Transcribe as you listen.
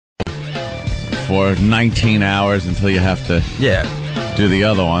for 19 hours until you have to do the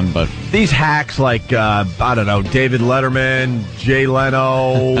other one. But these hacks like, I don't know, David Letterman, Jay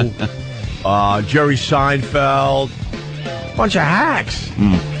Leno, Jerry Seinfeld, bunch of hacks.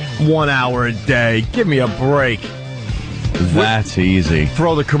 1 hour a day. Give me a break. That's easy.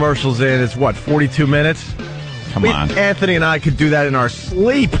 Throw the commercials in. It's what, 42 minutes? Come on. Anthony and I could do that in our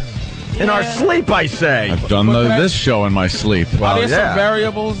sleep. In our sleep, I say. I've done this show in my sleep. Are there some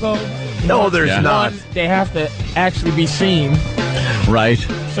variables, though? No, there's not. One, they have to actually be seen. Right.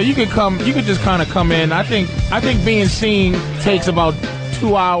 So you could just kind of come in. I think being seen takes about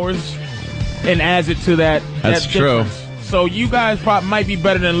 2 hours and adds it to that. That's true. So you guys probably might be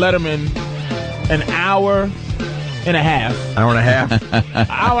better than Letterman an hour and a half. Hour and a half?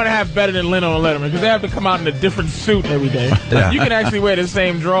 Hour and a half better than Leno and Letterman because they have to come out in a different suit every day. You can actually wear the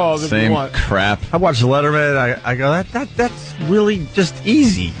same drawers if you want. Same crap. I watch Letterman. I go, that's really just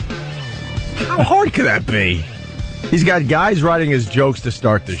easy. How hard could that be? He's got guys writing his jokes to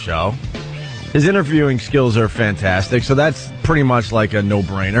start the show. His interviewing skills are fantastic, so that's pretty much like a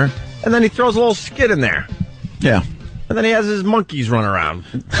no-brainer. And then he throws a little skit in there. Yeah. And then he has his monkeys run around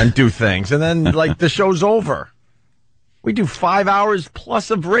and do things. And then, like, the show's over. We do 5 hours plus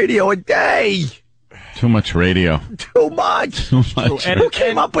of radio a day. Too much radio. Too much. Who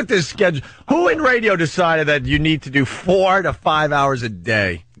came up with this schedule? Who in radio decided that you need to do 4 to 5 hours a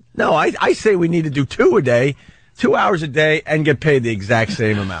day? No, I say we need to do 2 a day, 2 hours a day, and get paid the exact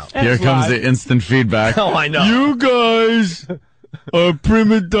same amount. Here comes the instant feedback. Oh, I know. You guys are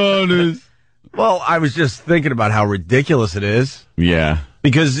prima donnas. Well, I was just thinking about how ridiculous it is. Yeah.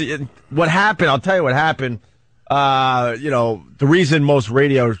 Because what happened, I'll tell you what happened. The reason most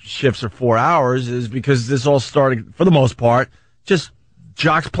radio shifts are 4 hours is because this all started, for the most part, just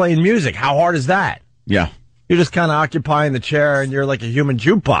jocks playing music. How hard is that? Yeah. You're just kind of occupying the chair and you're like a human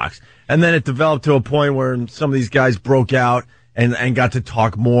jukebox. And then it developed to a point where some of these guys broke out and got to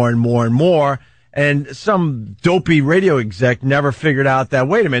talk more and more and more. And some dopey radio exec never figured out that,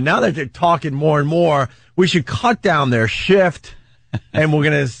 wait a minute, now that they're talking more and more, we should cut down their shift. And we're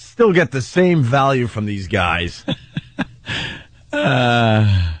going to still get the same value from these guys.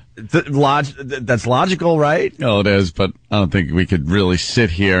 That's logical, right? Well, it is, but I don't think we could really sit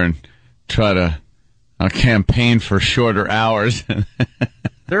here and try to campaign for shorter hours.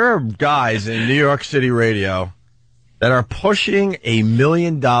 There are guys in New York City radio that are pushing $1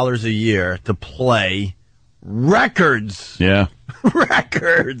 million a year to play records. Yeah.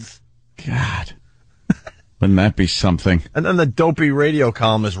 Records. God. Wouldn't that be something? And then the dopey radio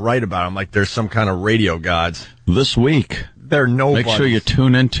columnists write about them like there's some kind of radio gods. This week, they're nobody. Make sure you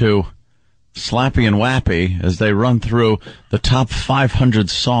tune into Slappy and Wappy as they run through the top 500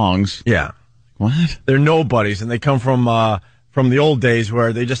 songs. Yeah. What? They're nobodies, and they come from the old days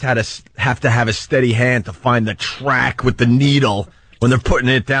where they just have to have a steady hand to find the track with the needle when they're putting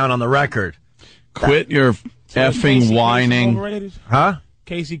it down on the record. Quit your effing whining. Huh?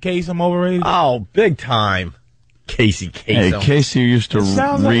 Casey Kasem overrated? Oh, big time. Casey Kasem. Hey, Casey used to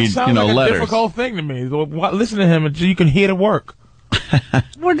read, like letters. A difficult thing to me. Listen to him until you can hear the work.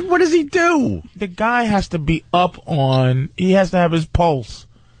 What does he do? The guy has to be up on. He has to have his pulse.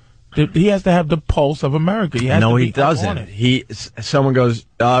 He has to have the pulse of America. He doesn't. Someone goes,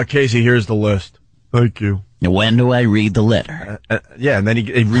 Casey, here's the list. Thank you. When do I read the letter? Yeah, and then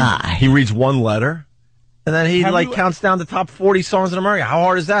he reads one letter. And then he counts down the top 40 songs in America. How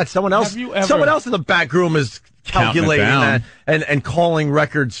hard is that? Someone else in the back room is calculating that and calling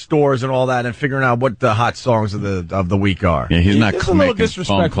record stores and all that and figuring out what the hot songs of the week are. Yeah, he's not making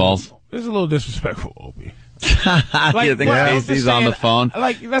phone calls. It's a little disrespectful, Opie. You think Casey's on the phone?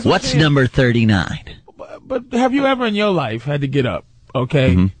 What's number 39? But have you ever in your life had to get up,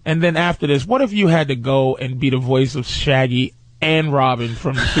 okay? Mm-hmm. And then after this, what if you had to go and be the voice of Shaggy and Robin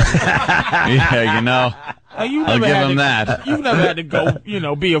from the Super Bowl? Yeah, I'll give him that. You've never had to go,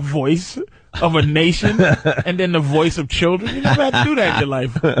 be a voice of a nation and then the voice of children. You never had to do that in your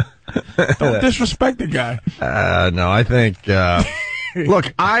life. Don't disrespect the guy. No, I think,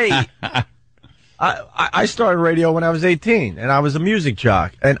 look, I started radio when I was 18 and I was a music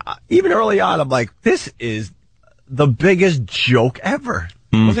jock. And even early on, I'm like, this is the biggest joke ever.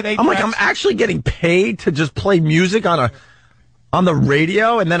 Was it 8 I'm like, I'm actually getting paid to just play music on the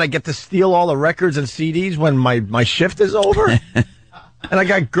radio, and then I get to steal all the records and CDs when my shift is over? And I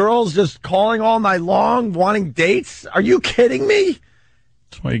got girls just calling all night long, wanting dates? Are you kidding me?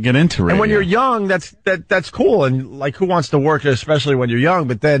 That's why you get into radio. And when you're young, that's cool. And, like, who wants to work, especially when you're young?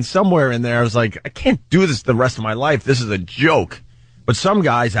 But then somewhere in there, I was like, I can't do this the rest of my life. This is a joke. But some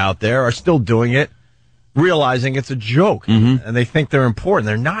guys out there are still doing it, realizing it's a joke. Mm-hmm. And they think they're important.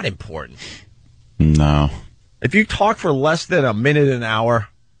 They're not important. No. If you talk for less than a minute an hour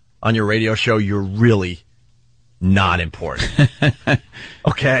on your radio show, you're really not important.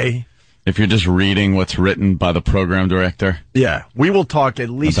 Okay? If you're just reading what's written by the program director Yeah. We will talk at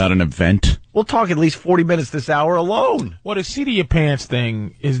least about an event. we'll talk at least 40 minutes this hour alone. Well, the seat of your pants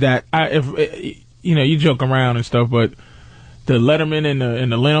thing is that you joke around and stuff, but the Letterman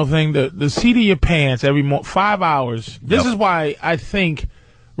and the Leno thing, the seat of your pants every 5 hours. This is why I think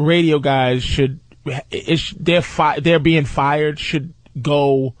radio guys they're being fired should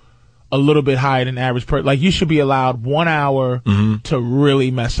go a little bit higher than average per. Like, you should be allowed 1 hour to really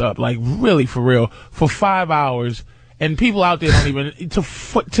mess up, like really for real, for 5 hours. And people out there don't even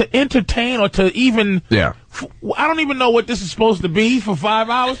to entertain or to even. Yeah. I don't even know what this is supposed to be for 5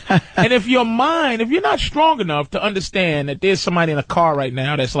 hours. And if you're not strong enough to understand that there's somebody in a car right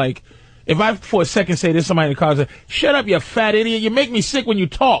now that's like, if I for a second say there's somebody in the car that says, "Shut up, you fat idiot! You make me sick when you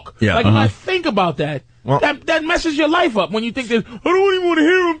talk." Yeah. Like, if I think about that, Well, that messes your life up when you think that I don't even want to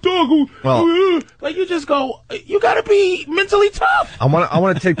hear him talk. Well, like, you just go, you got to be mentally tough. I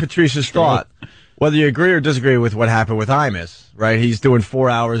want to take Patricia's thought. Whether you agree or disagree with what happened with Imus, right? He's doing 4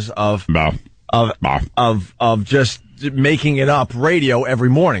 hours of just making it up radio every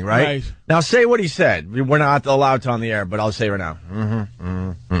morning, right? Right. Now, say what he said. We're not allowed to on the air, but I'll say it right now.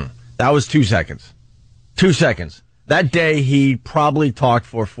 That was 2 seconds. 2 seconds. That day, he probably talked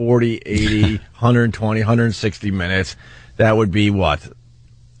for 40, 80, 120, 160 minutes. That would be what?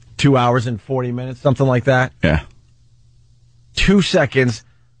 2 hours and 40 minutes, something like that? Yeah. 2 seconds,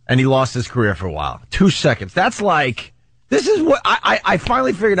 and he lost his career for a while. 2 seconds. That's like, this is what, I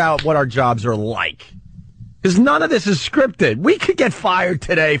finally figured out what our jobs are like. Because none of this is scripted. We could get fired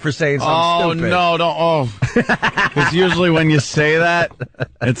today for saying something stupid. No, don't. Oh. Because usually when you say that,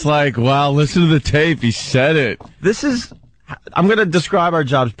 it's like, wow, listen to the tape. He said it. I'm going to describe our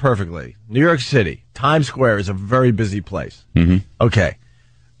jobs perfectly. New York City, Times Square is a very busy place. Mm-hmm. Okay.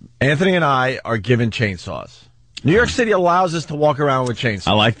 Anthony and I are given chainsaws. New York City allows us to walk around with chainsaws.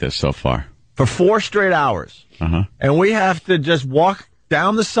 I like this so far. For 4 straight hours. Uh-huh. And we have to just walk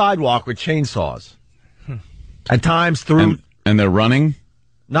down the sidewalk with chainsaws. At times through... And they're running?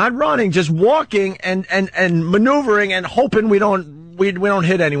 Not running, just walking and maneuvering and hoping we don't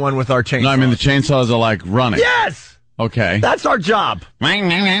hit anyone with our chainsaws. No, I mean the chainsaws are like running. Yes! Okay. That's our job. So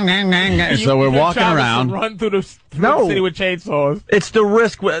we're walking around. Run through the No. city with chainsaws. It's the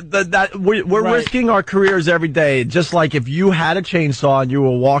risk that we're Right. risking our careers every day. Just like if you had a chainsaw and you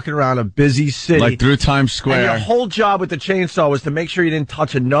were walking around a busy city. Like through Times And your Square. whole job with the chainsaw was to make sure you didn't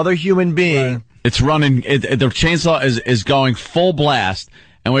touch another human being. Right. It's running. The chainsaw is going full blast.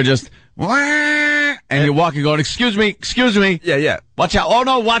 And we're just... And you're walking going, excuse me. Yeah. Watch out. Oh,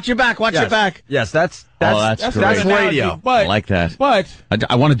 no, watch your back. Watch your back. Yes, that's that's great. radio. But, I like that. But...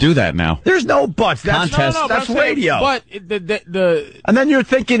 I want to do that now. There's no buts. That's Contest. No, that's but I'm saying, radio. But the And then you're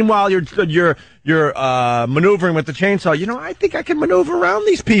thinking while you're maneuvering with the chainsaw, I think I can maneuver around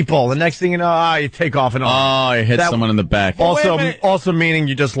these people. The next thing you know, you take off and on. Oh, you hit That- someone in the back. Wait a minute. Also meaning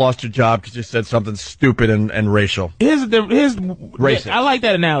you just lost your job because you said something stupid and racial. Here's Racist. I like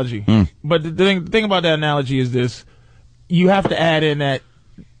that analogy, but the thing about that analogy is this: you have to add in that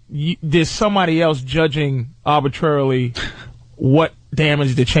there's somebody else judging arbitrarily what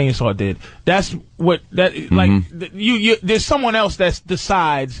damage the chainsaw did. That's what there's someone else that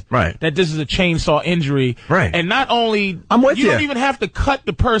decides Right. that this is a chainsaw injury, Right. And not only I'm with you you. don't even have to cut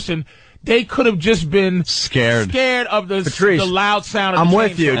the person. They could have just been Scared of the Patrice, loud sound of I'm the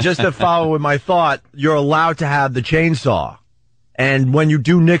with you. chainsaw. Just to follow with my thought, you're allowed to have the chainsaw. And when you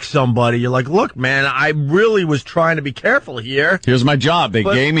do nick somebody, you're like, look, man, I really was trying to be careful here. Here's my job. They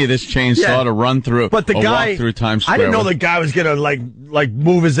But- gave me this chainsaw Yeah. to run through. But the or guy, walk through Times Square. I didn't know the guy was gonna like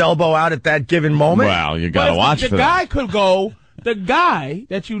move his elbow out at that given moment. Well, you But gotta if watch the for guy that. could go. The guy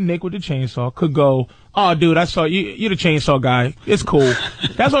that you nick with the chainsaw could go, oh, dude, I saw you. You're the chainsaw guy. It's cool.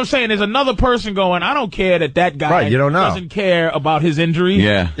 That's what I'm saying. There's another person going, I don't care that guy Right, you don't know. doesn't care about his injury.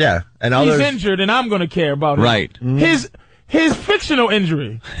 Yeah. Yeah, and He's others. injured, and I'm going to care about him. Right. His fictional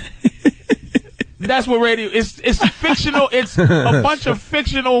injury. That's what radio is. It's fictional. It's a bunch of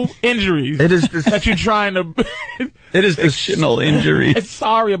fictional injuries It is this, that you're trying to. it is this, Fictional injury. It's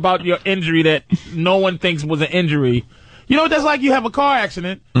sorry about your injury that no one thinks was an injury. You know what that's like? You have a car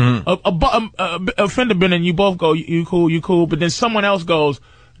accident, a fender bender, and you both go, you cool, but then someone else goes,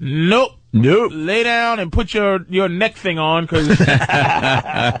 nope, lay down and put your neck thing on because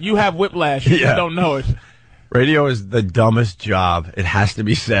you have whiplash. You Yeah. don't know it. radio is the dumbest job. It has to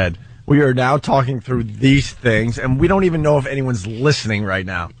be said. We are now talking through these things, and we don't even know if anyone's listening right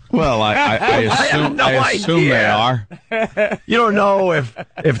now. Well, I assume, I assume they are. You don't know if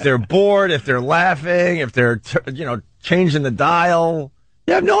they're bored, if they're laughing, if they're changing the dial.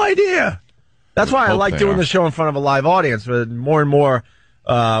 You have no idea. That's why I like doing the show in front of a live audience. But more and more,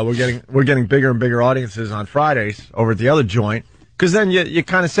 we're getting bigger and bigger audiences on Fridays over at the other joint. Because then you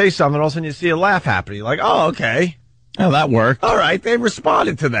kind of say something, and all of a sudden you see a laugh happening. You're like, oh, okay. Oh, that worked. All right, they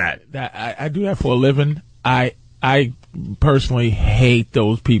responded to that. I do that for a living. I personally hate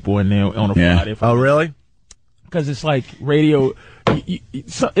those people in there on a Friday. Oh, really? Because it's like radio.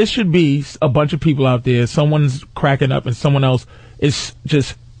 It should be a bunch of people out there. Someone's cracking up, and someone else is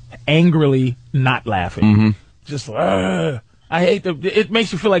just angrily not laughing. Mm-hmm. Just I hate it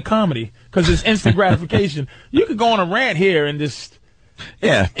makes you feel like comedy because it's instant gratification. You could go on a rant here and just.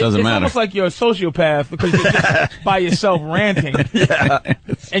 Yeah, doesn't it's matter. It's almost like you're a sociopath because you're just by yourself ranting,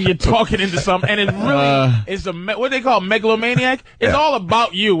 and you're talking into something, and it really is what they call megalomaniac. It's all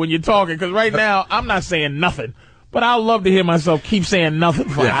about you when you're talking. Because right now I'm not saying nothing, but I'll love to hear myself keep saying nothing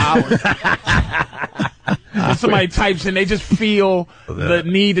for hours. And somebody types and they just feel the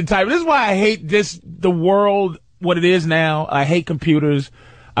need to type. This is why I hate the world, what it is now. I hate computers.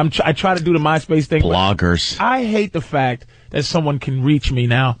 I try to do the MySpace thing. Bloggers. I hate the fact that someone can reach me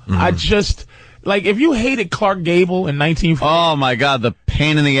now. I just, like, if you hated Clark Gable in 1940. Oh, my God, the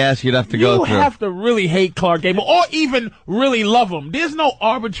pain in the ass you'd have to go through. You have to really hate Clark Gable or even really love him. There's no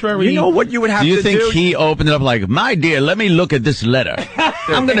arbitrary. You know what you would have to do? Do you think he opened it up like, my dear, let me look at this letter.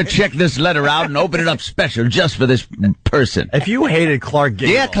 I'm going to check this letter out and open it up special just for this person. If you hated Clark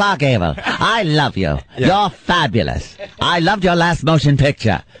Gable. Dear Clark Gable, I love you. You're fabulous. I loved your last motion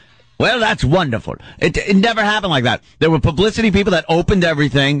picture. Well, that's wonderful. It never happened like that. There were publicity people that opened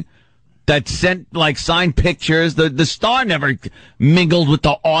everything, that sent, like, signed pictures. The star never mingled with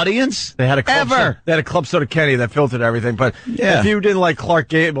the audience. They had a Club Soda Kenny that filtered everything. But if you didn't like Clark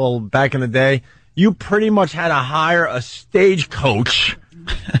Gable back in the day, you pretty much had to hire a stagecoach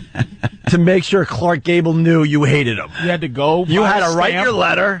to make sure Clark Gable knew you hated him. You had to go. You had to write your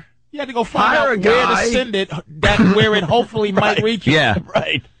letter. You had to go find out a guy. where to send it, where it hopefully might reach you. Yeah.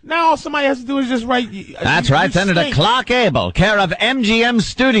 Right. Now all somebody has to do is just write. That's right. Send it to Clark Gable, care of MGM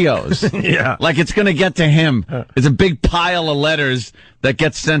Studios. Yeah. Like it's going to get to him. It's a big pile of letters that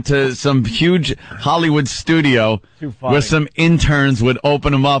gets sent to some huge Hollywood studio where some interns would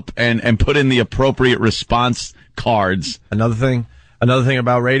open them up and put in the appropriate response cards. Another thing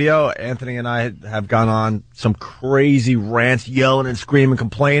about radio, Anthony and I have gone on some crazy rants, yelling and screaming,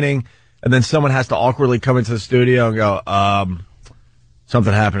 complaining, and then someone has to awkwardly come into the studio and go,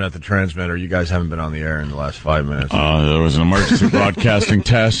 something happened at the transmitter. You guys haven't been on the air in the last 5 minutes. There was an emergency broadcasting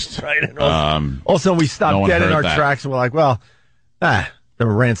test. Right. And also, we stopped dead in our tracks, and we're like, well, the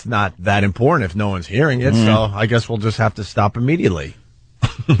rant's not that important if no one's hearing it, so I guess we'll just have to stop immediately.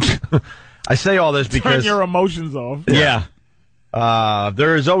 I say all this because... Turn your emotions off. Yeah.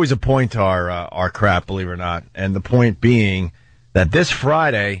 There is always a point to our crap, believe it or not, and the point being that this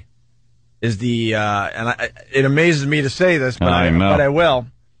Friday is the it amazes me to say this, but I will.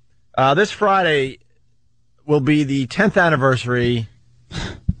 This Friday will be the 10th anniversary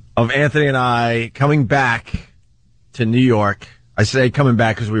of Anthony and I coming back to New York. I say coming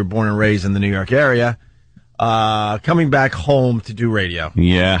back because we were born and raised in the New York area. Coming back home to do radio.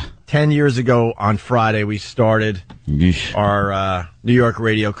 Yeah. 10 years ago on Friday, we started our New York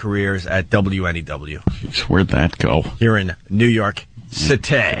radio careers at WNEW. Where'd that go? Here in New York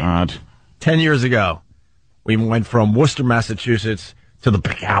City. God. 10 years ago, we went from Worcester, Massachusetts to the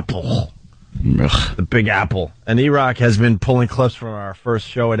Big Apple. Ugh. The Big Apple. And E-Rock has been pulling clips from our first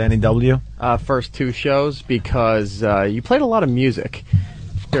show at NEW. First two shows because you played a lot of music.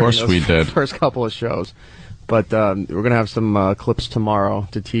 Of course we did. First couple of shows. But we're going to have some clips tomorrow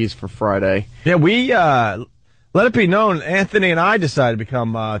to tease for Friday. Yeah, we let it be known, Anthony and I decided to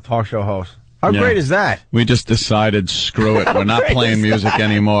become talk show hosts. How great is that? We just decided, screw it. We're not playing music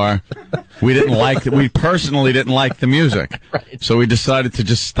anymore. We personally didn't like the music. Right. So we decided to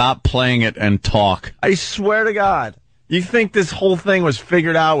just stop playing it and talk. I swear to God. You think this whole thing was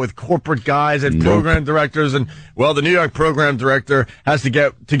figured out with corporate guys and program directors and, well, the New York program director has to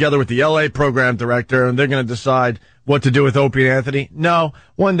get together with the L.A. program director and they're going to decide what to do with Opie and Anthony? No.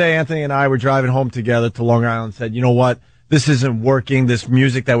 One day, Anthony and I were driving home together to Long Island and said, you know what? This isn't working. This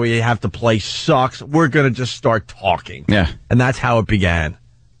music that we have to play sucks. We're going to just start talking. Yeah. And that's how it began.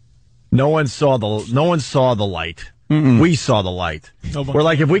 No one saw the light. We saw the light. We're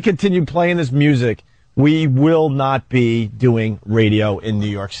like, if we continue playing this music, we will not be doing radio in New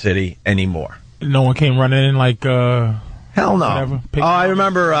York City anymore. No one came running in like hell no. Whatever. Oh, I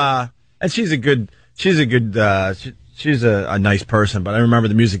remember And she's a nice person. But I remember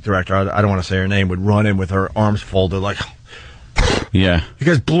the music director, I don't want to say her name, would run in with her arms folded like, Yeah. you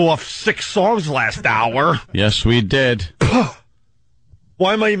guys blew off 6 songs last hour. Yes, we did.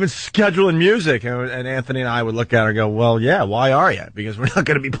 Why am I even scheduling music? And Anthony and I would look at her and go, well, yeah, why are you? Because we're not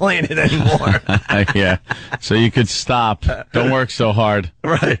going to be playing it anymore. Yeah. So you could stop. Don't work so hard.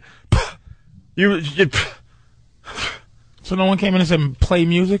 Right. So no one came in and said, play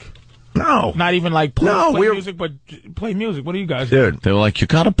music? No. Not even like play we're- music, but play music. What do you guys do? Dude, They were like, you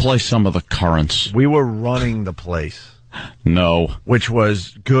got to play some of the currents. we were running the place, No. which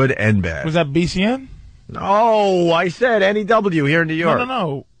was good and bad. Was that BCN? No, I said NEW here in New York.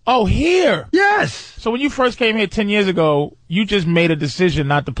 No. Oh, here. Yes. So when you first came here 10 years ago, you just made a decision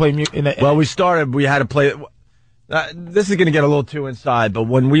not to play music. Well, we had to play. This is going to get a little too inside, but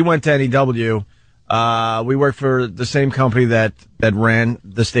when we went to NEW, we worked for the same company that ran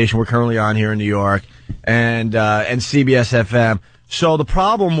the station we're currently on here in New York, and CBS FM. So the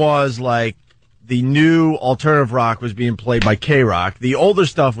problem was, like, the new alternative rock was being played by K-Rock. The older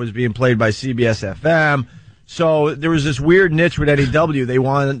stuff was being played by CBS FM. So there was this weird niche with NEW. They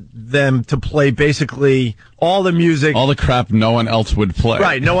wanted them to play basically all the music. All the crap no one else would play.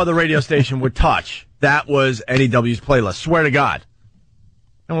 Right, no other radio station would touch. That was NEW's playlist. Swear to God.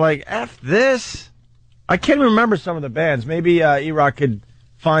 I'm like, F this. I can't even remember some of the bands. Maybe E-Rock could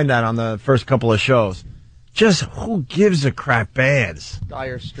find that on the first couple of shows. Just who gives a crap bands?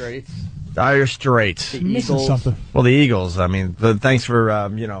 Dire Straits. Dire Straits. The missing Eagles. something. Well, the Eagles. I mean, thanks for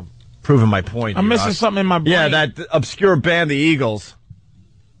proving my point. I'm missing E-Rock. something in my brain. Yeah, that obscure band, the Eagles.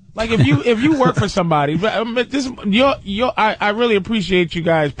 Like if you work for somebody, I really appreciate you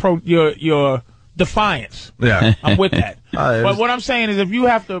guys your defiance. Yeah. I'm with that. But But what I'm saying is, if you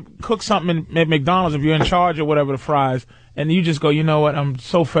have to cook something at McDonald's, if you're in charge or whatever, the fries, and you just go, you know what? I'm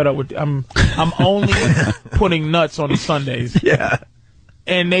so fed up with. I'm only putting nuts on the Sundays. Yeah.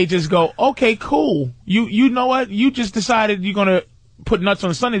 And they just go, okay, cool. You know what? You just decided you're gonna put nuts on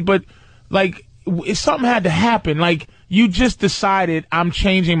the Sundays, but like if something had to happen. Like you just decided I'm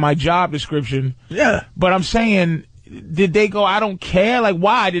changing my job description. Yeah. But I'm saying, did they go, I don't care? Like,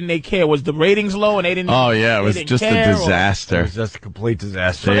 why didn't they care? Was the ratings low and they didn't? Oh, yeah. It they was didn't just a care, or- It disaster. was just a complete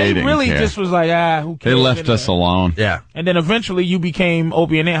disaster. So they didn't really care. just was like, who They cares? left us alone. Yeah. And then eventually you became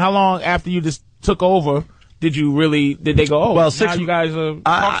Opie and Ant. How long after you just took over did they go, oh, Well, now you guys are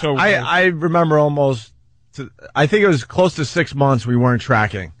talk show hosts? I remember I think it was close to 6 months we weren't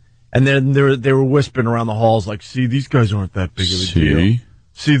tracking. And then they were whispering around the halls like, see, these guys aren't that big of a deal.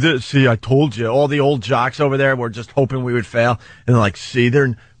 See, I told you. All the old jocks over there were just hoping we would fail. And they're like, see,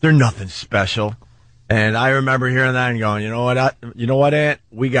 they're nothing special. And I remember hearing that and going, you know what, Ant?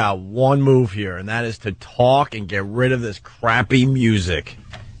 We got one move here, and that is to talk and get rid of this crappy music.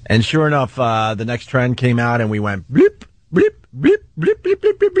 And sure enough, the next trend came out, and we went bleep, bleep, bleep, bleep, bleep,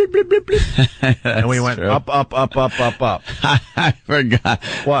 bleep, bleep, bleep, bleep, bleep. And we went true. up. I forgot.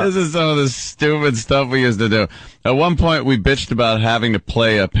 What? This is some of the stupid stuff we used to do. At one point, we bitched about having to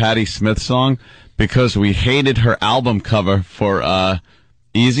play a Patti Smith song because we hated her album cover for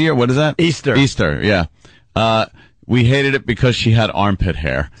Easier. What is that? Easter, yeah. We hated it because she had armpit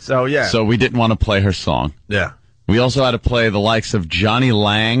hair. So, yeah. So we didn't want to play her song. Yeah. We also had to play the likes of Johnny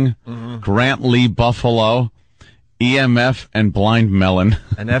Lang, Grant Lee Buffalo, EMF, and Blind Melon.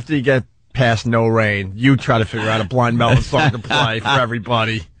 And after you get past No Rain, you try to figure out a Blind Melon song to play for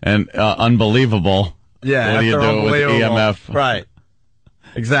everybody. And Unbelievable. Yeah, What do you after do with Unbelievable. EMF? Right.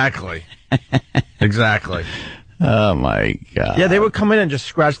 Exactly. Exactly. Oh, my God. Yeah, they would come in and just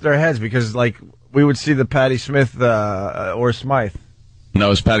scratch their heads because, like, we would see the Patti Smith or Smythe. No, it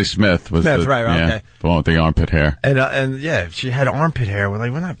was Patti Smith. Right, okay. The one with the armpit hair. And yeah, if she had armpit hair, we're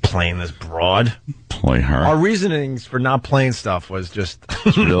like, we're not playing this broad. Play her. Our reasonings for not playing stuff was just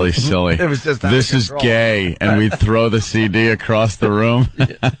It's really silly. It was just out of this is control. gay, and we'd throw the CD across the room.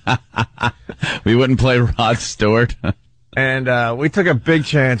 We wouldn't play Rod Stewart. And we took a big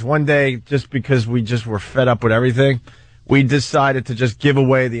chance one day just because we just were fed up with everything. We decided to just give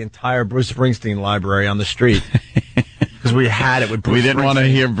away the entire Bruce Springsteen library on the street. Because we had it with Bruce We didn't want to Springsteen.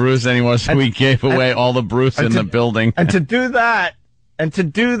 hear Bruce anymore, so we gave away all the Bruce in the building. And to do that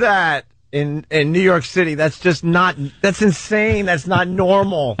in New York City, that's insane. That's not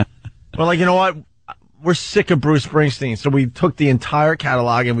normal. We're like, you know what? We're sick of Bruce Springsteen. So we took the entire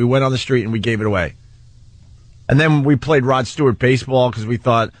catalog and we went on the street and we gave it away. And then we played Rod Stewart baseball because we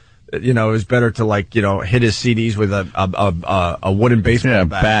thought, it was better to hit his CDs with a wooden baseball Yeah,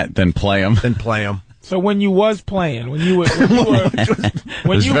 bat, then play them. than play them. So when you was playing, when you were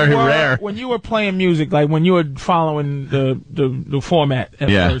very rare. When you were playing music, like when you were following the format at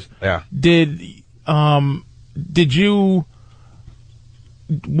first,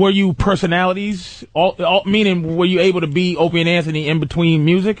 were you personalities? Meaning, were you able to be Opie and Anthony in between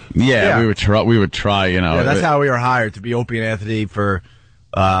music? Yeah, we would try. You know, yeah, that's how we were hired, to be Opie and Anthony for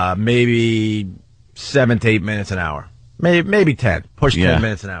maybe 7 to 8 minutes an hour. Maybe 10. Push 10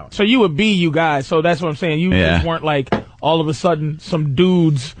 minutes an hour. So you would be you guys. So that's what I'm saying. You just weren't like all of a sudden some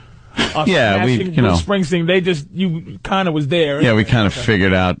dudes. Smashing Bruce Springsteen. You kind of was there. Yeah, we kind of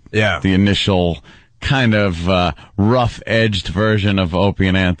figured out the initial kind of rough-edged version of Opie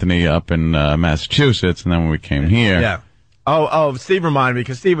and Anthony up in Massachusetts, and then when we came here. Yeah. Oh, Steve reminded me,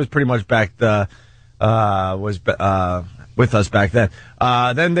 because Steve was pretty much with us back then.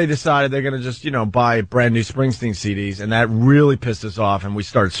 Then they decided they're going to just, buy brand new Springsteen CDs, and that really pissed us off, and we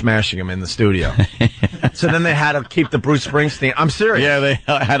started smashing them in the studio. So then they had to keep the Bruce Springsteen. I'm serious. Yeah, they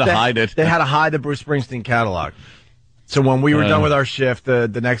had to hide it. They had to hide the Bruce Springsteen catalog. So when we were done with our shift, the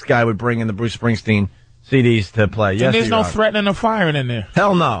next guy would bring in the Bruce Springsteen CDs to play. And there's no threatening or firing in there.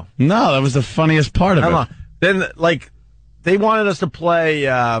 Hell no. No, that was the funniest part of it. No. Then, they wanted us to play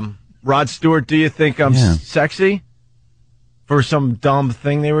Rod Stewart, Do You Think I'm Sexy? For some dumb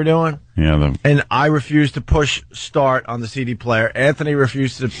thing they were doing. Yeah. And I refused to push start on the CD player. Anthony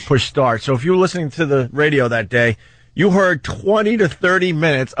refused to push start. So if you were listening to the radio that day, you heard 20 to 30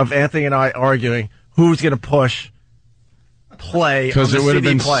 minutes of Anthony and I arguing who's going to push play. Because it would have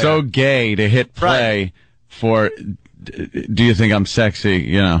been so gay to hit play for Do You Think I'm Sexy?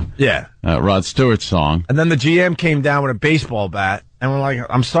 Yeah. Rod Stewart song. And then the GM came down with a baseball bat, and we're like,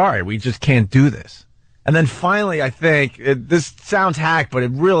 I'm sorry, we just can't do this. And then finally, I think, this sounds hack, but it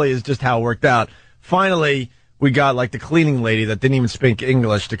really is just how it worked out. Finally, we got the cleaning lady that didn't even speak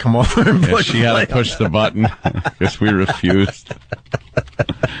English to come over and push she had to push the button because we refused.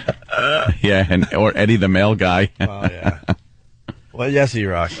 Or Eddie the mail guy. Oh, yeah. Well, yes,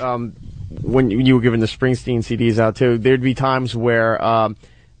 E-Rock. When you were giving the Springsteen CDs out, too, there'd be times where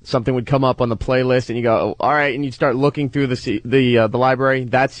something would come up on the playlist, and you go, all right, and you'd start looking through the library.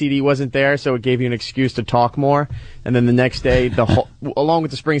 That CD wasn't there, so it gave you an excuse to talk more. And then the next day, along with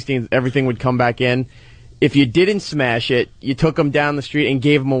the Springsteen, everything would come back in. If you didn't smash it, you took them down the street and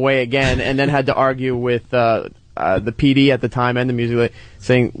gave them away again, and then had to argue with the PD at the time and the music,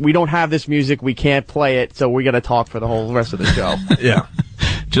 saying, we don't have this music, we can't play it, so we got to talk for the whole rest of the show. Yeah.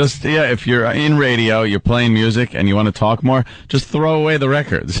 If you're in radio, you're playing music, and you want to talk more, just throw away the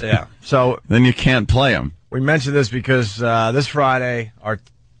records. Yeah. So then you can't play them. We mentioned this because this Friday, our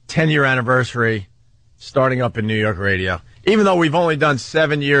 10-year anniversary, starting up in New York radio. Even though we've only done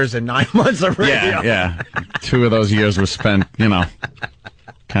 7 years and 9 months of radio. Yeah. 2 of those years were spent,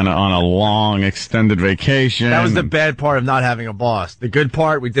 kind of on a long, extended vacation. That was the bad part of not having a boss. The good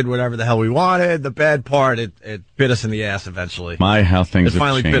part, we did whatever the hell we wanted. The bad part, it bit us in the ass eventually. How things it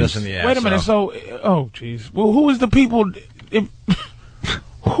finally changed. Bit us in the ass. Wait a minute. Jeez. Well, who was the people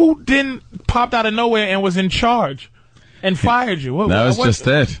who didn't popped out of nowhere and was in charge and fired you? That was just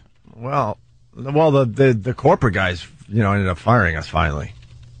it. Well, the corporate guys, ended up firing us finally.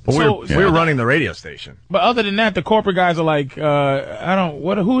 But we were running the radio station. But other than that, the corporate guys are like, who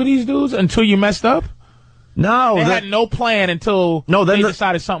are these dudes? Until you messed up? No. They had no plan until they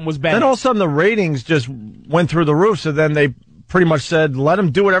decided something was bad. Then all of a sudden the ratings just went through the roof, so then they pretty much said, let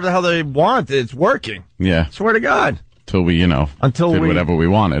them do whatever the hell they want. It's working. Yeah. Swear to God. Until we, did whatever we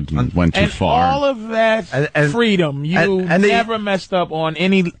wanted and went too far. And all of that freedom, you never messed up on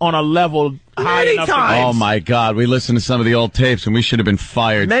a level high enough. Oh my God, we listened to some of the old tapes and we should have been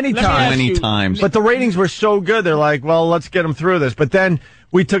fired many times. But the ratings were so good, they're like, well, let's get them through this. But then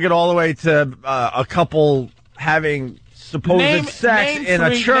we took it all the way to a couple having supposed sex in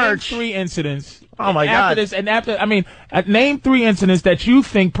a church. Name 3 incidents. Oh my God! Name 3 incidents that you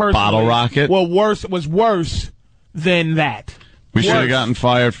think personally Bottle Rocket was worse than that. We should have gotten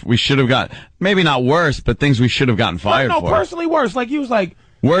fired. We should have got, maybe not worse, but things we should have gotten fired for. No, personally worse. Like, you was like...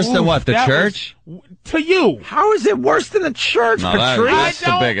 Worse than what, the church? To you. How is it worse than the church, Patrice? That's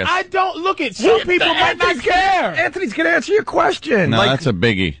the biggest. I don't look at some people might not care. Anthony's going to answer your question. No, that's a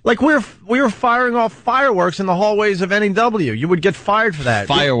biggie. Like, we were firing off fireworks in the hallways of NEW. You would get fired for that.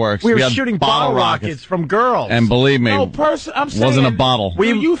 Fireworks. We were shooting bottle rockets from girls. And believe me, I'm saying, wasn't a bottle.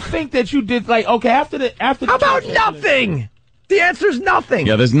 Do you think that you did, after the How about nothing? The answer's nothing.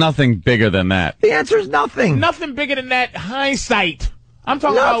 Yeah, there's nothing bigger than that. The answer's nothing. Nothing bigger than that. Hindsight. I'm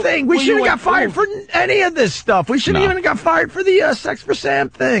talking nothing. We shouldn't have got fired for any of this stuff. We shouldn't even have got fired for the Sex for Sam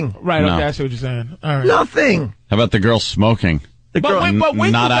thing. Right, okay, I see what you're saying. All right. Nothing. How about the girl smoking? The girl, when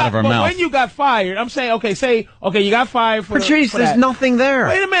not you out of her mouth. When you got fired, I'm saying, you got fired for Patrice, for there's that. nothing there.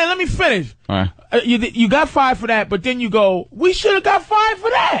 Wait a minute, let me finish. All right. You got fired for that, but then you go, we should have got fired for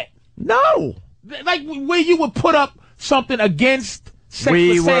that. No. Like where you would put up something against Sex We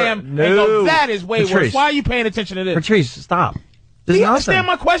with were- Sam and no. go, that is way Patrice. worse. Why are you paying attention to this? Patrice, stop. There's Do you nothing. understand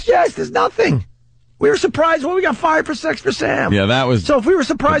my question? Yes, there's nothing. We were surprised when we got fired for Sex for Sam. Yeah, that was. So if we were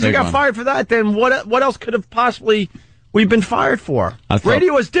surprised the we big got one. fired for that, then what else could have possibly we've been fired for? I thought-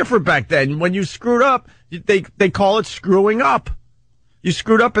 Radio was different back then. When you screwed up, they call it screwing up. You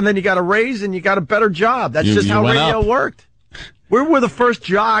screwed up and then you got a raise and you got a better job. That's just You how went radio up. worked. We were the first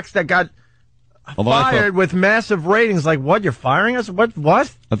jocks that got Although I fired with massive ratings. Like, what? You're firing us? What?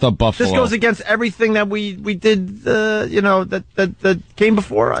 thought Buffalo. This goes against everything that we did, that came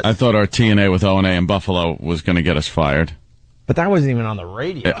before us. I thought our TNA with O&A in Buffalo was going to get us fired. But that wasn't even on the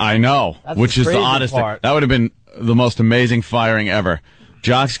radio. I know, That's which the is the crazy oddest thing. part. That would have been the most amazing firing ever.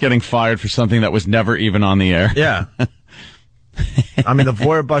 Jocks getting fired for something that was never even on the air. Yeah. I mean, the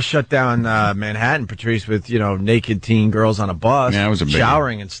Voyer bus shut down Manhattan, Patrice, with, naked teen girls on a bus. Yeah, it was a biggie.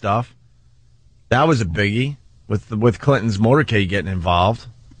 Showering and stuff. That was a biggie. With Clinton's motorcade getting involved.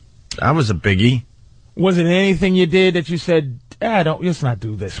 That was a biggie. Was it anything you did that you said, let's not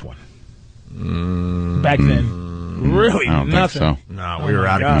do this one? Back then. Really? I don't nothing. think so. No, we were my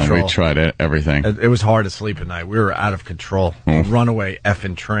out God. of control. We tried everything. It was hard to sleep at night. We were out of control. Runaway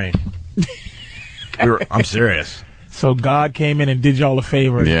effing train. I'm serious. So God came in and did y'all a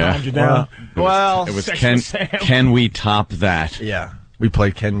favor and Yeah. calmed you down. Well, It was Sex can with Sam. can we top that? yeah. We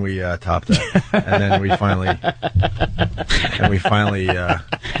played Can We Top That? And then we finally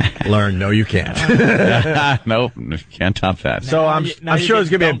learned, no, you can't. Nope, can't top that. So I'm Now you sure get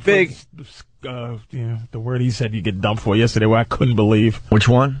there's going to be a dumped big... for, the word he said you get dumped for yesterday, where I couldn't believe. Which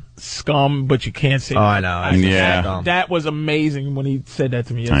one? Scum, but you can't say Oh, I know. Yeah. That was amazing when he said that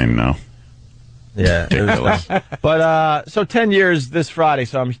to me yesterday. I know. Yeah. It was, but so 10 years this Friday,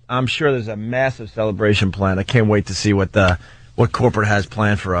 so I'm sure there's a massive celebration planned. I can't wait to see what corporate has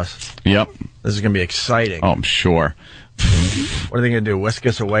planned for us. Yep. This is going to be exciting. Oh, I'm sure. What are they going to do? Whisk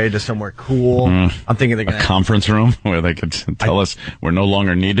us away to somewhere cool? I'm thinking they're going A to. conference room where they could tell us we're no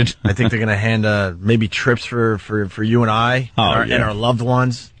longer needed. I think they're going to hand maybe trips for you and I and our loved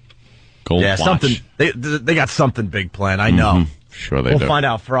ones. Gold Yeah, watch. something. They got something big planned. I know. Sure they We'll do. find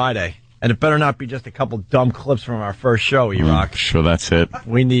out Friday, and it better not be just a couple dumb clips from our first show, E-Rock. Sure that's it.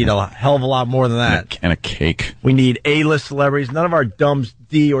 We need a hell of a lot more than that. And a cake. We need A-list celebrities. None of our dumb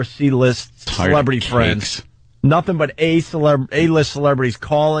D or C-list Tired of celebrity cakes. friends. Nothing but A-list celebrities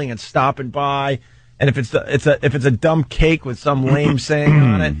calling and stopping by. And if it's a dumb cake with some lame saying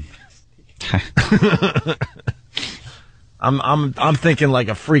on it, I'm thinking like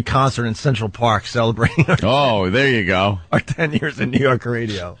a free concert in Central Park celebrating Oh, there you go. our 10 years in New York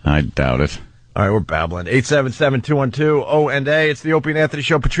radio. I doubt it. All right, we're babbling. 877-212-O&A. It's the Opie and Anthony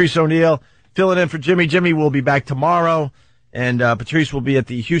Show. Patrice O'Neill filling in for Jimmy. Jimmy will be back tomorrow, and Patrice will be at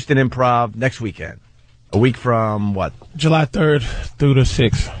the Houston Improv next weekend. A week from what? July 3rd through the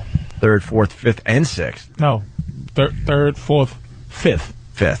 6th. 3rd, 4th, 5th, and 6th. No, 3rd, 4th, 5th.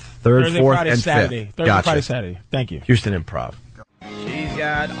 5th. 3rd, Thursday, 4th, Friday, and Saturday. 5th. Thursday, Gotcha. Friday, Saturday. Thank you. Houston Improv. She's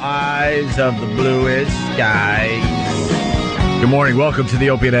got eyes of the bluest skies. Good morning. Welcome to the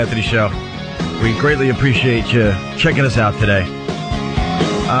Opie and Anthony Show. We greatly appreciate you checking us out today.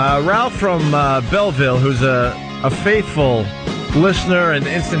 Ralph from Belleville, who's a faithful listener and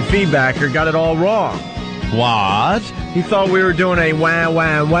instant feedbacker, got it all wrong. What? He thought we were doing a wah,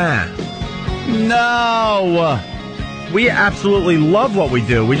 wah, wah. No. We absolutely love what we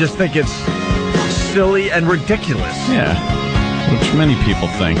do. We just think it's silly and ridiculous. Yeah. Which many people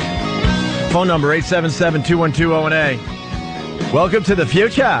think. Phone number 877-212-O&A. Welcome to the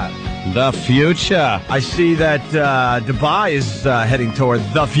future. The future. I see that Dubai is heading toward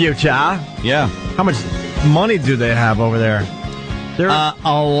the future. Yeah. How much money do they have over there? A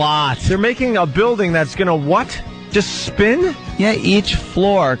lot. They're making a building that's going to what? Just spin? Yeah, each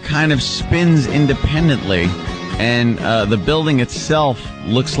floor kind of spins independently, and the building itself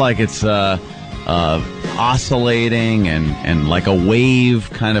looks like it's oscillating and like a wave,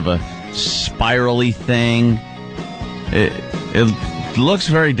 kind of a spirally thing. It looks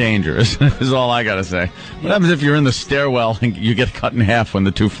very dangerous, is all I got to say. What happens if you're in the stairwell and you get cut in half when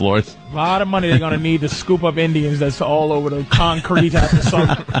the two floors? A lot of money they're going to need to scoop up Indians that's all over the concrete after some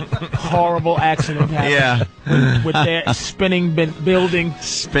horrible accident happens. Yeah. With their spinning building.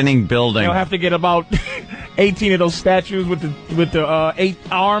 Spinning building. They'll have to get about 18 of those statues with the 8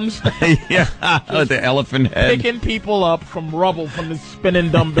 arms, Yeah, with the elephant head. picking people up from rubble from the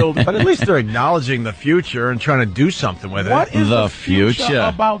spinning dumb building. But at least they're acknowledging the future and trying to do something with it. What is The the future future.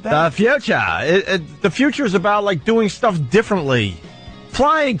 about that? The future. The future is about like doing stuff differently.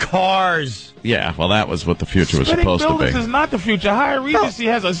 Flying cars. Yeah, well, that was what the future was Spinning supposed to buildings be. is not the future. Hyatt Regency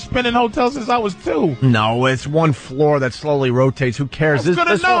has a spinning hotel since I was 2. No, it's one floor that slowly rotates. Who cares? That's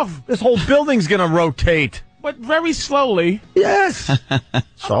good enough. This whole building's gonna rotate. But very slowly. Yes. I want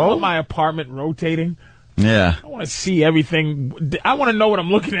So my apartment rotating. Yeah. I want to see everything. I want to know what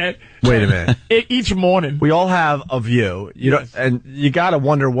I'm looking at wait a minute. each morning. We all have a view, and you got to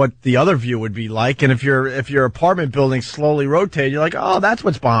wonder what the other view would be like. And if your apartment building slowly rotates, you're like, oh, that's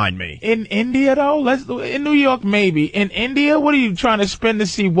what's behind me. In India, though, in New York, maybe. In India, what are you trying to spend to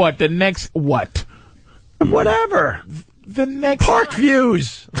see what? The next what? Whatever. The next Park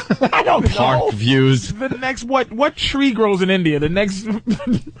views. I don't know. Park views. The next what tree grows in India? The next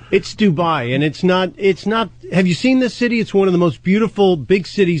It's Dubai, and it's not. Have you seen this city? It's one of the most beautiful big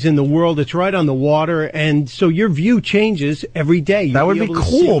cities in the world. It's right on the water, and so your view changes every day. That You'll would be able to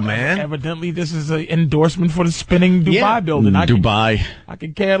cool, see- man. Evidently, this is an endorsement for the spinning Dubai Yeah. building. Dubai. I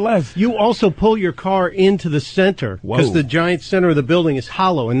could care less. You also pull your car into the center because Whoa. the giant center of the building is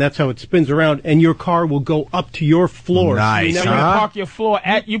hollow, and that's how it spins around. And your car will go up to your floor. Nice, So So you you never huh?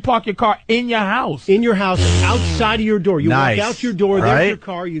 park your car in your house. in your house, outside of your door. You Nice. walk out your door, Right? there's your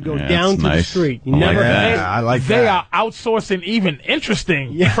car. You go Yeah, down that's to the nice. street. You I like never. that. Yeah, I like They that. are outsourcing even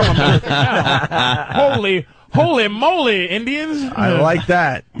interesting from America now. Holy moly, Indians! I like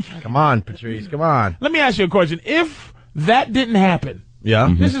that. Come on, Patrice. Come on. Let me ask you a question. If that didn't happen,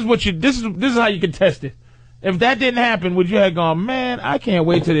 Yeah. this is how you can test it. If that didn't happen, would you have gone, man, I can't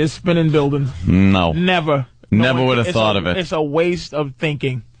wait till there's spinning buildings? No. Never. Never would have It's thought a- of it. It's a waste of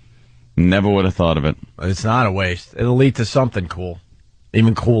thinking. Never would have thought of it. It's not a waste. It'll lead to something cool,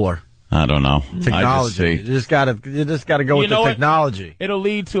 even cooler. I don't know. I just Technology. You see. just gotta go You with know the what? technology. It'll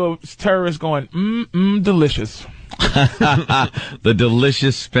lead to a terrorist going, delicious. The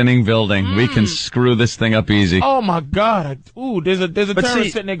delicious spinning building. We can screw this thing up easy. Oh my God! Ooh, there's a But terrorist see-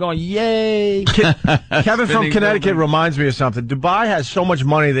 sitting there going, "Yay!" Kevin from Spinning Connecticut building. reminds me of something. Dubai has so much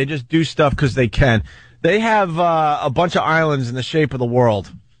money; they just do stuff because they can. They have a bunch of islands in the shape of the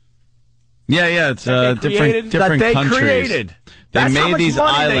world Yeah, it's That they created? different that they countries. created. They That's how made much these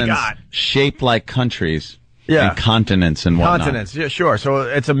money they islands got. shaped like countries. Yeah. And continents and whatnot. Continents, yeah, sure. So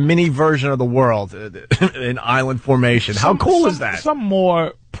it's a mini version of the world in island formation. How cool is that? Some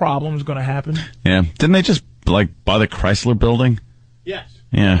more problems going to happen. Yeah. Didn't they just buy the Chrysler building? Yes.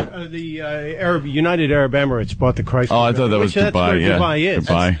 Yeah. The United Arab Emirates bought the Chrysler. Oh, I thought that was Which that's where Dubai. Yeah. Dubai is.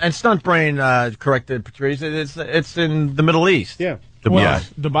 Dubai. And Stunt Brain corrected Patrice. It's in the Middle East. Yeah. What Yeah. else?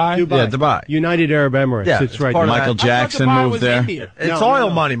 Dubai. Yeah, Dubai. United Arab Emirates. Yeah, it's it's right part there. of Michael that. Jackson I thought Dubai moved was there. India. It's No, oil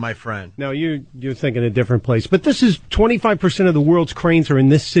no. money, my friend. No, you're thinking a different place. But this is 25% of the world's cranes are in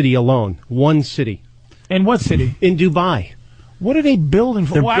this city alone. One city. In what city? In Dubai. What are they building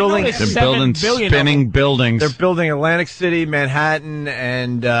for? They're Well, I know building- there's They're 7 building billion of spinning them. buildings. They're building Atlantic City, Manhattan,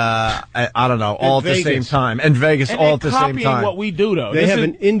 and I don't know, all at the same Vegas. time, and Vegas And all they're at the same copying time. what we do, though. They This have is-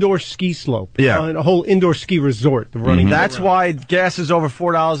 an indoor ski slope. Yeah. A whole indoor ski resort. Running That's why gas is over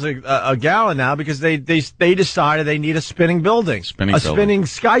 $4 a gallon now, because they decided they need a spinning building, Spinning a building. spinning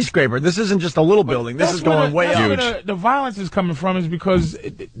skyscraper. This isn't just a little building. This is going way that's up. where the violence is coming from, is because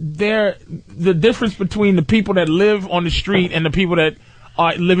the difference between the people that live on the street and the people that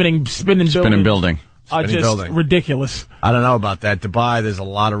are living in spinning buildings building. are Spinning just building. ridiculous. I don't know about that. Dubai, there's a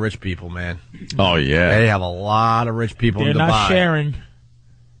lot of rich people, man. Oh yeah. They have a lot of rich people They're in Dubai. not sharing.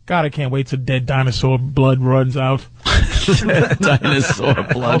 God, I can't wait till dead dinosaur blood runs out. Dinosaur Out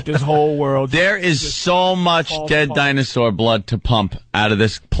blood. this whole world. There is so much falls dead apart. dinosaur blood to pump out of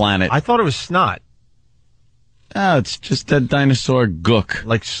this planet. I thought it was snot, Oh, it's just dead dinosaur gook.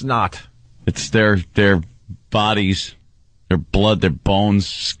 like snot. It's their bodies, their blood, their bones,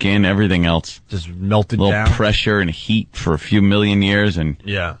 skin, everything else. Just melted A little down. pressure and heat for a few million years, and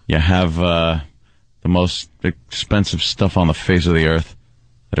Yeah. you have the most expensive stuff on the face of the earth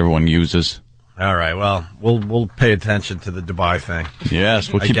that everyone uses. All right. Well, we'll pay attention to the Dubai thing.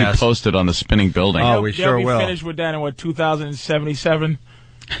 Yes, we'll I keep you guess. posted on the spinning building. Oh, we They'll sure be will. finished with that in, 2077?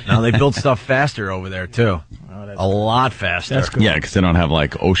 Now they build stuff faster over there too. A lot faster. That's good. Yeah, because they don't have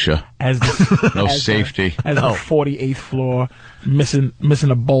like OSHA, As the, no as safety. as the 48th floor, missing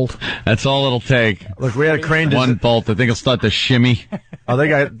a bolt. That's all it'll take. Look, we had a crane. One bolt. I think it'll start to shimmy. Oh,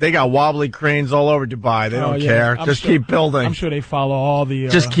 they got wobbly cranes all over Dubai. They don't care. Just keep building. I'm sure they follow all the.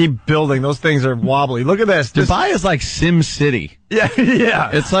 Just keep building. Those things are wobbly. Look at this. Dubai is like Sim City. Yeah,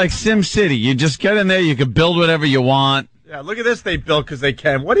 yeah. It's like Sim City. You just get in there. You can build whatever you want. Yeah, look at this they built because they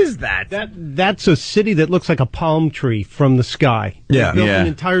can. What is that? That's a city that looks like a palm tree from the sky. Yeah. They built an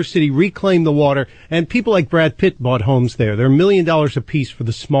entire city, reclaimed the water, and people like Brad Pitt bought homes there. They're $1 million a piece for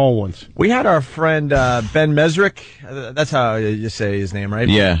the small ones. We had our friend Ben Mesrick. That's how you say his name, right?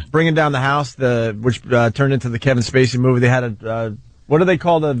 Yeah. Bringing Down the House, which turned into the Kevin Spacey movie. They had what do they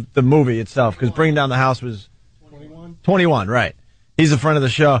call the movie itself? Because Bringing Down the House was 21, right? He's a friend of the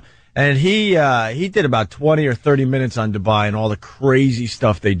show. And he did about 20 or 30 minutes on Dubai and all the crazy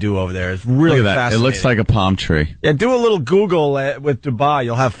stuff they do over there. It's really Look at that. fascinating. It looks like a palm tree. Yeah, do a little Google with Dubai.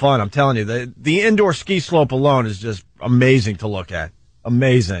 You'll have fun. I'm telling you. The indoor ski slope alone is just amazing to look at.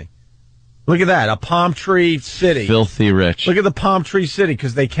 Amazing. Look at that. A palm tree city. Filthy rich. Look at the palm tree city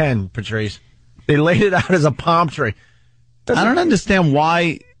because they can, Patrice. They laid it out as a palm tree. I don't understand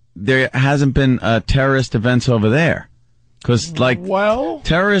why there hasn't been terrorist events over there. Because,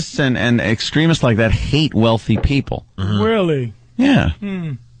 terrorists and extremists like that hate wealthy people. Mm-hmm. Really? Yeah.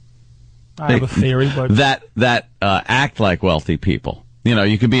 I have a theory, but that act like wealthy people. You know,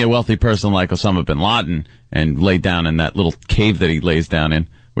 you could be a wealthy person like Osama bin Laden and lay down in that little cave that he lays down in,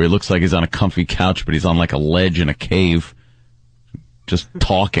 where he looks like he's on a comfy couch, but he's on like a ledge in a cave, just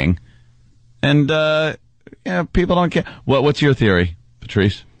talking. And people don't care. What's your theory,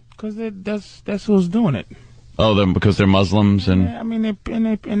 Patrice? Because that's who's doing it. Oh, because they're Muslims and. Yeah, I mean,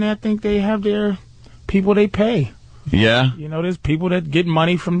 and I think they have their people they pay. Yeah. You know, there's people that get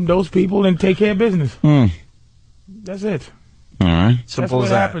money from those people and take care of business. That's it. All right. Simple That's as what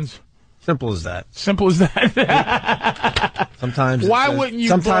that. happens. Simple as that. Simple as that. Sometimes.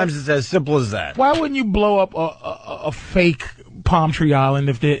 Sometimes it's as simple as that. Why wouldn't you blow up a fake palm tree island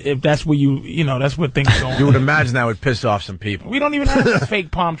if that's where that's where things are going? You would imagine that would piss off some people. We don't even have fake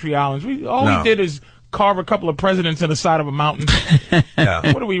palm tree islands. We did is carve a couple of presidents in the side of a mountain.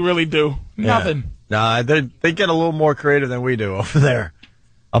 Yeah. What do we really do? Nothing. Nah, they get a little more creative than we do over there.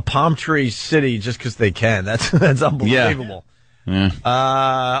 A palm tree city just because they can. That's unbelievable. Yeah.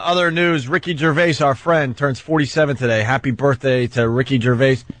 Other news, Ricky Gervais, our friend, turns 47 today. Happy birthday to Ricky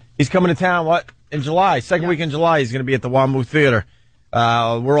Gervais. He's coming to town, in July? Second week in July, he's going to be at the WAMU Theater.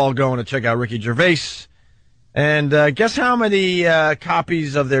 We're all going to check out Ricky Gervais. And guess how many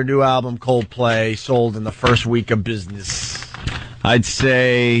copies of their new album, Coldplay, sold in the first week of business? I'd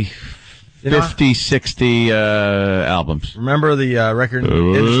say 50, 60 albums. Remember the record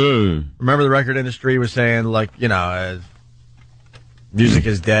industry was saying, music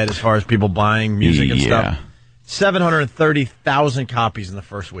is dead as far as people buying music and stuff. 730,000 copies in the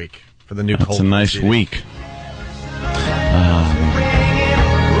first week for the new Coldplay. That's a nice CD. week.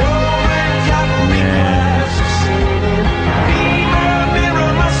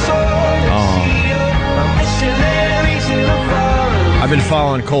 I've been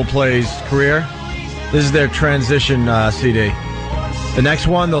following Coldplay's career. This is their transition CD. The next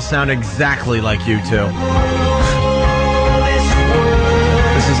one, they'll sound exactly like U2.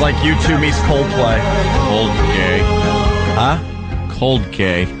 This is like U2 meets Coldplay. Cold gay. Huh? Cold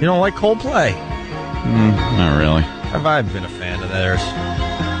gay. You don't like Coldplay? Not really. Have I been a fan of theirs?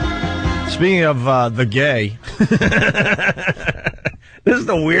 Speaking of the gay, this is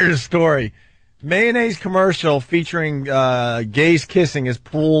the weirdest story. Mayonnaise commercial featuring gays kissing is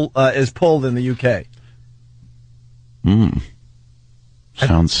pulled in the UK.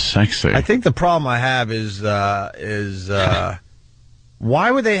 Sounds sexy. I think the problem I have is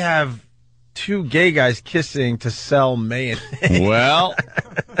why would they have two gay guys kissing to sell mayonnaise? Well,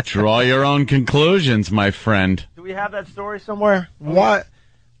 draw your own conclusions, my friend. Do we have that story somewhere?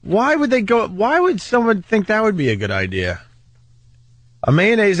 Why would they go? Why would someone think that would be a good idea? A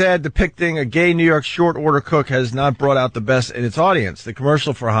mayonnaise ad depicting a gay New York short order cook has not brought out the best in its audience. The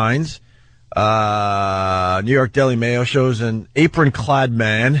commercial for Heinz, New York Deli Mayo, shows an apron-clad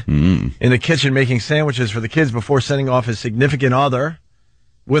man in the kitchen making sandwiches for the kids before sending off his significant other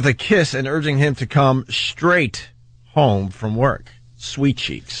with a kiss and urging him to come straight home from work. Sweet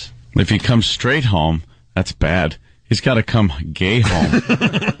cheeks. If he comes straight home, that's bad. He's got to come gay home.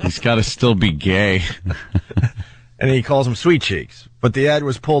 He's got to still be gay. And he calls them sweet cheeks. But the ad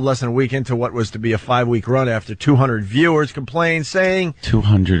was pulled less than a week into what was to be a 5-week run after 200 viewers complained, saying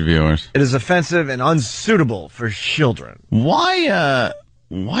 200 viewers. It is offensive and unsuitable for children. Why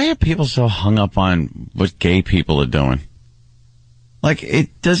are people so hung up on what gay people are doing?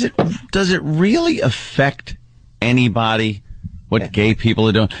 Like, does it really affect anybody what gay people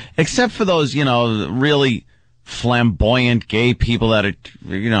are doing? Except for those, really flamboyant gay people that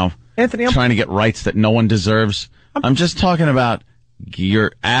are, Anthony, trying to get rights that no one deserves. I'm just talking about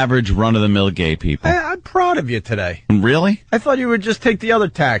your average run-of-the-mill gay people. I'm proud of you today. Really? I thought you would just take the other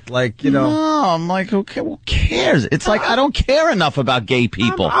tact, like, No, I'm like, who cares? It's like, I don't care enough about gay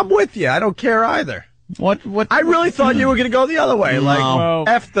people. I'm with you. I don't care either. What? I really thought you were going to go the other way. Like, No.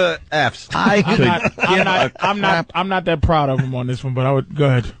 F the Fs. I could I'm not that proud of him on this one, but I would go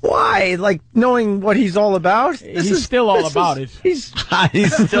ahead. Why? Like, knowing what he's all about? He's still all about it. He's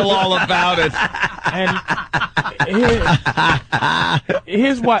still all about it. And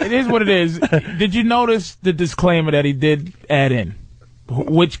here's what it is. Did you notice the disclaimer that he did add in?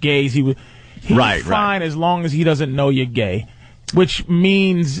 Which gays he was? He's Right. fine as long as he doesn't know you're gay, which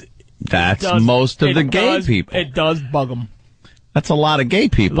means That's most of the gay does, people. It does bug them. That's a lot of gay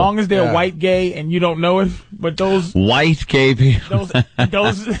people. As long as they're white gay and you don't know it, but those White gay people.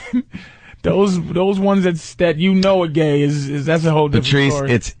 those ones that you know are gay is that's a whole different Patrice,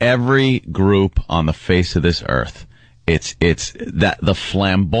 story. it's every group on the face of this earth. It's that the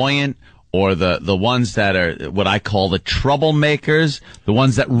flamboyant or the ones that are what I call the troublemakers, the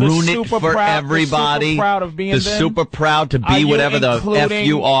ones that ruin it for everybody. The super proud of being the them? super proud to Are be you whatever the F including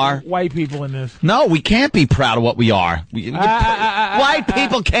you are. White people in this. No, we can't be proud of what we are. White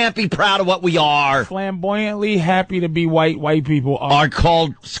people can't be proud of what we are. Flamboyantly happy to be white people are. Are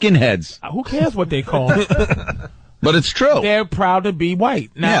called skinheads. Who cares what they call it? But it's true. They're proud to be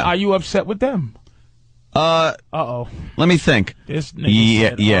white. Now, Yeah. are you upset with them? Uh-oh. Let me think. This nigga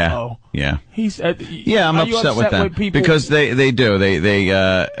said, yeah. uh-oh. Yeah. He said, Yeah, I'm are you upset with them people? because they do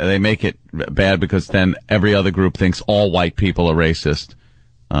they make it bad because then every other group thinks all white people are racist,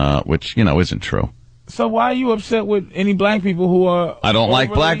 which isn't true. So why are you upset with any black people who are? I don't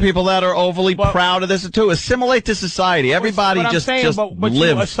like black people that are overly But- proud of this too. Assimilate to society. Everybody But I'm just saying, but you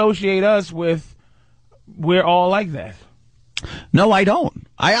live. associate us with we're all like that. No, I don't.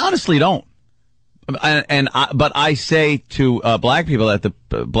 I honestly don't. But I say to black people that the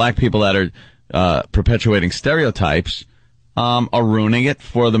black people that are perpetuating stereotypes are ruining it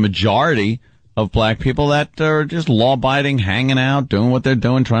for the majority of black people that are just law-abiding, hanging out, doing what they're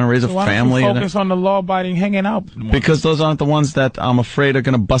doing, trying to raise a Why family. don't you focus on the law-abiding hanging out? Because those aren't the ones that I'm afraid are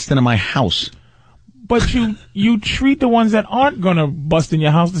going to bust into my house. But you treat the ones that aren't gonna bust in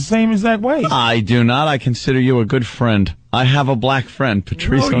your house the same exact way. I do not. I consider you a good friend. I have a black friend,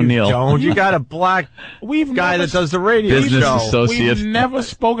 Patrice O'Neill. Don't. You got a black guy that does the radio Business show. associate. We've never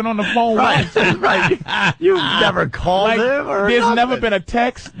spoken on the phone once. Right. You've never called Like, him or there's nothing. never been a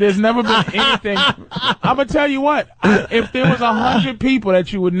text. There's never been anything. I'm gonna tell you what. If there was 100 people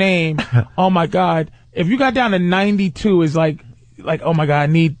that you would name, oh my God, if you got down to 92, is like, oh my God, I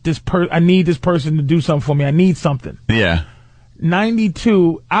need this person to do something for me. I need something. Yeah.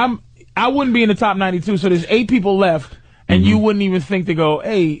 92. I wouldn't be in the top 92. So there's 8 people left, and you wouldn't even think to go,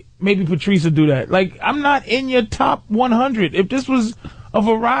 hey, maybe Patrice will do that. Like, I'm not in your top 100. If this was a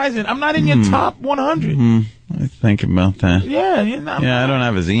Verizon, I'm not in your top 100. I think about that. Yeah, you're not. Yeah, I don't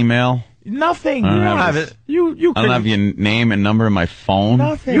have his email. Nothing. I You don't don't have have it. You I don't have your name and number in my phone.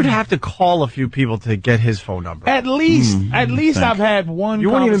 nothing. You'd have to call a few people to get his phone number. At least I've had one.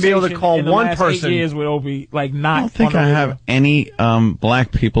 You wouldn't even be able to conversation call in the one last person. 8 years with Opie. Like, not. I don't think on the I radio. have any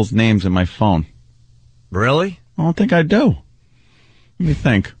black people's names in my phone. Really? I don't think I do. Let me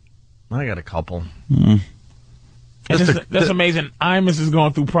think. I got a couple. And that's amazing. Imus is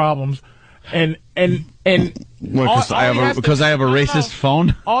going through problems, and Because I have a racist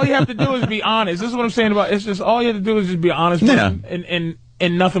phone. all you have to do is be honest. This is what I'm saying about. It's just all you have to do is just be honest, person,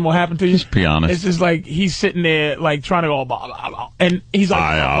 and nothing will happen to you. Just be honest. It's just like he's sitting there like trying to go blah blah blah, and he's like,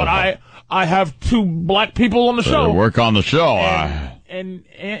 I have 2 black people on the show. Work on the show. And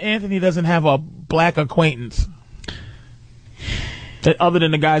Anthony doesn't have a black acquaintance. Other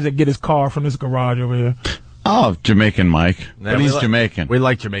than the guys that get his car from this garage over here. Oh, Jamaican Mike. Yeah, But we he's like- Jamaican. We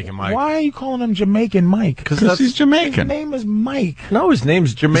like Jamaican Mike. Why are you calling him Jamaican Mike? Because he's His Jamaican. name is Mike. No, his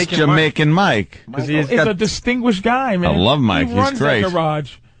name's It's Jamaican Jamaican Mike. Because It's a distinguished guy, man. I love Mike. He He's runs great. that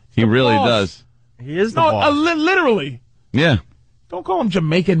garage. He The really boss. does. He is the No, boss. literally. Yeah. Don't call him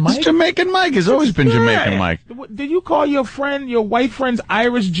Jamaican Mike. He's Jamaican Mike. He's always been Jamaican Mike. Did you call your white friend's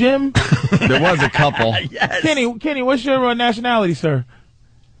Irish Jim? There was a couple. Kenny, what's your nationality, sir?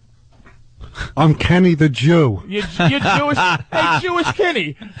 I'm Kenny the Jew. You're Jewish. Hey, Jewish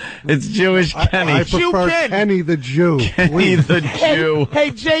Kenny. It's Jewish Kenny. I Jew prefer Ken. Kenny the Jew. Kenny the Jew.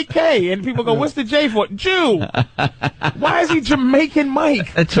 Hey, JK. And people go, what's the J for? Jew. Why is he Jamaican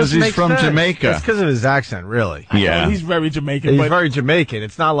Mike? Because he's from Jamaica. It's because of his accent, really. Yeah. He's very Jamaican. He's but very Jamaican.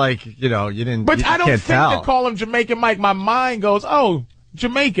 It's not like, you didn't. But you I don't can't think tell. to call him Jamaican Mike. My mind goes, oh,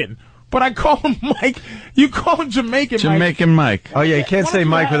 Jamaican. But I call him Mike. You call him Jamaican Mike. Jamaican Mike. Oh yeah, you can't Why say don't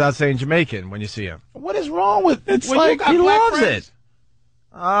you Mike have- without saying Jamaican when you see him. What is wrong with It's when you like got he black loves friends? it.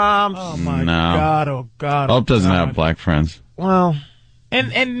 Oh my No. God! Oh God! Hope doesn't God. have black friends. Well,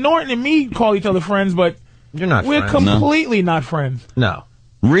 And Norton and me call each other friends, but you're not. we're friends. completely not friends. No.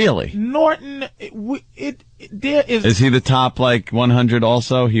 Really? Norton, there is. Is he the top like 100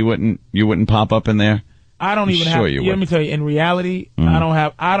 also? You wouldn't pop up in there? I don't even Sure have. you Let would. me tell you. In reality,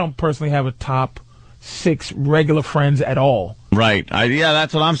 I don't personally have a top 6 regular friends at all. Right. Yeah,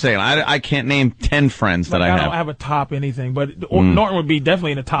 that's what I'm saying. I can't name 10 friends that Like, I I have. don't have a top anything, but Norton would be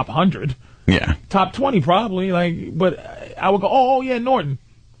definitely in the top 100, Yeah. top 20 probably. Like, but I would go, oh yeah, Norton,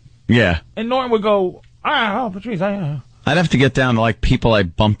 Yeah. and Norton would go, Patrice, I'd have to get down to like people I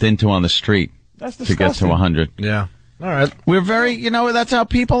bumped into on the street that's to get disgusting. to 100. Yeah. All right. We're very, that's how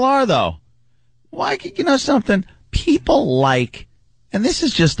people are though. Why, something? People like, and this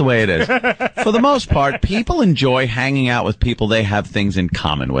is just the way it is. For the most part, people enjoy hanging out with people they have things in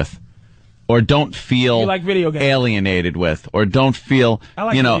common with. Or don't feel You like video games. alienated with, or don't feel, I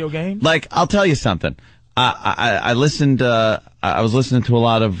like video games. Like, I'll tell you something. I listened, I was listening to a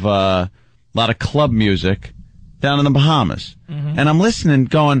lot of club music down in the Bahamas. Mm-hmm. And I'm listening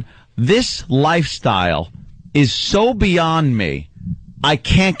going, this lifestyle is so beyond me. I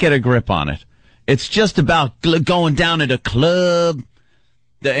can't get a grip on it. It's just about going down to the club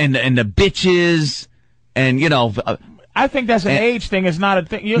and the bitches and, I think that's an age thing. It's not a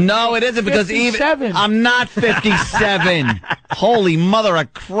thing. no, it isn't because 57. even I'm not 57. Holy mother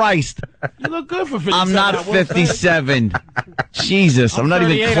of Christ. You look good for 57. I'm not I will say. 57. Jesus, I'm not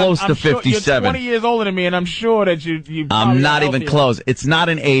even 38. close I'm to sure 57. You're 20 years older than me, and I'm sure that you probably I'm not are even healthier. close. It's not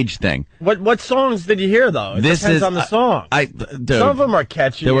an age thing. What songs did you hear though? It This depends is on the song. dude, Some of them are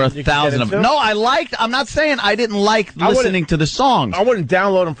catchy. there were and you can 1,000 get of them. into. No, I'm not saying I didn't like I wouldn't- listening to the songs. I wouldn't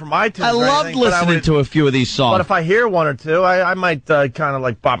download them from iTunes. I or loved anything, but I listening would- to a few of these songs. But if I hear one or two, I might kind of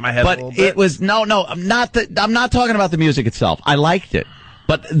like bop my head a But little bit. it was no. I'm not talking about the music itself. I liked it,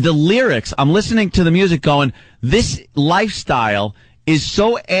 but the lyrics. I'm listening to the music, going, "This lifestyle is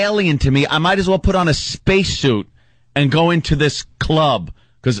so alien to me. I might as well put on a spacesuit and go into this club."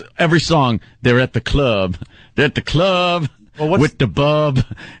 Because every song, they're at the club. They're at the club with the bub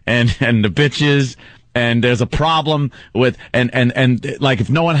and the bitches. And there's a problem with, and like if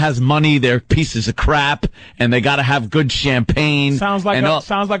no one has money, they're pieces of crap, and they got to have good champagne. Sounds like and all-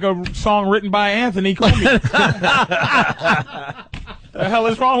 sounds like a song written by Anthony Cumia. The hell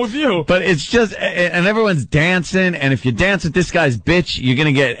is wrong with you? But it's just, and everyone's dancing, and if you dance with this guy's bitch, you're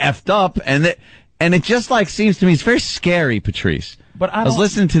gonna get effed up, and it just like seems to me it's very scary, Patrice. But I was don't-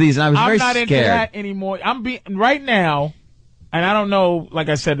 listening to these, and I was I'm very not scared. into that anymore. I'm being right now, and I don't know, like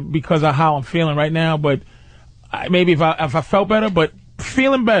I said, because of how I'm feeling right now. But maybe if I felt better, but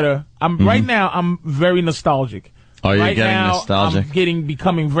feeling better, right now I'm very nostalgic. Oh, you're right getting now, nostalgic? I'm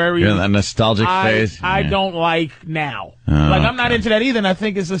becoming very. You're in that nostalgic phase. I Yeah. don't like now. Like I'm not okay. into that either. And I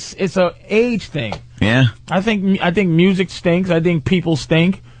think it's a age thing. Yeah. I think music stinks. I think people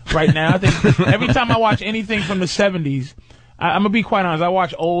stink right now. I think every time I watch anything from the 70s, I'm gonna be quite honest. I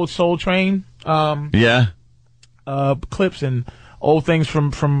watch old Soul Train Yeah. clips and old things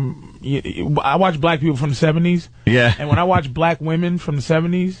from. I watch black people from the 70s. Yeah. And when I watch black women from the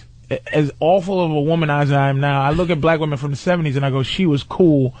 70s, as awful of a womanizer I am now, I look at black women from the 70s and I go, she was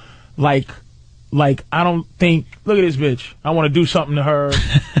cool. Like I don't think, look at this bitch. I want to do something to her.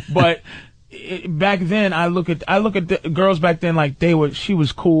 But back then, I look at the girls back then like she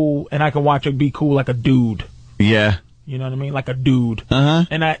was cool, and I can watch her be cool like a dude. Yeah. You know what I mean? Like a dude. Uh-huh.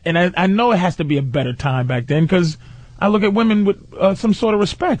 And I know it has to be a better time back then because I look at women with some sort of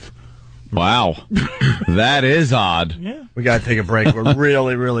respect. Wow. That is odd. Yeah. We got to take a break. We're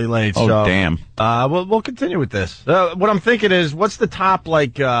really, really late. Oh, so, damn. We'll continue with this. What I'm thinking is, what's the top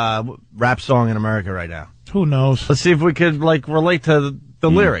rap song in America right now? Who knows? Let's see if we could relate to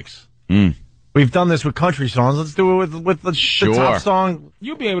the lyrics. We've done this with country songs. Let's do it with the top song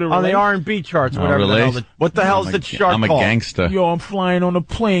You'll be able to on relate. the R&B charts, I'll whatever the hell. relate. What the hell's the chart I'm a called? gangster. Yo, I'm flying on a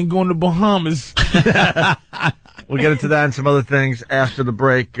plane going to Bahamas. We'll get into that and some other things after the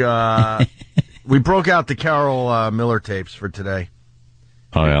break. We broke out the Carol Miller tapes for today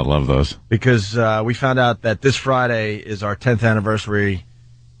Oh, yeah, I love those. because we found out that this Friday is our 10th anniversary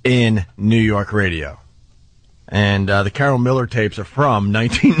in New York radio. And the Carol Miller tapes are from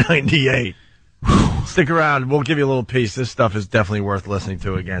 1998. Stick around. We'll give you a little piece. This stuff is definitely worth listening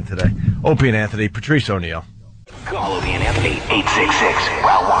to again today. Opie and Anthony, Patrice O'Neill. Call Opie and Anthony,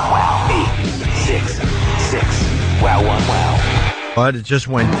 866-WOW-WOW-WOW. 866-WOW-WOW-WOW. But it just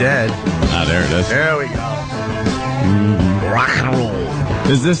went dead. Ah, there it is. There we go. Rock and roll.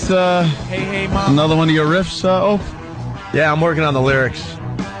 Is this Hey, mom. another one of your riffs, Ope? Yeah, I'm working on the lyrics.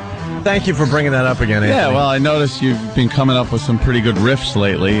 Thank you for bringing that up again, Anthony. Yeah, well, I noticed you've been coming up with some pretty good riffs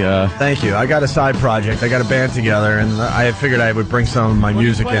lately. Thank you. I got a side project. I got a band together, and I figured I would bring some of my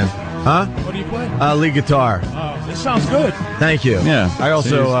music play? in. Huh? What do you play? Lead guitar. Oh, this sounds good. Thank you. Yeah. I also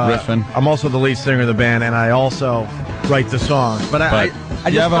So he's riffing. I'm also the lead singer of the band, and I also write the songs. But I you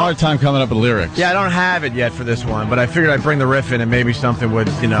just have a hard time coming up with lyrics. Yeah, I don't have it yet for this one, but I figured I'd bring the riff in, and maybe something would,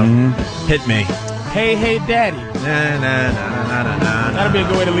 hit me. Hey, daddy. Na, na, na, na, na, na, That'd be a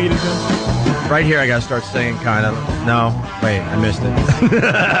good way to lead it in. Right here, I gotta start singing, kind of. No, wait, I missed it.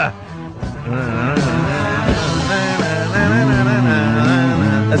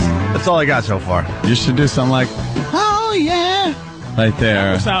 That's all I got so far. You should do something like, oh yeah, right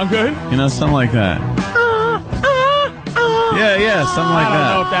there. Sound good? You know, something like that. Yeah, something like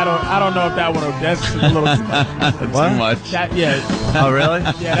I don't know if that one. That's a little Too much. Oh, really?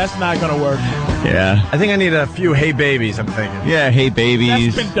 Yeah, that's not gonna work. Yeah. I think I need a few "Hey Babies." I'm thinking. Yeah, hey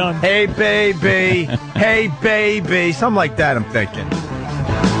babies. That's been done. Hey baby, hey baby, something like that. I'm thinking.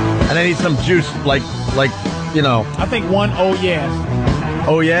 And I need some juice, like I think one. Oh yeah,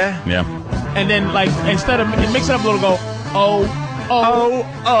 Oh yeah. Yeah. and then like instead of mix it up a little, go oh.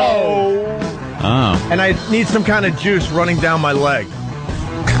 Oh. And I need some kind of juice running down my leg.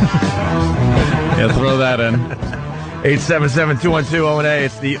 Yeah, throw that in. 877-212-0A.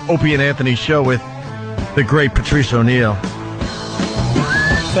 It's the Opie and Anthony show with the great Patrice O'Neill.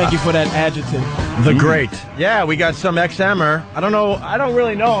 Thank you for that adjective. The great. Yeah, we got some XMer. I don't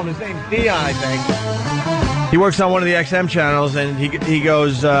really know him. His name's Dion, I think. He works on one of the XM channels, and he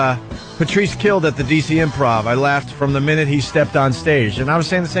goes, Patrice killed at the DC Improv. I laughed from the minute he stepped on stage. And I was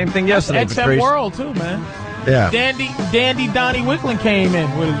saying the same thing yesterday, XM Patrice. World too, man. Yeah. Dandy Donnie Wicklund came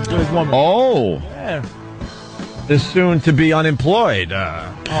in with his woman. Oh. Yeah. The soon to be unemployed.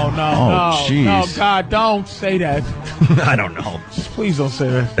 Oh no, Oh, jeez. no, God, don't say that. I don't know. Please don't say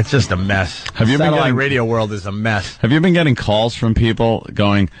that. It's just a mess. Have you been Satellite getting- radio world is a mess. Have you been getting calls from people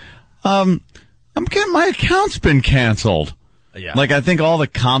going, I'm getting, my account's been canceled? Yeah. Like, I think all the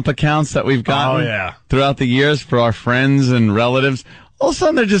comp accounts that we've gotten throughout the years for our friends and relatives, all of a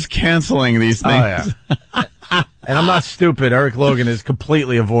sudden they're just canceling these things. Oh, yeah. And I'm not stupid. Eric Logan is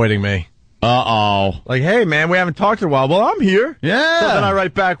completely avoiding me. Uh-oh. Like, hey, man, we haven't talked in a while. Well, I'm here. Yeah. So then I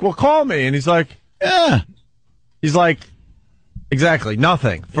write back, well, call me. And he's like, exactly,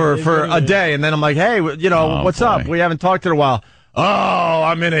 nothing for a day. And then I'm like, hey, what's up? We haven't talked in a while. Oh,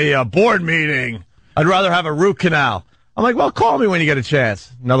 I'm in a board meeting. I'd rather have a root canal. I'm like, well, call me when you get a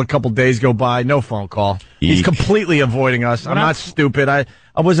chance. Another couple days go by, no phone call. He's Eek. completely avoiding us. I'm not stupid.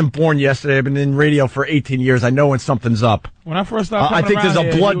 I wasn't born yesterday. I've been in radio for 18 years. I know when something's up. When I first started I coming think there's a around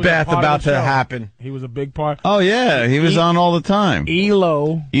here, he was bloodbath part of about the to show. happen. He was a big part. Oh, yeah. He was on all the time.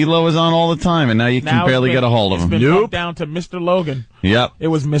 Elo. Elo is on all the time, and now you can Now barely it's been- get a hold of it's him. been bumped down to Mr. Logan. Yep. It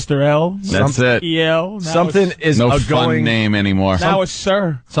was Mr. L. That's it. EL. Now Something it's, is No a fun going. name anymore. now it's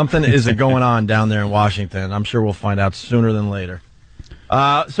Sir. Something is going on down there in Washington. I'm sure we'll find out sooner than later.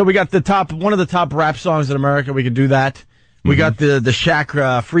 So we got one of the top rap songs in America. We could do that. We got the Shaq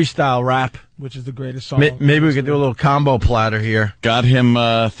freestyle rap. Which is the greatest song. Maybe we could do a little combo platter here. Got him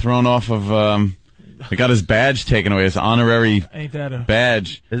thrown off of... He got his badge taken away, his honorary Ain't that a...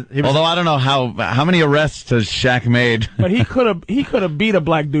 badge. He was- Although I don't know how many arrests has Shaq made. But he could have beat a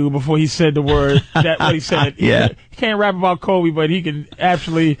black dude before he said the word that what he said. Yeah. He can't rap about Kobe, but he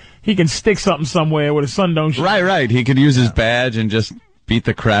can stick something somewhere where the sun don't shine. Right. He could use his badge and just beat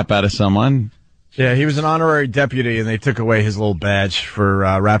the crap out of someone. Yeah, he was an honorary deputy, and they took away his little badge for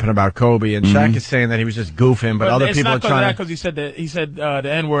rapping about Kobe. And Shaq is saying that he was just goofing, but other it's people are not trying to. because he said the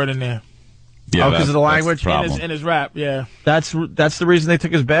N-word in there. Yeah, Oh, 'cause of the that's language? problem. In his rap, yeah. That's the reason they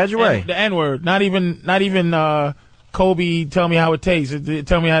took his badge away. The N-word. Not even Kobe, tell me how it tastes.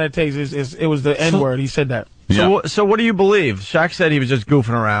 Tell me how it tastes. It was the N-word. He said that. Yeah. So what do you believe? Shaq said he was just goofing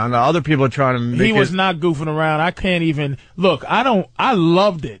around. Other people are trying to make He was not goofing around. I can't even look. I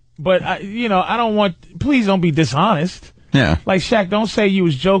loved it, but I don't want. Please don't be dishonest. Yeah. Like Shaq, don't say you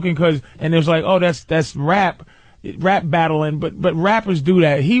was joking and it was like, oh, that's rap battling. But rappers do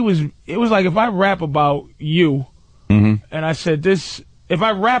that. It was like if I rap about you, and I said this, if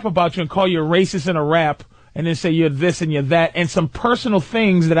I rap about you and call you a racist in a rap, and then say you're this and you're that, and some personal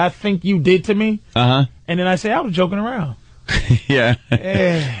things that I think you did to me, Uh-huh. and then I say I was joking around. Yeah.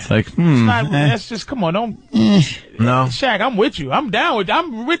 Eh. It's like, That's just come on, don't. No. Shaq, I'm with you. I'm down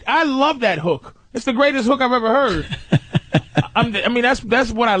with. I love that hook. It's the greatest hook I've ever heard.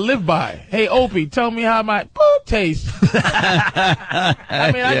 That's what I live by. Hey, Opie, tell me how my poop tastes. I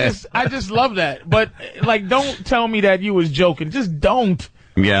just love that. But like, don't tell me that you was joking. Just don't.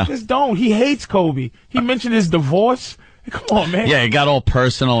 Yeah. Just don't. He hates Kobe. He mentioned his divorce. Come on, man. Yeah, it got all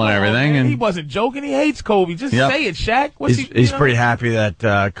personal and everything. Man. And he wasn't joking. He hates Kobe. Just say it, Shaq. He's pretty happy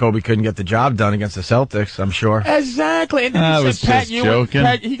that Kobe couldn't get the job done against the Celtics, I'm sure. Exactly. And then I he was said Pat just Ewing. joking.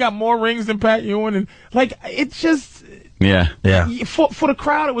 He got more rings than Pat Ewing. And, like, it's just... Yeah. For the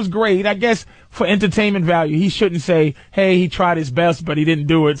crowd, it was great. I guess for entertainment value, he shouldn't say, hey, he tried his best, but he didn't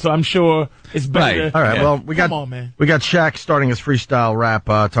do it. So I'm sure it's better. Right. All right, Yeah. well, we got Shaq starting his freestyle rap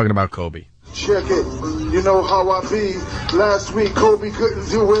talking about Kobe. Check it. You know how I be. Last week, Kobe couldn't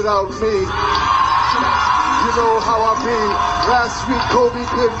do without me. You know how I be. Last week, Kobe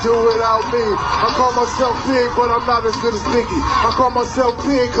couldn't do without me. I call myself big, but I'm not as good as Biggie. I call myself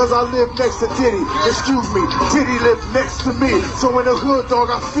big because I live next to Diddy. Excuse me, Diddy lived next to me. So in the hood, dog,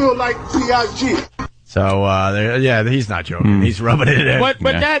 I feel like B.I.G. So, he's not joking. He's rubbing it in. But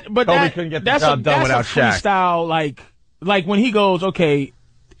Kobe couldn't get the job done without Shaq. Freestyle, like when he goes, okay,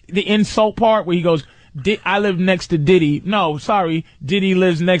 the insult part where he goes, I live next to Diddy. No, sorry, Diddy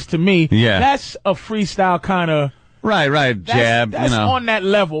lives next to me. Yeah. That's a freestyle kind of. Right, jab. That's on that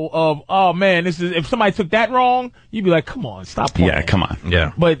level of, oh man, this is, if somebody took that wrong, you'd be like, come on, stop playing. Yeah, come on.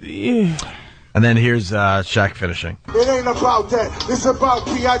 Yeah. But, And then here's Shaq finishing. It ain't about that. It's about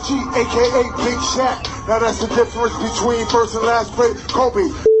B.I.G., a.k.a. Big Shaq. Now that's the difference between first and last place. Kobe,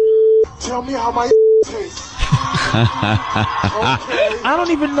 tell me how my tastes. I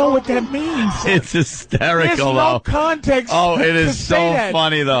don't even know what that means. It's hysterical, There's no though. context. Oh, it to is say so that.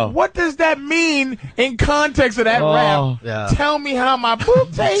 funny, though. What does that mean in context of that rap? Yeah. Tell me how my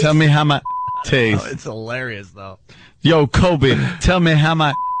boob tastes. Tell me how my taste. It's hilarious, though. Yo, Kobe, tell me how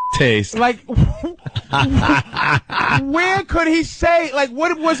my taste. Like, where could he say? Like,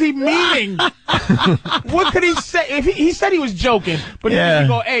 what was he meaning? What could he say? If he said he was joking, but Yeah. he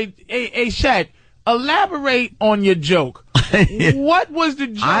go, hey, Shaq, elaborate on your joke. What was the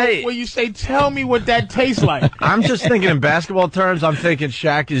joke where you say, tell me what that tastes like? I'm just thinking in basketball terms. I'm thinking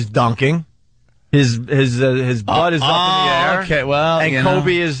Shaq is dunking. His butt is up in the air. Okay, well, and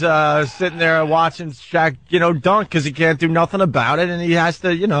Kobe is sitting there watching Shaq, dunk because he can't do nothing about it, and he has to,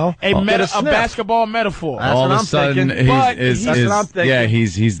 a basketball metaphor. That's all what of a I'm sudden, thinking. that's what I'm thinking. Yeah,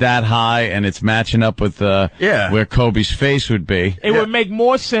 he's that high, and it's matching up with where Kobe's face would be. It would make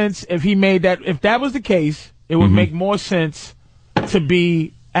more sense if he made that. If that was the case, it would make more sense to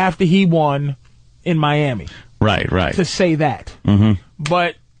be after he won in Miami. Right. To say that. Mm-hmm.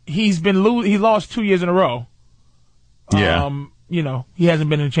 But he's been he lost 2 years in a row. Yeah. He hasn't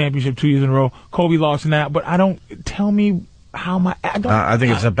been in a championship 2 years in a row. Kobe lost now, but tell me how I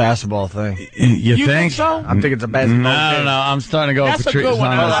think it's a basketball thing. You think so? I think it's a basketball thing. No. I'm starting to go That's for a good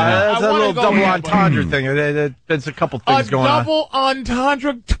one. That's a little double entendre thing. There's a couple things going on. A double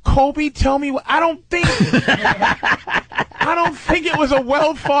entendre. Kobe, tell me what. I don't think it was a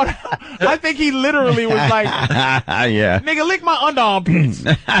well thought out. I think he literally was like, yeah. nigga, lick my underarmpits.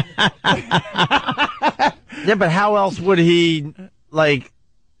 Yeah, but how else would he,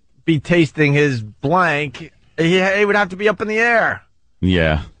 be tasting his blank? He would have to be up in the air.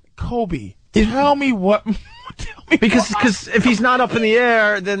 Yeah. Kobe, tell me what. Because if he's not up in the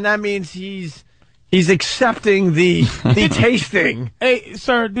air, then that means he's accepting the tasting. Hey,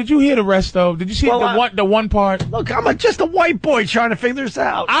 sir, did you hear the rest though? Did you see the one part? Look, I'm just a white boy trying to figure this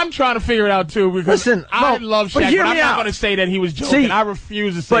out. I'm trying to figure it out too because I love Shaq, but I'm not going to say that he was joking. I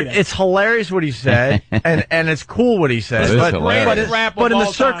refuse to say that. But it's hilarious what he said, and it's cool what he said. But in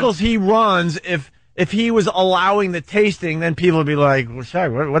the circles he runs, if he was allowing the tasting, then people would be like, well,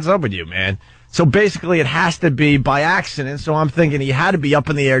 Shaq, what's up with you, man? So basically, it has to be by accident. So I'm thinking he had to be up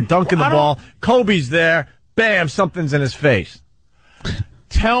in the air, dunking the ball. Kobe's there. Bam, something's in his face.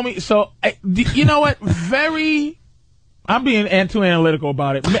 Tell me. So, you know what? I'm being too analytical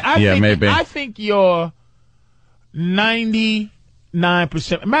about it. Maybe. I think you're 99%.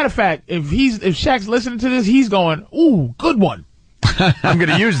 Matter of fact, if Shaq's listening to this, he's going, ooh, good one. I'm going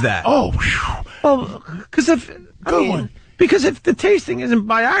to use that. Oh, well, because Because if the tasting isn't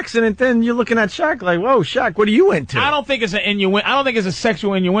by accident, then you're looking at Shaq like, whoa, Shaq, what are you into? I don't think it's an innuendo. I don't think it's a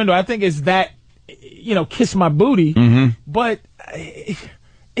sexual innuendo. I think it's that, kiss my booty. Mm-hmm. But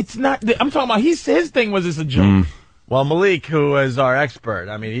it's not. I'm talking about his thing was it's a joke. Mm. Well, Malik, who is our expert,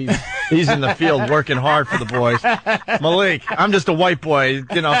 I mean, he's in the field working hard for the boys. Malik, I'm just a white boy.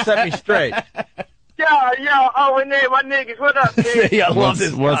 Set me straight. Yo, and my niggas, what up, man? I love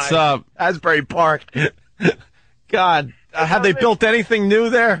this guy. What's up? Asbury Park. God, have they built anything new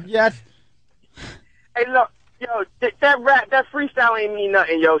there yet? Hey, look, that rap, that freestyle ain't mean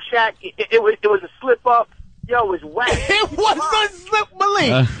nothing, yo. Shaq, it was a slip up. Yo, it was whack. It was a slip,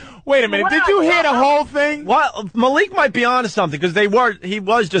 Malik. Wait a minute. Did you hear the whole thing? Well, Malik might be onto something because he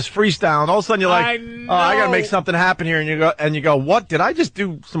was just freestyling. All of a sudden, you're like, I I got to make something happen here, and you go, what? Did I just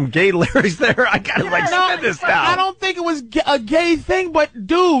do some gay lyrics there? I got to spin this down. I don't think it was a gay thing, but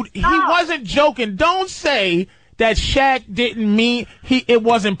dude, he wasn't joking. Don't say that Shaq didn't mean it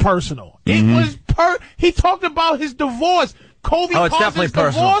wasn't personal. It was he talked about his divorce. Kobe it's caused definitely his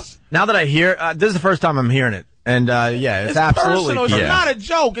personal. Divorce. Now that I hear, this is the first time I'm hearing it, and it's absolutely personal. It's not a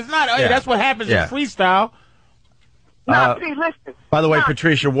joke. It's not. Hey, that's what happens in freestyle. See, listen. By the way,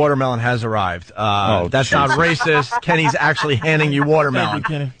 Patricia, watermelon has arrived. That's not racist. Kenny's actually handing you watermelon. Thank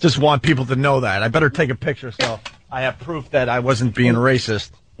you, Kenny. Just want people to know that. I better take a picture so I have proof that I wasn't being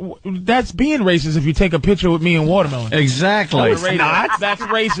racist. That's being racist if you take a picture with me and watermelon. Exactly. That's racist. That's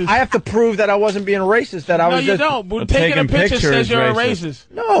racist. I have to prove that I wasn't being racist. That I was No, you just don't. But taking a picture says you're a racist.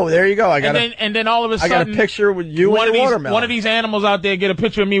 No, there you go. And then all of a sudden, I got a picture with you and watermelon. One of these animals out there get a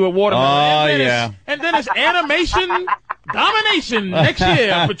picture of me with watermelon. And then it's animation domination next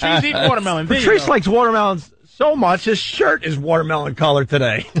year. Patrice eating watermelon. Patrice likes watermelons so much, his shirt is watermelon color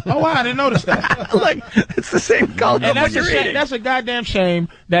today. Oh, wow, I didn't notice that. Like, it's the same color. And that's a goddamn shame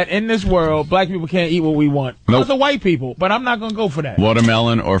that in this world, black people can't eat what we want. Those are white people, but I'm not going to go for that.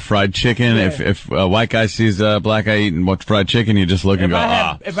 Watermelon or fried chicken. Yeah. If a white guy sees a black guy eating fried chicken, you just look and go,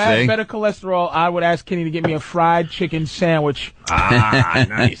 If I had better cholesterol, I would ask Kenny to get me a fried chicken sandwich.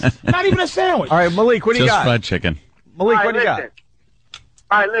 Nice. Not even a sandwich. All right, Malik, what do you got? Just fried chicken. Malik, what do you got?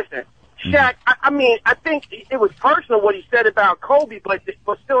 All right, listen. Shaq, I mean, I think it was personal what he said about Kobe, but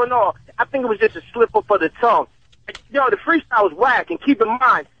still in all, I think it was just a slip up of the tongue. Yo, the freestyle was whack, and keep in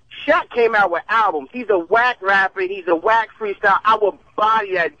mind, Shaq came out with albums. He's a whack rapper. He's a whack freestyle. I would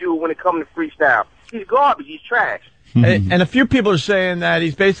body that dude when it comes to freestyle. He's garbage. He's trash. And a few people are saying that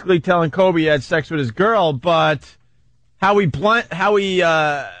he's basically telling Kobe he had sex with his girl, but how he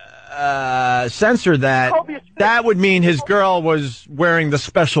censored that would mean his girl was wearing the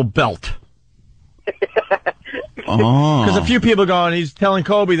special belt. Because a few people going, he's telling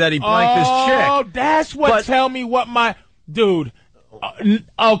Kobe that he blanked his chick. Oh, that's what tell me what my dude.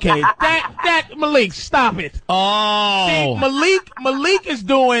 Okay, that Malik, stop it. Oh, see, Malik is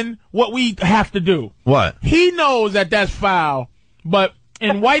doing what we have to do. What? He knows that that's foul, but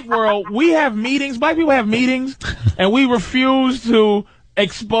in white world we have meetings. Black people have meetings, and we refuse to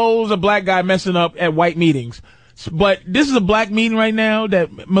expose a black guy messing up at white meetings. But this is a black meeting right now.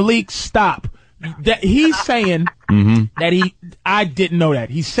 That Malik, stop. That he's saying that I didn't know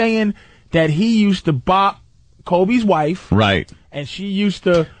that. He's saying that he used to bop Kobe's wife. Right. And she used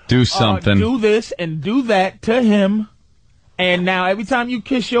to do something. Do this and do that to him. And now every time you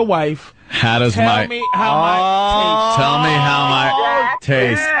kiss your wife, tell me how my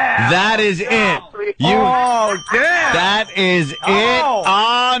taste. That is it. That is it.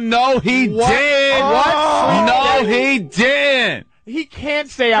 Oh, no, he did. What? No, he didn't. He can't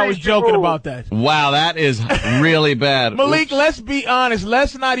say I was joking about that. Wow, that is really bad. Malik, let's be honest.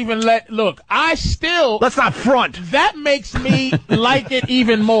 Let's not even look, let's not front. That makes me like it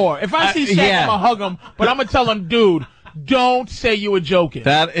even more. If I see Shaq, I'm going to hug him, but I'm going to tell him, dude, don't say you were joking.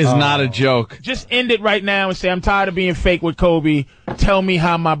 That is not a joke. Just end it right now and say, I'm tired of being fake with Kobe. Tell me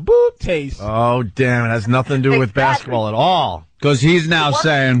how my boob tastes. Oh, damn. It has nothing to do with basketball at all. Because he's now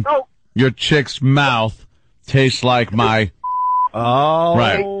saying, your chick's mouth tastes like my... Oh,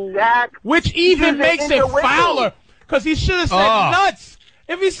 right. Exactly. Which even makes it fouler, because he should have said nuts.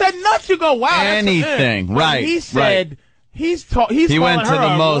 If he said nuts, you go, wow, anything. That's right. He said he went to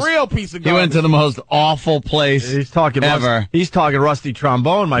the most real piece of garbage. He went to the most awful place he's talking ever. He's talking rusty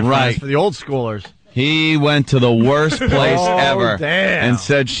trombone, my friends, for the old schoolers. He went to the worst place ever and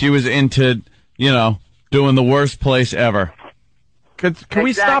said she was into, doing the worst place ever. Can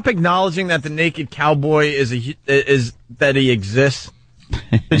we stop acknowledging that the naked cowboy is that he exists?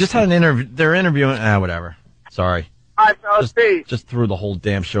 They just had an interview. They're interviewing. Whatever. Sorry. All right, fellas, peace. Just threw the whole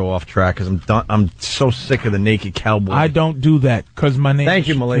damn show off track because I'm done. I'm so sick of the naked cowboy. I don't do that because my name. Thank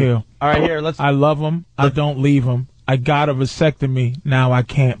you, Malik. Shaquille. All right, here. I love them. I don't leave them. I got a vasectomy. Now I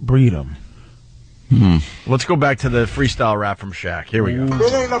can't breed them. Let's go back to the freestyle rap from Shaq. Here we go.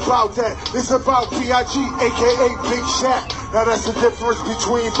 It ain't about that. It's about B.I.G., a.k.a. Big Shaq. Now that's the difference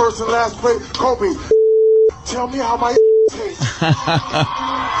between first and last place. Kobe, tell me how my tastes. Okay.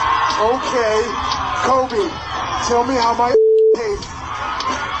 Kobe, tell me how my tastes.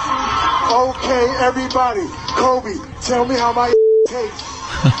 Okay, everybody. Kobe, tell me how my tastes.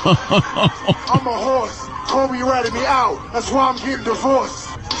 I'm a horse. Kobe ratted me out. That's why I'm getting divorced.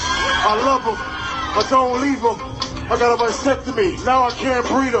 I love him. I don't leave them. I got a vasectomy. Now I can't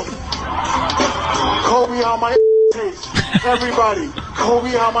breed them. Kobe, how my case. Everybody, Kobe,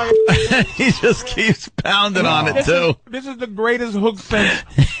 how my He just keeps pounding on it, too. This is the greatest hook since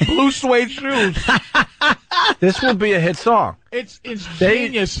Blue Suede Shoes. This will be a hit song. It's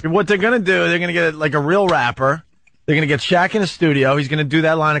genius. What they're going to do, they're going to get like a real rapper. They're going to get Shaq in the studio. He's going to do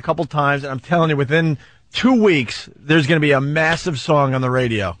that line a couple times. And I'm telling you, within 2 weeks, there's going to be a massive song on the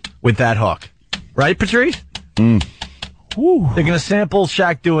radio with that hook. Right, Patrice? Ooh. They're going to sample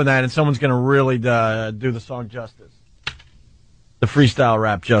Shaq doing that, and someone's going to really do the song justice. The freestyle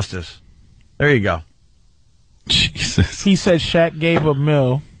rap justice. There you go. Jesus. He said Shaq gave a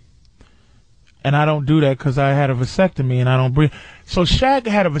mill, and I don't do that because I had a vasectomy and I don't breathe. So Shaq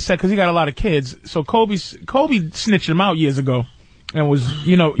had a vasectomy because he got a lot of kids. So Kobe snitched him out years ago. And was,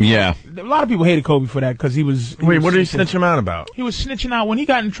 yeah. A lot of people hated Kobe for that because he was. Wait, what did he snitch him out about? He was snitching out when he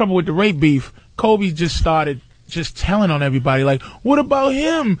got in trouble with the rape beef. Kobe just started just telling on everybody, like, what about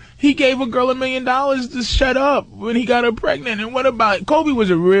him? He gave a girl $1 million to shut up when he got her pregnant. And what about Kobe was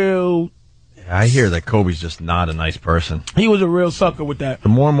a real. I hear that Kobe's just not a nice person. He was a real sucker with that. The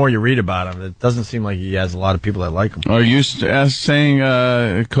more and more you read about him, it doesn't seem like he has a lot of people that like him. Are you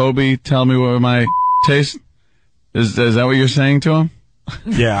saying, Kobe, tell me what my taste? Is that what you're saying to him?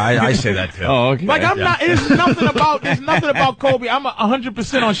 Yeah, I say that too. Oh, okay. Like, there's nothing about Kobe. I'm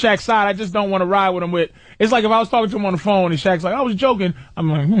 100% on Shaq's side. I just don't want to ride with him it's like if I was talking to him on the phone and Shaq's like, I was joking.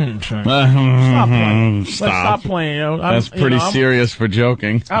 I'm like, Shaq, stop playing. Let's stop playing, That's pretty serious for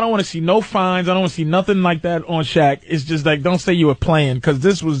joking. I don't want to see no fines. I don't want to see nothing like that on Shaq. It's just like, don't say you were playing, because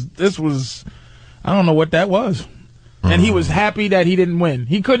this was, I don't know what that was. And he was happy that he didn't win.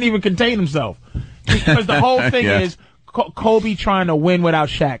 He couldn't even contain himself. Because the whole thing is Kobe trying to win without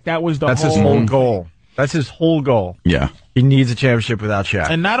Shaq. That's his whole goal. That's his whole goal. Yeah. He needs a championship without Shaq.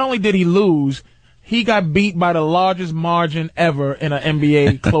 And not only did he lose, he got beat by the largest margin ever in an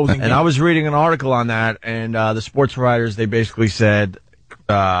NBA closing game. And I was reading an article on that, and the sports writers, they basically said,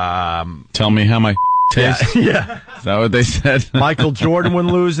 tell me how my tastes. Yeah. Is that what they said? Michael Jordan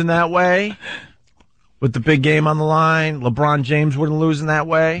wouldn't lose in that way with the big game on the line. LeBron James wouldn't lose in that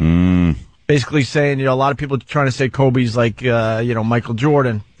way. Basically saying, a lot of people are trying to say Kobe's like, Michael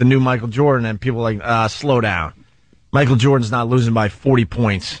Jordan, the new Michael Jordan, and people are like, slow down. Michael Jordan's not losing by 40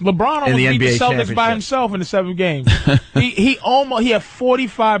 points. LeBron almost beat the Celtics by himself in the 7th game. he had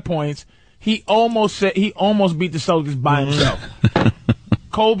 45 points. He almost beat the Celtics by himself.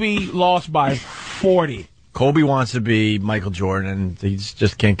 Kobe lost by 40. Kobe wants to be Michael Jordan, and he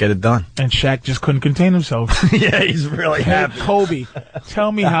just can't get it done. And Shaq just couldn't contain himself. Yeah, he's really happy. Kobe,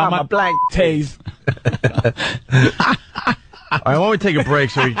 tell me how my black tastes. All right, why don't we take a break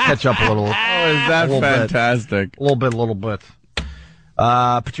so we can catch up a little? Oh, is that fantastic? A little bit.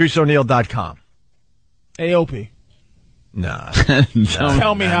 PatriceO'Neal.com. AOP. Nah.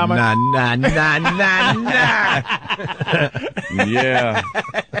 Tell me how much. Nah. Yeah.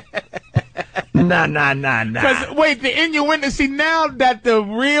 Nah. Because, wait, the innuendo, see, now that the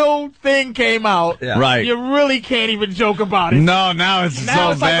real thing came out, right, you really can't even joke about it. No, now it's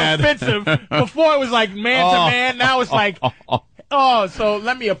so bad. Like offensive. Before it was like man to man. Now it's like, so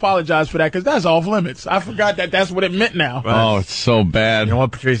let me apologize for that, because that's off limits. I forgot that's what it meant now. Oh, it's so bad. You know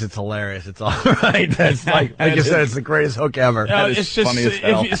what, Patrice? It's hilarious. It's all right. That's like you said, it's the greatest hook ever. It's just funny as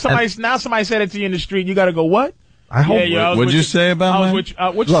hell. If somebody said it to you in the street, you got to go, what? I hope. What'd you say about me?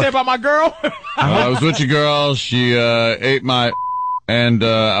 What'd you say about my girl? I was with your girl. She ate my, and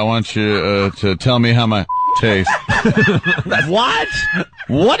I want you to tell me how my tastes. What?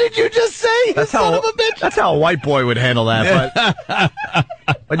 What did you just say? That's son of a bitch. That's how a white boy would handle that.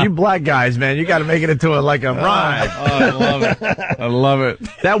 But you black guys, man, you got to make it into a rhyme. I love it. I love it.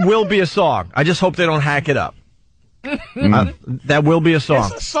 That will be a song. I just hope they don't hack it up. That will be a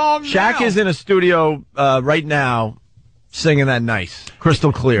song. It's a song Shaq now. is in a studio right now singing that nice,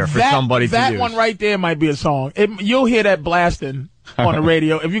 crystal clear for somebody to use. That one right there might be a song. You'll hear that blasting on the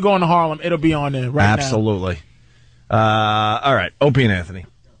radio. If you go into Harlem, it'll be on there right Absolutely. All right, Opie and Anthony.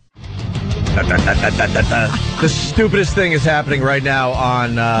 The stupidest thing is happening right now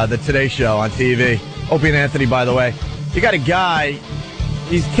on the Today Show on TV. Opie and Anthony, by the way. You got a guy...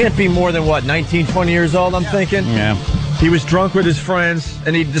 He can't be more than, 19, 20 years old, I'm thinking? Yeah. He was drunk with his friends,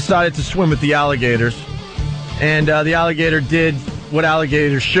 and he decided to swim with the alligators. And the alligator did what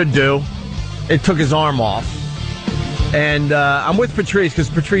alligators should do. It took his arm off. And I'm with Patrice, because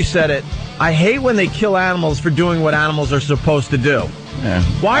Patrice said it. I hate when they kill animals for doing what animals are supposed to do. Yeah.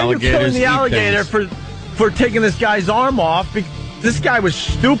 Why are you killing the alligator for taking this guy's arm off? This guy was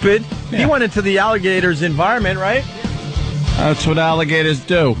stupid. Yeah. He went into the alligator's environment, right? That's what alligators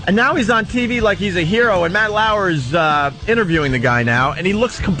do. And now he's on TV like he's a hero, and Matt Lauer is interviewing the guy now, and he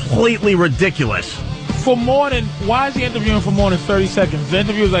looks completely ridiculous. for more than, why is he interviewing for more than 30 seconds? The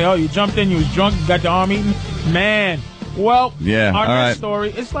interview was like, oh, you jumped in, you was drunk, you got your arm eaten. Man. Well, Yeah, our all next right.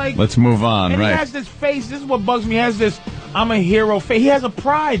 story, it's like. Let's move on, and right. he has this face, this is what bugs me, he has this, I'm a hero face. He has a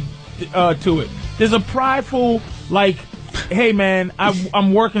pride to it. There's a prideful, like, hey, man,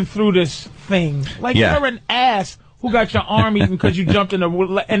 I'm working through this thing. Like, Yeah. you're an ass who got your arm eaten because you jumped in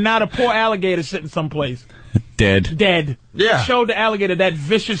and now the poor alligator sitting someplace. Dead. Yeah. Showed the alligator, that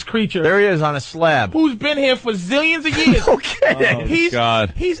vicious creature. There he is on a slab. Who's been here for zillions of years. Okay.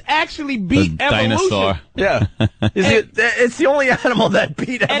 God. He's actually beat The evolution. dinosaur. Yeah. It's the only animal that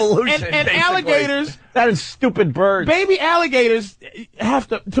beat evolution. and basically. alligators, That is stupid birds. baby alligators have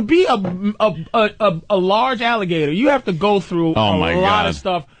to be a large alligator. You have to go through Oh, a my lot God. of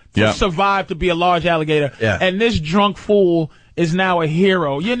stuff to Yep. survive to be a large alligator. Yeah. And this drunk fool is now a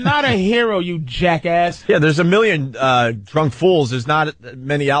hero. You're not a hero, you jackass. Yeah, there's a million drunk fools. There's not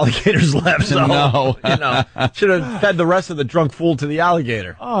many alligators left. So, No. should have fed the rest of the drunk fool to the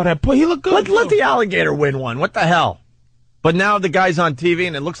alligator. Oh, that boy, he look good. Let the alligator win one. What the hell? But now the guy's on TV,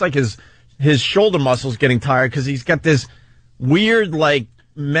 and it looks like his shoulder muscle's getting tired because he's got this weird, like,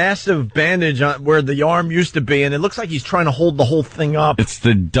 massive bandage on where the arm used to be, and it looks like he's trying to hold the whole thing up. It's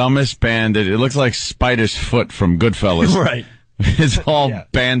the dumbest bandage. It looks like Spider's foot from Goodfellas. Right. It's all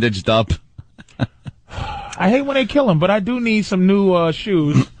bandaged up. I hate when they kill him, but I do need some new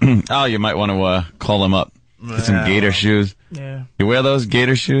shoes. Oh, you might want to call him up. Get some gator shoes. Yeah. You wear those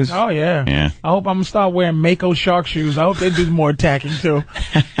gator shoes? Oh, yeah. Yeah. I hope I'm going to start wearing Mako shark shoes. I hope they do more attacking, too.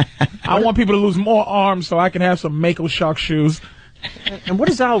 I want people to lose more arms so I can have some Mako shark shoes. And what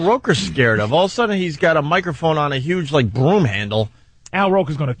is Al Roker scared of? All of a sudden, he's got a microphone on a huge, like, broom handle. Al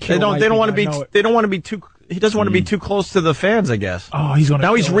Roker's going to kill They don't want to be. They don't want to be too. He doesn't want to be too close to the fans, I guess. Oh, he's going to.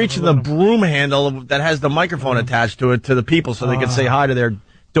 Now he's reaching the broom handle that has the microphone attached to it to the people so they can say hi to their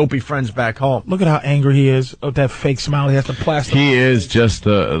dopey friends back home. Look at how angry he is with that fake smile. He has to plaster. He is just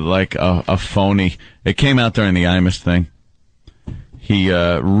like a phony. It came out during the Imus thing. He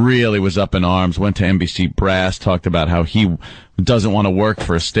really was up in arms, went to NBC Brass, talked about how he doesn't want to work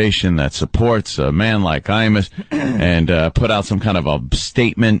for a station that supports a man like Imus, and put out some kind of a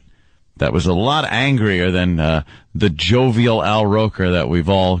statement that was a lot angrier than the jovial Al Roker that we've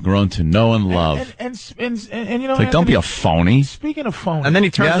all grown to know and love. And you know, It's like, don't be a phony. Speaking of phony, And then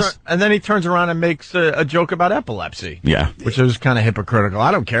he turns. Yes. And then he turns around and makes a joke about epilepsy. Yeah. which is kind of hypocritical. I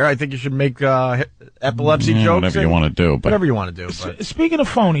don't care. I think you should make epilepsy jokes. Whatever you want to do. But Whatever you want to do. But speaking of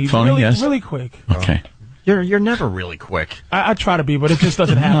phonies, Phony, really, yes. really quick. Okay. you're never really quick. I try to be, but it just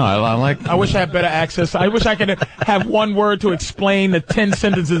doesn't happen. No, I like. I wish I had better access. I wish I could have one word to explain the 10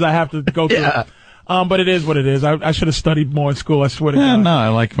 sentences I have to go through. Yeah. But it is what it is. I should have studied more in school. I swear to Yeah, God. no, I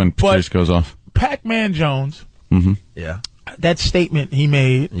like when Patrice goes off. Pac-Man Jones, Yeah. that statement he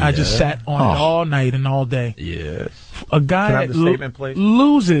made, I just sat on it all night and all day. Yes. A guy Can I have that the statement, please?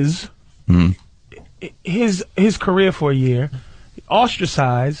 loses his career for a year,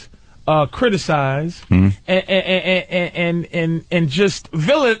 ostracized, criticized, and just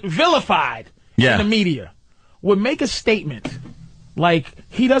vilified Yeah. in the media, would make a statement like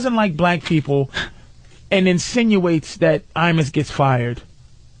he doesn't like black people and insinuates that Imus gets fired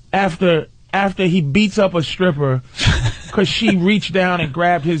after he beats up a stripper because she reached down and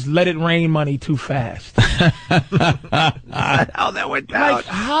grabbed his Let It Rain money too fast. How that went down.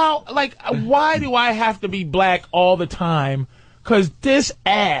 Why do I have to be black all the time? Because this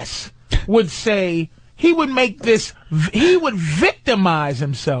ass would say he would victimize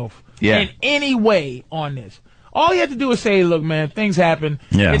himself in any way on this. All he had to do is say, "Look, man, things happen."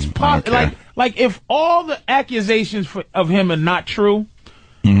 Yeah, It's like if all the accusations of him are not true,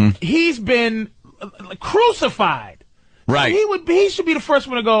 he's been crucified. Right. So he should be the first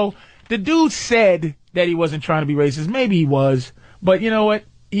one to go. The dude said that he wasn't trying to be racist. Maybe he was, but you know what?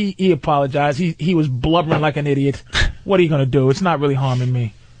 He apologized. He was blubbering like an idiot. What are you gonna do? It's not really harming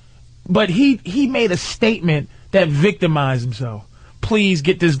me. But he made a statement that victimized himself. Please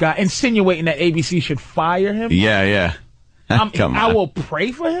get this guy, insinuating that ABC should fire him. Yeah. Come on. I will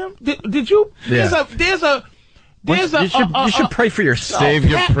pray for him. Did you? Yeah. You should pray for yourself. Save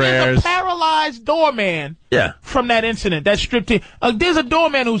your There's prayers. a paralyzed doorman. Yeah. From that incident, that strip team. There's a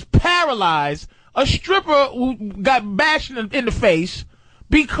doorman who's paralyzed. A stripper who got bashed in the face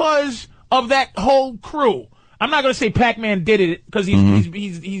because of that whole crew. I'm not going to say Pac-Man did it because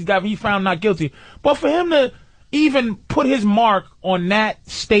he's found not guilty. But for him to even put his mark on that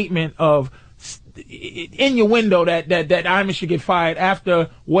statement of innuendo that Imus should get fired after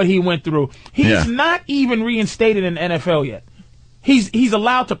what he went through, he's not even reinstated in the NFL yet. He's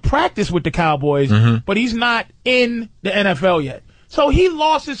allowed to practice with the Cowboys, but he's not in the NFL yet. So he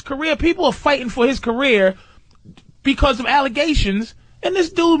lost his career. People are fighting for his career because of allegations. And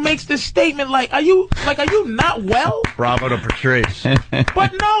this dude makes this statement like, are you not well? Bravo to Patrice.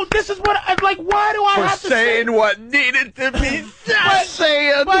 But no, this is what why do I have to say what needed to be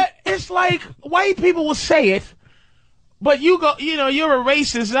said? But it's like white people will say it, but you go, you're a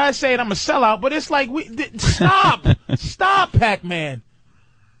racist. And I say it, I'm a sellout. But it's like stop, Pac-Man,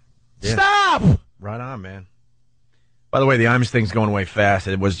 stop. Right on, man. By the way, the Imus thing's going away fast.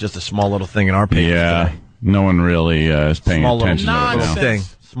 It was just a small little thing in our paper. Yeah, no one really is paying attention to it now. Thing.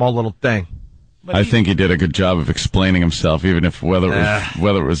 Small little thing. I think he did a good job of explaining himself, even if whether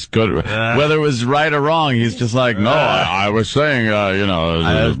it was good, whether it was right or wrong. He's just like, no, I was saying,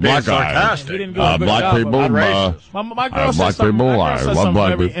 black guy, black people, my girl said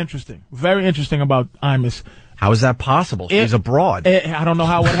something very interesting, about Imus. How is that possible? She's abroad. I don't know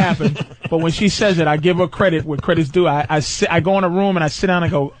how it happened, but when she says it, I give her credit where credit's due. I go in a room and I sit down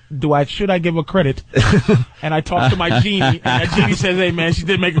and go, should I give her credit? And I talk to my genie, and that genie says, hey man, she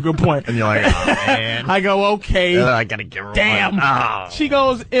did make a good point. And you're like, oh man. I go, okay. I gotta give her damn. one. Oh. She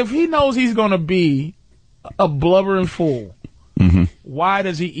goes, if he knows he's gonna be a blubbering fool, why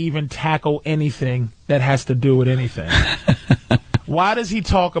does he even tackle anything that has to do with anything? Why does he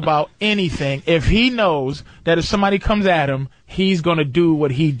talk about anything if he knows that if somebody comes at him, he's going to do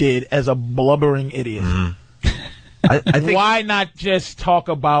what he did as a blubbering idiot? I think, why not just talk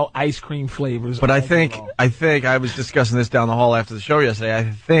about ice cream flavors? But I think I was discussing this down the hall after the show yesterday. I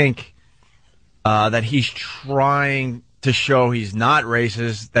think that he's trying to show he's not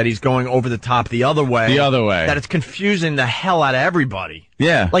racist, that he's going over the top the other way. That it's confusing the hell out of everybody.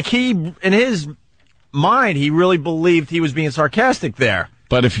 Yeah. Like he, in his mind, he really believed he was being sarcastic there.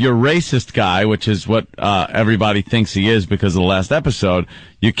 But if you're a racist guy, which is what everybody thinks he is because of the last episode,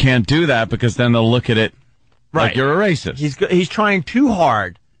 you can't do that because then they'll look at it like you're a racist. He's trying too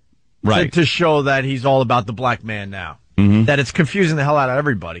hard to show that he's all about the black man now. That it's confusing the hell out of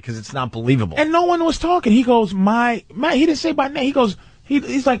everybody because it's not believable. And no one was talking. He goes, he didn't say by name. He goes,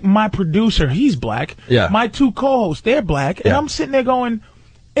 he's like, my producer, he's black. Yeah. My two co-hosts, they're black. And I'm sitting there going,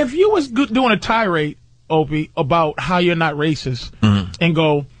 if you was doing a tirade, Opie, about how you're not racist, and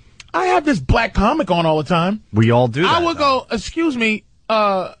go, I have this black comic on all the time. We all do that. I would go, excuse me,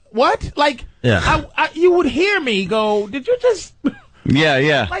 what? Like, you would hear me go, did you just...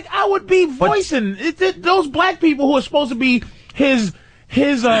 Yeah. Like, I would be voicing those black people who are supposed to be his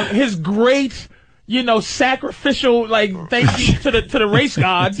great, sacrificial, like, thank you to the race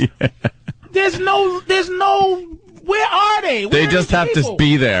gods. There's no, where are they? They just have to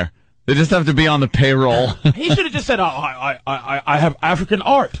be there. They just have to be on the payroll. He should have just said, I have African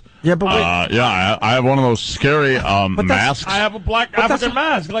art. Yeah, but I have one of those scary masks. I have a black African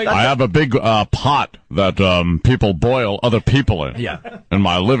mask. Like, I have a big pot that people boil other people in. Yeah. In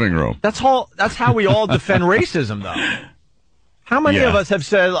my living room. That's how we all defend racism, though. How many of us have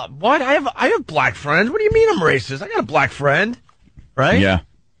said, "What? I have black friends. What do you mean I'm racist? I got a black friend, right?" Yeah.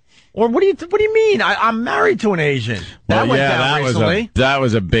 Or what do you mean? I'm married to an Asian. That went down recently. That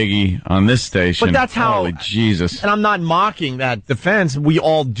was a biggie on this station. But that's how. Holy Jesus. And I'm not mocking that defense. We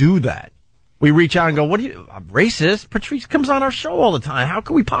all do that. We reach out and go, "What are you? I'm racist?" Patrice comes on our show all the time. How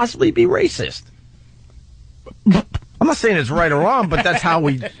could we possibly be racist? I'm not saying it's right or wrong, but that's how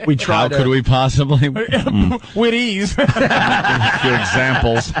we try. How could we possibly? With ease. A few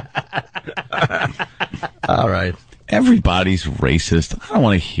examples. All right. Everybody's racist. I don't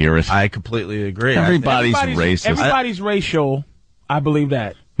want to hear it. I completely agree. Everybody's racist. Everybody's racial. I believe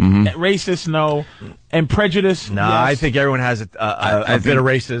that. Racist, no. And prejudice, no. Yes. I think everyone has a bit of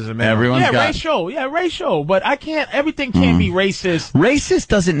racism. Everyone's got racial. Yeah, racial. But everything can't be racist. Racist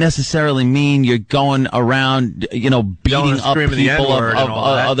doesn't necessarily mean you're going around, beating up people of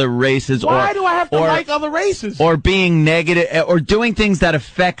other races. Why do I have to like other races? Or being negative, or doing things that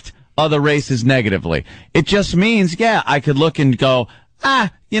affect other races negatively. It just means, I could look and go,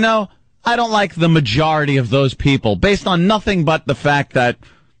 I don't like the majority of those people based on nothing but the fact that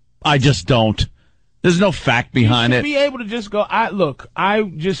I just don't. There's no fact behind it. Be able to just go, I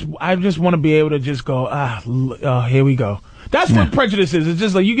just want to be able to just go, here we go. That's what prejudice is. It's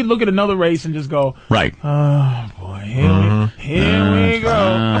just like you can look at another race and just go, right. Oh boy, here we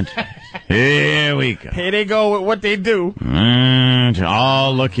go. Here we go. Here they go with what they do.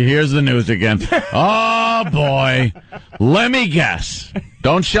 Oh, look, here's the news again. Oh boy. Let me guess.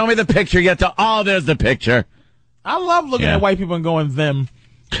 Don't show me the picture yet. There's the picture. I love looking at white people and going, them.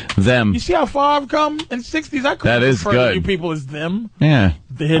 Them. You see how far I've come in the 60s? I couldn't refer to you people as them. Yeah.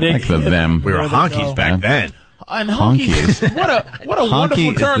 I like the them. We were honkies back then. And honky, Honky. what a Honky wonderful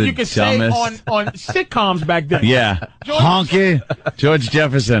is term the you could say dumbest. on sitcoms back then. Yeah. Honky. George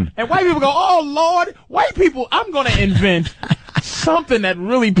Jefferson. And white people go, oh, Lord, white people, I'm going to invent something that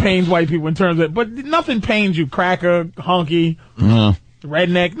really pains white people in terms of, but nothing pains you, cracker, honky,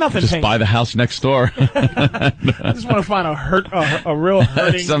 redneck, nothing Just pains buy the house next door. I just want to find a real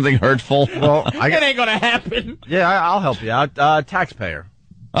hurting. Something hurtful. Well, It ain't going to happen. yeah, I'll help you out. Taxpayer.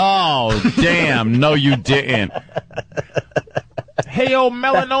 Oh, damn. No, you didn't. Hey, old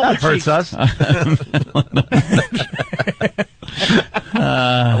melanoma Hurts cheeks. us.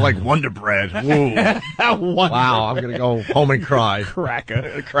 I like Wonder Bread. Woo. Wow, I'm gonna go home and cry.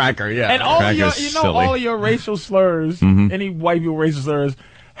 Cracker. Cracker, yeah. And all of your, Cracker's silly. all of your racial slurs, any white people racial slurs,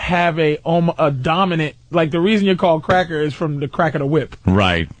 have a dominant, like the reason you're called cracker is from the crack of the whip.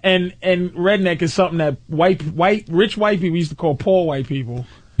 Right. And redneck is something that rich white people used to call poor white people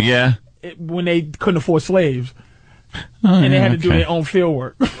Yeah. when they couldn't afford slaves. And they had to do their own field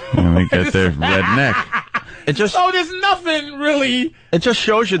work. And they get their redneck. It just So there's nothing really. it just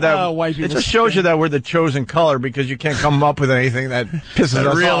shows you that white it people just shows you that we're the chosen color because you can't come up with anything that pisses That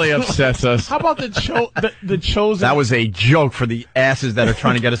us really off. upsets us. How about the chosen? That was a joke for the asses that are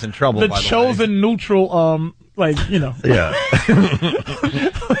trying to get us in trouble. the by the chosen neutral. Like Yeah.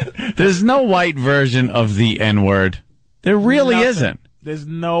 There's no white version of the N-word. There really Nothing. isn't. There's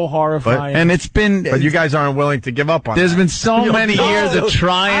no horrifying. And it's been... But you guys aren't willing to give up on There's that. been so many years of I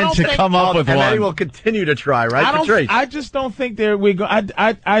trying don't to think- come up with and Eddie one. will continue to try, right, Patrice? I just don't think we go.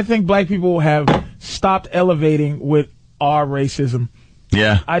 I think black people have stopped elevating with our racism.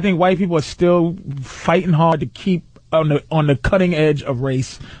 Yeah. I think white people are still fighting hard to keep on the cutting edge of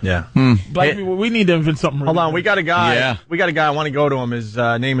race. Yeah. Black people, we need to invent something. Hold on, we got a guy. Yeah. We got a guy. I want to go to him. His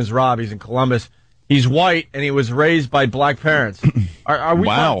name is Rob. He's in Columbus. He's white and he was raised by black parents. Are we?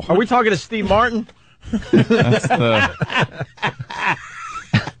 Wow. Are we talking to Steve Martin? That's the...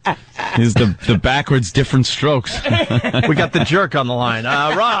 He's the backwards different strokes. We got the jerk on the line.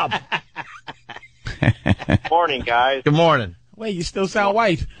 Rob. Morning, guys. Good morning. Wait, you still sound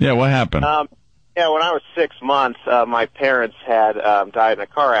white. Yeah, what happened? Yeah, when I was 6 months, my parents had died in a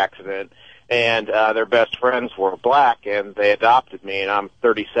car accident, and their best friends were black, and they adopted me, and I'm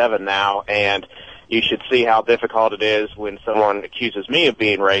 37 now, and you should see how difficult it is when someone accuses me of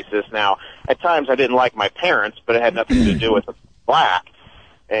being racist. Now, at times I didn't like my parents, but it had nothing to do with the black,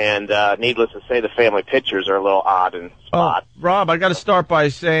 and needless to say, the family pictures are a little odd and spot. Rob, I got to start by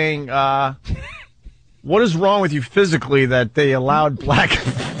saying, what is wrong with you physically that they allowed a black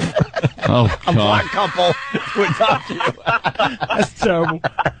couple to adopt you? That's terrible.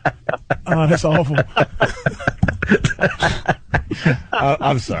 Oh, that's awful.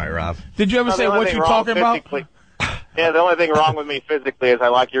 I'm sorry, Rob. Did you ever say what you're talking about? Yeah, the only thing wrong with me physically is I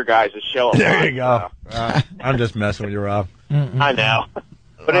like your guys' show a lot. There you go. I'm just messing with you, Rob. I know.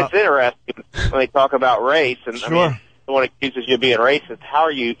 But it's interesting when they talk about race, and I mean, someone accuses you of being racist. How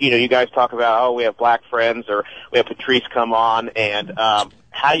are you, you guys talk about, oh, we have black friends, or we have Patrice come on, and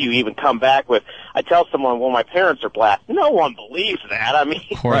how you even come back with, I tell someone, well, my parents are black. No one believes that. I mean,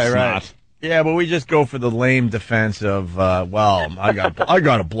 Of course not. Yeah, but we just go for the lame defense of, well, I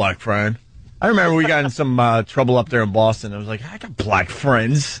got a black friend. I remember we got in some trouble up there in Boston. I was like, I got black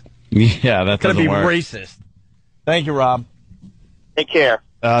friends. Yeah, that Gonna doesn't be work. racist. Thank you, Rob. take care.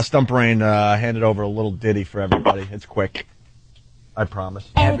 Stump Brain handed over a little ditty for everybody. It's quick. I promise.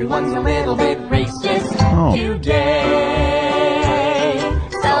 Everyone's a little bit racist today.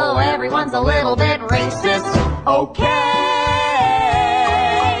 So everyone's a little bit racist. Okay.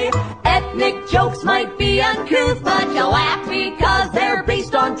 Ethnic jokes might be uncouth, but you laugh because they're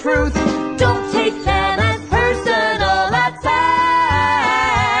based on truth. Don't take them as personal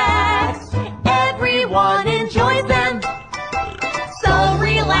attacks. Everyone enjoys them. So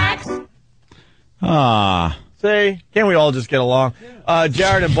relax. Ah. Say, can't we all just get along?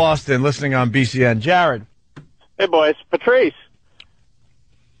 Jared in Boston, listening on BCN. Jared. Hey, boys. Patrice.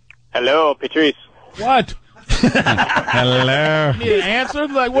 Hello, Patrice. What? Hello. Need an answer?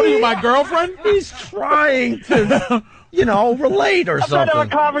 Like, what are you, my girlfriend? He's trying to, relate or I'm trying to have a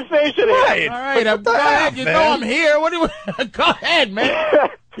conversation here. Right. All right, What the go ahead. heck, You man? know I'm here. What do you? Go ahead, man.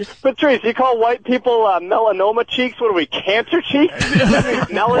 Patrice, you call white people melanoma cheeks? What are we, cancer cheeks?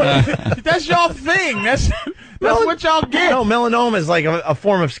 Melanoma? That's your thing. That's what y'all get. No, melanoma is like a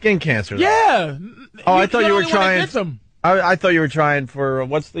form of skin cancer. though. Yeah. Oh, I thought you were the only one that trying. gets 'em. I thought you were trying for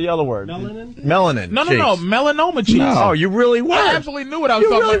what's the other word? Melanin. No, cheeks. melanoma cheeks. Oh, you really were. I absolutely knew what I was You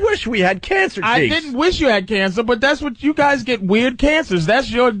talking really about. wish we had cancer cheeks. I didn't wish you had cancer, but that's what you guys get, weird cancers.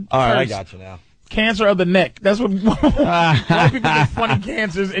 That's your All right, I curse. got you now. cancer of the neck. That's what white people get funny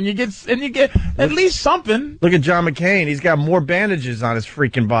cancers, and you get at least something. Look at John McCain. He's got more bandages on his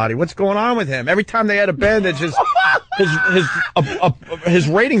freaking body. What's going on with him? Every time they add a bandage, his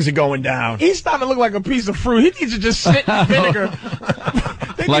ratings are going down. He's starting to look like a piece of fruit. He needs to just sit in vinegar.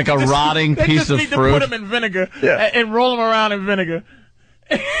 Like a rotting piece of fruit. They just need to put him in vinegar and roll him around in vinegar.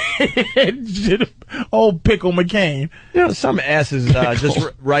 Old Pickle McCain. You know, some asses just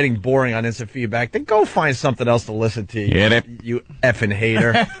writing boring on instant feedback. Then go find something else to listen to. You effing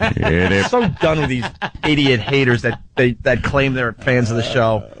hater. So done with these idiot haters that claim they're fans of the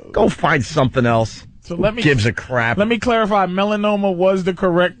show. Go find something else. So Who gives a crap? Let me clarify. Melanoma was the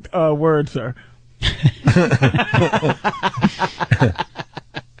correct word, sir.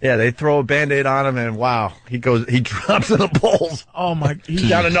 Yeah, they throw a Band-Aid on him, and wow, he drops in the polls. Oh my! He's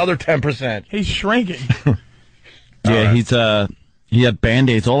down another 10%. He's shrinking. Yeah, he had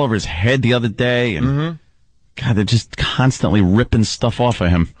Band-Aids all over his head the other day, and God, they're just constantly ripping stuff off of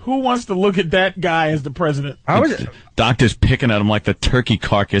him. Who wants to look at that guy as the president? Doctors picking at him like the turkey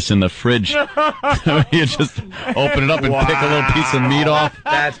carcass in the fridge. You just open it up and pick a little piece of meat off.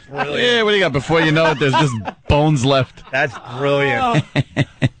 That's brilliant. Yeah, what do you got? Before you know it, there's just bones left. That's brilliant.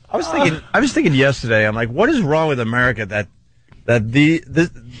 I was thinking yesterday. I'm like, what is wrong with America that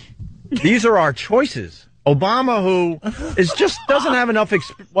these are our choices? Obama, who doesn't have enough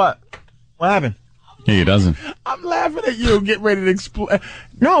What happened? He doesn't. I'm laughing at you. Get ready to explode.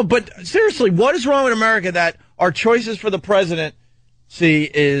 No, but seriously, what is wrong with America that our choices for the presidency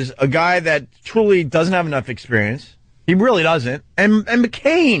is a guy that truly doesn't have enough experience? He really doesn't. And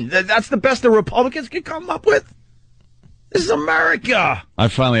McCain, that's the best the Republicans could come up with? This is America. I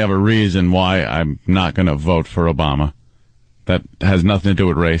finally have a reason why I'm not going to vote for Obama. That has nothing to do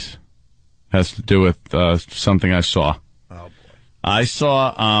with race. Has to do with something I saw. Oh, boy. I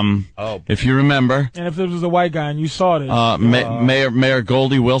saw, if you remember... And if this was a white guy and you saw this... Mayor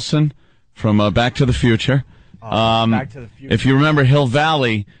Goldie Wilson from Back to the Future. Back to the Future. If you remember, Hill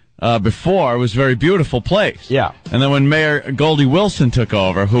Valley before was a very beautiful place. Yeah. And then when Mayor Goldie Wilson took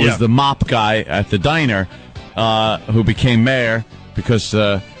over, who was the mop guy at the diner... who became mayor because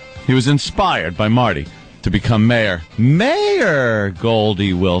he was inspired by Marty to become mayor. Mayor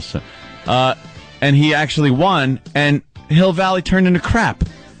Goldie Wilson. And he actually won, and Hill Valley turned into crap.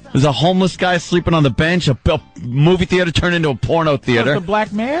 There's a homeless guy sleeping on the bench, a movie theater turned into a porno theater. The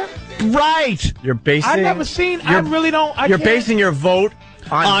black mayor? Right! You're basing... I've never seen... I really don't... You're basing your vote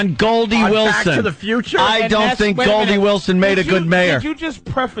on Goldie Wilson. Back to the Future? I don't think Goldie Wilson made a good mayor. Did you just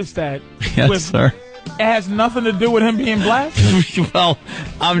preface that? Yes, sir. It has nothing to do with him being black? Well,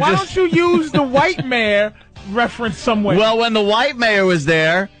 Why don't you use the white mayor reference somewhere? Well, when the white mayor was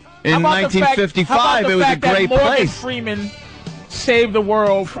there in 1955, it was a great Morgan place. Freeman saved the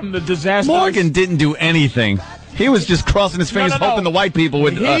world from the disaster. Morgan didn't do anything. He was just crossing his fingers, hoping the white people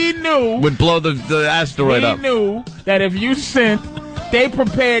would blow the asteroid up. He knew that if you sent, they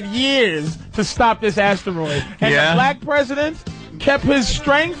prepared years to stop this asteroid. And the black president kept his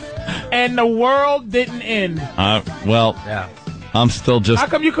strength, and the world didn't end. I'm still just... How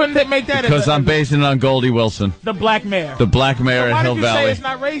come you couldn't make that? Because I'm basing it on Goldie Wilson. The black mayor. The black mayor at Hill Valley. Why did you say it's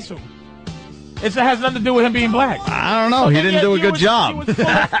not racial? It has nothing to do with him being black. I don't know. He didn't do a good job.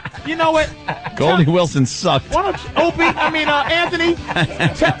 You know what? Goldie Wilson sucked. Why don't you, Anthony,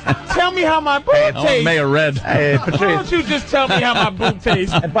 tell me how my boob tastes. Mayor Red. Hey, Patrice. Why don't you just tell me how my boob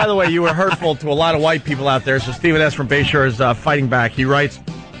tastes? And by the way, you were hurtful to a lot of white people out there, so Stephen S. from Bayshore is fighting back. He writes,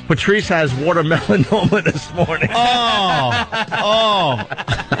 Patrice has watermelonoma this morning. Oh.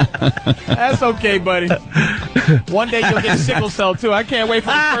 That's okay, buddy. One day you'll get sickle cell, too. I can't wait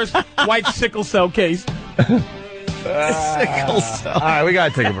for the first white sickle cell case. Sickle cell. All right, we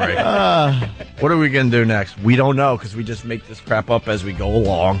got to take a break. What are we going to do next? We don't know, because we just make this crap up as we go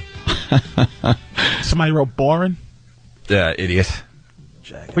along. Somebody wrote boring? Yeah, idiot.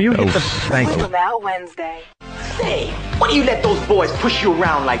 Will you hit the... Thank you. Now Wednesday. Say, what do you let those boys push you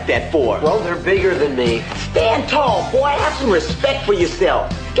around like that for? Well, they're bigger than me. Stand tall, boy. Have some respect for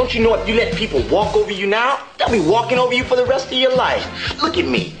yourself. Don't you know if you let people walk over you now, they'll be walking over you for the rest of your life. Look at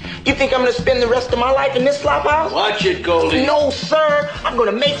me. You think I'm going to spend the rest of my life in this slop house? Watch it, Goldie. No, sir. I'm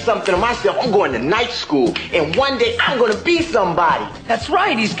going to make something of myself. I'm going to night school. And one day, I'm going to be somebody. That's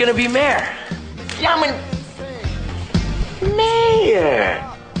right. He's going to be mayor. Yeah, I'm mayor.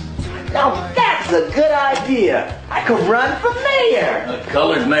 Now that's a good idea. I could run for mayor. A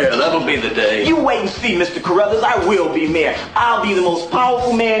colored mayor, that'll be the day. You wait and see, Mr. Carruthers. I will be mayor. I'll be the most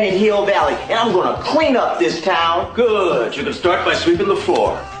powerful man in Hill Valley, and I'm going to clean up this town. Good. You can start by sweeping the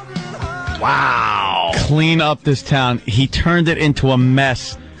floor. Wow. Clean up this town. He turned it into a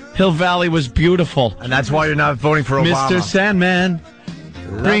mess. Hill Valley was beautiful. And that's why you're not voting for Obama. Mr. Sandman,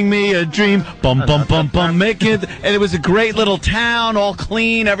 bring me a dream. Bum, bum, bum, bum. Make it. And it was a great little town, all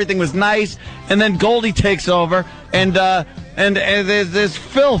clean. Everything was nice. And then Goldie takes over, and there's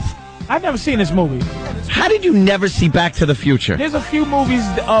filth. I've never seen this movie. How did you never see Back to the Future? There's a few movies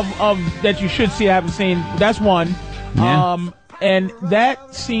of that you should see I haven't seen. That's one. Yeah. And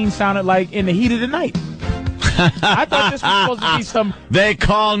that scene sounded like In the Heat of the Night. I thought this was supposed to be some... They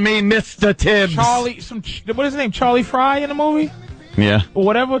call me Mr. Tibbs. What is his name? Charlie Fry in the movie? Yeah. Or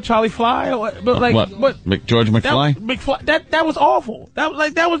whatever, Charlie Fly? But like, what? George McFly? That was awful.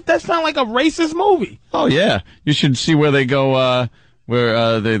 That sounded like a racist movie. Oh, yeah. You should see where they go,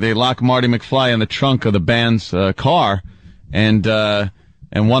 they lock Marty McFly in the trunk of the band's car, and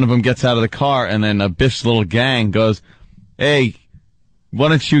one of them gets out of the car, and then Biff's little gang goes, "Hey, why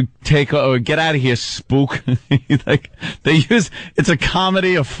don't you get out of here, spook?" It's a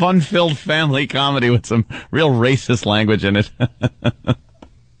comedy, a fun-filled family comedy with some real racist language in it.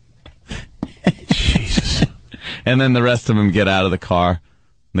 Jesus. And then the rest of them get out of the car,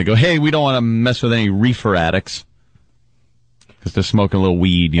 and they go, "Hey, we don't want to mess with any reefer addicts." Because they're smoking a little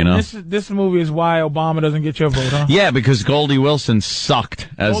weed, you know? This movie is why Obama doesn't get your vote, huh? Yeah, because Goldie Wilson sucked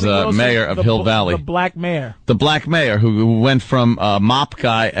as mayor of Hill Valley. The black mayor. The black mayor who went from mop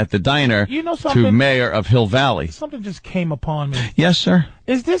guy at the diner to mayor of Hill Valley. Something just came upon me. Yes, sir.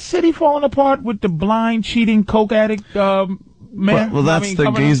 Is this city falling apart with the blind, cheating, coke addict mayor? Well,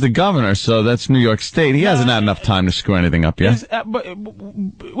 he's the governor, so that's New York State. He hasn't had enough time to screw anything up yet. But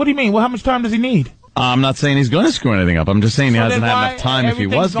what do you mean? Well, how much time does he need? I'm not saying he's going to screw anything up. I'm just saying he hasn't had enough time if he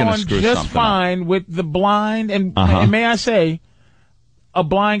was going to screw something up. Just fine with the blind, and may I say, a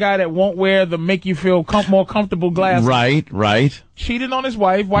blind guy that won't wear the make you feel more comfortable glasses. Right. Cheated on his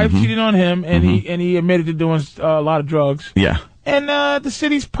wife. Wife cheated on him, and he admitted to doing a lot of drugs. Yeah. And the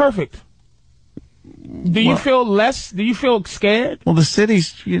city's perfect. Do you feel scared? Well, the city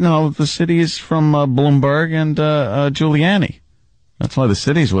is from Bloomberg and Giuliani. That's why the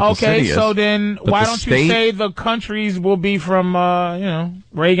city's what the city is. Okay, so then why don't you say the countries will be from,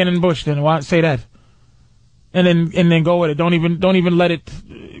 Reagan and Bush then? Why say that? And then go with it. Don't even let it,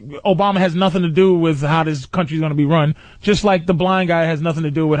 Obama has nothing to do with how this country's going to be run. Just like the blind guy has nothing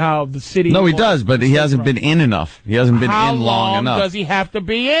to do with how the city. No, he does, but he hasn't been in enough. He hasn't been in long enough. How long does he have to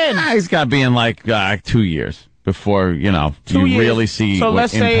be in? He's got to be in like 2 years before, you really see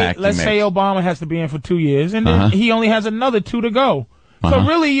what impact he makes. Let's say Obama has to be in for 2 years, and then he only has another 2 to go. So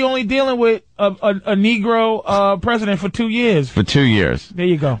really, you're only dealing with a Negro president for 2 years. For 2 years. There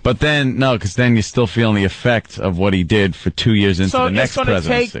you go. But then, no, because then you're still feeling the effect of what he did for 2 years into the next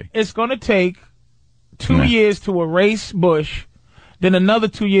presidency. It's going to take 2 years to erase Bush, then another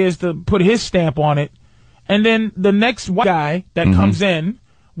 2 years to put his stamp on it, and then the next white guy that comes in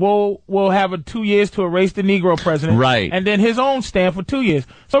will have 2 years to erase the Negro president. Right. And then his own stamp for 2 years.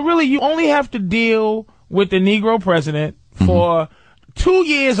 So really, you only have to deal with the Negro president for 2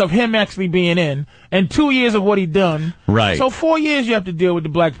 years of him actually being in, and 2 years of what he done. Right. So 4 years you have to deal with the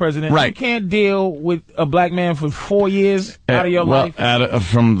black president. Right. You can't deal with a black man for 4 years out of your life.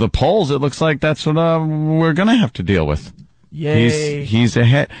 From the polls, it looks like that's what we're going to have to deal with. Yay. He's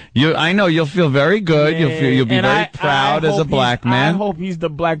ahead. I know you'll feel very good. Yay. You'll be very proud as a black man. I hope he's the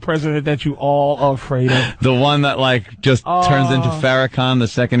black president that you all are afraid of. The one that just turns into Farrakhan the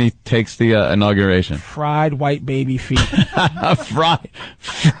second he takes the inauguration. Fried white baby feet.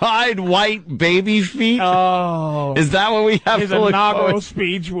 fried white baby feet? Oh. Is that what we have his to look inaugural forward?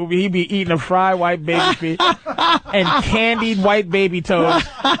 speech will be he be eating a fried white baby feet and candied white baby toes.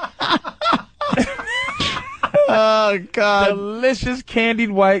 Oh, God. Delicious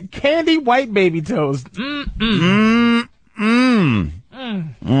candied white baby toes.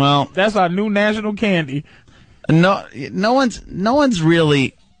 Well, that's our new national candy. No one's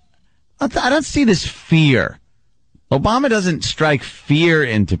really. I don't see this fear. Obama doesn't strike fear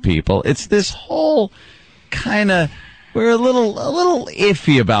into people. It's this whole kind of. We're a little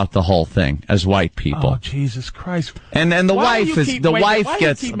iffy about the whole thing as white people. Oh, Jesus Christ! And the wife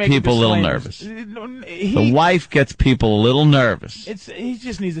gets people a little nervous. The wife gets people a little nervous. He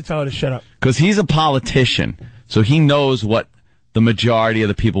just needs to tell her to shut up. Because he's a politician, so he knows what the majority of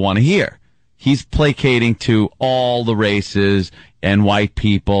the people want to hear. He's placating to all the races and white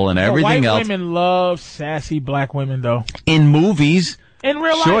people and everything else. White women love sassy black women, though. In movies. In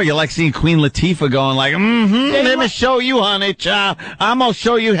real life. Sure, you like seeing Queen Latifah going like, let me show you, honey, child. I'm going to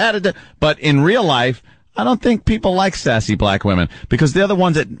show you how to do. But in real life, I don't think people like sassy black women because they're the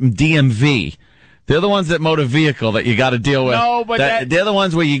ones at DMV They're the ones that motor vehicle that you got to deal with. No, but they're the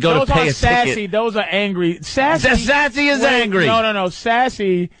ones where you go to pay a sassy. ticket. Those are angry. Sassy is angry. No.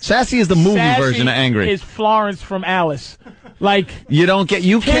 Sassy is the movie version of angry. Is Florence from Alice. Like you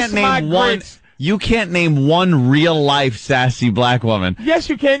can't name one real life sassy black woman. Yes,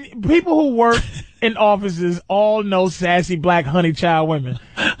 you can. People who work in offices all know sassy black honey child women.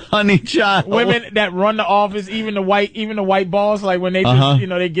 Honey child women that run the office, even the white boss, like when they just,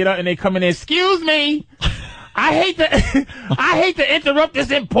 they get up and they come in there, excuse me, I hate to interrupt this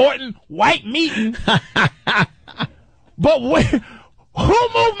important white meeting, but who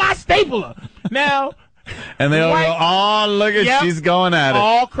moved my stapler? Now, and they all go, oh, look at she's going at it.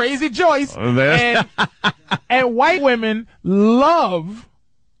 All crazy Joyce. And white women love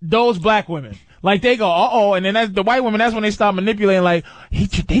those black women. Like, they go, uh-oh, and then that's the white women, that's when they start manipulating, like,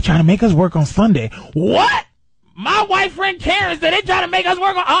 they trying to make us work on Sunday. What? My white friend Karen said they trying to make us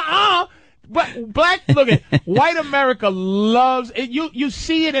work on, But look at, white America loves, it. You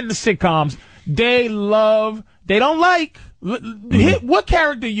see it in the sitcoms. They don't like, what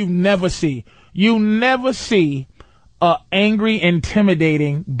character you never see? You never see a angry,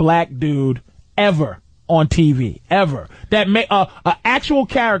 intimidating black dude ever on TV, ever. That a actual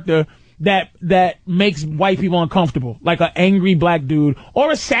character that makes white people uncomfortable, like an angry black dude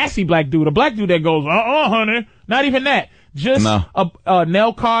or a sassy black dude, a black dude that goes, honey, not even that. Just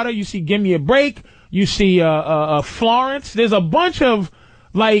Nell Carter. You see, Give Me a Break. You see, Florence. There's a bunch of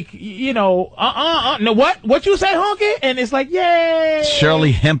like, no, what you say, honky? And it's like, yay.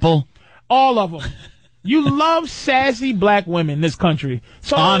 Shirley Hempel. All of them. You love sassy black women in this country.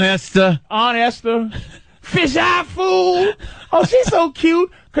 So Aunt Esther. Fish eye fool. Oh, she's so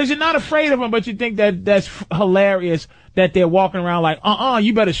cute. Because you're not afraid of them, but you think that's hilarious that they're walking around like,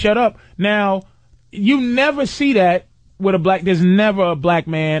 you better shut up. Now, you never see that with there's never a black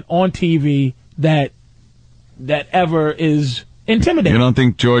man on TV that ever is intimidating. You don't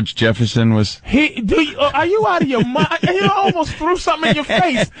think George Jefferson was? Are you out of your mind? You almost threw something in your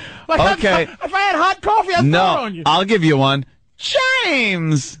face. Like, okay. If I had hot coffee, I'd throw it on you. I'll give you one.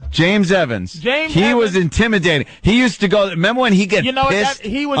 James Evans. He was intimidating. He used to go. Remember when he pissed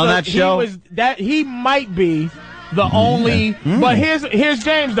on that show? He might be the only. But here's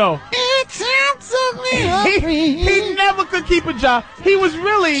James though. He never could keep a job. He was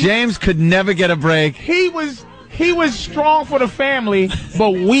really. James could never get a break. He was strong for the family,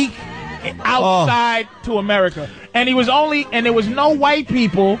 but weak outside to America. And there was no white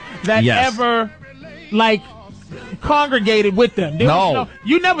people that ever congregated with them.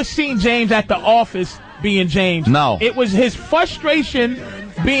 You never seen James at the office being James. No. It was his frustration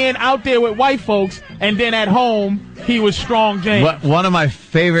being out there with white folks, and then at home he was strong James. One of my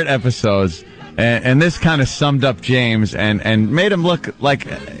favorite episodes, and this kind of summed up James and made him look like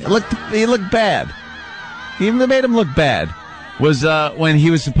he looked bad. He even made him look bad. Was when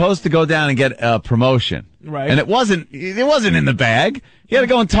he was supposed to go down and get a promotion. Right. And it wasn't in the bag. He had to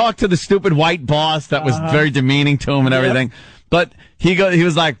go and talk to the stupid white boss that was very demeaning to him and everything. But he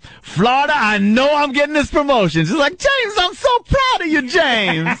was like, Florida, I know I'm getting this promotion. He's like, James, I'm so proud of you,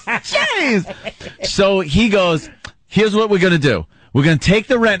 James. James. So he goes, here's what we're going to do. We're going to take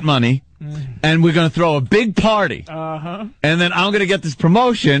the rent money and we're going to throw a big party. And then I'm going to get this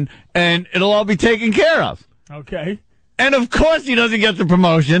promotion and it'll all be taken care of. Okay. And of course he doesn't get the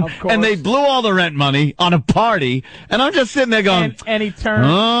promotion. And they blew all the rent money on a party. And I'm just sitting there going, and he turned.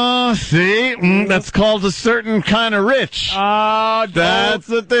 Oh, see? That's called a certain kind of rich. That's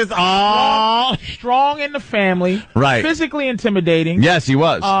what this. Strong in the family. Right. Physically intimidating. Yes, he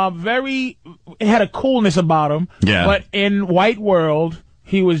was. It had a coolness about him. Yeah. But in white world,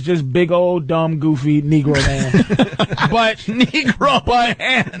 he was just big old, dumb, goofy Negro man.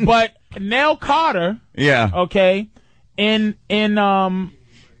 But Nell Carter. Yeah. Okay.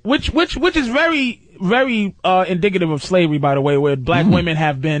 Which is very, very indicative of slavery, by the way, where black women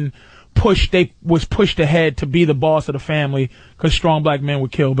have been pushed ahead to be the boss of the family because strong black men were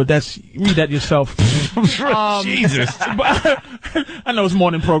killed. But read that yourself. Jesus. I know it's a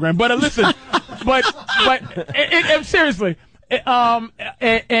morning program, but listen, but seriously.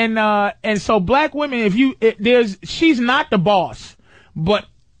 And so black women, she's not the boss, but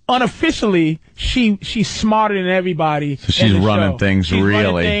unofficially, she's smarter than everybody. So she's running things, she's really.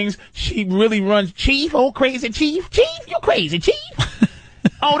 Running things. She really runs. Chief, oh crazy Chief, you crazy Chief.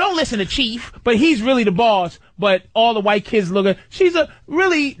 Oh, don't listen to Chief, but he's really the boss. But all the white kids look at. She's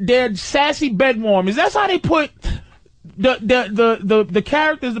they're sassy bed warmers. That's how they put the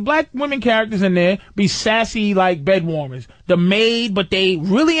characters, the black women characters in there, be sassy like bed warmers. The maid, but they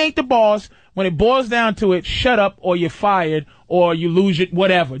really ain't the boss. when it boils down to it, shut up or you're fired or you lose it,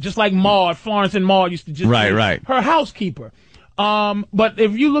 whatever. Just like Maude, Florence and Maude used to just be her housekeeper. But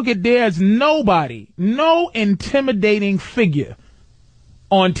if you look at there's no intimidating figure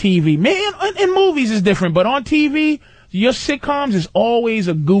on TV. Man, in movies is different, but on TV, your sitcoms is always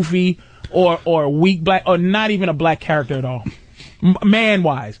a goofy or a weak black, or not even a black character at all.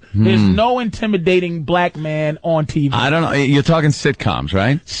 Man-wise, there's no intimidating black man on TV. I don't know. You're talking sitcoms,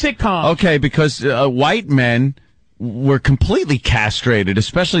 right? Sitcoms. Okay, because white men were completely castrated,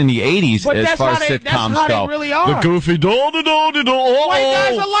 especially in the 80s, But as that's far how as they- sitcoms that's how they go. really are. The goofy do-do-do-do-do. White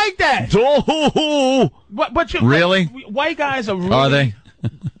guys are like that. But Really? White guys are really. Are they?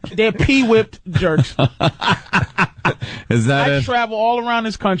 They're pee-whipped jerks. Is that I it? travel all around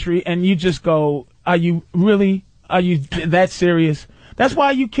this country, and you just go, are you really? Are you that serious? That's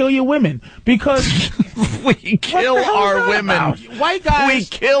why you kill your women. Because we kill our women. White guys. We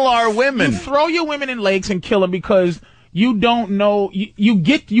kill our women. You throw your women in lakes and kill them because you don't know.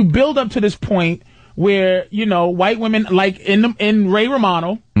 You build up to this point where, white women, like in Ray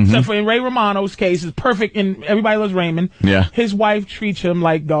Romano, except for in Ray Romano's case, is perfect, and everybody loves Raymond. Yeah. His wife treats him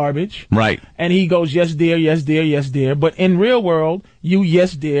like garbage. Right. And he goes, yes, dear, yes, dear, yes, dear. But in real world, you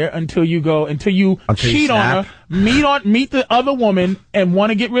yes, dear, until you cheat on her, meet the other woman, and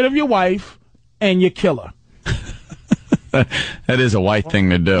want to get rid of your wife, and you kill her. That is a white thing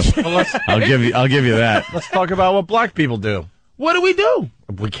to do. I'll give you that. Let's talk about what black people do. What do?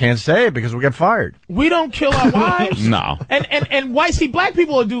 We can't say it because we get fired. We don't kill our wives. No. And white, see, black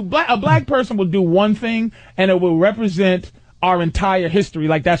people will do, a black person will do one thing, and it will represent our entire history.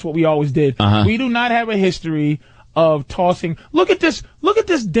 Like, that's what we always did. Uh-huh. We do not have a history of tossing. Look at this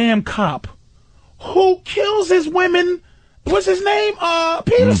damn cop who kills his women. What's his name?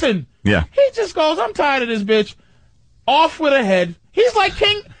 Peterson. Yeah. He just goes, I'm tired of this bitch. Off with her head. He's like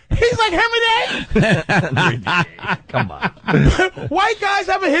Henry Day. Come on. White guys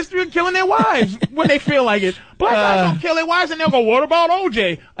have a history of killing their wives when they feel like it. Black guys don't kill their wives, and they'll go, what about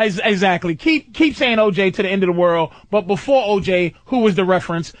OJ? Exactly. Keep saying OJ to the end of the world, but before OJ, who was the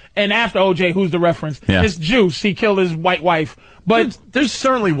reference? And after OJ, who's the reference? Yeah. It's Juice. He killed his white wife. But there's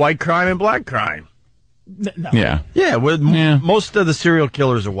certainly white crime and black crime. No. Yeah. Yeah, most of the serial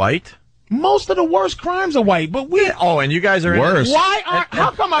killers are white. Most of the worst crimes are white, but we. Oh, and you guys are Worse. Why are?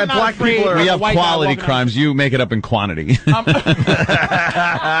 How come I'm and not black afraid? people are- of We a have white guy quality walking crimes. You make it up in quantity.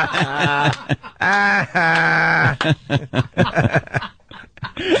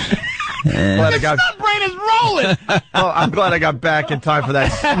 Glad I got, My brain is rolling. well, I'm glad I got back in time for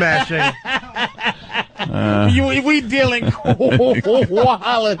that smashing. We deal in quantity.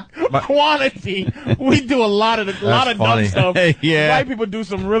 We do a lot of dumb funny. stuff. Yeah. White people do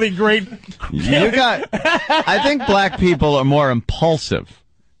some really great. I think black people are more impulsive.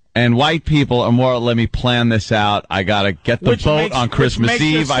 And white people are more, let me plan this out. I gotta get the boat on Christmas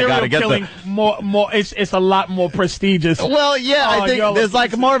Eve. I gotta get the more. It's a lot more prestigious. Well, yeah, I think there's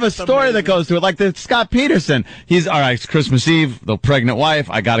like more of a story that goes to it. Like the Scott Peterson. He's, all right, it's Christmas Eve, the pregnant wife.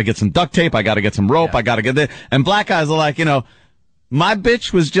 I gotta get some duct tape. I gotta get some rope. I gotta get this. And black guys are like, my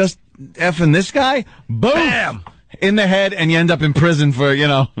bitch was just effing this guy. Boom. Bam. In the head, and you end up in prison for,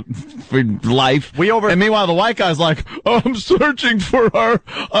 for life. And meanwhile, the white guy's like, I'm searching for her.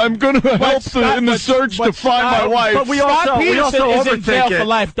 I'm going to help in the search to find my wife. But we Scott also Peterson is in jail overthink for it.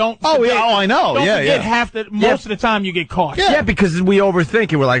 life. Don't. I know. Don't Yeah, forget most of the time you get caught. Yeah, because we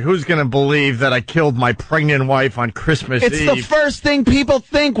overthink it. We're like, who's going to believe that I killed my pregnant wife on Christmas It's Eve? the first thing people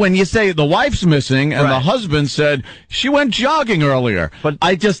think when you say the wife's missing and the husband said she went jogging earlier. But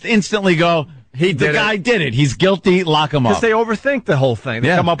I just instantly go, the guy did it. He's guilty. Lock him up. Because they overthink the whole thing. They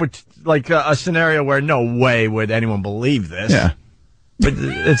come up with like a scenario where no way would anyone believe this. Yeah. But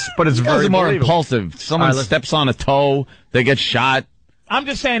it's very more believable. impulsive. Someone steps on a toe, they get shot. I'm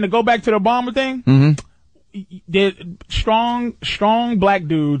just saying, to go back to the Obama thing. Strong black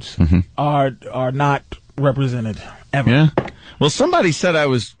dudes are not represented ever. Yeah. Well, somebody said I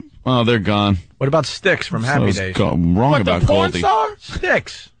was. Oh, they're gone. What about Styx from Happy So I was Days? wrong What, about the porn Goldie. star?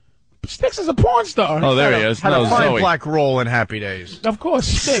 Styx. Styx is a porn star. Oh, there he is. Had No, a fine Zoe. black role in Happy Days. Of course,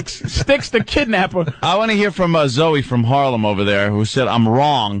 Styx. Styx the kidnapper. I want to hear from Zoe from Harlem over there, who said I'm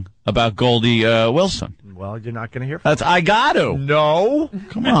wrong about Goldie Wilson. Well, you're not going to hear from I got to. No.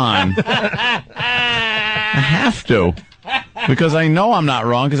 Come on. I have to. Because I know I'm not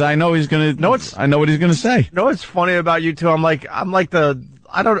wrong, because I know he's going to. I know what he's going to say. You know what's funny about you two? I'm like the.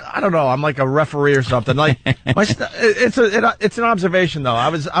 I don't know. I'm like a referee or something. Like it's an observation though. I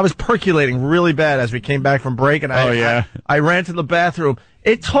was percolating really bad as we came back from break, and I ran to the bathroom.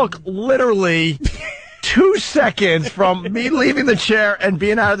 It took literally 2 seconds from me leaving the chair and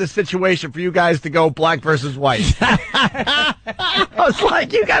being out of the situation for you guys to go black versus white. I was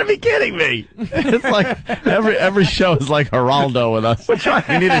like, you got to be kidding me. It's like every show is like Geraldo with us.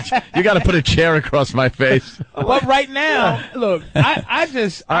 You got to put a chair across my face. But right now, look, I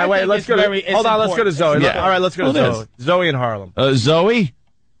just. All right, wait, let's go. Hold on, let's go to Zoe. Yeah. All right, let's go to Zoe. Zoe in Harlem. Zoe?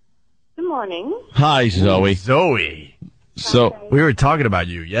 Good morning. Hi, Zoe. Zoe. So we were talking about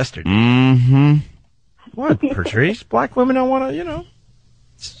you yesterday. Mm-hmm. What, Patrice? Black women don't want to,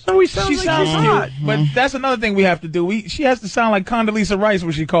 Zoe sounds She like sounds she's cute, hot. but that's another thing we have to do. She has to sound like Condoleezza Rice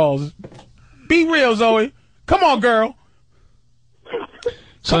when she calls. Be real, Zoe. Come on, girl.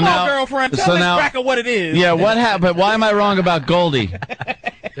 Come on, girlfriend. Tell this cracker what it is. Yeah, what happened? Why am I wrong about Goldie?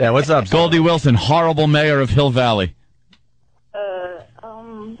 Yeah, what's up, Goldie Wilson, horrible mayor of Hill Valley.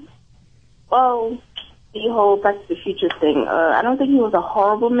 Well, the whole Back to the Future thing. I don't think he was a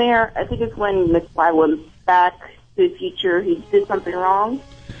horrible mayor. I think it's when McFly went back to the future, he did something wrong.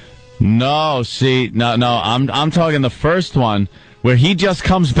 No, I'm talking the first one where he just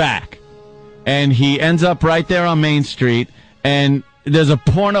comes back and he ends up right there on Main Street and there's a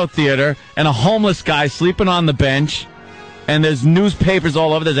porno theater and a homeless guy sleeping on the bench and there's newspapers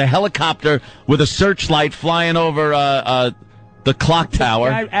all over. There's a helicopter with a searchlight flying over the clock tower.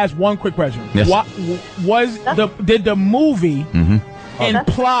 Can I ask one quick question? Yes. Did the movie Mm-hmm.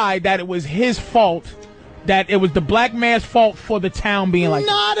 imply that it was his fault, that it was the black man's fault for the town being like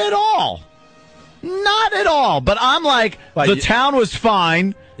Not at all. Not at all. But I'm like, the town was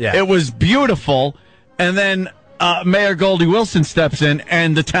fine. Yeah. It was beautiful. And then Mayor Goldie Wilson steps in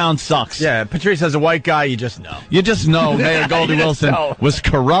and the town sucks. Yeah, Patrice as a white guy, you just know. You just know Mayor Goldie Wilson was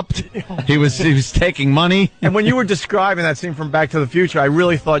corrupt. He was taking money. And when you were describing that scene from Back to the Future, I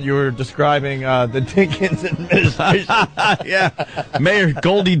really thought you were describing the Dinkins administration. Yeah, Mayor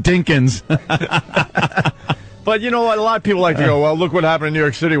Goldie Dinkins. But you know what? A lot of people like to go, well, look what happened in New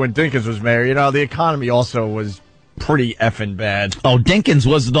York City when Dinkins was mayor. The economy also was pretty effing bad. Oh, Dinkins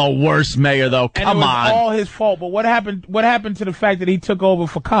was the worst mayor, though. and Come it was on. all his fault. But what happened to the fact that he took over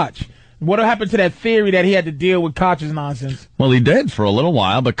for Koch? What happened to that theory that he had to deal with Koch's nonsense? Well, he did for a little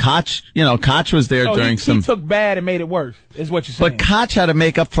while, but Koch was there during he took bad and made it worse, is what you're saying. But Koch had to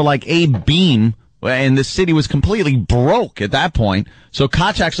make up for like Abe Beam, and the city was completely broke at that point. So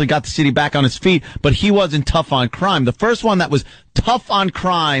Koch actually got the city back on its feet, but he wasn't tough on crime. The first one that was tough on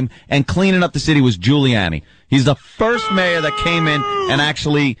crime and cleaning up the city was Giuliani. He's the first mayor that came in and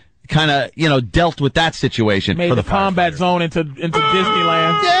actually kind of, dealt with that situation. Made the combat zone into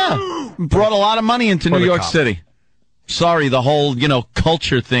Disneyland. Yeah. Brought a lot of money into New York City. Sorry, the whole,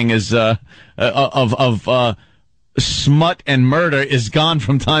 culture thing is, of smut and murder is gone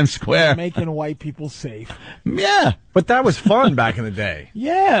from Times Square. Making white people safe. Yeah. But that was fun back in the day.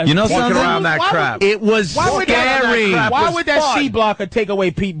 Yeah. You know Walking something? around that crap. It was scary. Why would that C blocker take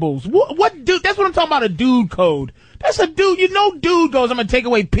away Pete Bulls? What dude? That's what I'm talking about, a dude code. That's a dude. Dude goes, I'm going to take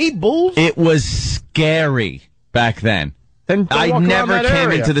away Pete Bulls. It was scary back then. I walk never around that came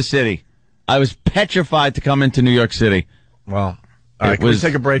area. into the city. I was petrified to come into New York City. Well, all right, it can we was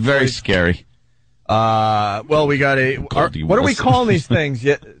take a break, very please? Scary. Well, we got what are we calling these things?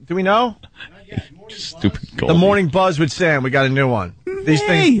 Do we know? Stupid The Goldie. Morning Buzz with Sam. We got a new one.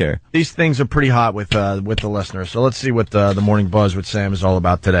 These things are pretty hot with the listeners. So let's see what the Morning Buzz with Sam is all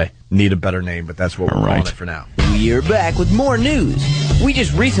about today. Need a better name, but that's what we're calling it for now. We're back with more news. We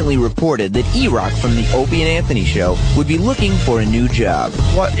just recently reported that E-Rock from the Opie and Anthony Show would be looking for a new job.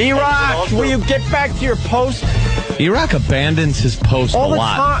 What, E-Rock? Will you get back to your post? E-Rock abandons his post All a the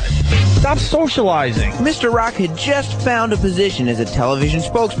lot. time. Stop socializing. Mr. Rock had just found a position as a television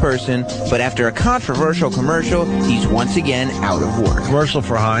spokesperson, but after a controversial commercial, he's once again out of work. Commercial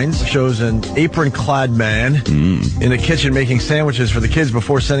for Heinz shows an apron-clad man in the kitchen making sandwiches for the kids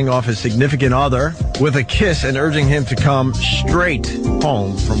before sending off his significant other with a kiss and urging him to come straight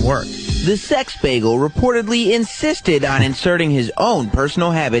home from work. The sex bagel reportedly insisted on inserting his own personal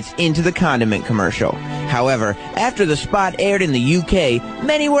habits into the condiment commercial. However, after the spot aired in the UK,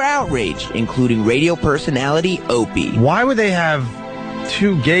 many were outraged, including radio personality Opie. Why would they have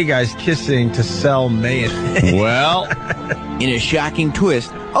two gay guys kissing to sell mayonnaise? Well, in a shocking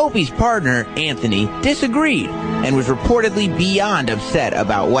twist, Opie's partner, Anthony, disagreed and was reportedly beyond upset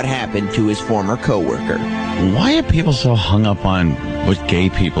about what happened to his former coworker. Why are people so hung up on what gay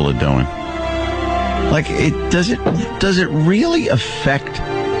people are doing? Like, does it really affect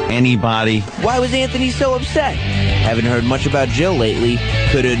anybody? Why was Anthony so upset? Haven't heard much about Jill lately.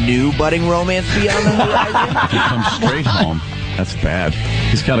 Could a new budding romance be on the horizon? To come straight home That's bad.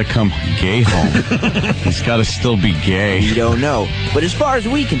 He's got to come gay home. He's got to still be gay. We don't know. But as far as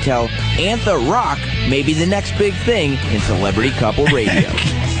we can tell, Antha Rock may be the next big thing in celebrity couple radio.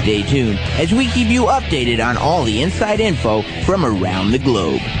 Stay tuned as we keep you updated on all the inside info from around the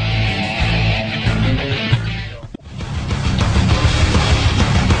globe.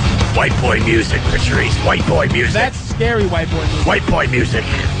 White boy music, Patrice. White boy music. That's scary white boy music. White boy music.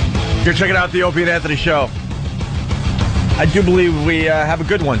 You're checking out the Opie and Anthony Show. I do believe we have a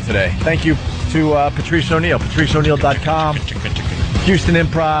good one today. Thank you to Patrice O'Neill, patriceo'neill.com. Houston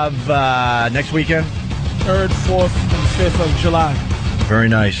Improv next weekend. 3rd, 4th, and 5th of July. Very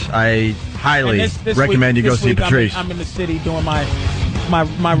nice. I highly this recommend week, you go see Patrice. I'm in the city doing my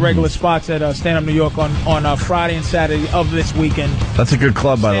regular spots at Stand Up New York on Friday and Saturday of this weekend. That's a good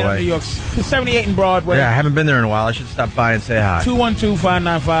club, by the Stand Up way. New York, 78 in Broadway. Yeah, I haven't been there in a while. I should stop by and say hi.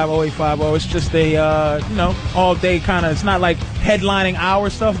 212-595-0850. It's just a all day kind of. It's not like headlining hour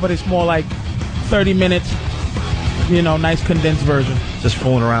stuff, but it's more like 30 minutes. Nice condensed version. Just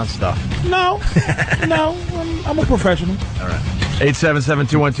fooling around stuff. No, I'm a professional. All right.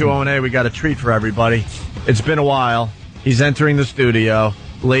 877-212-ONA. We got a treat for everybody. It's been a while. He's entering the studio.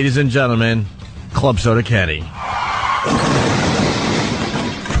 Ladies and gentlemen, Club Soda Kenny.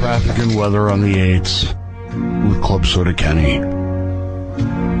 Traffic and weather on the 8s with Club Soda Kenny.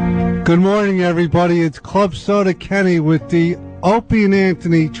 Good morning, everybody. It's Club Soda Kenny with the Opie and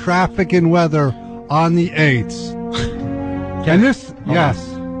Anthony traffic and weather on the 8s. And this, yes.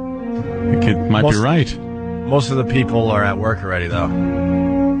 The kid might be right. Most of the people are at work already, though.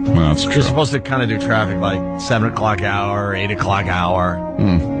 Well, that's true. You're supposed to kind of do traffic like 7 o'clock hour, 8 o'clock hour.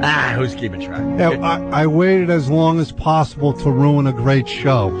 Who's keeping track? Yeah, I waited as long as possible to ruin a great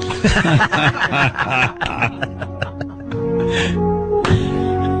show.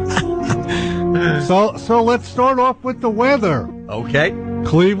 So let's start off with the weather. Okay.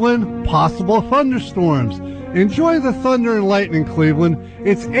 Cleveland, possible thunderstorms. Enjoy the thunder and lightning, Cleveland.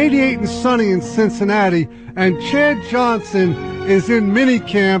 It's 88 and sunny in Cincinnati, and Chad Johnson is in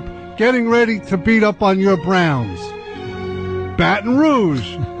minicamp getting ready to beat up on your Browns. Baton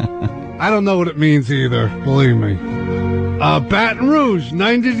Rouge. I don't know what it means either, believe me. Baton Rouge,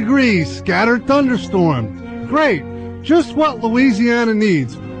 90 degrees, scattered thunderstorm. Great. Just what Louisiana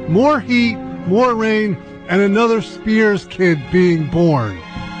needs. More heat, more rain, and another Spears kid being born.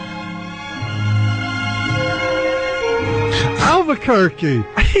 Albuquerque.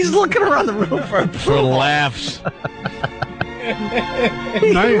 He's looking around the room for approval. laughs.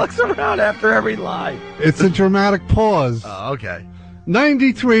 He looks around after every line. It's a dramatic pause. Oh, okay.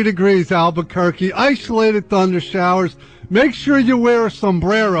 93 degrees, Albuquerque. Isolated thunder showers. Make sure you wear a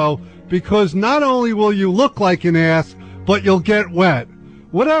sombrero because not only will you look like an ass, but you'll get wet.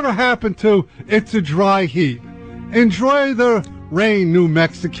 Whatever happened to it's a dry heat. Enjoy the rain, New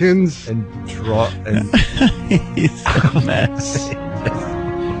Mexicans. And He's a mess.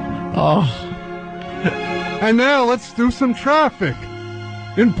 Oh. And now let's do some traffic.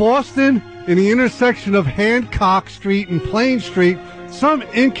 In Boston, in the intersection of Hancock Street and Plain Street, some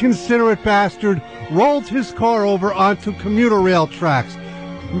inconsiderate bastard rolled his car over onto commuter rail tracks,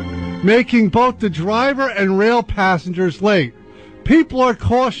 making both the driver and rail passengers late. People are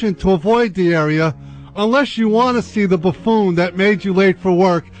cautioned to avoid the area unless you want to see the buffoon that made you late for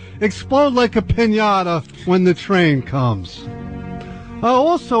work explode like a piñata when the train comes.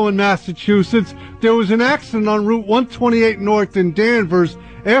 Also in Massachusetts, there was an accident on Route 128 North in Danvers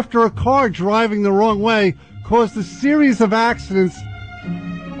after a car driving the wrong way caused a serious accidents,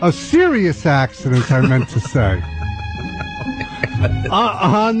 I meant to say.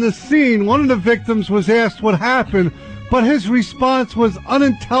 On the scene, one of the victims was asked what happened, but his response was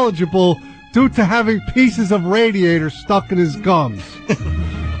unintelligible due to having pieces of radiator stuck in his gums.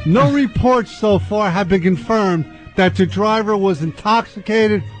 No reports so far have been confirmed that the driver was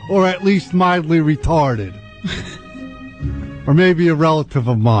intoxicated or at least mildly retarded. Or maybe a relative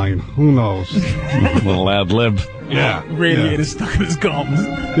of mine. Who knows? A little ad lib. Yeah. Radiator stuck in his gums.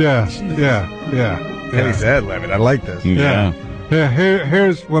 Yeah. Kenny's ad libbing. I like this. Yeah.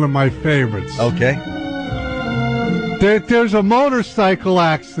 Here's one of my favorites. Okay. There's a motorcycle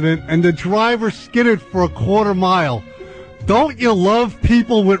accident and the driver skidded for a quarter mile. Don't you love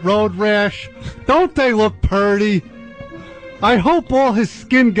people with road rash? Don't they look purty? I hope all his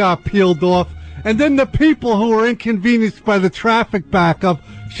skin got peeled off, and then the people who were inconvenienced by the traffic backup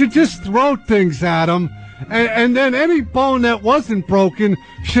should just throw things at him, and then any bone that wasn't broken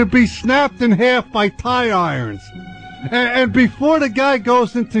should be snapped in half by tire irons. And before the guy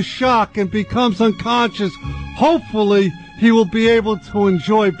goes into shock and becomes unconscious, hopefully he will be able to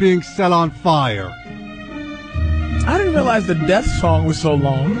enjoy being set on fire. I didn't realize the death song was so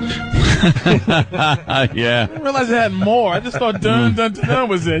long. I Yeah. didn't realize it had more. I just thought dun dun dun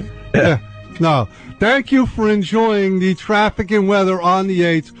was it. No. Thank you for enjoying the traffic and weather on the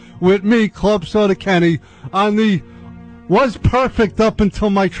 8th with me, Club Soda Kenny, on the was perfect up until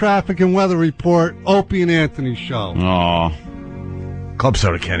my traffic and weather report, Opie and Anthony show. Aw. Club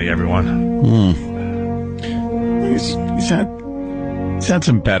Soda Kenny, everyone. He's had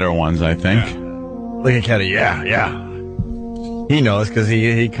some better ones, I think. Look at Kenny. Yeah. He knows because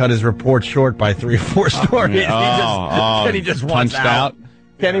he cut his report short by 3 or 4 stories. Kenny just wants punched out.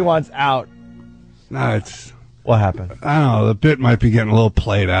 Kenny wants out. No, it's... What happened? I don't know. The bit might be getting a little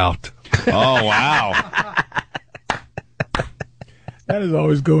played out. Oh, wow. That is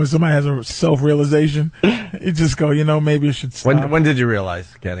always good when somebody has a self-realization. You just go, maybe you should stop. When did you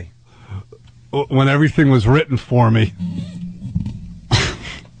realize, Kenny? When everything was written for me.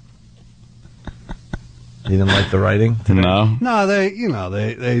 You didn't like the writing? No. No,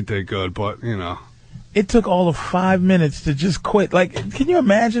 they did good, but, It took all of 5 minutes to just quit. Like, can you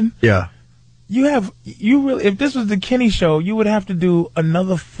imagine? Yeah. If this was the Kenny show, you would have to do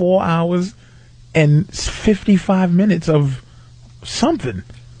another 4 hours and 55 minutes of something.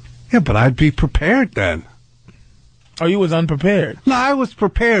 Yeah, but I'd be prepared then. Oh, you was unprepared? No, I was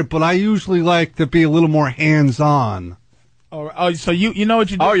prepared, but I usually like to be a little more hands-on. Oh, so you know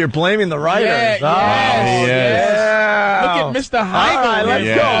what you do? Oh, you're blaming the writers. Yes. Look at Mr. Heigl. All right, let's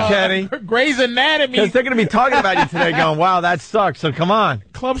go, Kenny. Grey's Anatomy. Because they're going to be talking about you today going, wow, that sucks. So come on.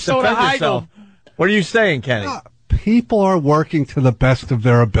 Club Soda Defend Heigl. yourself. What are you saying, Kenny? People are working to the best of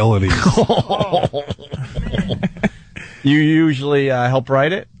their abilities. You usually help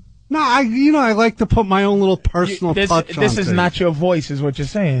write it? No, I like to put my own little personal touch on This is things. not your voice, is what you're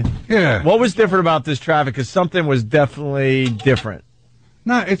saying. Yeah. What was different about this traffic? Because something was definitely different.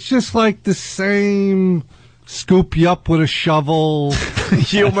 No, it's just like the same scoop you up with a shovel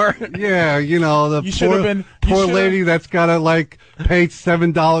humor. Yeah, the poor lady that's got to pay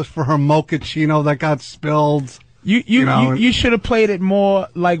 $7 for her mochaccino that got spilled. You should have played it more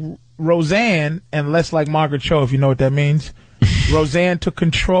like Roseanne and less like Margaret Cho, if you know what that means. Roseanne took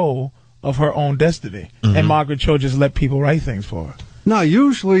control of her own destiny, and Margaret Cho just let people write things for her. No,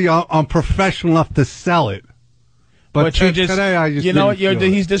 usually I'm professional enough to sell it. But today I just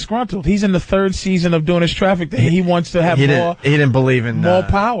he's disgruntled. He's in the 3rd season of doing his traffic thing. He wants to have more. He didn't believe in more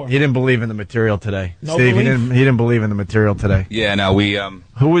power. He didn't believe in the material today. No Steve, belief? he didn't believe in the material today. Yeah, no, we.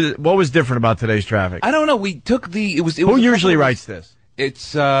 What was different about today's traffic? I don't know. We took the. Who usually writes this?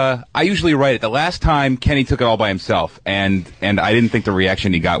 It's. I usually write it. The last time Kenny took it all by himself, and I didn't think the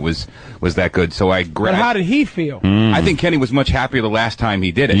reaction he got was that good. So I grabbed. But how did he feel? I think Kenny was much happier the last time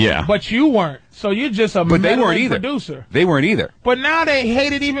he did it. Yeah. But you weren't. So you're just a But they weren't meddling either. producer. They weren't either. But now they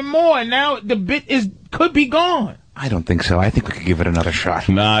hate it even more, and now the bit could be gone. I don't think so. I think we could give it another shot.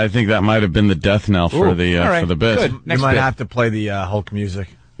 No, I think that might have been the death knell for the right. for the bit. Good. You Next might bit. have to play the Hulk music.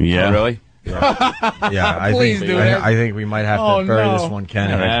 Yeah. Oh, really? Yeah, I Please think do that. I think we might have to bury this one,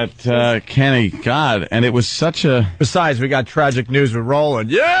 Kenny. That Kenny, God, and it was such a. Besides, we got tragic news with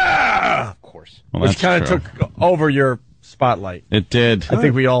Roland. Yeah, Of course. Well, which that's kind of true. took over your spotlight. It did. I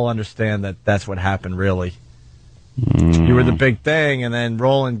think we all understand that that's what happened, really. You were the big thing, and then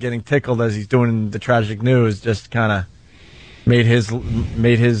Roland getting tickled as he's doing the tragic news just kind of made his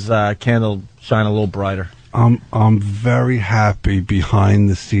candle shine a little brighter. I'm very happy behind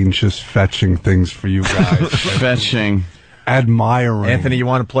the scenes just fetching things for you guys. Fetching. Admiring. Anthony, you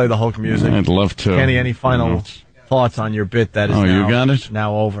want to play the Hulk music? I'd love to. Kenny, any final thoughts on your bit that is Oh, now, you got it?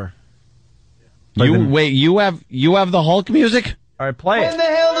 now over? Wait, you have the Hulk music? All right, play it. the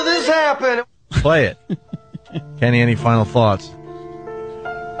hell did this happen? Play it. Kenny, any final thoughts?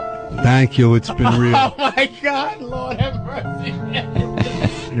 Thank you. It's been real. Oh my God, Lord have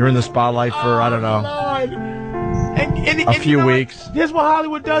mercy. You're in the spotlight for, I don't know, Lord. And a few weeks. Here's what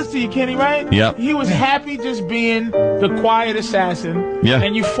Hollywood does to you, Kenny, right? Yep. He was happy just being the quiet assassin. Yeah.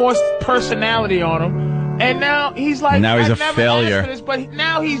 And you forced personality on him. And now he's like, Now he's I a never failure. asked for this, but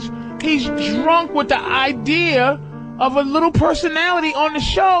now he's drunk with the idea of a little personality on the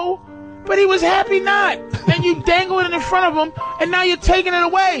show, but he was happy not. And you dangle it in front of him, and now you're taking it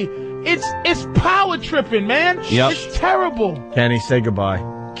away. It's power tripping, man. Yep. It's terrible. Kenny, say goodbye.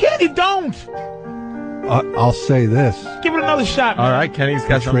 Kenny, don't. I'll say this. Give it another shot, man. All right, Kenny's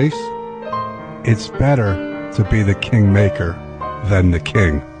got some. Trace, it's better to be the kingmaker than the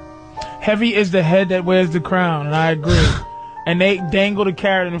king. Heavy is the head that wears the crown, and I agree. And they dangled a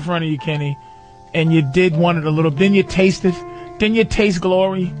carrot in front of you, Kenny, and you did want it a little. Didn't you taste it? Didn't you taste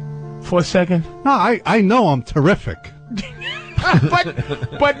glory for a second? No, I know I'm terrific.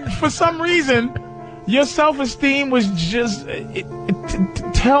 but for some reason, Your self-esteem was just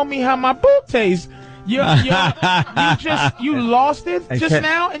tell me how my boob tastes. You lost it just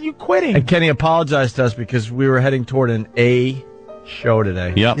now, and you quitting. And Kenny apologized to us because we were heading toward an A show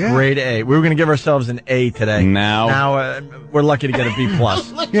today. Yep. Yeah. Grade A. We were going to give ourselves an A today. Now we're lucky to get a B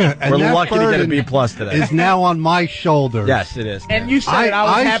plus. Yeah, and we're that lucky to get a burden B plus today. Is now on my shoulders. Yes, it is. And you said I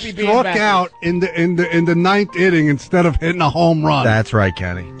was happy being struck back. out in the ninth inning instead of hitting a home run. That's right,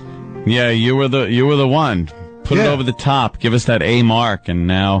 Kenny. Yeah, you were the one. Put it over the top. Give us that A mark, and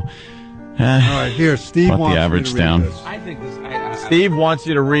now. All right, here, Steve Brought wants the average me to read down. this. I think this. Steve wants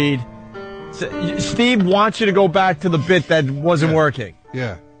you to read. Steve wants you to go back to the bit that wasn't working.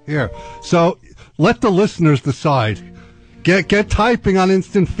 Yeah, here. So let the listeners decide. Get typing on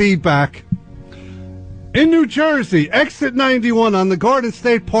instant feedback. In New Jersey, exit 91 on the Garden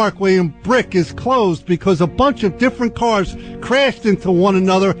State Parkway in Brick is closed because a bunch of different cars crashed into one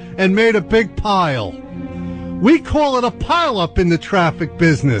another and made a big pile. We call it a pileup in the traffic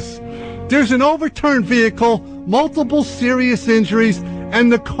business. There's an overturned vehicle, multiple serious injuries,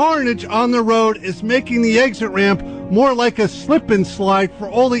 and the carnage on the road is making the exit ramp more like a slip and slide for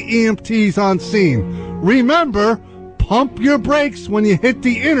all the EMTs on scene. Remember, pump your brakes when you hit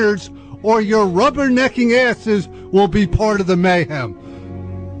the innards, or your rubbernecking asses will be part of the mayhem.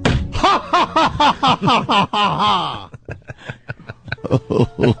 Ha ha ha ha ha ha ha!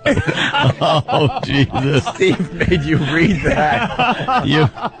 Oh, Jesus. Steve made you read that.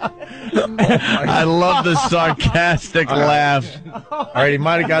 I love the sarcastic laugh. All right, he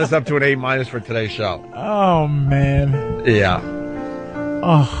might have got us up to an A minus for today's show. Oh man. Yeah.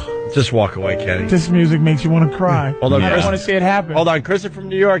 Oh. Just walk away, Kenny. This music makes you want to cry. Hold on, I don't Chris. want to see it happen. Hold on, Kristen from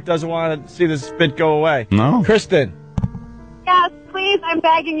New York doesn't want to see this bit go away. No. Kristen. Yes, please, I'm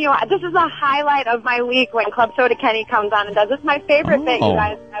begging you. This is a highlight of my week when Club Soda Kenny comes on and does. It's my favorite bit you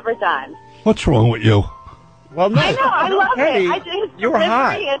guys have ever done. What's wrong with you? Well, no. I know, I love Kenny, it. you were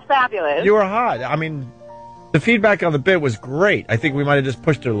hot. It's fabulous. You were hot. I mean, the feedback on the bit was great. I think we might have just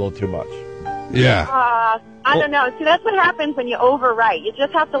pushed it a little too much. Yeah. I don't know. See, that's what happens when you overwrite. You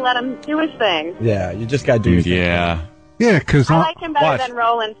just have to let him do his thing. Yeah, you just got to do your thing. Yeah. Yeah, because I like him better than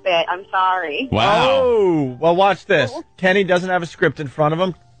Roland's bit. I'm sorry. Wow. Oh, well, watch this. Kenny doesn't have a script in front of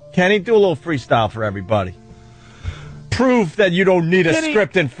him. Kenny, do a little freestyle for everybody. Prove that you don't need a Kenny-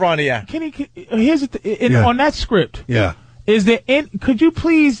 script in front of you. Kenny, here's on that script. Yeah. Is there? Could you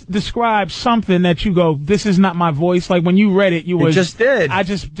please describe something that you go? This is not my voice. Like when you read it, you He was. just did. I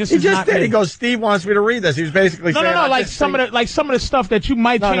just. This He is just not did. me. He goes, Steve wants me to read this. He was basically saying, No. I Like just some think- of the stuff that you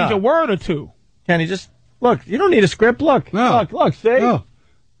might change no. a word or two. Kenny, just look. You don't need a script. Look. No. Look. See? No.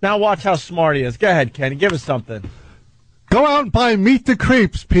 Now watch how smart he is. Go ahead, Kenny. Give us something. Go out and buy Meet the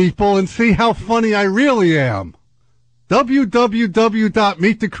Creeps, people, and see how funny I really am.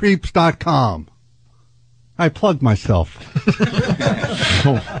 www.meetthecreeps.com. I plugged myself.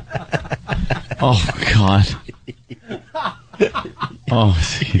 Oh, God. Oh,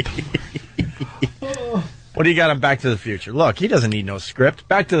 see. What do you got on Back to the Future? Look, he doesn't need no script.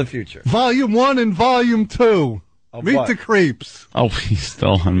 Back to the Future. Volume 1 and Volume 2. Of Meet what? the Creeps. Oh, he's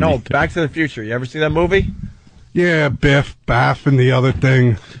still on No, me. Back to the Future. You ever see that movie? Yeah, Biff, Baff, and the other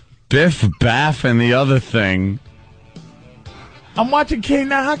thing. Biff, Baff, and the other thing. I'm watching King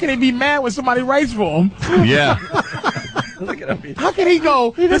now. How can he be mad when somebody writes for him? Yeah. Look at him. How can he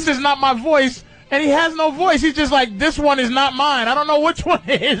go? This is not my voice, and he has no voice. He's just like, this one is not mine. I don't know which one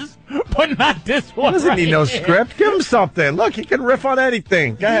it is, but not this He one. doesn't right need no here. script. Give him something. Look, he can riff on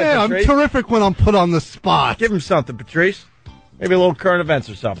anything. Go ahead, Yeah, I'm Patrice. terrific when I'm put on the spot. Give him something, Patrice. Maybe a little current events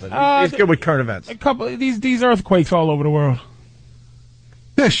or something. He's good with current events. A couple of these earthquakes all over the world.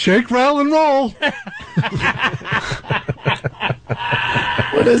 Yeah, shake, rattle, and roll.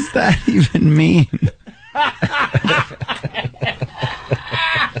 What does that even mean?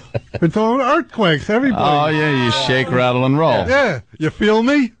 It's all earthquakes, Oh, everybody. yeah, you shake, rattle, and roll. Yeah, you feel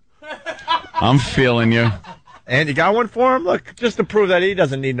me? I'm feeling you. And you got one for him? Look, just to prove that he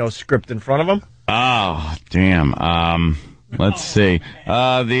doesn't need no script in front of him. Oh, damn. Let's see.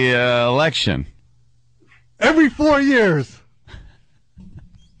 The election. Every 4 years.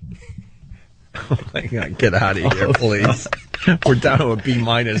 Hang on, get out of here, please. We're down to a B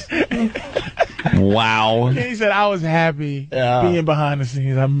minus. Wow. He said, I was happy being behind the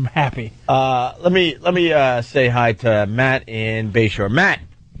scenes. I'm happy. Let me say hi to Matt in Bayshore. Matt.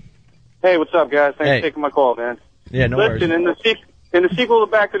 Hey, what's up, guys? Thanks Hey. for taking my call, man. Yeah, no Listen, worries. in the sequel to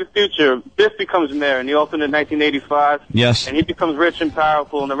Back to the Future, Biff becomes mayor in the alternate 1985. Yes. And he becomes rich and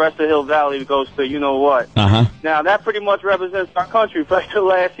powerful, and the rest of Hill Valley goes to you know what. Uh-huh. Now, that pretty much represents our country for like the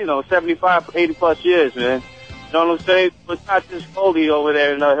last, 75, 80-plus years, man. You know what I'm saying? It's not just Goldie over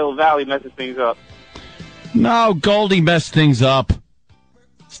there in Hill Valley messing things up. No, Goldie messed things up.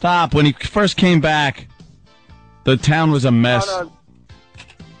 Stop. When he first came back, the town was a mess. No,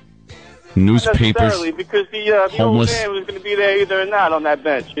 Newspapers. Not necessarily, because the old Homeless. man was going to be there either or not on that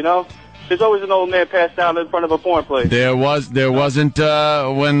bench, you know? There's always an old man passed out in front of a porn place. There wasn't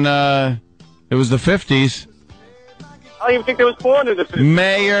when it was the 50s. I don't even think there was porn in the 50s.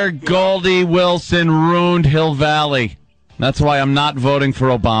 Mayor Goldie Wilson ruined Hill Valley. That's why I'm not voting for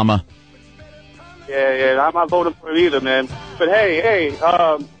Obama. Yeah, I'm not voting for it either, man. But hey,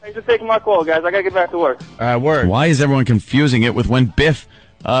 thanks for taking my call, guys. I got to get back to work. Word. Why is everyone confusing it with when Biff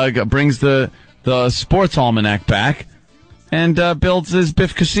brings the sports almanac back and builds his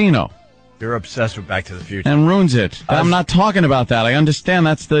Biff Casino? You're obsessed with Back to the Future. And ruins it. I'm not talking about that. I understand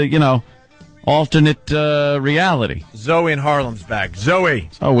that's the, alternate reality. Zoe in Harlem's back. Zoe.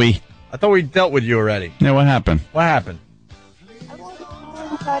 Zoe. I thought we dealt with you already. Yeah, what happened? What happened?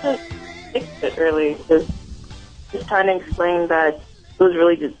 I tried to fix it really. Just trying to explain that it was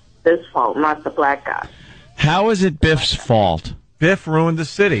really just Biff's fault, not the black guy. How is it Biff's fault? Biff ruined the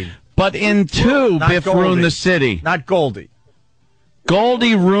city. But in 2, Not Biff Goldie. ruined the city. Not Goldie.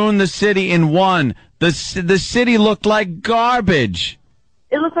 Goldie ruined the city in 1. The city looked like garbage.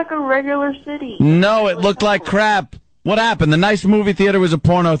 It looked like a regular city. No, it looked like crap. What happened? The nice movie theater was a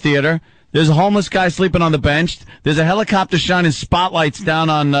porno theater. There's a homeless guy sleeping on the bench. There's a helicopter shining spotlights down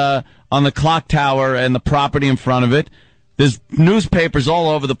on the clock tower and the property in front of it. There's newspapers all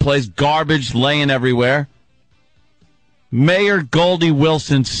over the place, garbage laying everywhere. Mayor Goldie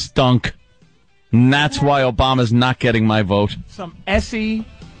Wilson stunk. And that's why Obama's not getting my vote. Some SE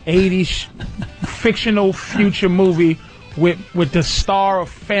 80s fictional future movie with the star of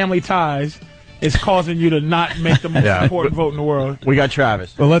Family Ties is causing you to not make the most important vote in the world. We got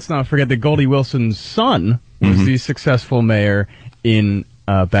Travis. Well, let's not forget that Goldie Wilson's son was the successful mayor in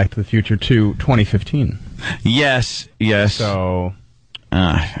Back to the Future 2 2015. Yes. So,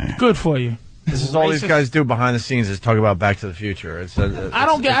 good for you. This is all these guys do behind the scenes is talk about Back to the Future.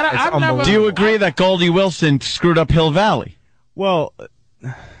 I've never. Do you agree that Goldie Wilson screwed up Hill Valley? Well,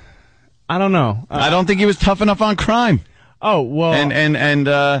 I don't know. I don't think he was tough enough on crime. Oh, well.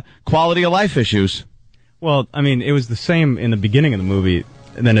 And quality of life issues. Well, I mean, it was the same in the beginning of the movie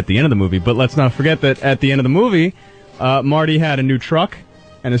and then at the end of the movie. But let's not forget that at the end of the movie, Marty had a new truck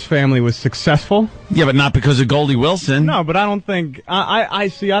and his family was successful. Yeah, but not because of Goldie Wilson. No, but I don't think... I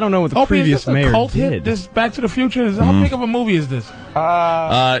see, I don't know what the previous is this mayor a cult did. hit? This Back to the Future? How big of a movie is this?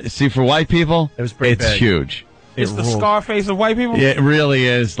 See, for white people, it was pretty it's big. Huge. It's the Scarface of white people? Yeah, it really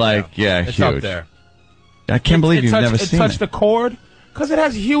is, It's huge. up there. I can't believe you've never seen it. It touched the chord? Because it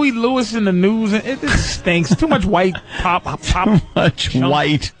has Huey Lewis in the news, and it stinks. Too much white pop. Too much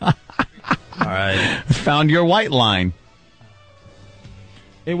white. All right. Found your white line.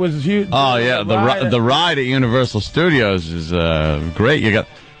 It was huge. Oh, yeah, the ride at Universal Studios is great.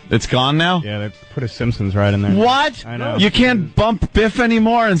 It's gone now? Yeah, they put a Simpsons right in there. What? I know. You can't bump Biff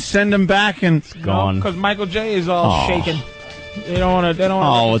anymore and send him back and... It's gone. Because Michael J. is all shaken. They don't want to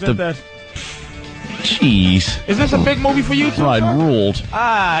represent that. Jeez. Is this a big movie for you, too? Ride ruled.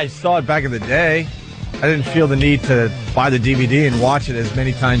 I saw it back in the day. I didn't feel the need to buy the DVD and watch it as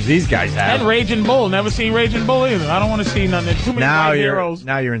many times these guys have. And Raging Bull. Never seen Raging Bull either. I don't want to see nothing. Too many white heroes.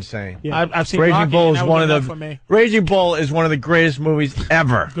 Now you're insane. Yeah, I've seen Raging Rocky, Bull and is that one was of enough for me. Raging Bull is one of the greatest movies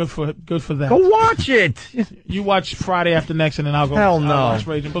ever. Good for that. Go watch it. You watch Friday After Next, and then I'll go. Hell no. I'll watch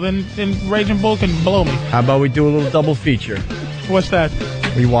Raging Bull. Then Raging Bull can blow me. How about we do a little double feature? What's that?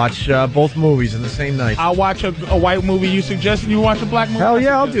 We watch both movies in the same night. I'll watch a white movie you suggest, and you watch a black movie. Hell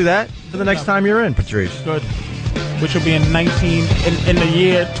yeah, I'll do that for the next time you're in, Patrice. Good. Which will be in the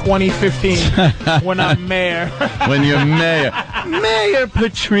year 2015 when I'm mayor. When you're mayor. Mayor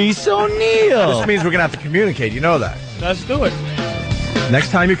Patrice O'Neill. This means we're going to have to communicate. You know that. Let's do it.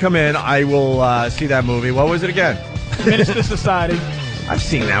 Next time you come in, I will see that movie. What was it again? Minister Society. I've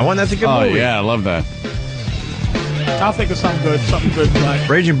seen that one. That's a good movie. Oh, yeah, I love that. I'll think of something good. Black.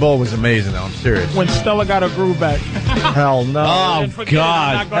 Raging Bull was amazing, though. I'm serious. When Stella got her groove back. Hell no. Oh,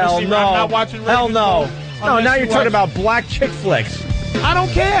 God. Hell no. I'm not watching Hell no. Bull. No, now you're talking about black chick flicks. I don't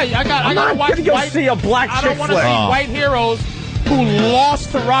care. I gotta watch gonna go white. see a black I chick don't want to flick. see white heroes who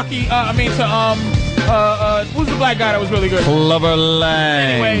lost to Rocky. Who's the black guy that was really good? Clubber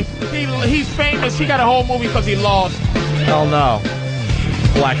Lang. Anyway, he's famous. He got a whole movie because he lost. Hell no.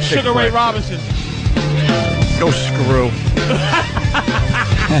 Black chick Sugar Ray flick. Robinson. Go screw.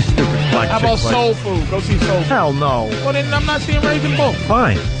 Black How chick about flick. Soul Food? Go see Soul Food. Hell no. Well, then I'm not seeing Raging Bull.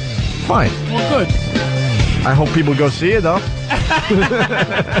 Fine. Well, good. I hope people go see it, though.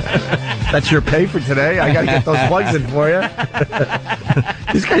 That's your pay for today. I got to get those plugs in for you.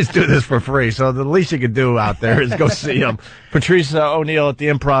 These guys do this for free, so the least you can do out there is go see them. Patrice O'Neill at the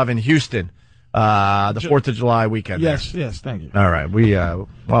Improv in Houston, the 4th of July weekend. Yes, thank you. All right,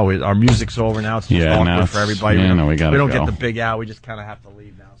 our music's over now. It's just awkward for everybody. we we gotta don't go. get the big out. We just kind of have to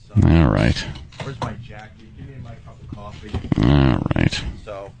leave now. So. All right. Where's my jacket? Give me my cup of coffee. All right.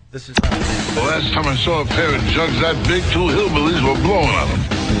 So this is. The last time I saw a pair of jugs that big, 2 hillbillies were blowing on them.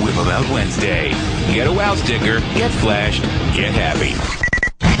 Whip 'em out Wednesday. Get a wow sticker, get flashed, get happy.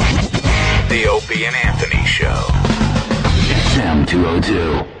 The Opie and Anthony Show. XM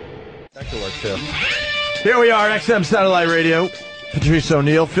 202. That could work too. Here we are, XM Satellite Radio. Patrice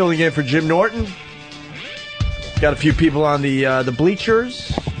O'Neill filling in for Jim Norton. Got a few people on the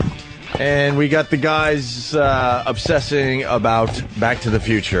bleachers. And we got the guys obsessing about Back to the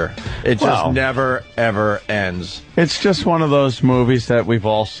Future. It just never, ever ends. It's just one of those movies that we've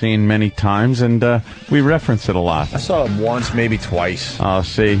all seen many times, and we reference it a lot. I saw it once, maybe twice. Oh,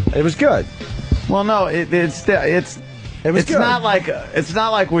 see, it was good. Well, no, it's good. not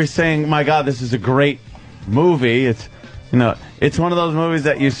like we're saying, "My God, this is a great movie." It's it's one of those movies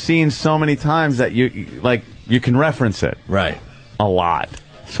that you've seen so many times that you can reference it a lot.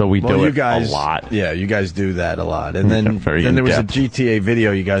 So we do it a lot. Yeah, you guys do that a lot. And then Very there was a in-depth. GTA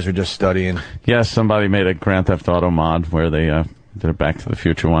video you guys were just studying. Yes, somebody made a Grand Theft Auto mod where they did a Back to the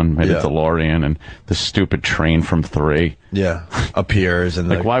Future one, made a DeLorean, and the stupid train from 3. Yeah, appears.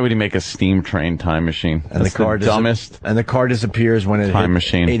 And why would he make a steam train time machine? And That's the dumbest. And the car disappears when it Time hits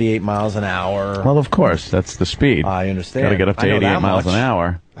machine. 88 miles an hour. Well, of course, that's the speed. I understand. Got to get up to I know 88 that miles much. an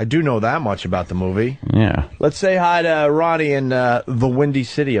hour. I do know that much about the movie. Yeah. Let's say hi to Ronnie in the Windy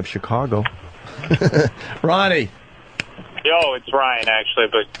City of Chicago. Ronnie. Yo, it's Ryan, actually.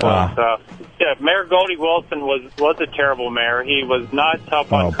 But Mayor Goldie Wilson was a terrible mayor. He was not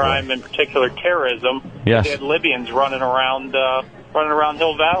tough on crime, in particular terrorism. Yes. He had Libyans running around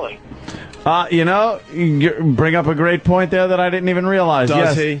Hill Valley. You bring up a great point there that I didn't even realize.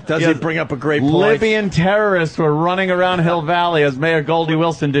 Does yes. he? Does he bring up a great point? Libyan terrorists were running around Hill Valley as Mayor Goldie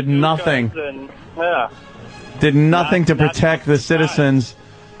Wilson did nothing. Did nothing to protect the citizens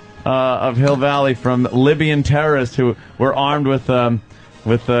of Hill Valley from Libyan terrorists who were armed with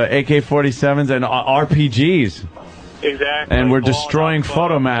AK-47s and RPGs. Exactly. And we're destroying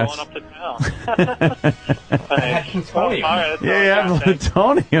photomats. Plutonium. Yeah,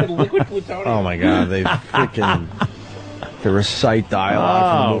 plutonium. Liquid plutonium. Oh, my God. They freaking... They recite dialogue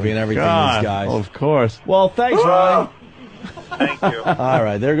from the movie and everything, God, these guys. Of course. Well, thanks, Ronnie. Thank you. All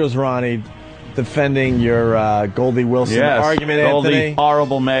right, there goes Ronnie defending your Goldie Wilson argument, Goldie, Anthony.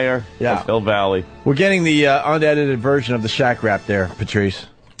 horrible mayor of Hill Valley. We're getting the unedited version of the Shaq rap there, Patrice.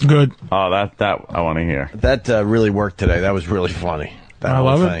 Good. Oh, that I want to hear. That really worked today. That was really funny. That I whole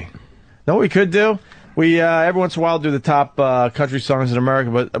love it. thing. Know what we could do? We every once in a while do the top country songs in America,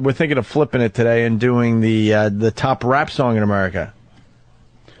 but we're thinking of flipping it today and doing the top rap song in America.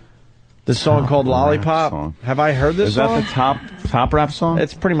 This song called "Lollipop." song. Have I heard this Is song? that the top rap song?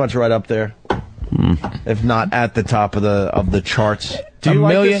 It's pretty much right up there, if not at the top of the charts. Do you A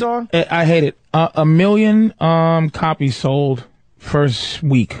like million, this song? I hate it. 1 million copies sold first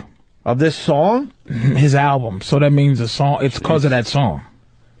week of this song. His album. So that means the song. It's because of that song.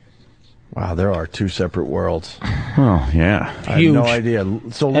 Wow, there are two separate worlds. Oh yeah, I have no idea.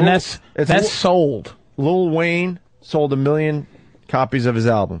 So And that's sold. Lil Wayne sold 1 million copies of his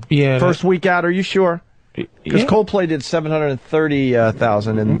album. Yeah, first week out. Are you sure? Because Coldplay did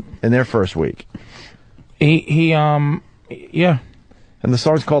 730,000 in their first week. Yeah. And the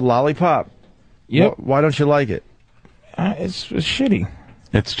song's called "Lollipop." Yep. Why don't you like it? It's shitty.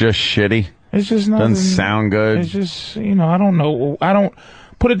 It's just shitty. It's just nothing. Doesn't sound good. It's just, I don't know. I don't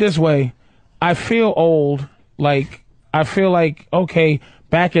put it this way. I feel old. I feel like, okay,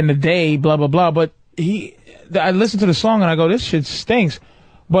 back in the day, blah, blah, blah. But I listen to the song and I go, this shit stinks.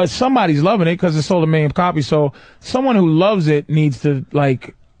 But somebody's loving it because it sold 1 million copies. So someone who loves it needs to,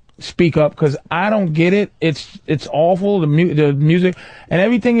 speak up because I don't get it. It's awful. The music and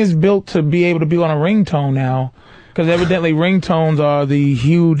everything is built to be able to be on a ringtone now. Because evidently ringtones are the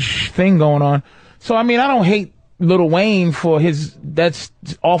huge thing going on. So, I don't hate Lil Wayne for that's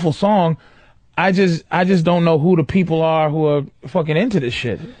awful song. I just don't know who the people are who are fucking into this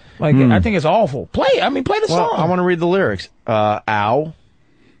shit. I think it's awful. Play the song. I want to read the lyrics. Ow.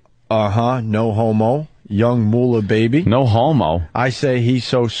 No homo. Young moolah baby. No homo. I say he's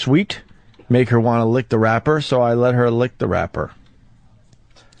so sweet. Make her want to lick the rapper, so I let her lick the rapper.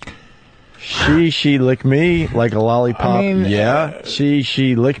 She She lick me like a lollipop. I mean, yeah.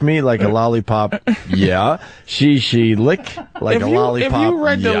 She lick me like a lollipop. Yeah. She lick like a lollipop. If you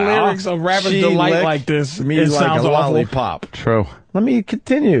read the yeah. lyrics of Rapper's She Delight lick like this, me it like sounds a awful. lollipop. True. Let me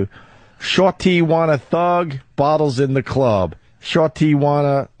continue. Shorty wanna thug, bottles in the club. Shorty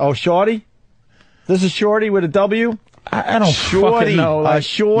wanna... Oh, Shorty? This is Shorty with a W? I don't Shorty, fucking know. Like,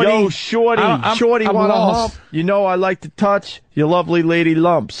 Shorty, yo, Shorty, I'm Shorty wanna lost. hump. You know I like to touch your lovely lady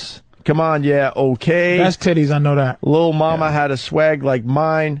lumps. Come on, yeah, okay. That's titties, I know that. Lil mama had a swag like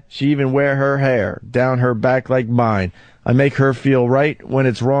mine. She even wear her hair down her back like mine. I make her feel right when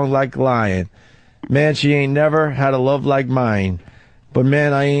it's wrong like lying. Man, she ain't never had a love like mine. But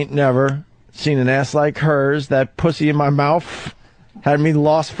man, I ain't never seen an ass like hers. That pussy in my mouth had me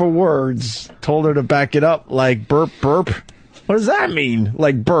lost for words. Told her to back it up like burp, burp. What does that mean?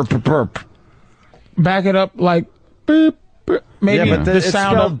 Like burp, burp. Back it up like beep, beep. Maybe yeah, but the it's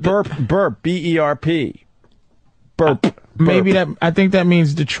sound spelled of burp, burp, B-E-R-P. Burp. Maybe that. I think that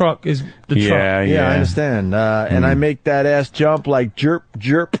means the truck is the truck. Yeah, I understand. And I make that ass jump like jerp,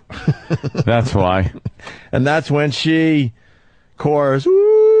 jerp. That's why. And that's when she chorus,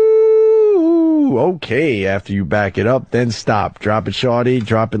 ooh, okay, after you back it up, then stop. Drop it, shorty,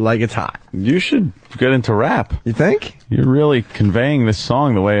 drop it like it's hot. You should get into rap. You think? You're really conveying this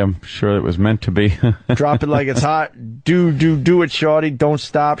song the way I'm sure it was meant to be. Drop it like it's hot. Do it, shorty. Don't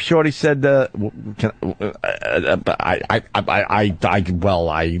stop. Shorty said well, Is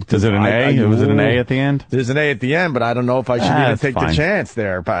it an A? Was it an A at the end? There's an A at the end, but I don't know if I should even That's take fine. the chance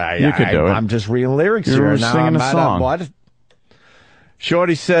there. But You could do it. I'm just reading lyrics You here. were Now singing I'm a mad song. at what?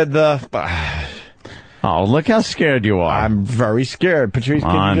 Shorty said Oh, look how scared you are. I'm very scared. Patrice,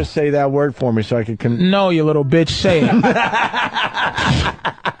 Come can on. you just say that word for me so I can... No, you little bitch, say it.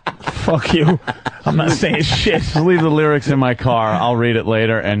 Fuck you. I'm not saying shit. Just leave the lyrics in my car. I'll read it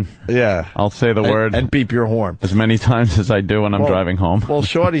later, and I'll say the word and beep your horn as many times as I do when I'm driving home. Well,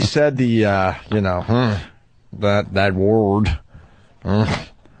 Shorty said that word,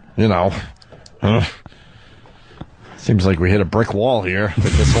 seems like we hit a brick wall here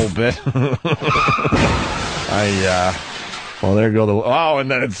with this whole bit. Well, there go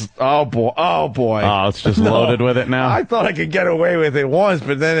and then it's, oh boy. Oh, it's just loaded with it now? I thought I could get away with it once,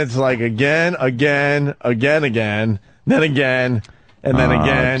 but then it's like again, then again, and then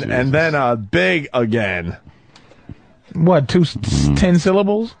again, and then a big again. What, 10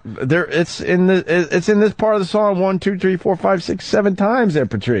 syllables? There, it's in this part of the song 1, 2, 3, 4, 5, 6, 7 times there,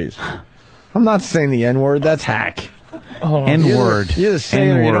 Patrice. I'm not saying the N-word, that's hack. N-word. You just say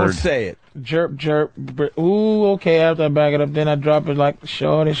it or you don't say it. Jerp, jerp. Ooh, okay, after I back it up, then I drop it like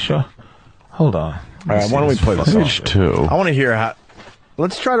shorty, short. Hold on. All right, why don't we play the song? Page 2. I want to hear how...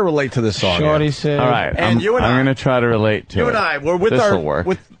 Let's try to relate to this song. Shorty here. said... All right, And you and I'm I- going to try to relate to it. You and I, we're with This'll work.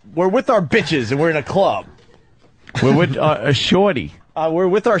 we're with our bitches and we're in a club. We're with a shorty. We're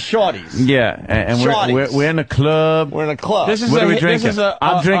with our shorties. Yeah, and Shorties. we're in a club. We're in a club. This is What a are we hit- drinking? this is a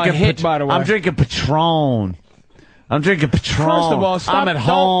I'm drinking hit, by the way. I'm drinking Patron. I'm drinking Patron. First of all, stop. I'm at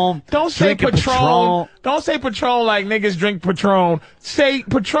home. Don't say drinking Patron. Don't say Patron like niggas drink Patron. Say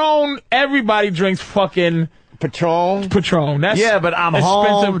Patron. Everybody drinks fucking Patron. Patron. That's Yeah, but I'm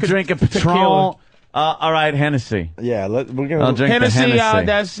expensive home drinking Patron. tequila. All right, Hennessy. Yeah, we're gonna... I'll drink Hennessy, the Hennessy.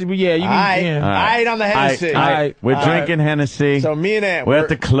 that's you can. All right, Yeah. all right on the Hennessy. All right. We're All drinking Hennessy. So me and Ant, We're at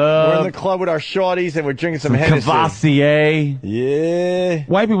the club. We're in the club with our shorties and we're drinking some Some Hennessy. Cavassier. Yeah.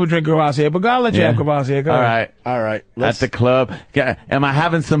 White people drink Cavassier, but God let you have Cavassier. Go All ahead. right. All right. At the club. Am I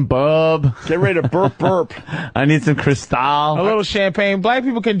having some bub? Get ready to burp. I need some Cristal. A little champagne. Black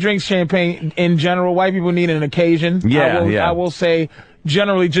people can drink champagne in general. White people need an occasion. Yeah, I will say,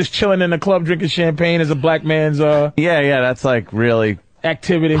 generally, just chilling in the club drinking champagne is a black man's Yeah, that's like really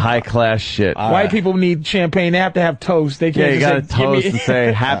activity. high class shit. White people need champagne. They have to have toast. They can't Yeah, you just got to say, "Give toast me-" and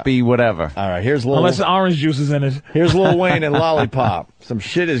say happy whatever. All right, here's Lil... Unless the orange juice is in it. Here's Lil Wayne and Lollipop. Some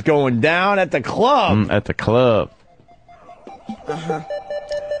shit is going down at the club. At the club.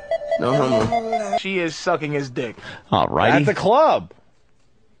 No homo. She is sucking his dick. All righty. At the club.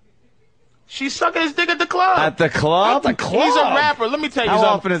 She's sucking his dick at the club. At the club? At the club. He's a rapper. Let me tell you How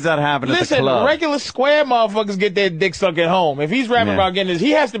something. often does that happen at the Listen, club? regular square motherfuckers get their dick sucked at home. If he's rapping Yeah. about getting his,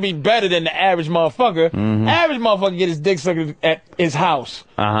 he has to be better than the average motherfucker. Mm-hmm. Average motherfucker get his dick sucked at his house.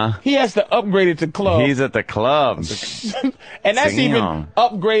 Uh-huh. He has to upgrade it to club. He's at the club. And that's even Damn.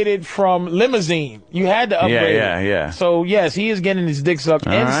 upgraded from limousine. You had to upgrade it. yeah. So, yes, he is getting his dick sucked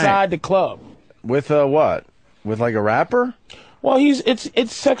All inside right. the club. With what? With like a rapper? Well,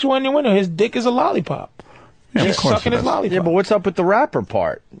 it's sexual innuendo. His dick is a lollipop. Yeah, He's of course sucking it his is. lollipop. Yeah, but what's up with the rapper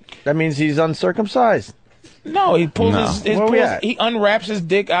part? That means he's uncircumcised. No, he pulls No. his Where we at? he unwraps his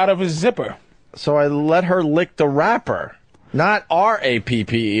dick out of his zipper. So I let her lick the rapper. Not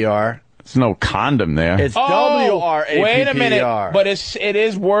R-A-P-P-E-R. There's no condom there. It's W-R-A-P-P-E-R. Wait a minute, but it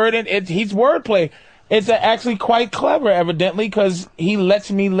is word and he's wordplay. It's actually quite clever, evidently, because he lets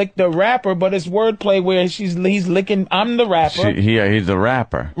me lick the rapper, but it's wordplay where he's licking. I'm the rapper. He's the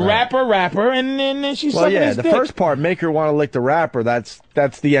rapper. Rapper, and then she's sucking his the dick. first part, make her want to lick the rapper. That's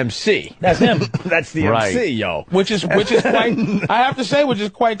the MC. That's him. That's the MC, yo. Which is quite. I have to say, which is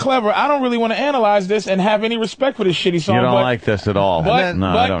quite clever. I don't really want to analyze this and have any respect for this shitty song. You don't like this at all. But,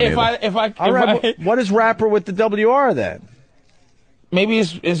 no, I don't if either. I what is rapper with the WR then? Maybe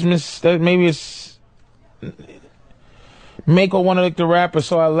it's make her want to lick the rapper,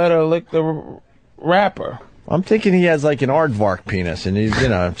 so I let her lick the rapper. I'm thinking he has like an aardvark penis, and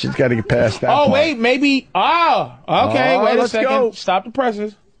she's got to get past that. Oh, part. wait, maybe. Okay, wait a second. Go. Stop the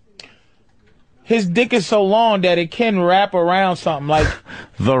presses. His dick is so long that it can wrap around something like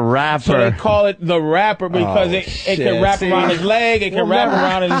the rapper. So they call it the rapper because it can wrap around his leg. It can wrap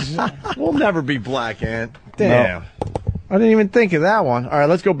around his. We'll never be Black Ant. Damn. No. I didn't even think of that one. All right,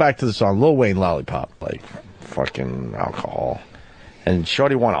 let's go back to the song. Lil Wayne Lollipop, like fucking alcohol. And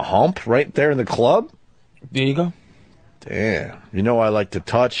Shorty want a hump right there in the club? There you go. Damn. You know I like to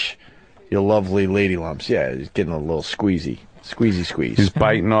touch your lovely lady lumps. Yeah, he's getting a little squeezy. Squeeze. He's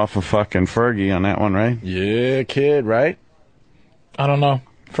biting off a fucking Fergie on that one, right? Yeah, kid, right? I don't know.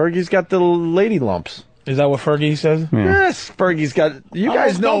 Fergie's got the lady lumps. Is that what Fergie says? Yeah. Yes, Fergie's got. You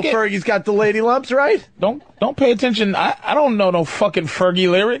guys know Fergie's got the lady lumps, right? Don't pay attention. I don't know no fucking Fergie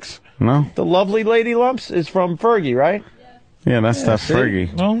lyrics. No. The lovely lady lumps is from Fergie, right? Yeah, that's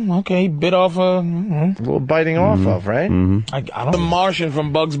Fergie. Oh, okay. Bit off a little biting off of, right? Mm-hmm. I don't. The Martian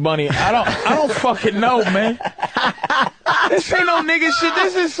from Bugs Bunny. I don't fucking know, man. This ain't no nigga shit.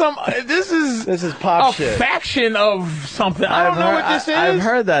 This is pop a shit. Faction of something. I don't know what this is. I've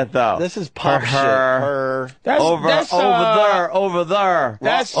heard that though. This is pop shit. Her. That's over there.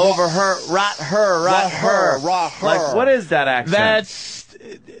 That's over her. Rot her. Like, what is that accent? That's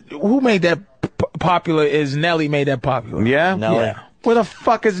who made that popular. Is Nelly made that popular? Yeah, Nelly. Yeah. Where the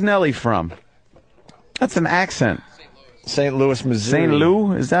fuck is Nelly from? That's an accent. St. Louis, Missouri. St.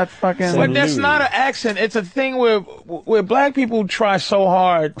 Lou? Is that fucking? But that's not an accent. It's a thing where black people try so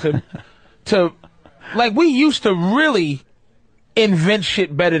hard to like we used to really invent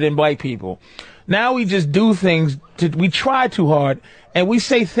shit better than white people. Now we just do things. We try too hard, and we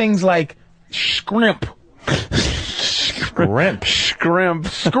say things like scrimp. Scrimp,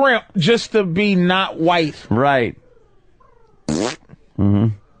 just to be not white. Right. Mm-hmm.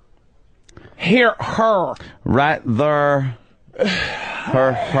 Her. Right there.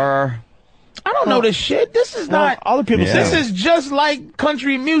 Her. I don't know this shit. This is not. Other people. Yeah. This is just like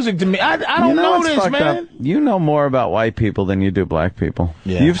country music to me. I don't know this, man. Up. You know more about white people than you do black people.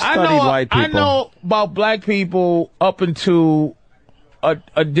 Yeah. You've studied white people. I know about black people up until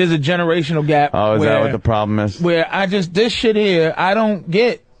there's a generational gap. Oh, is that what the problem is? Where this shit here, I don't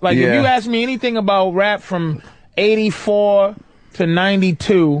get. Like, if you ask me anything about rap from 84 to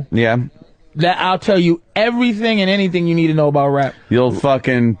 92. Yeah. That I'll tell you everything and anything you need to know about rap. You'll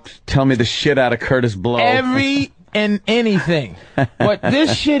fucking tell me the shit out of Curtis Blow. Every and anything. But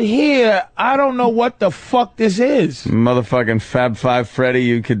this shit here, I don't know what the fuck this is. Motherfucking Fab Five Freddy,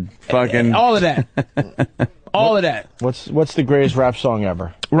 you could fucking... All of that. All of that. What's the greatest rap song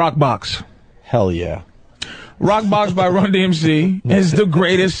ever? Rock Box. Hell yeah. Rock Box by Run DMC is the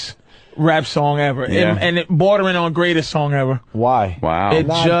greatest rap song ever. Yeah. And it bordering on greatest song ever. Why? Wow. It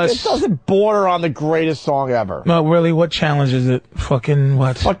it doesn't border on the greatest song ever. No, really, what challenge is it? Fucking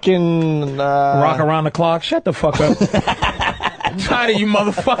what? Fucking Rock Around the Clock? Shut the fuck up. I'm tired of you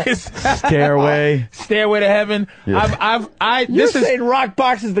motherfuckers. Stairway to Heaven. Yeah. You're saying Rock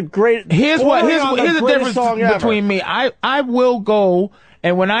Box is the great. Here's the difference between me. I will go,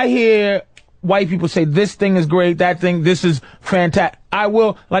 and when I hear white people say this thing is great, that thing, this is fantastic, I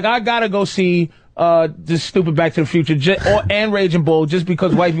will, like, I gotta go see this stupid Back to the Future and Raging Bull just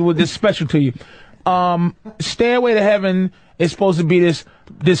because white people are this special to you. Stairway to Heaven is supposed to be this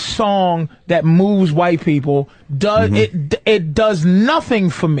song that moves white people. It does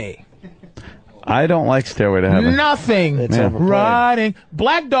nothing for me. I don't like Stairway to Heaven. Nothing. It's Riding.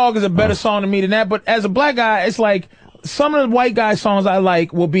 Black Dog is a better song to me than that, but as a black guy, it's like some of the white guy songs I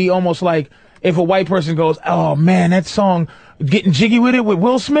like will be almost like if a white person goes, oh man, that song, Getting Jiggy With It with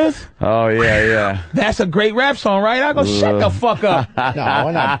Will Smith. Oh yeah. That's a great rap song, right? I go, shut the fuck up. No,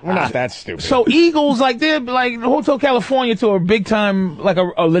 we're not that stupid. So Eagles, like they're like Hotel California to a big time, like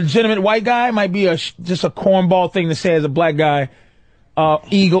a legitimate white guy might be just a cornball thing to say as a black guy.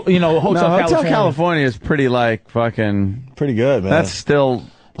 Eagle, Hotel California. Hotel California is pretty like fucking pretty good, man. That's still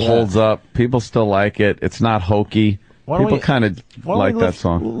holds up. People still like it. It's not hokey. People kind of like that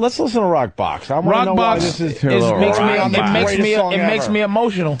song. Let's listen to Rock Box. I want to know why this is it makes me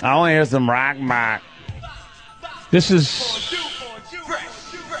emotional. I want to hear some Rock Box. This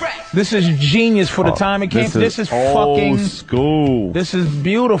is genius for the time it came. This is fucking school. This is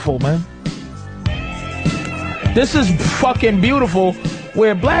beautiful, man. This is fucking beautiful.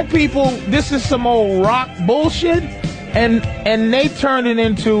 Where black people, this is some old rock bullshit, and they turn it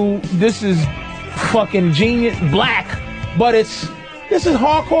into this is fucking genius black, but this is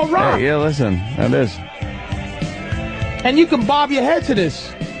hardcore rock. Hey, yeah, listen, that is. And you can bob your head to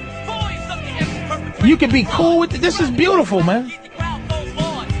this. You can be cool with it. This is beautiful, man.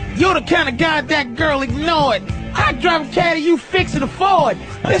 You're the kind of guy that girl ignored. I drive a caddy, you fixing a Ford.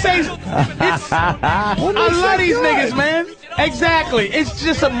 This ain't. I love these niggas, man. Exactly. It's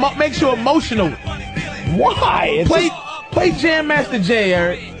just makes you emotional. Why? Play Jam Master Jay,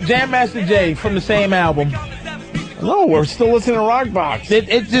 Eric. Jam Master Jay from the same album. No, we're still listening to Rock Box.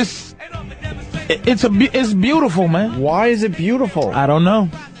 It's beautiful, man. Why is it beautiful? I don't know.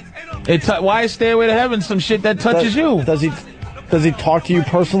 Why is Stairway to Heaven some shit that touches you? Does he talk to you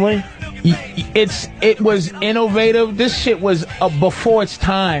personally? It was innovative. This shit was before its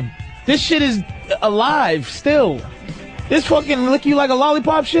time. This shit is alive still. This fucking lick you like a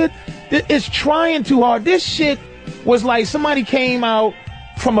lollipop shit, it's trying too hard. This shit was like somebody came out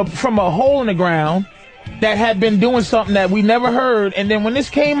from a hole in the ground that had been doing something that we never heard, and then when this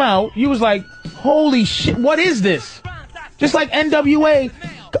came out, you was like, holy shit, what is this? Just like NWA,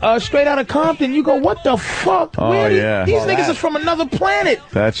 Straight Outta Compton, you go, what the fuck? Oh, yeah. These niggas is from another planet.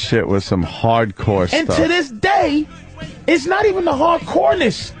 That shit was some hardcore stuff. And to this day, it's not even the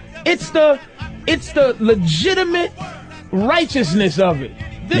hardcoreness. It's the legitimate righteousness of it.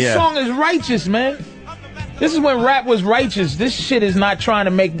 This song is righteous, man. This is when rap was righteous. This shit is not trying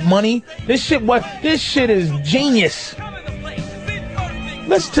to make money. This shit is genius.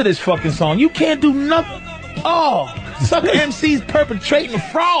 Listen to this fucking song. You can't do nothing. Oh, sucker MCs perpetrating a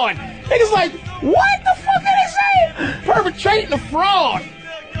fraud. Niggas like, what the fuck are they saying? Perpetrating a fraud.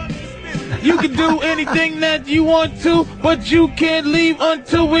 You can do anything that you want to, but you can't leave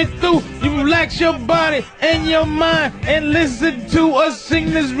until it's through. You relax your body and your mind and listen to us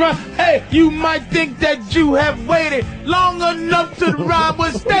sing this rhyme. Hey, you might think that you have waited long enough till the rhyme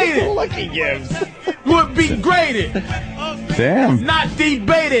was stated. Look he gives. Would be graded. Damn. Not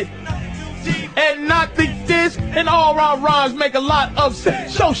debated. And not think this, and all our rhymes make a lot of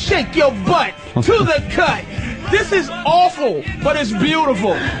sense. So shake your butt to the cut. This is awful, but it's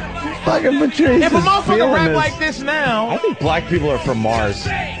beautiful. Fucking Patrice. If a motherfucker rap like this now, I think black people are from Mars.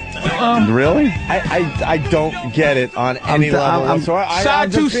 Really? I don't get it on any level whatsoever.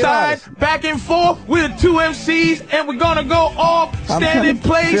 Side to side, back and forth, we're the two MCs, and we're gonna go off, stand in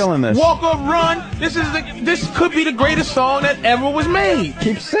place, walk or run. This could be the greatest song that ever was made.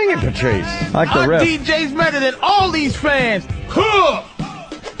 Keep singing, Patrice. I like the riff. DJ's better than all these fans. Huh.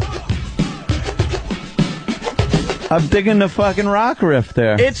 I'm digging the fucking rock riff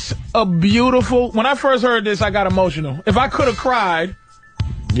there. It's a beautiful. When I first heard this, I got emotional. If I could have cried.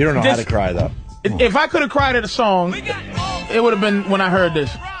 You don't know how to cry, though. If I could have cried at a song, it would have been when I heard this.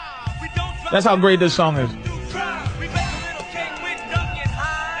 That's how great this song is.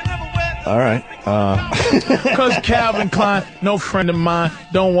 All right. Because Calvin Klein, no friend of mine,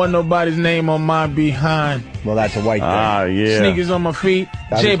 don't want nobody's name on my behind. Well, that's a white thing. Ah, yeah. Sneakers on my feet,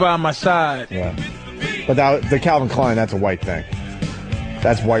 J by my side. Yeah. But the Calvin Klein, that's a white thing.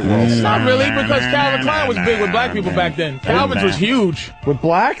 That's white world. Not really, because Calvin Klein was big with black people back then. Calvin's was huge. With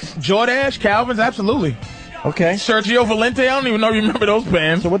blacks? Jordache, Calvin's, absolutely. Okay. Sergio Valente, I don't even know you remember those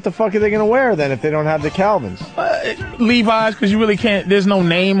bands. So what the fuck are they going to wear then if they don't have the Calvins? Levi's, because you really can't, there's no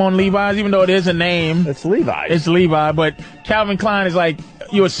name on Levi's, even though it is a name. It's Levi's. It's Levi, but Calvin Klein is like,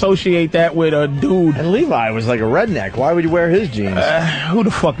 you associate that with a dude. And Levi was like a redneck. Why would you wear his jeans? Who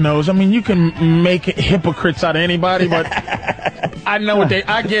the fuck knows? I mean, you can make hypocrites out of anybody, but I know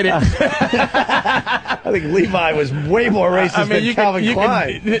I get it. I think Levi was way more racist than Calvin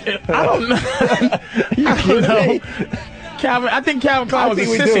Klein. I don't know. I don't know. I think Calvin Klein was a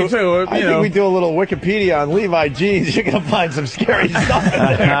sissy too. I think we do a little Wikipedia on Levi jeans. You're going to find some scary stuff in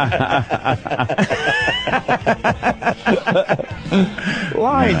there.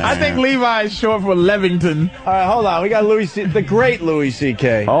 Lines. I think Levi is short for Levington. All right, hold on. We got the great Louis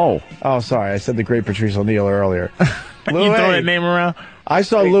C.K. Oh, sorry. I said the great Patrice O'Neal earlier. Louis, you throw that name around. I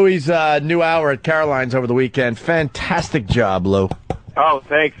saw Louis' new hour at Caroline's over the weekend. Fantastic job, Lou. Oh,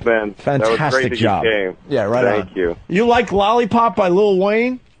 thanks, man. Fantastic that was great that job. You came. Yeah, right on. Thank you. You like Lollipop by Lil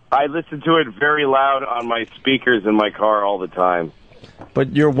Wayne? I listen to it very loud on my speakers in my car all the time.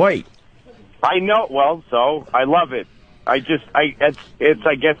 But you're white. I know. Well, so I love it. I guess it's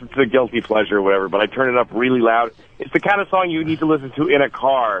a guilty pleasure or whatever, but I turn it up really loud. It's the kind of song you need to listen to in a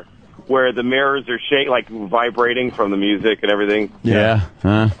car where the mirrors are vibrating from the music and everything. Yeah.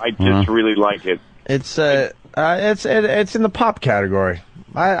 I just really like it. It's in the pop category.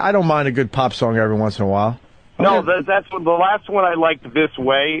 I don't mind a good pop song every once in a while. No, that's what, the last one I liked this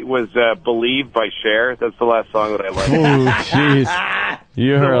way was "Believe" by Cher. That's the last song that I liked. Oh, jeez.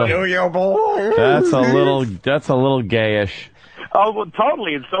 That's a little gayish. Oh, well,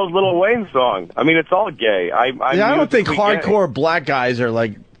 totally. It's those Lil Wayne song. I mean, it's all gay. I don't think hardcore black guys are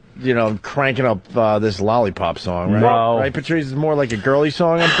like, cranking up this Lollipop song, right? No. Right, Patrice? It's more like a girly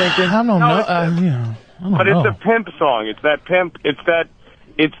song, I'm thinking. I don't know. But it's a pimp song. It's that pimp. It's that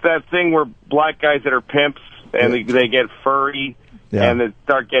thing where black guys that are pimps and they get furry and they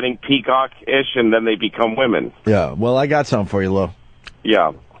start getting peacock-ish and then they become women. Yeah. Well, I got something for you, Lou.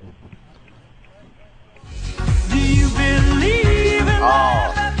 Yeah. Do you believe in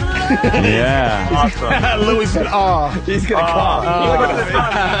love? Yeah. Awesome. Louis said, "Oh, he's gonna cough."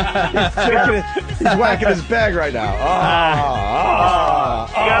 He's whacking his bag right now.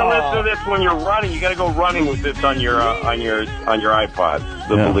 You gotta listen to this when you're running. You gotta go running with this on your iPod.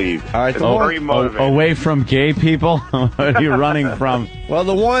 Believe. All right, it's very motivating. Away from gay people? What are you running from? Well,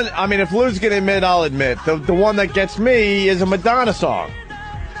 the one, I mean, if Lou's gonna admit, I'll admit. The one that gets me is a Madonna song.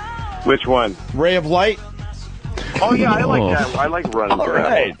 Which one? Ray of Light. Oh, yeah, I like that. I like running. All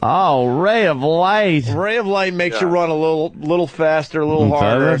right. Oh, Ray of Light. Ray of Light makes you run a little faster, a little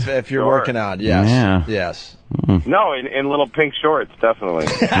harder if you're working out. Yes. Yeah. Yes. No, in little pink shorts, definitely.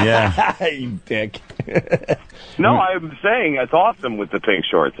 Yeah. You dick. No, I'm saying it's awesome with the pink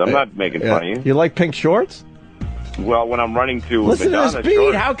shorts. I'm not making fun of you. You like pink shorts? Well, when I'm running to Listen Madonna to this beat.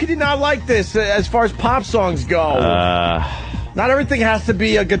 shorts. How could you not like this as far as pop songs go? Not everything has to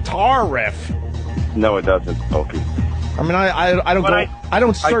be a guitar riff. No, it doesn't, Opie. I mean, I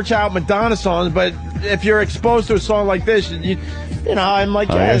don't search out Madonna songs, but if you're exposed to a song like this, I'm like,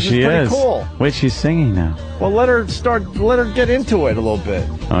 yeah, this is pretty cool. Wait, she's singing now. Well, let her get into it a little bit.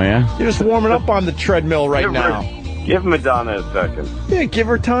 Oh, yeah? You're just warming up on the treadmill now. Give Madonna a second. Yeah, give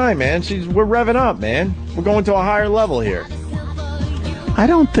her time, man. We're revving up, man. We're going to a higher level here. I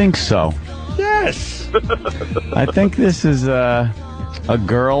don't think so. Yes. I think this is a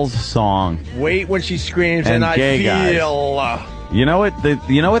girl's song. Wait when she screams and I gay feel. You know what?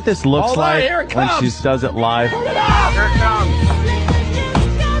 You know what this looks Hold on, like here it when comes. she does it live. Turn it up. Here it comes.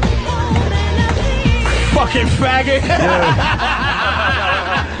 fucking faggot."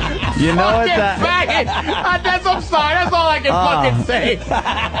 You know what that? Faggot. I'm sorry. That's all I can fucking say.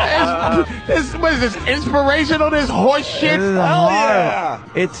 What is this? Inspirational? This horse shit? Hell yeah!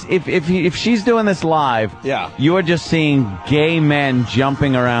 It's if she's doing this live, yeah, you are just seeing gay men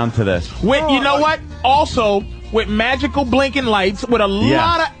jumping around to this. You know what? Also, with magical blinking lights, with a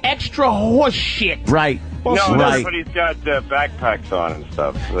lot of extra horse shit. Right. No, right. everybody's got backpacks on and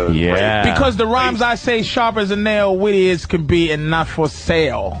stuff. Yeah. Because the rhymes I say, sharp as a nail, witty as could be, and not for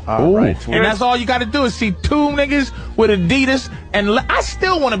sale. Right. And that's all you got to do is see two niggas with Adidas, and I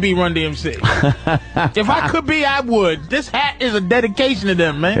still want to be Run DMC. If I could be, I would. This hat is a dedication to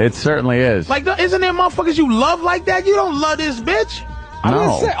them, man. It certainly is. Like, isn't there motherfuckers you love like that? You don't love this bitch.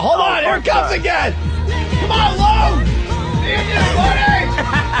 No. Hold on, here it comes again. Come on, Lou.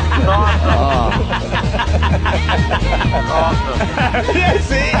 Yeah,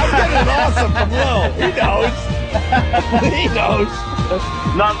 see, I'm getting an awesome from Lou. He knows. He knows.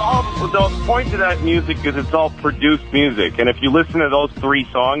 The point to that music is it's all produced music, and if you listen to those three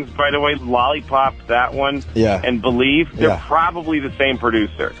songs, by the way, Lollipop, that one, and Believe, they're probably the same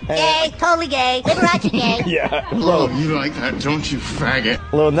producer. Gay, totally gay. Liberace gay. Yeah. Oh, you like that, don't you, faggot?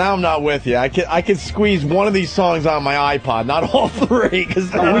 Lou, now I'm not with you. I can squeeze one of these songs on my iPod, not all three.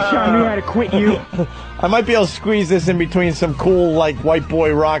 Cause I wish I knew how to quit you. I might be able to squeeze this in between some cool, like, white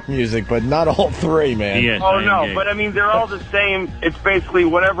boy rock music, but not all three, man. Yes, oh, no, but I mean, they're all the same. It's basically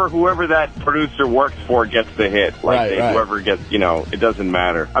whoever that producer works for gets the hit. Like, whoever gets, it doesn't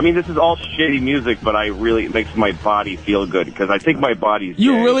matter. I mean, this is all shitty music, but it makes my body feel good, because I think my body's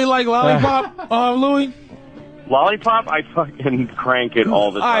You gay. really like Lollipop, Louis? Lollipop, I fucking crank it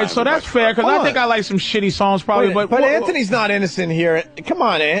all the time. All right, so that's fair, because I think I like some shitty songs probably. But Anthony's not innocent here. Come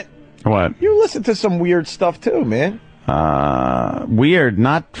on, Ant. What? You listen to some weird stuff, too, man. Weird,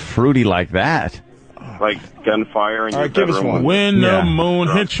 not fruity like that. Like Gunfire in your give us bedroom. one. When the moon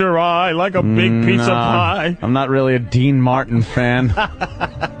hits your eye like a big pizza pie. I'm not really a Dean Martin fan. Hold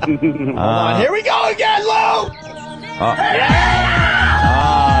on, here we go again, Lou! Yeah!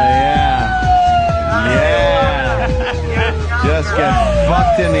 just get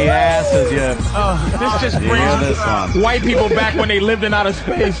fucked in the ass as you. This just You hear this one. brings white people back when they lived in outer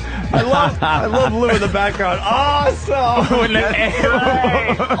space. I love Lou in the background. Awesome. When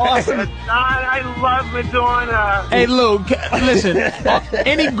the- Awesome. I love Madonna. Hey, Lou, listen.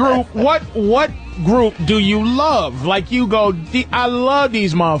 Any group, what group do you love? Like you go, I love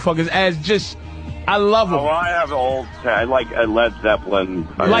these motherfuckers as just, I love them. Oh, I have I like Led Zeppelin.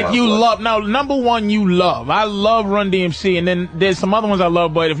 Now, number one, you love. I love Run DMC, and then there's some other ones I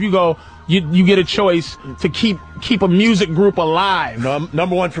love, but if you go, you get a choice to keep a music group alive.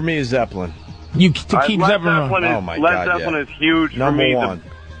 Number one for me is Zeppelin. To keep Zeppelin. Led Zeppelin is huge for me. Number one.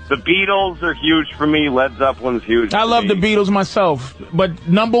 The Beatles are huge for me. Led Zeppelin's huge. I love the Beatles myself, but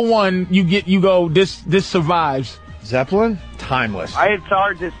number one, you go. This survives. Zeppelin, timeless. It's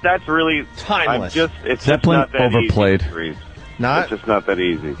hard. That's really timeless. It's Zeppelin just not that overplayed. Easy, it's just not that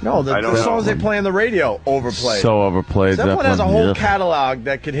easy. No, the songs they play on the radio overplayed. So overplayed. Zeppelin has a whole catalog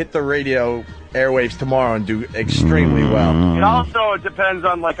that could hit the radio airwaves tomorrow and do extremely well. It also depends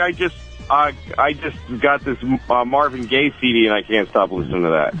on I just got this Marvin Gaye CD and I can't stop listening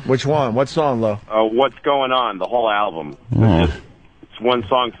to that. Which one? What song, Lo? What's Going On? The whole album. It's one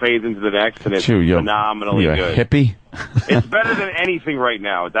song fades into the next and it's phenomenally you a good. Hippie? It's better than anything right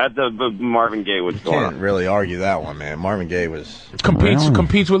now. That the Marvin Gaye was going on. Can't really argue that one, man. Marvin Gaye was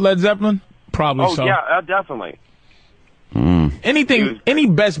Competes with Led Zeppelin? Probably so. Oh yeah, definitely. Any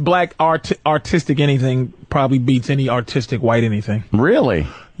best black artistic anything probably beats any artistic white anything. Really?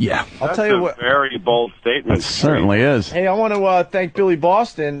 Yeah. I'll tell you what. Very bold statement. It certainly is. Hey, I want to thank Billy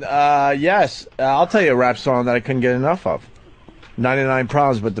Boston. Yes, I'll tell you a rap song that I couldn't get enough of. 99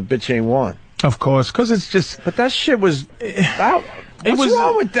 Problems, but the bitch ain't one. Of course, because it's just. But that shit was. What's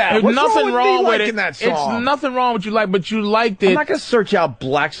wrong with that? There's What's nothing wrong with it. that song? It's nothing wrong with you but you liked it. I'm not gonna search out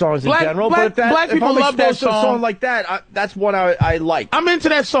black songs in general, but black if people I'm love that exposed to a song like that, that's what I like. I'm into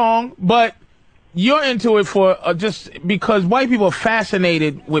that song, but you're into it for just because white people are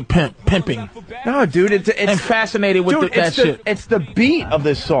fascinated with pimping. No, dude, it's and fascinated with that shit. It's the beat of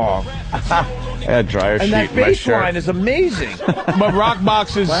this song. A dryer sheet and that in my bass shirt. line is amazing. But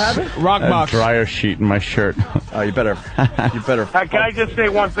Rockbox is Rockbox. A dryer sheet in my shirt. Oh, you better. Can I just say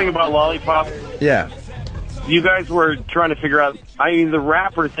one thing about Lollipop? Yeah. You guys were trying to figure out. I mean, the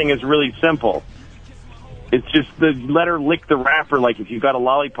rapper thing is really simple. It's just let her lick the wrapper. Like if you've got a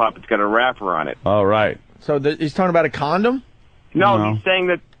lollipop, it's got a wrapper on it. Oh, right. So he's talking about a condom? No, he's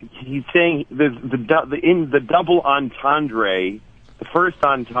saying the double entendre. The first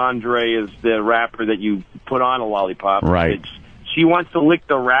entendre is the wrapper that you put on a lollipop. Right. She wants to lick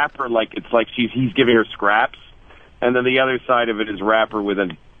the wrapper like it's like he's giving her scraps, and then the other side of it is wrapper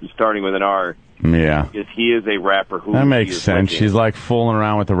starting with an R. Yeah. Because he is a rapper who. That makes sense. She's like fooling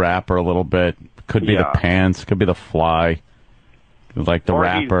around with the wrapper a little bit. Could be the pants. Could be the fly. Like the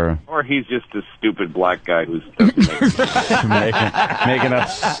rapper. Or he's just a stupid black guy who's making up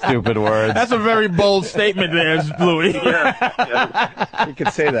stupid words. That's a very bold statement there, Louis. You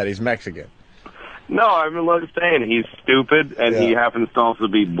could say that. He's Mexican. No, I'm just saying he's stupid, and he happens to also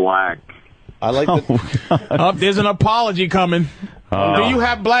be black. I like there's an apology coming. Do you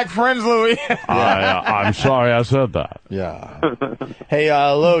have black friends, Louis? I'm sorry I said that. Yeah. Hey,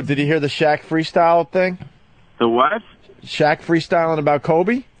 Lo, did you hear the Shaq freestyle thing? The what? Shaq freestyling about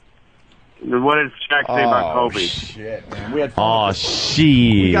Kobe? What did Shaq say about Kobe? Shit, man. We had fun. Shit.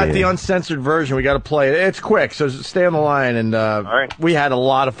 We got the uncensored version. We got to play it. It's quick, so stay on the line. And we had a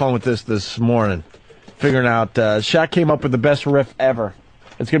lot of fun with this morning, figuring out. Shaq came up with the best riff ever.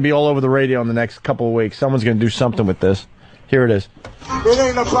 It's going to be all over the radio in the next couple of weeks. Someone's going to do something with this. Here it is. It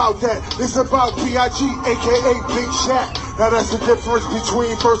ain't about that. It's about B.I.G., a.k.a. Big Shaq. Now that's the difference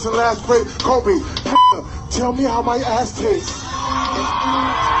between first and last place. Kobe, tell me how my ass tastes.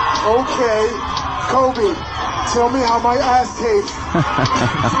 Okay. Kobe, tell me how my ass tastes.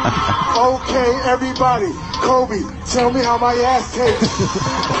 Okay, everybody. Kobe, tell me how my ass tastes.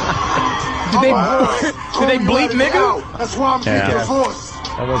 Did they bleep nigga? That's why I'm getting divorced.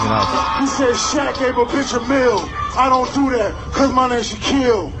 That wasn't us. He said Shaq gave a bitch a meal. I don't do that, cause my name's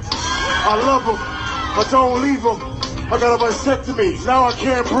Shaquille. I love him, but don't leave him. I got a vasectomy, now I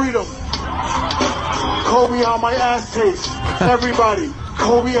can't breed him. Kobe, how my ass tastes. Everybody,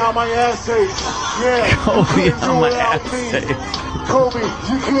 Kobe, how my ass tastes. Yeah, Kobe, how my ass tastes. Kobe,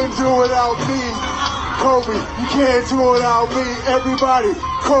 you couldn't do it without me. Kobe, you can't do it without me. Everybody,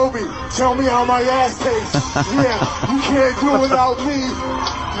 Kobe, tell me how my ass tastes. Yeah, you can't do it without me.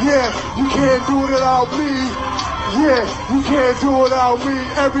 Yeah, you can't do it without me. Yeah, you can't do it without me.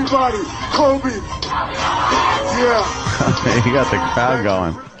 Everybody, Kobe. Yeah. You got the crowd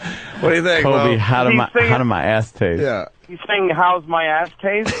going. What do you think, Kobe? Mo? How did my ass taste? Yeah. He's saying, "How's my ass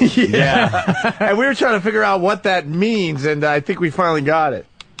taste?" Yeah. And we were trying to figure out what that means, and I think we finally got it.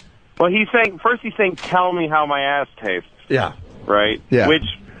 Well, he's saying, "Tell me how my ass tastes." Yeah. Right? Yeah. Which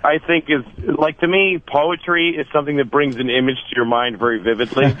I think is, like, to me, poetry is something that brings an image to your mind very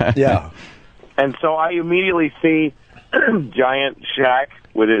vividly. Yeah. And so I immediately see giant Shaq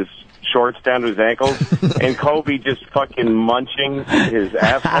with his shorts down to his ankles, and Kobe just fucking munching his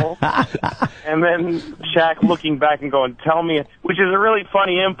asshole. And then Shaq looking back and going, "Tell me," which is a really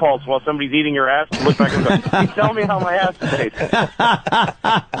funny impulse while somebody's eating your ass to look back and go, "Tell me how my ass tastes."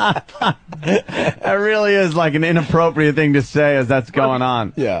 That really is like an inappropriate thing to say as that's going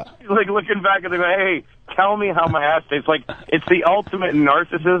on. Yeah. Like looking back and they go, "Hey, tell me how my ass tastes." Like, it's the ultimate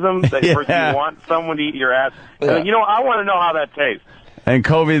narcissism that you want someone to eat your ass. Yeah. And, I want to know how that tastes. And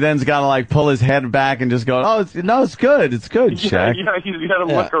Kobe then's got to like pull his head back and just go, "Oh, it's good. It's good, Shaq." He's got to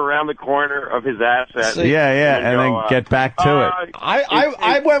look around the corner of his ass at and then get back to it.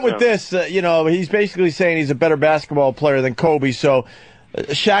 I went with this. He's basically saying he's a better basketball player than Kobe. So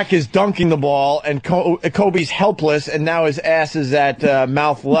Shaq is dunking the ball, and Kobe's helpless, and now his ass is at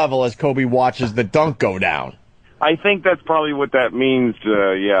mouth level as Kobe watches the dunk go down. I think that's probably what that means.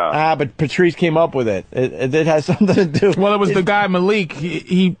 Yeah. But Patrice came up with it. It has something to do. Well, it was the guy Malik.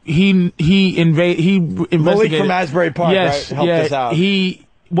 He investigated. Malik from Asbury Park. Yes, right? Helped us out.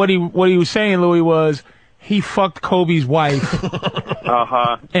 What he was saying, Louis, was he fucked Kobe's wife.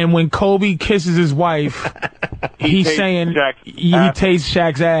 And when Kobe kisses his wife, he's saying he tastes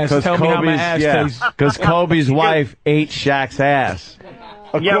Shaq's ass. Tell me how my ass tastes. Because Kobe's wife ate Shaq's ass.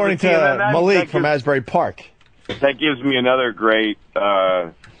 According to Malik from Asbury Park. That gives me another great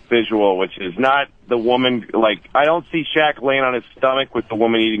visual, which is not the woman. Like, I don't see Shaq laying on his stomach with the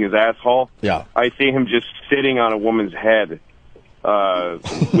woman eating his asshole. Yeah. I see him just sitting on a woman's head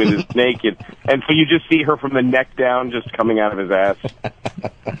with his naked. And so you just see her from the neck down just coming out of his ass.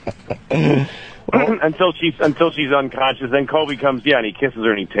 until she's unconscious. Then Kobe comes, and he kisses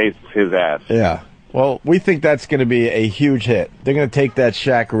her and he tastes his ass. Yeah. Well, we think that's going to be a huge hit. They're going to take that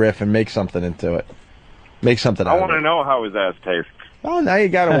Shaq riff and make something into it. Make something out of it. I want to know how his ass tastes. Oh, now you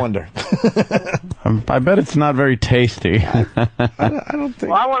got to wonder. I bet it's not very tasty. I don't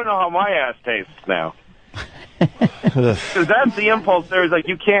think. Well, I want to know how my ass tastes now. Because that's the impulse there, is like,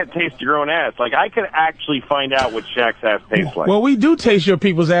 you can't taste your own ass. Like, I could actually find out what Shaq's ass tastes like. Well, we do taste your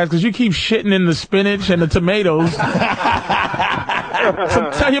people's ass because you keep shitting in the spinach and the tomatoes. So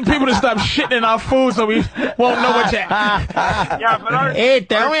tell your people to stop shitting in our food so we won't know what you... Yeah, but hey,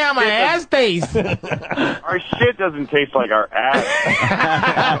 tell me how my ass tastes. Our shit doesn't taste like our ass.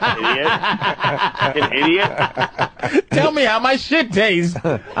 Idiot. An idiot. Tell me how my shit tastes.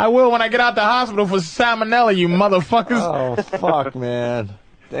 I will when I get out the hospital for salmonella, you motherfuckers. Oh, fuck, man.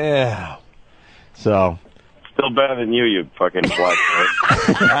 Damn. So... Still better than you fucking black boy.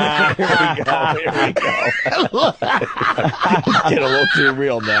 Here we go. Get a little too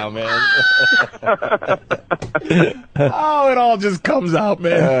real now, man. Oh, it all just comes out,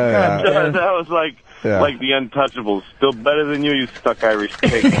 man. That was like the Untouchables. Still better than you stuck Irish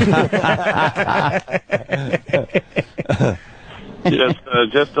pig.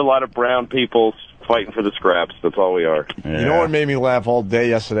 Just a lot of brown people fighting for the scraps. That's all we are. Yeah. You know what made me laugh all day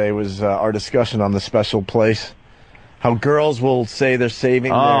yesterday was our discussion on The Special Place. How girls will say they're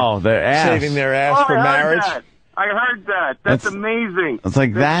saving their ass for marriage. I heard that. That's amazing. It's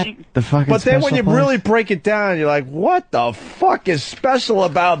like that, the fucking But then when you Special Place? really break it down, you're like, what the fuck is special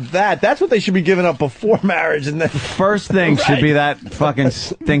about that? That's what they should be giving up before marriage. And then First thing should be that fucking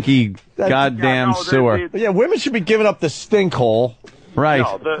stinky goddamn sewer. Yeah, women should be giving up the stink hole. Right.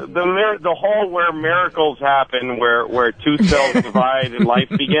 No, the hole where miracles happen, where two cells divide and life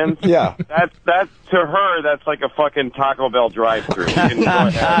begins. Yeah. That's to her. That's like a fucking Taco Bell drive-through. You can go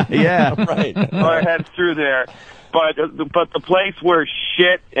ahead. Yeah. Right. Go ahead through there. But the place where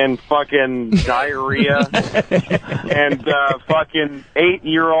shit and fucking diarrhea and fucking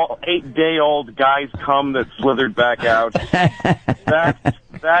 8-day-old guys come that slithered back out.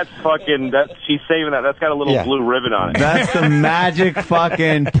 She's saving that. That's got a little blue ribbon on it. That's the magic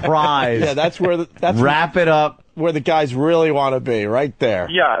fucking prize. Yeah, that's where wrap it up. Where the guys really want to be, right there.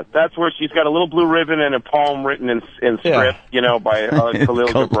 Yeah, that's where she's got a little blue ribbon and a poem written in script, by Khalil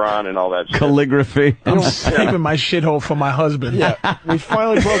Gibran and all that shit. Calligraphy. I'm saving my shithole for my husband. Yeah, we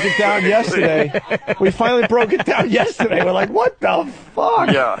finally broke it down yesterday. We're like, what the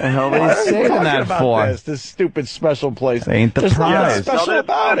fuck? Yeah. The hell are they saving that for? This stupid Special Place. Ain't the There's prize. nothing special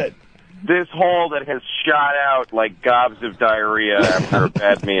about it. This hole that has shot out like gobs of diarrhea after a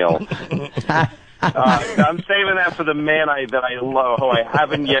bad meal. I'm saving that for the man that I love, who I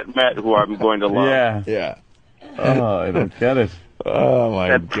haven't yet met, who I'm going to love. Yeah. Oh, I don't get it. Oh, my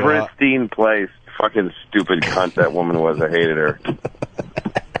That God. pristine place. Fucking stupid cunt that woman was. I hated her.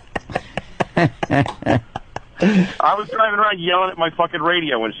 I was driving around yelling at my fucking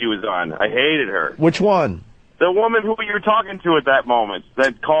radio when she was on. I hated her. Which one? The woman who you were talking to at that moment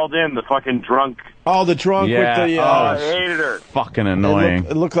that called in, the fucking drunk. Oh, the drunk Yeah. with the... I hated her. Fucking annoying.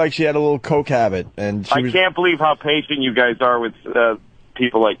 It looked like she had a little coke habit. And she I was... can't believe how patient you guys are with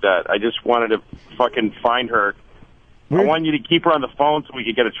people like that. I just wanted to fucking find her. I wanted you to keep her on the phone so we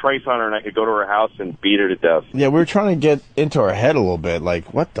could get a trace on her and I could go to her house and beat her to death. Yeah, we were trying to get into her head a little bit.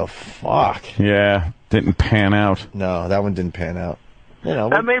 Like, what the fuck? Yeah, didn't pan out. No, that one didn't pan out. You know,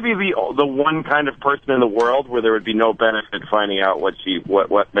 That may be the one kind of person in the world where there would be no benefit finding out what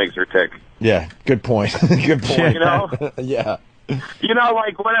makes her tick. yeah, good point. Good point. You know? Yeah. You know,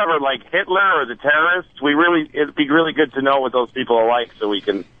 like whatever, like Hitler or the terrorists. It'd be really good to know what those people are like, so we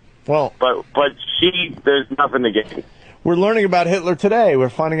can. Well, but there's nothing to gain. We're learning about Hitler today. We're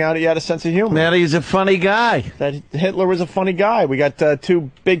finding out he had a sense of humor. Man, he's a funny guy. That Hitler was a funny guy. We got two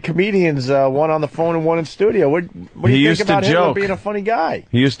big comedians, one on the phone and one in studio. What do He you used think to about Hitler joke. being a funny guy?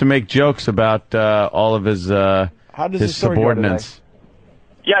 He used to make jokes about all of his How does his the story go subordinates.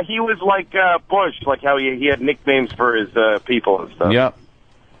 Yeah, he was like Bush, like how he had nicknames for his people and stuff. Yep.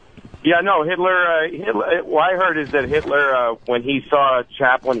 Yeah, no, Hitler. What I heard is that Hitler, when he saw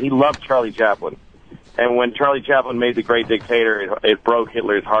Chaplin, he loved Charlie Chaplin. And when Charlie Chaplin made The Great Dictator, it broke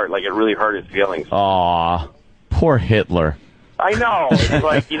Hitler's heart. Like, it really hurt his feelings. Aw, poor Hitler. I know. It's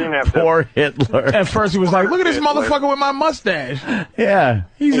like, you didn't have to... Poor Hitler. At first, he was like, "Look at this motherfucker with my mustache." Yeah.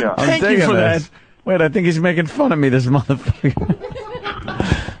 Thank I'm you digging for this. that. Wait, I think he's making fun of me, this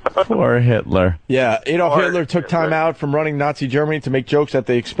motherfucker. Poor Hitler. Yeah, Adolf Hitler took time out from running Nazi Germany to make jokes at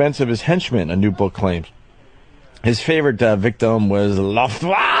the expense of his henchmen, a new book claims. His favorite victim was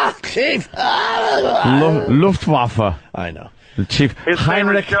Luftwaffe chief. Luftwaffe. I know. The chief. His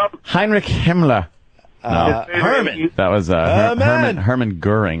Heinrich Himmler. No, Herman. that was Hermann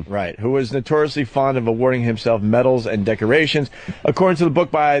Goering. Right, who was notoriously fond of awarding himself medals and decorations. According to the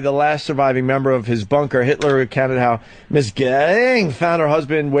book by the last surviving member of his bunker, Hitler recounted how Miss Goering found her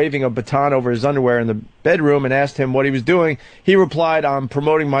husband waving a baton over his underwear in the bedroom and asked him what he was doing. He replied, "I'm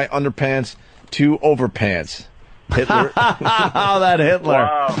promoting my underpants to overpants." Hitler. Oh, that Hitler.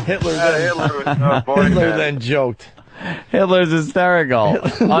 Wow. Hitler then joked. Hitler's hysterical.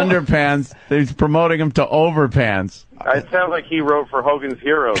 Underpants. He's promoting him to overpants. It sounds like he wrote for Hogan's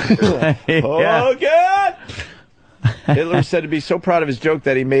Heroes. Hogan! Hitler was said to be so proud of his joke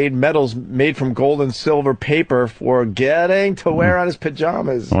that he made medals made from gold and silver paper for getting to wear on his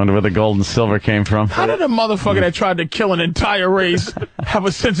pajamas. I wonder where the gold and silver came from. How did a motherfucker that tried to kill an entire race have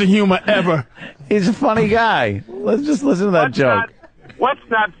a sense of humor ever? He's a funny guy. Let's just listen to that joke. What's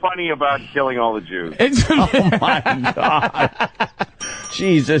not funny about killing all the Jews? Oh, my God.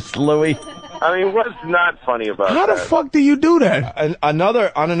 Jesus, Louis. I mean, what's not funny about How the that? fuck do you do that? On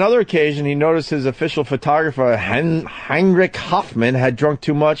another occasion, he noticed his official photographer, Heinrich Hoffman, had drunk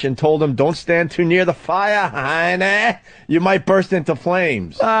too much and told him, "Don't stand too near the fire, Heine. You might burst into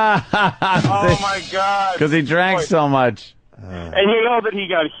flames." Oh, my God. Because he drank so much. And you know that he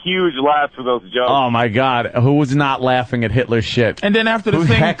got huge laughs for those jokes. Oh, my God. Who was not laughing at Hitler's shit? And then after the Who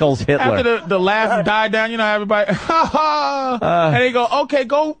thing, heckles Hitler? after the laugh died down, you know, everybody, ha ha, and they go, "Okay,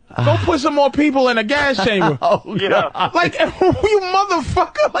 go put some more people in a gas chamber." Oh, Yeah. Like, you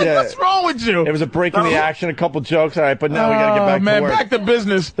motherfucker, like, Yeah. what's wrong with you? It was a break in the action, a couple jokes. All right, but now we got to get back man, to work. back to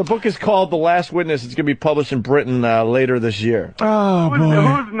business. The book is called The Last Witness. It's going to be published in Britain later this year. Oh,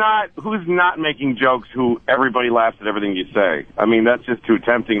 boy. Who's not making jokes who everybody laughs at everything you say? I mean, that's just too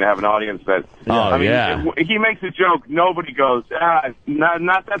tempting to have an audience that... I mean, he makes a joke, nobody goes,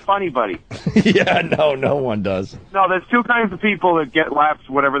 not that funny, buddy. Yeah, no one does. No, there's two kinds of people that get laughs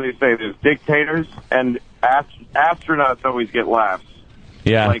whatever they say. There's dictators, and astronauts always get laughs.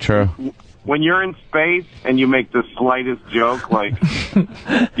 Yeah, Like, true. When you're in space and you make the slightest joke, like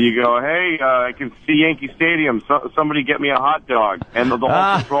you go, "Hey, I can see Yankee Stadium. Somebody get me a hot dog," and the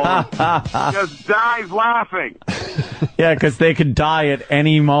whole controller just dies laughing. Yeah, because they could die at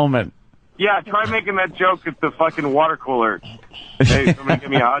any moment. Yeah, try making that joke at the fucking water cooler. "Hey, somebody get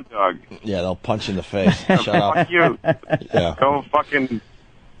me a hot dog." Yeah, they'll punch you in the face. Shut up. Fuck you. Yeah. Go fucking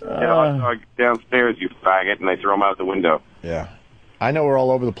get a hot dog downstairs, you faggot, and they throw them out the window. Yeah. I know we're all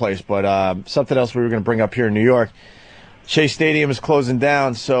over the place, but something else we were going to bring up here in New York. Shea Stadium is closing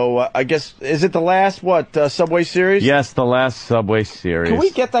down, so I guess, is it the last, Subway series? Yes, the last Subway series. Can we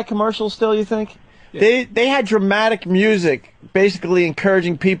get that commercial still, you think? They had dramatic music, basically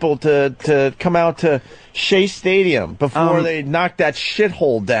encouraging people to come out to Shea Stadium before they knocked that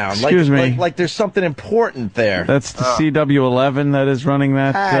shithole down. Excuse me. Like there's something important there. That's the CW11 that is running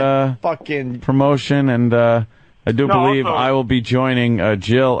that fucking promotion, and I do believe I will be joining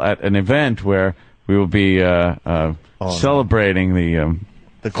Jill at an event where we will be celebrating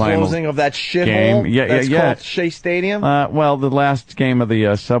the closing of that shithole. Game. That's called Shea Stadium. Well, the last game of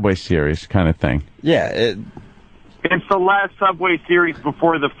the Subway Series kind of thing. Yeah. It's the last Subway Series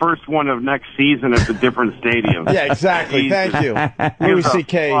before the first one of next season at the different stadium. Yeah, exactly. Thank you. Louis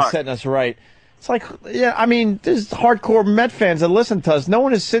C.K. is setting us right. It's like, yeah, I mean, there's hardcore Met fans that listen to us. No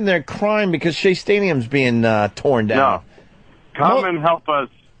one is sitting there crying because Shea Stadium's being torn down. No. Come and help us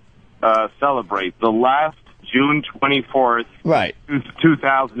celebrate the last June 24th,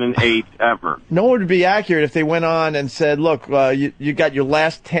 2008 ever. No one would be accurate if they went on and said, look, you got your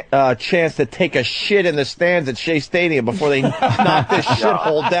last chance to take a shit in the stands at Shea Stadium before they knock this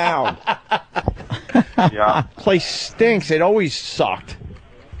shithole down. Yeah. Place stinks. It always sucked.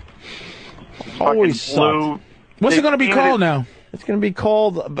 Always sucked. What's it going to be called now? It's going to be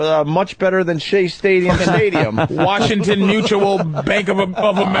called much better than Shea Stadium. Washington Mutual Bank of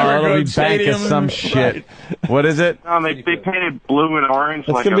America it'll be Stadium. Bank of some shit. What is it? No, they painted blue and orange.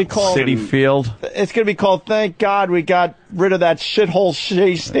 It's going to be called City Field. It's going to be called Thank God We Got Rid of That Shithole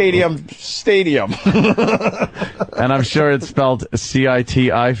Shea Stadium. And I'm sure it's spelled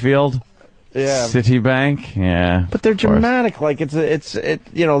CITI Field. Yeah. Citibank. Yeah. But they're dramatic. Like make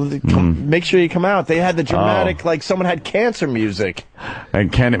sure you come out. They had the dramatic, like someone had cancer music.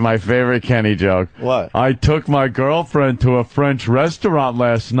 And Kenny, my favorite Kenny joke. What? I took my girlfriend to a French restaurant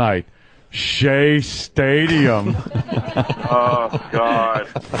last night. Shea Stadium. Oh, God.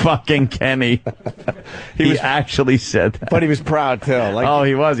 Fucking Kenny. He actually said that. But he was proud, too. Like,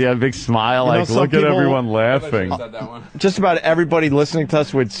 he was. He had a big smile. You know, Like, some look at people- everyone laughing. just about everybody listening to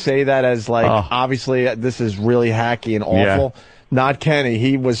us would say that as, like, obviously this is really hacky and awful. Yeah. Not Kenny.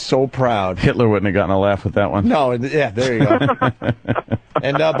 He was so proud. Hitler wouldn't have gotten a laugh with that one. No, yeah, there you go.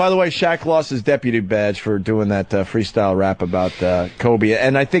 And by the way, Shaq lost his deputy badge for doing that freestyle rap about Kobe.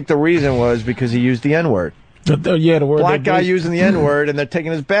 And I think the reason was because he used the N-word. Yeah, the word. Black guy using the N-word, and they're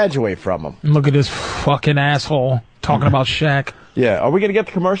taking his badge away from him. Look at this fucking asshole talking about Shaq. Yeah, are we going to get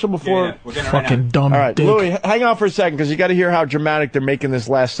the commercial before? Yeah, we're getting it right now. Dumb All right, dick. Louis, hang on for a second, because you got to hear how dramatic they're making this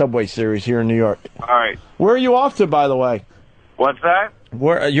last Subway Series here in New York. All right. Where are you off to, by the way? What's that?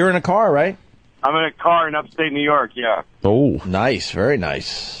 Where you're in a car, right? I'm in a car in upstate New York, yeah. Oh. Nice, very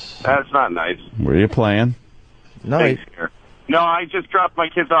nice. That's not nice. Where are you playing? Nice. No, I just dropped my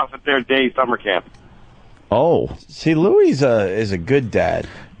kids off at their day summer camp. Oh. See, Louis is a good dad.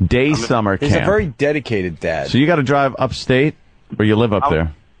 Day summer camp. He's a very dedicated dad. So you got to drive upstate, or you live up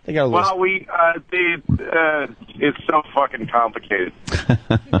there? They got Well, it's so fucking complicated.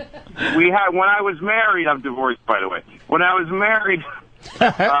 When I was married, I'm divorced, by the way. When I was married,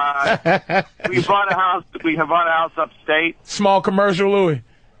 we bought a house. We have bought a house upstate. Small commercial, Louis.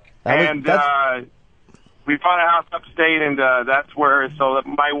 And we bought a house upstate, and that's where. So that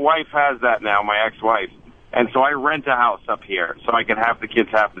my wife has that now, my ex-wife, and so I rent a house up here, so I can have the kids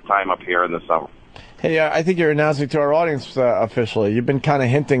half the time up here in the summer. Hey, I think you're announcing to our audience officially. You've been kind of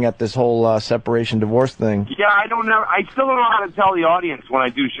hinting at this whole separation divorce thing. Yeah, I don't know. I still don't know how to tell the audience when I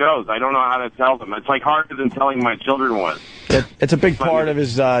do shows. I don't know how to tell them. It's like harder than telling my children was. It's a big part of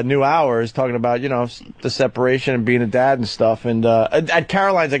his new hour is talking about, the separation and being a dad and stuff. And at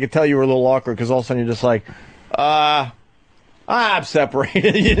Caroline's, I could tell you were a little awkward because all of a sudden you're just like, I'm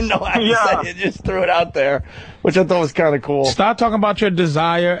separated. You didn't know how to say it. You just threw it out there, which I thought was kind of cool. Start talking about your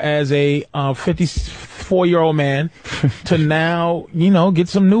desire as a 54-year-old man to now, get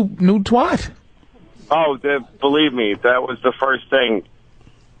some new twat. Oh, believe me, that was the first thing.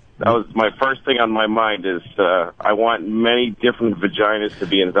 That was my first thing on my mind is I want many different vaginas to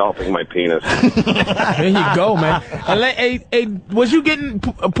be enveloping my penis. There you go, man. Hey, was you getting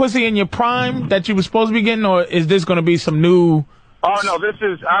pussy in your prime that you were supposed to be getting, or is this going to be some new... Oh, no,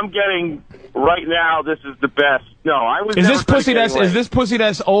 I'm getting, right now, this is the best. No, I was Is never this pussy gonna get is this pussy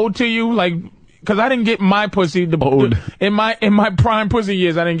that's old to you? Like, because I didn't get my pussy in my prime pussy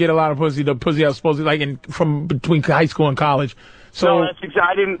years. I didn't get a lot of pussy. The pussy I was supposed to from between high school and college. So no, that's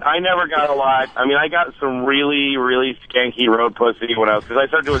I never got a lot. I mean, I got some really, really skanky road pussy because I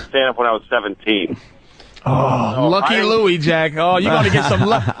started doing stand up when I was 17. Oh, Lucky Louie, Jack. Oh, you gonna get some?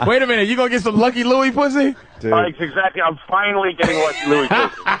 Wait a minute, you gonna get some Lucky Louie pussy? Exactly. I'm finally getting Lucky Louie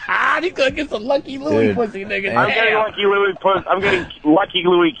pussy. You gonna get some Lucky Louie pussy, nigga? I'm getting Lucky Louie pussy. I'm getting Lucky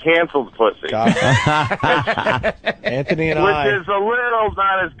Louie canceled pussy. Anthony and Which I. is a little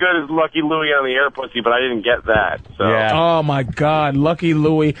not as good as Lucky Louie on the air pussy, but I didn't get that. So. Oh my God, Lucky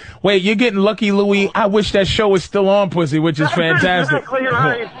Louie. Wait, you're getting Lucky Louie. I wish that show was still on, pussy, which is fantastic. Exactly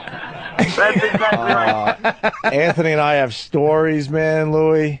right. That's exactly right. Anthony and I have stories, man,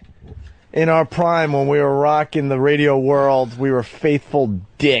 Louie. In our prime, when we were rocking the radio world, we were faithful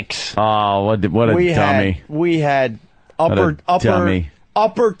dicks. Oh, what a dummy. We had dummy.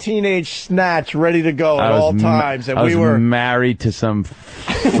 upper teenage snatch ready to go at all times, and we were married to some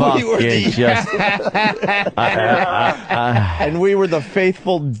fucking just. And we were the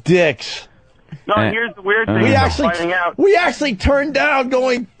faithful dicks. No, here's the weird thing. We actually turned down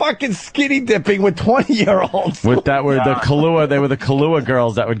going fucking skinny dipping with 20-year-olds. With that were the Kahlua. They were the Kahlua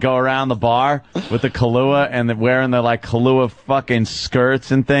girls that would go around the bar with the Kahlua and wearing the like Kahlua fucking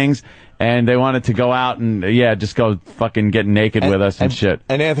skirts and things. And they wanted to go out and, just go fucking get naked with us and shit.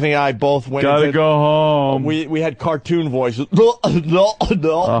 And Anthony and I both went Gotta go home. We had cartoon voices. No. I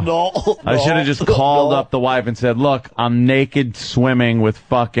should have just called up the wife and said, look, I'm naked swimming with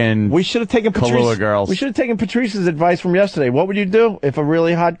fucking We should have taken Kahlua girls. We should have taken Patrice's advice from yesterday. What would you do if a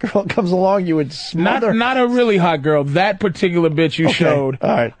really hot girl comes along? You would smother. Not a really hot girl. That particular bitch you showed. All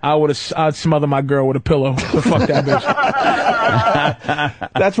right. I'd smother my girl with a pillow. Fuck that bitch.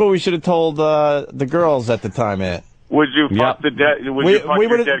 That's what we should have told the girls at the time, Ant. Would you fuck your dead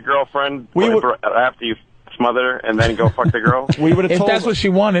girlfriend after you smother her and then go fuck the girl? We would have told, if that's what she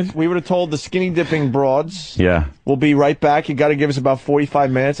wanted. We would have told the skinny dipping broads. Yeah. We'll be right back. You got to give us about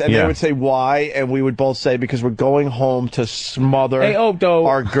 45 minutes. And they would say why, and we would both say because we're going home to smother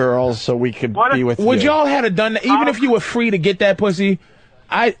our girls so we could be with you. Would y'all have done that? Even if you were free to get that pussy,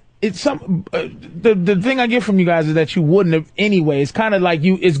 the thing I get from you guys is that you wouldn't have anyway. It's kind of like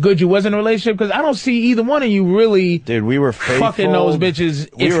it's good you was in a relationship because I don't see either one of you really. Dude, we were faithful. Fucking those bitches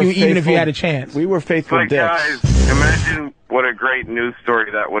even if you had a chance. We were faithful dicks. Guys, imagine what a great news story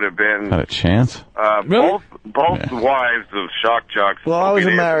that would have been. Had a chance? Really? Both wives of shock jocks. Well, I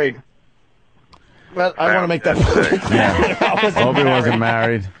wasn't married. Well, I want to make that Opie wasn't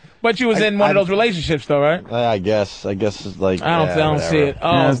married. But you was in one of those relationships, though, right? I guess it's like I don't see it.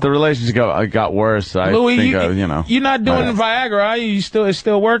 As the relationship got worse, Louis, you're not doing Viagra, are you? It's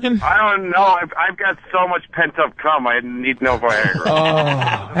still working? I don't know. I've got so much pent up cum. I need no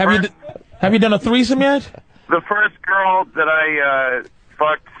Viagra. Have you done a threesome yet? The first girl that I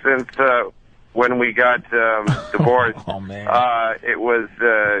fucked since when we got divorced. Oh man! It was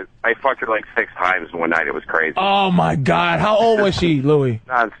I fucked her like 6 times in one night. It was crazy. Oh my God! How old was she, Louis?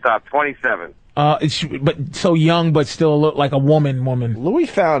 Nonstop, 27. But so young, but still look like a woman. Louis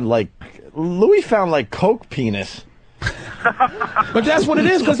found like coke penis. But that's what it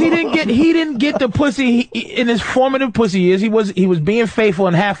is because he didn't get the pussy in his formative pussy years. He was being faithful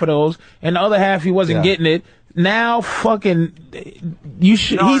in half of those, and the other half he wasn't getting it. Now, fucking,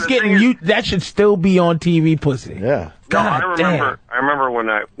 that should still be on TV, pussy. Yeah. God, I remember when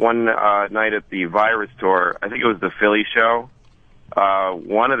one night at the Virus tour, I think it was the Philly show.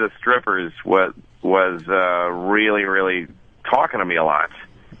 One of the strippers was really, really talking to me a lot.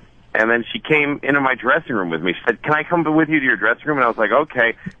 And then she came into my dressing room with me. She said, "Can I come with you to your dressing room?" And I was like,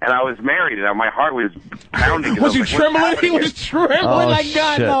 "Okay." And I was married, and my heart was pounding. Was you trembling? He was trembling like,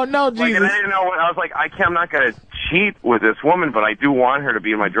 God, no, Jesus. Like, and I didn't know what I was like. I'm not going to cheat with this woman, but I do want her to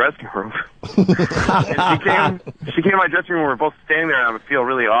be in my dressing room. And she came to my dressing room. We were both standing there, and I would feel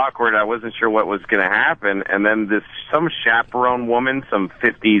really awkward. I wasn't sure what was going to happen. And then some chaperone woman, some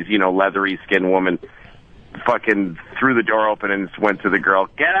 50s, leathery skin woman, fucking threw the door open and went to the girl.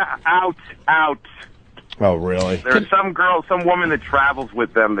 "Get out. Oh, really? There's some woman that travels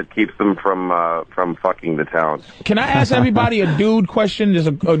with them that keeps them from fucking the town. Can I ask everybody a dude question? Just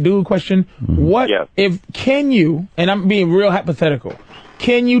a dude question. Can you, and I'm being real hypothetical,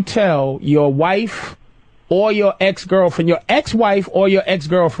 can you tell your wife or your ex-girlfriend, your ex-wife or your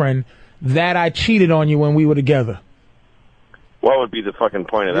ex-girlfriend that I cheated on you when we were together? What would be the fucking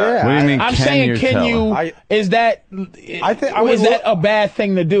point of that? What do you mean, I'm saying, is that a bad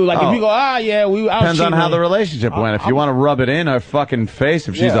thing to do? Like, if you go, depends on how the relationship went. If you want to rub it in her fucking face,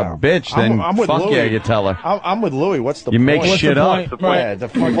 if she's a bitch, then fuck yeah, you tell her. I'm with Louis. What's the point? You make What's shit up. Right.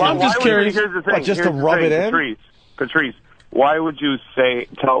 I'm just curious. Here's the thing. Just to rub it in? Patrice, why would you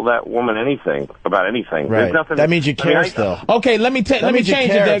tell that woman anything about anything? Right. There's nothing. That means you care still. Okay, let me change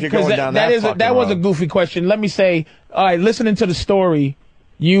it because that was a goofy question. Let me say, all right, listening to the story,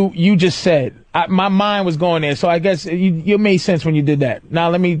 you just said. My mind was going there, so I guess you made sense when you did that. Now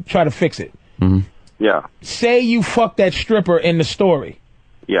let me try to fix it. Yeah. Say you fuck that stripper in the story.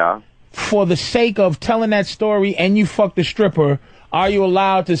 Yeah. For the sake of telling that story and you fuck the stripper, are you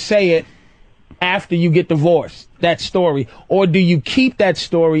allowed to say it after you get divorced, that story? Or do you keep that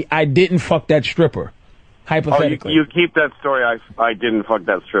story, I didn't fuck that stripper, hypothetically? You keep that story, I didn't fuck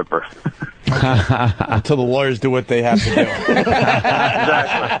that stripper. Until the lawyers do what they have to do.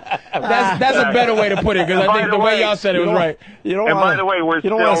 That's a better way to put it, because I think the way y'all said it was right. You don't And wanna, by the way, you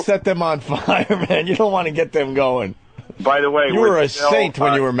don't want to set them on fire, man. You don't want to get them going. By the way, you were a saint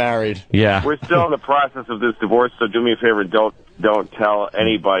when you were married. Yeah. We're still in the process of this divorce, so do me a favor, don't tell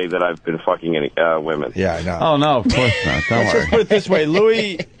anybody that I've been fucking any women. Yeah, I know. Oh, no, of course not. Don't Let's worry. just put it this way.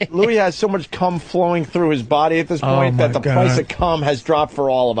 Louis has so much cum flowing through his body at this point that the price of cum has dropped for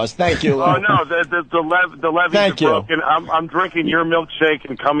all of us. Thank you, Louis. Oh, no, the levees are broken. I'm drinking your milkshake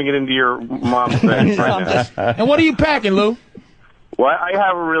and coming it into your mom's face right now. And what are you packing, Lou? Well, I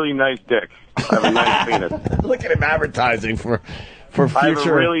have a really nice dick. I have a nice penis. Look at him advertising for future. I have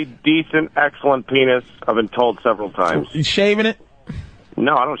a really decent, excellent penis. I've been told several times. You shaving it?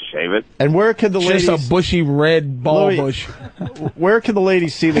 No, I don't shave it. And where could the ladies... Just a bushy red ball Louis, bush. Where could the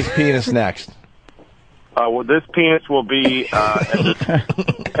ladies see this penis next? Well, this penis will be at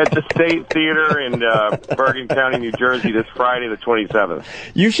the State Theater in Bergen County, New Jersey, this Friday, the 27th.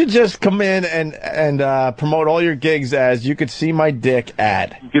 You should just come in and promote all your gigs as "You could see my dick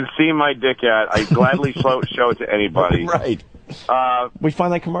at." You can see my dick at. I gladly show it to anybody. Right. We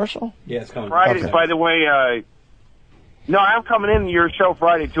find that commercial? Yeah, it's coming. Friday, Okay. by the way, no, I'm coming in your show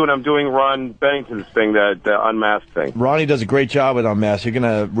Friday, too, and I'm doing Ron Bennington's thing, the Unmasked thing. Ronnie does a great job with Unmasked. You're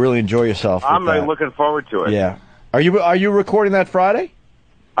going to really enjoy yourself. I'm with that. looking forward to it. Yeah. Are you recording that Friday?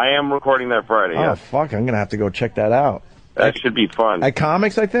 I am recording that Friday, Oh, yes. fuck. I'm going to have to go check that out. That should be fun. At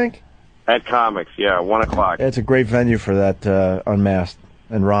Comics, I think? At Comics, yeah, 1 o'clock. It's a great venue for that Unmasked.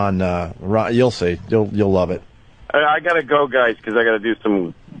 And Ron, you'll see. You'll love it. I got to go, guys, because I got to do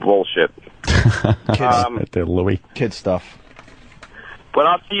some bullshit. Louis. Kid stuff. But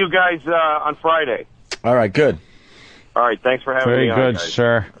I'll see you guys on Friday. All right, good. All right, thanks for having Very me on, good, guys.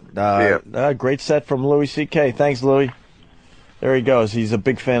 sir. Great set from Louis C.K. Thanks, Louis. There he goes. He's a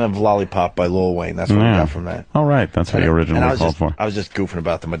big fan of Lollipop by Lil Wayne. That's what we got from that. All right. That's what you originally And called for. I was just goofing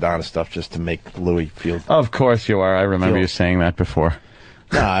about the Madonna stuff just to make Louis feel... Of course you are. I remember Feel- you saying that before.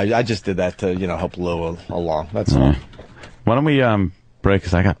 No, I just did that to, help Lou along. That's all. Why don't we break?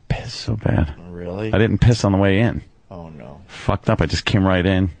 Because I got pissed so bad. Really? I didn't piss on the way in. Oh, no. Fucked up. I just came right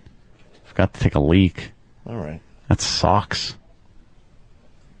in. Forgot to take a leak. All right. That sucks.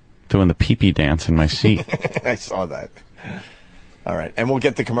 Doing the pee-pee dance in my seat. I saw that. All right. And we'll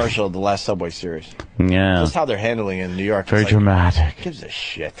get the commercial of the last Subway series. Yeah. Just how they're handling it in New York. Very It's dramatic. Who gives a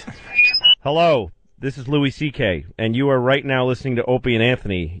shit? Hello, this is Louis C.K., and you are right now listening to Opie and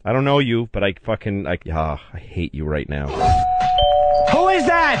Anthony. I don't know you, but I hate you right now. Who is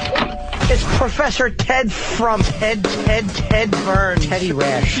that? It's Professor Ted from Ted Burns. Teddy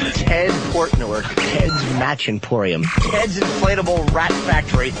Rash. Ted Portnoy. Ted's Match Emporium. Ted's Inflatable Rat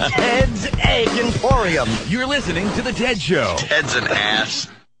Factory. Ted's Egg Emporium. You're listening to The Ted Show. Ted's an ass.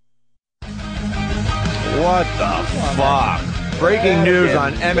 What the fuck? Breaking news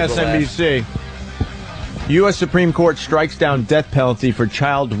on MSNBC. U.S. Supreme Court strikes down death penalty for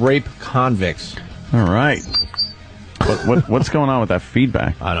child rape convicts. All right. What's going on with that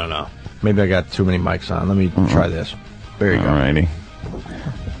feedback? I don't know. Maybe I got too many mics on. Let me try this. There you go. Alrighty.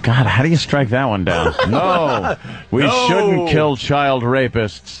 God, how do you strike that one down? No, we shouldn't kill child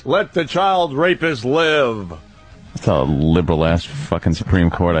rapists. Let the child rapists live. That's a liberal ass fucking Supreme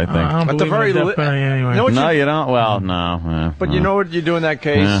Court, I think. I don't believe in the death penalty anyway. know what You don't. Well, no. But you know what you do in that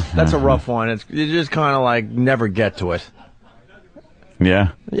case? That's a rough one. You just kind of like never get to it.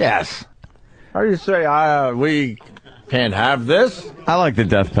 Yeah. Yes. How do you say we can't have this? I like the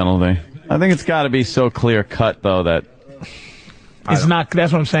death penalty. I think it's got to be so clear cut though that It's not.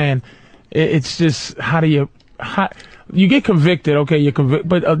 That's what I'm saying. It's just how you get convicted? Okay, you're convicted,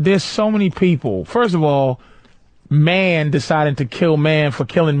 but there's so many people. First of all, man deciding to kill man for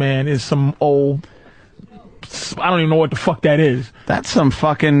killing man is some old. I don't even know what the fuck that is. That's some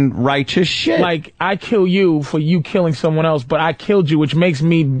fucking righteous shit. Like I kill you for you killing someone else, but I killed you, which makes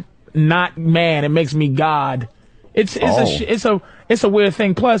me not man. It makes me God. It's a weird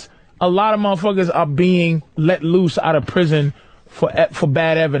thing. Plus, a lot of motherfuckers are being let loose out of prison for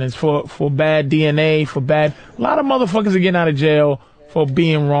bad evidence, for bad DNA, a lot of motherfuckers are getting out of jail for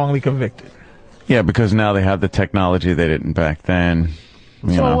being wrongly convicted. Yeah, because now they have the technology they didn't back then.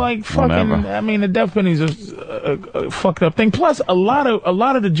 you So know, like fucking, whatever. I mean, the death penalty is a fucked up thing. Plus, a lot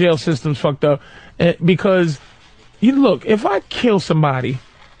of the jail system's fucked up because you look, if I kill somebody,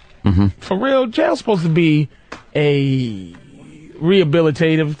 for real, jail's supposed to be a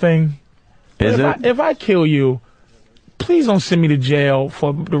rehabilitative thing. Is it? If I kill you, please don't send me to jail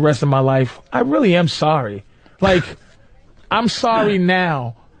for the rest of my life. I really am sorry. Like, I'm sorry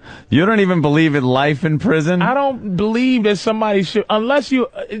now. You don't even believe in life in prison? I don't believe that somebody should, unless you,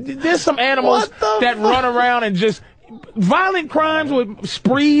 there's some animals that run around and just, violent crimes with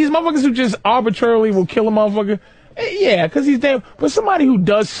sprees, motherfuckers who just arbitrarily will kill a motherfucker. Yeah, because he's dead. But somebody who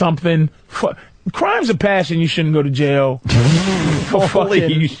does something, crimes of passion, you shouldn't go to jail. For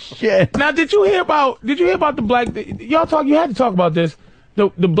Holy shit. Now, did you hear about the black, y'all you had to talk about this. The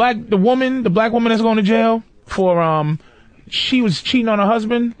black woman that's going to jail for, she was cheating on her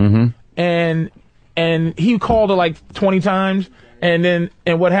husband, and he called her like 20 times, and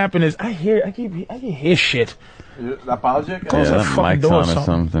what happened is I hear shit. Apologic? Yeah, that mic's on or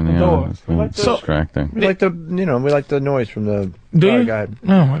something. Yeah, it's distracting. We like the noise from the. Do you? Go ahead.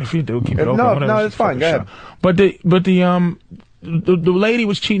 No, if you do, keep it open. No, it's fine. Go ahead. But the lady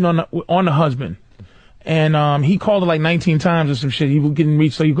was cheating on the husband, and he called her like 19 times or some shit. He was getting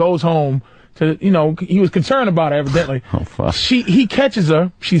reached, so he goes home. He was concerned about her, evidently. Oh, fuck. He catches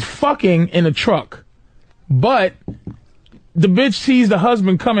her. She's fucking in a truck. But the bitch sees the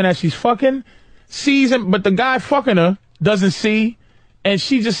husband coming as she's fucking, sees him, but the guy fucking her doesn't see, and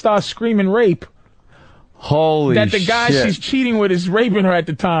she just starts screaming rape. Holy shit. That the guy she's cheating with is raping her at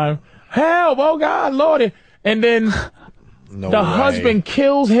the time. Help, oh God, Lordy. And then the husband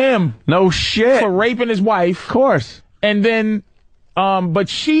kills him. No shit. For raping his wife. Of course. And then, but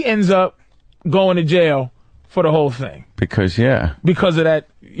she ends up going to jail for the whole thing. Because of that,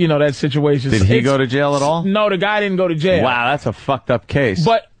 that situation. Did he go to jail at all? No, the guy didn't go to jail. Wow, that's a fucked up case.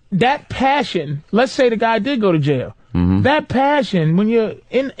 But that passion, let's say the guy did go to jail. That passion, when you're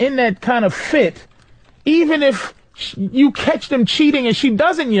in that kind of fit, even if you catch them cheating and she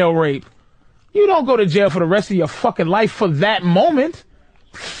doesn't yell rape, you don't go to jail for the rest of your fucking life for that moment.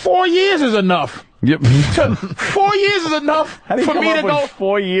 4 years is enough. Yep. 4 years is enough How do you for come me up to with go.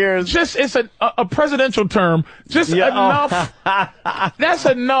 4 years. Just it's a presidential term. Just enough. That's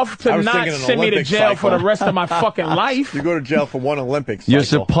enough to not send me to jail for the rest of my fucking life. You go to jail for one Olympic cycle. You're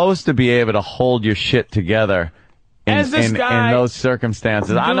supposed to be able to hold your shit together in those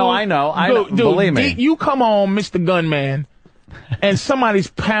circumstances. I know. Dude, believe me. You come home, Mr. Gunman, and somebody's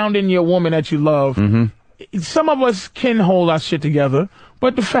pounding your woman that you love. Some of us can hold our shit together,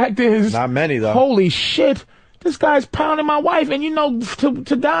 but the fact is, not many though. Holy shit, this guy's pounding my wife, and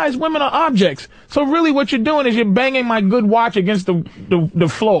to guys, women are objects. So really, what you're doing is you're banging my good watch against the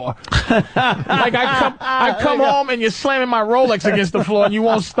floor. Like I come home and you're slamming my Rolex against the floor, and you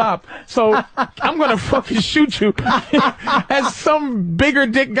won't stop. So I'm gonna fucking shoot you as some bigger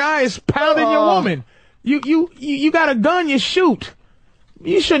dick guy is pounding your woman. You got a gun, you shoot.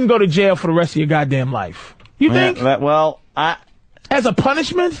 You shouldn't go to jail for the rest of your goddamn life. You think? As a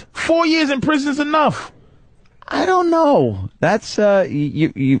punishment, 4 years in prison is enough. I don't know. That's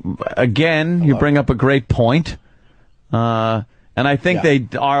you bring up a great point. And I think they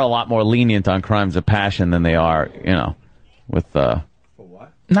are a lot more lenient on crimes of passion than they are, with For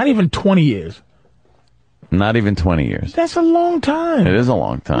what? Not even 20 years. Not even 20 years. That's a long time. It is a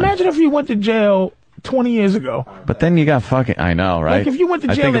long time. Imagine if you went to jail 20 years ago. But then you got I know, right? Like if you went to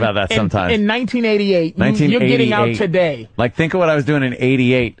jail I think about that sometimes. In 1988, you're getting out today. Like think of what I was doing in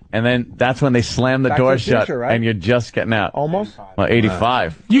 88, and then that's when they slammed the door shut, right? And you're just getting out. Almost? Well,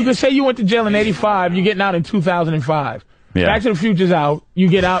 85. You could say you went to jail in 85, you're getting out in 2005. Yeah. Back to the Future's out, you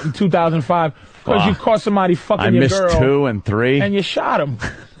get out in 2005 because you caught somebody fucking your girl. I missed 2 and 3. And you shot him.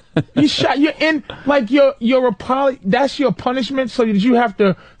 You're in, like, that's your punishment, so that you have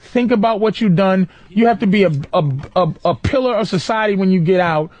to think about what you've done. You have to be a pillar of society when you get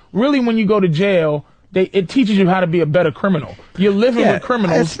out. Really, when you go to jail, it teaches you how to be a better criminal. You're living with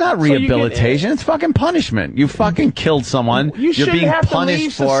criminals. It's not rehabilitation. It's fucking punishment. You fucking killed someone. You're being have punished to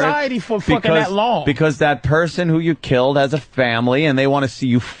leave for society it for fucking that long. Because that person who you killed has a family, and they want to see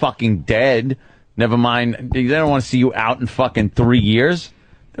you fucking dead. Never mind, they don't want to see you out in fucking 3 years.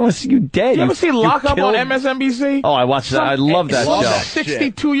 They want to see you dead. You ever see Lock Up on MSNBC? Oh, I watched that. I love that show.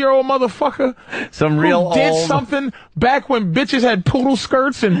 62-year-old motherfucker. Some real who did old something back when bitches had poodle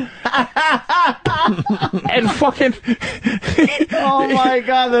skirts and and fucking. Oh my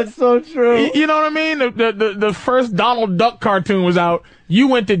God, that's so true. You know what I mean? The first Donald Duck cartoon was out. You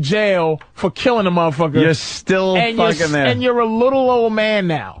went to jail for killing a motherfucker. You're still fucking there. And you're a little old man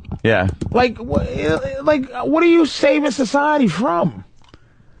now. Yeah. Like, what are you saving society from?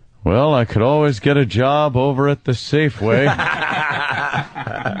 Well, I could always get a job over at the Safeway.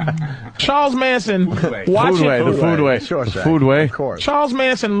 Charles Manson, Foodway, the Foodway. Sure, The Shaq. Foodway. Of course. Charles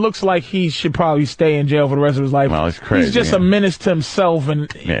Manson looks like he should probably stay in jail for the rest of his life. Well, he's crazy. He's just a menace to himself,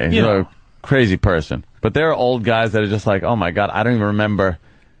 and Yeah, he's you know. a crazy person. But there are old guys that are just like, oh my God, I don't even remember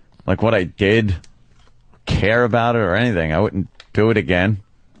like what I did, care about it or anything. I wouldn't do it again.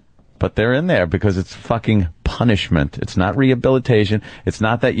 But they're in there because it's fucking punishment. It's not rehabilitation. It's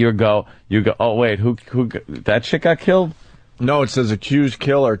not that you go, oh wait, who that shit got killed? No, it says accused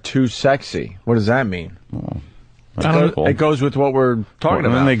killer too sexy. What does that mean? It goes with what we're talking And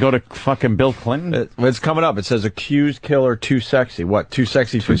about. then they go to fucking Bill Clinton. It's coming up. It says accused killer too sexy. What? Too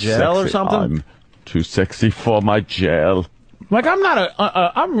sexy for jail or something? I'm too sexy for my jail. Like,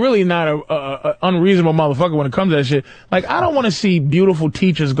 I'm really not a unreasonable motherfucker when it comes to that shit. Like, I don't want to see beautiful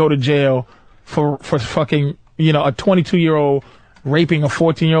teachers go to jail for fucking, you know, a 22-year-old raping a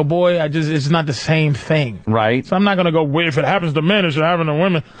 14-year-old boy. It's not the same thing. Right. So I'm not going to go, well, if it happens to men, it should happen to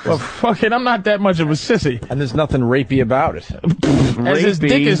women. Well, fuck it, I'm not that much of a sissy. And there's nothing rapey about it. As his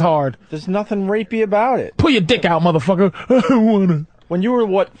dick is hard. There's nothing rapey about it. Pull your dick out, motherfucker. I wanna. When you were,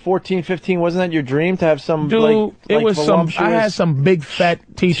 what, 14, 15, wasn't that your dream to have some, Dude, it was voluptuous I had some big fat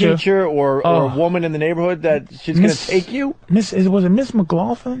teacher. or a woman in the neighborhood that she's going to take you? Was it Miss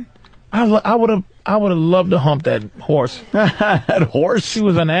McLaughlin? I would have loved to hump that horse. That horse? She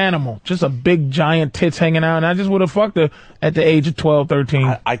was an animal. Just a big, giant tits hanging out, and I just would have fucked her at the age of 12,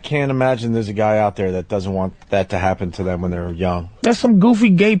 13. I can't imagine there's a guy out there that doesn't want that to happen to them when they're young. That's some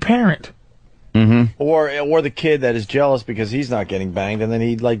goofy gay parent. Mm-hmm. Or the kid that is jealous because he's not getting banged, and then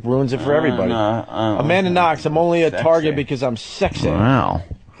he like ruins it for everybody. Amanda Knox, I'm only a target because I'm sexy. Wow.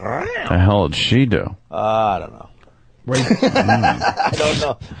 The hell did she do? I don't know. I don't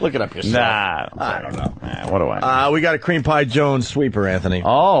know. Look it up yourself. Nah, I don't know. What do I know? We got a Cream Pie Jones sweeper, Anthony.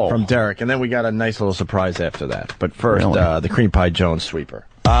 Oh. From Derek. And then we got a nice little surprise after that. But first, Really? the Cream Pie Jones sweeper.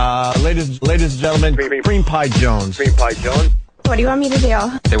 Ladies and gentlemen, Cream Pie Jones. Cream Pie Jones. What do you want me to do?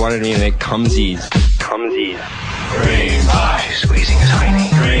 They wanted me to make cumsies. Cumsies. Cream pie. Squeezing his hiney.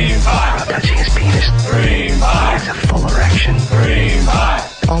 Cream pie. Touching his penis. Cream pie. It's a full erection. Cream pie.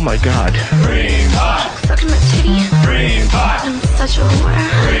 Oh my God. Cream pie. Sucking my titty. Cream pie. I'm such a whore.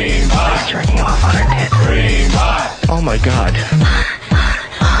 Cream pie. He's jerking off on her tit. Cream pie. Oh my God.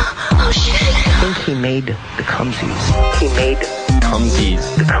 Oh shit. I think he made the cumsies. He made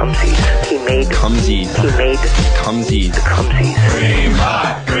cumsies. The cumsies. He made cumsies. He made cumsies. The cumsies. Cream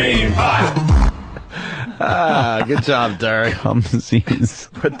pie. Cream pie. Good job, Derek.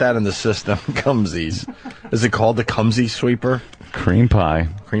 Cumsies. Put that in the system. Cumsies. Is it called the Cumsy Sweeper? Cream pie.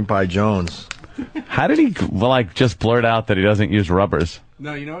 Cream Pie Jones. How did he like just blurt out that he doesn't use rubbers?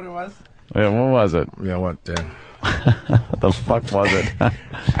 No, you know what it was? Yeah, what was it? Yeah, what, Dan? What the fuck was it?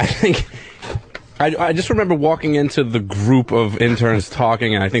 I think I just remember walking into the group of interns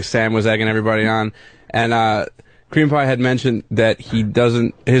talking, and I think Sam was egging everybody on, and Cream Pie had mentioned that he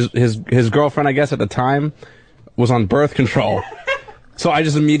doesn't his girlfriend, I guess at the time, was on birth control. So I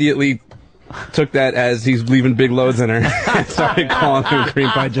just immediately took that as he's leaving big loads in her and started calling him Cream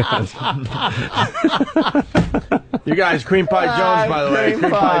Pie Jones. You guys, Cream Pie Jones, by the way.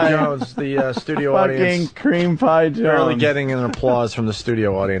 Cream Pie Jones, the studio audience. Fucking Cream Pie Jones. Barely getting an applause from the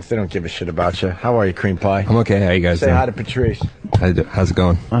studio audience. They don't give a shit about you. How are you, Cream Pie? I'm okay. How you guys Say doing? hi to Patrice. How's it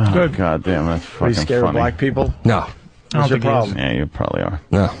going? Oh, good. God damn, that's Are fucking you scared funny. of black people? No. What's your problem? Yeah, you probably are.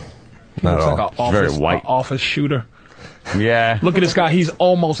 No. Not at all. Like an Very office, white. office shooter. Yeah. Look at this guy. He's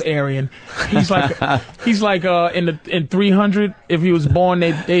almost Aryan. He's like in 300. If he was born,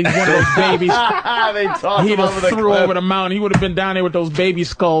 they one of those babies. They tossed He'd him over have the threw cliff. over the mountain. He would have been down there with those baby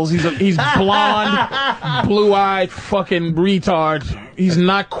skulls. He's blonde, blue-eyed, fucking retard. He's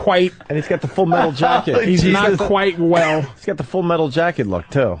not quite. And he's got the full metal jacket. He's not quite well. He's got the full metal jacket look,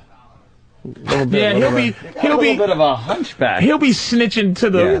 too. Yeah, he'll be a little bit of a hunchback. he'll be snitching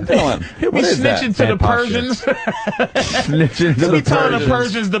to the he'll be What is that? snitching to the Bad posture. Persians. Snitching to He'll be the telling the Persians.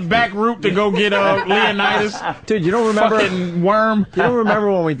 Persians the back route to go get Leonidas. Dude, you don't remember? Fucking worm. You don't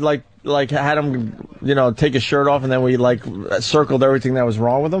remember when we like had him, take his shirt off, and then we circled everything that was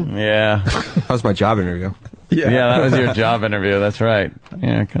wrong with him? Yeah. That was my job interview. Yeah, that was your job interview. That's right.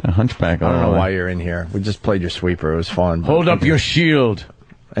 Yeah, kind of hunchback. I don't know why you're in here. We just played your sweeper. It was fun. Hold up your shield.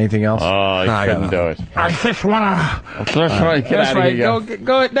 Anything else? Oh, you couldn't do it. I just wanna. That's right. Get That's out of right. here.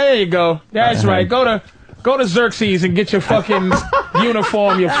 Go. There you go. That's right. Go to Xerxes and get your fucking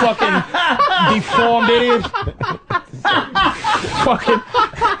uniform. You fucking deformed idiot. Fucking.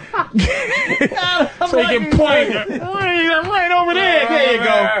 So you can point right over there. There you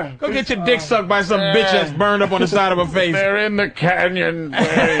go. Go get your dick sucked by some bitch that's burned up on the side of her face. They're in the canyon.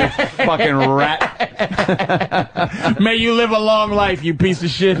 Fucking rat. May you live a long life, you piece of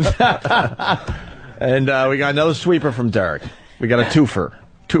shit. And we got another sweeper from Derek. We got a twofer.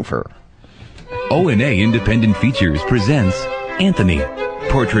 O&A Independent Features presents Anthony,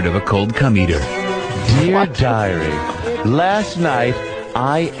 Portrait of a Cold Cum Eater. Dear Diary, last night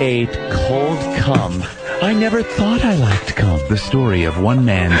I ate cold cum. I never thought I liked cum. The story of one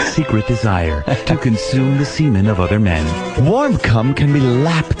man's secret desire to consume the semen of other men. Warm cum can be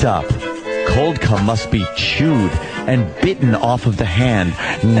lapped up. Cold cum must be chewed and bitten off of the hand.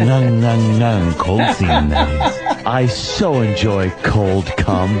 Nung, nung, nung. Cold semen, that is. I so enjoy cold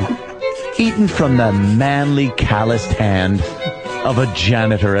cum. Eaten from the manly, calloused hand of a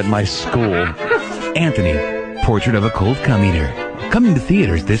janitor at my school. Anthony, Portrait of a Cold Cum Eater. Coming to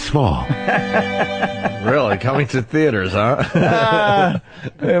theaters this fall. Really? Coming to theaters, huh?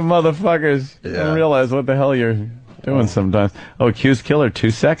 Hey, motherfuckers. Yeah. Don't realize what the hell you're doing sometimes. Oh, accused killer,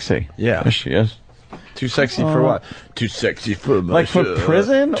 too sexy. Yeah. There she is. Too sexy for what? Too sexy for my Like for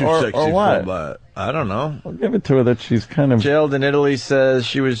prison Too or sexy what? for my... I don't know. I'll give it to her that she's kind of... Jailed in Italy says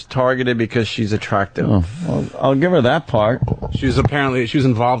she was targeted because she's attractive. Oh, well, I'll give her that part. She was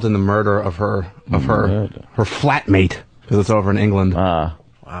involved in the murder of her flatmate, because it's over in England. Wow,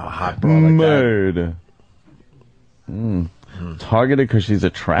 hot bro like that. Murder. Targeted because she's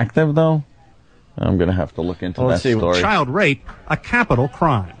attractive, though? I'm going to have to look into that story. Child rape, a capital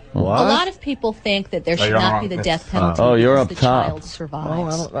crime. What? A lot of people think that there should you're not wrong. be the death penalty Oh, you're because up the top. child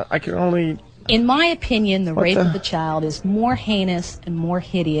survives. I can only... In my opinion, the What rape the- of the child is more heinous and more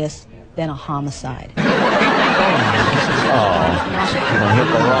hideous than a homicide. Oh, I hit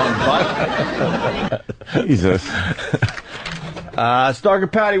the wrong button. Jesus.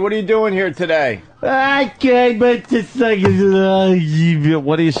 Starker Patty, what are you doing here today? Okay, but just like,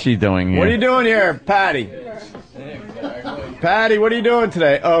 what is she doing here? What are you doing here, Patty? Patty, what are you doing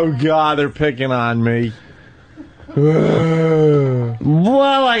today? Oh, God, they're picking on me. Well,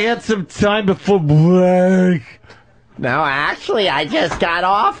 I had some time before work. No, actually, I just got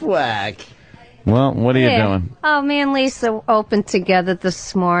off work. Well, what are you Yeah. doing? Oh, me and Lisa opened together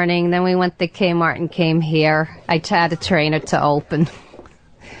this morning. Then we went to Kmart and came here. I had a trainer to open.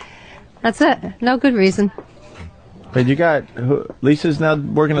 That's it. No good reason. But you got... Lisa's now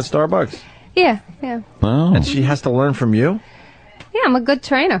working at Starbucks. Yeah. Oh. And she has to learn from you? Yeah, I'm a good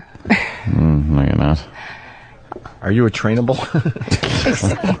trainer. No, you're not. Are you a trainable?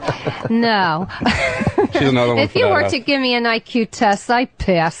 No. She's another one If for you that, were to give me an IQ test, I'd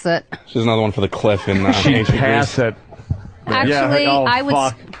pass it. She's another one for the cliff in She'd ancient pass Greece. it. Actually, I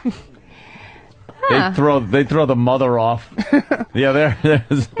was... Fuck. Huh. They throw the mother off. Yeah,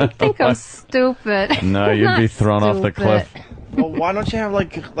 there's. I think I'm stupid. No, I'm you'd not be thrown off the stupid. cliff. Well, why don't you have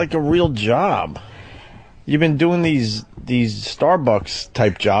like a real job? You've been doing these Starbucks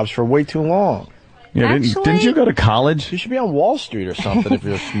type jobs for way too long. Yeah, didn't you go to college? You should be on Wall Street or something if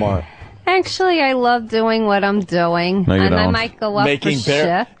you're smart. Actually, I love doing what I'm doing. No, you and I don't. might go up for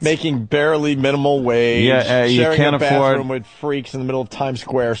shift. Making barely minimal wage. Yeah, you sharing can't a bathroom afford- with freaks in the middle of Times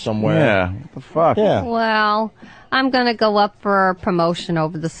Square somewhere. Yeah, what the fuck? Yeah. Well, I'm going to go up for a promotion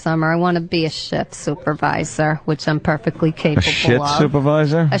over the summer. I want to be a shift supervisor, which I'm perfectly capable A shit of.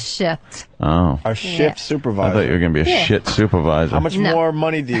 supervisor? A shift. Oh. A shift I supervisor. thought you were going to be a Yeah. shit supervisor. How much No. more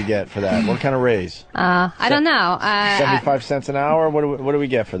money do you get for that? What kind of raise? I don't know. 75 cents an hour? What do we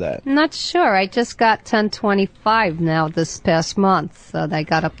get for that? I'm not sure. I just got 10.25 now this past month, so they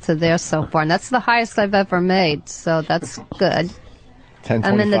got up to there so far, and that's the highest I've ever made. So that's good.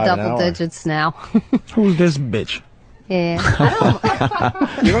 I'm in the $10.25 an double hour. digits now. Who's this bitch? Yeah.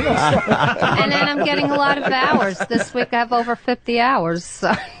 And then I'm getting a lot of hours. This week I have over 50 hours.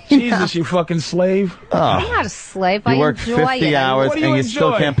 So, Jesus, you fucking slave. I'm not a slave. You I work enjoy 50 it. hours What do you and you still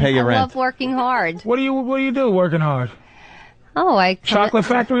enjoy? can't pay your I rent. love working hard. What do you do working hard? Oh, I Chocolate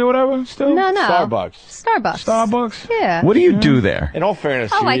factory or whatever? Still? No. Starbucks. Starbucks? Yeah. What do you do there? In all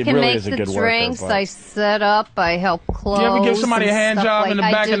fairness, Oh, I she can really make is a the good drinks. worker. I set up. I help close. Do you ever give somebody a hand and stuff job in the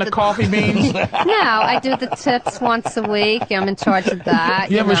like- I back do in the coffee beans? No, I do the tips once a week. I'm in charge of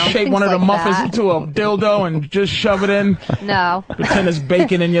that. You ever know, shape things one of the like muffins that. into a dildo and just shove it in? No. Pretend it's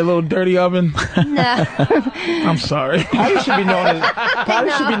bacon in your little dirty oven? No. I'm sorry. Patty should be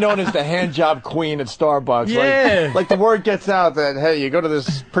known as the hand job queen at Starbucks. Yeah. Like the word gets out that, hey, you go to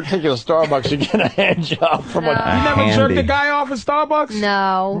this particular Starbucks, you get a hand job from You never jerked a guy off at Starbucks?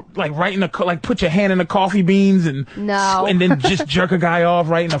 No. Like right in the like put your hand in the coffee beans and No. and then just jerk a guy off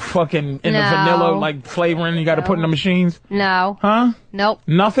right in the fucking the No. vanilla like flavoring you got to put in the machines. No. Huh? Nope.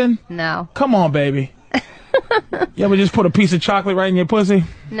 Nothing. No. Come on, baby. You ever just put a piece of chocolate right in your pussy?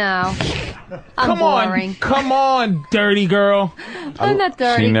 No. I'm boring. Come on, dirty girl. I'm not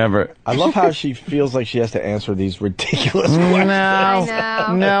dirty. She never. I love how she feels like she has to answer these ridiculous questions.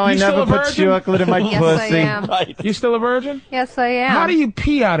 No, I You never still a put virgin? chocolate in my Yes, pussy. I am. You still a virgin? Yes, I am. How do you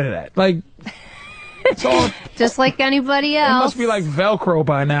pee out of that? Like, it's all. Just like anybody It else. must be like Velcro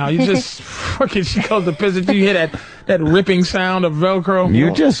by now. You just fucking. She goes to piss and you hear that ripping sound of Velcro.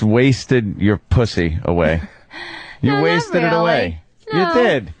 You just wasted your pussy away. You No, not wasted it away. No. You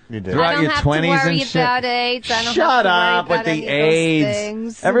did. You did. I Throughout don't your have 20s to worry and shit. about AIDS. I don't Shut have to worry up with about the any of those AIDS.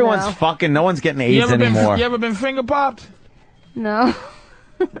 things. Everyone's No. fucking. No one's getting You AIDS ever anymore. you ever been finger popped? No.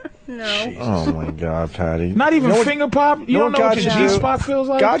 No. Oh my God, Patty! Not even You know what- finger pop. You don't know God what your should G do? spot feels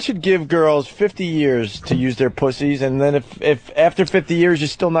like. God should give girls 50 years to use their pussies, and then if after 50 years you're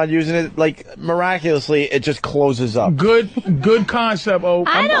still not using it, like miraculously, it just closes up. Good concept. Oh,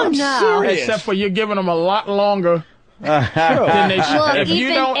 I don't know. serious. Except for you're giving them a lot longer than they should. Look, If you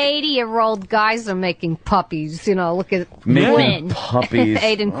even don't, 80-year-old guys are making puppies. You know, look at Making Quinn. puppies.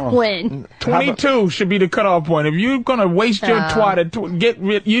 Aiden Oh. Quinn. 22 should be the cutoff point. If you're gonna waste your No. twat, get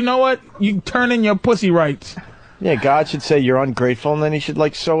rid. You know what? You turn in your pussy rights. Yeah, God should say you're ungrateful, and then he should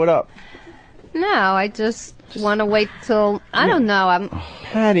like sew it up. No, I just want to wait till I don't know.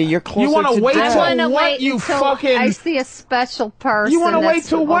 Patty, you're closer. You wanna to wait death. till I want to what, wait you until fucking- I see a special person. You wanna wait that's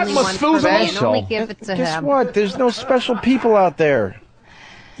till the what, only one for me, Methuselah? and only give it to Guess him. what? There's no special people out there.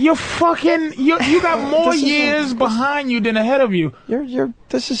 You're fucking. You got more This is a- years behind you than ahead of you.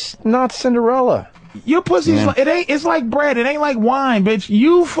 This is not Cinderella. Your pussy's Yeah. like, it ain't. It's like bread. It ain't like wine, bitch.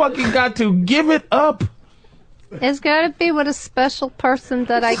 You fucking got to give it up. It's got to be with a special person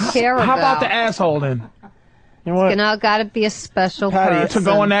that I care about. How about the asshole then? You know what? You know, got to be a special Patty, person. To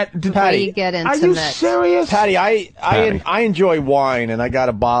go on that. before you get Are intimate. you serious? Patty, Patty. I enjoy wine, and I got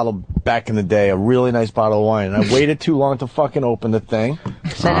a bottle back in the day, a really nice bottle of wine, and I waited too long to fucking open the thing. Then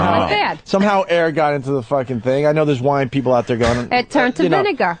it went bad. Somehow air got into the fucking thing. I know there's wine people out there going. It turned to you know.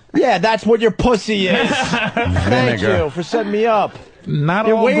 vinegar. Yeah, that's what your pussy is. Thank Vinegar. you for setting me up. Not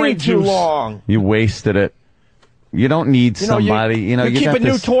You're all waiting grape too juice. long. You wasted it. You don't need You know, somebody. You you keep got a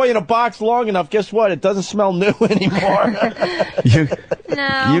new this. toy in a box long enough. Guess what? It doesn't smell new anymore. You,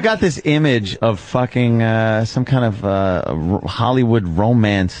 No. you got this image of fucking some kind of Hollywood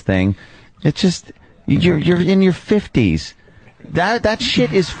romance thing. It's just you're in your 50s. That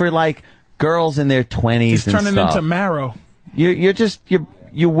shit is for like girls in their 20s It's and turning stuff. into marrow.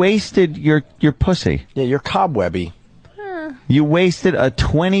 You wasted your pussy. Yeah, you're cobwebby. You wasted a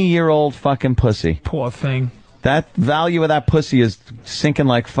 20-year-old fucking pussy. Poor thing. That value of that pussy is sinking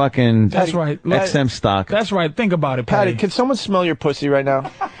like fucking That's right. Look, XM stock. That's right. Think about it, Patty, Patty. can someone smell your pussy right now?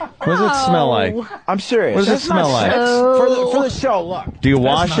 What does it smell like? I'm serious. What does it smell like? For the show, look. Do you That's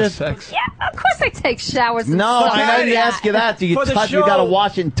wash not it? sex. Yeah, of course I take showers. And No, stuff I like didn't that. ask you that. Do you For the touch? You show- gotta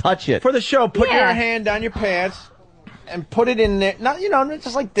wash it and touch it. For the show, put Yeah. your hand down your pants and put it in there. Not,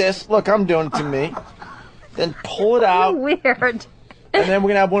 just like this. Look, I'm doing it to me. Then pull it out, Weird. and then we're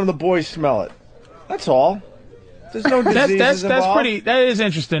gonna have one of the boys smell it. That's all. There's no diseases That's involved. pretty. That is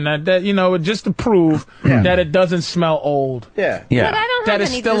interesting. That just to prove that it doesn't smell old. Yeah. But I don't That have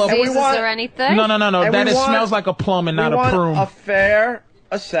is any still a- diseases And we want- or anything. No. And That we it want- smells like a plum and not we a want prune. a fair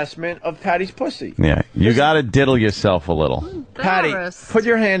assessment of Patty's pussy. Yeah, you gotta diddle yourself a little. Patty, Embarrassed. put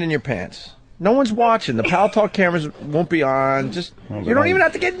your hand in your pants. No one's watching. The Pal Talk cameras won't be on. Just you don't even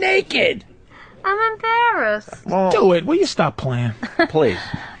have to get naked. I'm embarrassed. Well, Do it. Will you stop playing? please.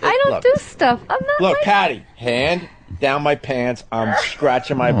 I don't Look. do stuff. I'm not. Look, like- Patty, hand down my pants. I'm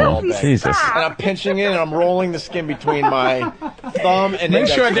scratching my ball bag. Jesus. And I'm pinching it and I'm rolling the skin between my thumb and Make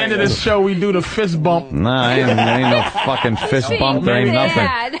index sure at the end of finger. this show we do the fist bump. Nah, ain't no fucking fist bump. There ain't nothing.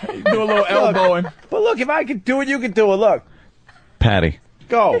 Dad. Do a little elbowing. But look, if I could do it, you could do it. Look, Patty,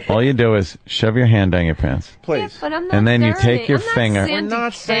 go, all you do is shove your hand down your pants. please. But I'm not And then you dirty. take your I'm not finger- Sandy We're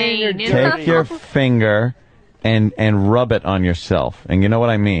not saying you're Kane, dirty. Take your finger and rub it on yourself. And you know what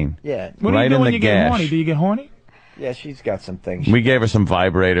I mean? Yeah, What Right do you do in when the you get horny? gash. Do you get horny? yeah, she's got some things. We gave her some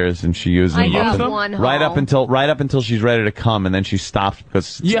vibrators and she used I them got up and- one right up home. until she's ready to come, and then she stops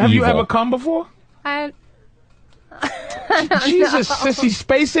because it's Have you evil. ever come before? I Jesus, sissy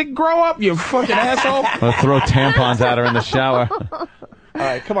Spacek, grow up, you fucking asshole. Or throw tampons at her in the shower. All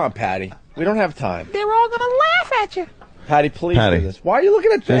right, come on, Patty. We don't have time. They're all gonna laugh at you. Patty, please Patty. do this. Why are you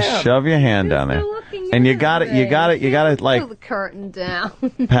looking at Just them? shove your hand down there, and you got to like pull the curtain down.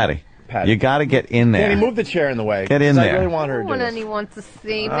 Patty. Patty. You got to get in Danny, there. move the chair in the way. Get in 'cause there. I really want I her don't to do want this. anyone to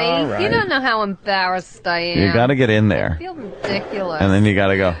see me. All right. You don't know how embarrassed I am. You got to get in there, I feel ridiculous. and then you got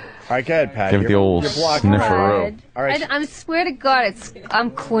to go. All right, go ahead, Patty. Give it the old you're blocking snifferoo. right. All right. I swear to God,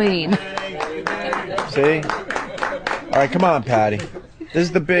 I'm clean. See? All right, come on, Patty. This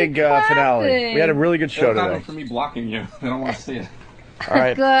is the big finale. We had a really good show today. for me blocking you. I don't want to see it. All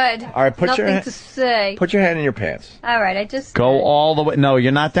right. Good. All right, put Nothing to say. Put your hand in your pants. All right, I just Go all the way. No,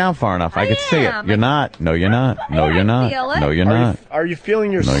 you're not down far enough. I can see it. am. You're not. No, you're not. No, you're not. feel it. No, you're not. Are you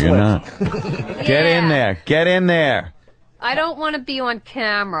feeling your No, slip? you're not. Get in there. Get in there. I don't want to be on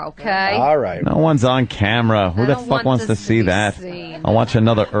camera, okay? All right. No one's on camera. Who I the don't fuck want wants to this see to be that? seen. I'll watch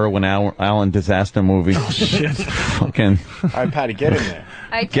another Irwin Allen disaster movie. Oh, shit. Fucking. All right, Patty, get in there.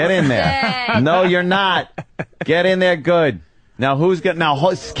 Get in there. No, you're not. Get in there good. Now, who's going to...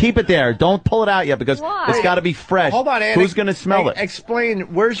 Now, keep it there. Don't pull it out yet because Why? it's got to be fresh. Hold on, Andy. Who's going to smell it?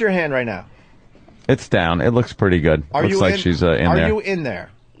 Explain. Where's your hand right now? It's down. It looks pretty good. Are Looks you like in, she's in Are there. you in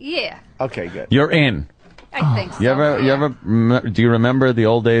there? Yeah, Okay, good. You're in. I think so. You ever do you remember the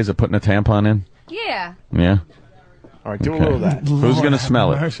old days of putting a tampon in? Yeah. Yeah. All right, do a little of that. Who's going to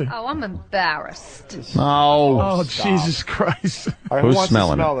smell it? Oh, I'm embarrassed. Oh. Jesus Christ. All right, who Who's wants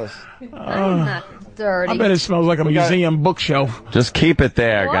smelling to smell it? this? I'm not dirty. I bet it smells like a museum bookshelf. Just keep it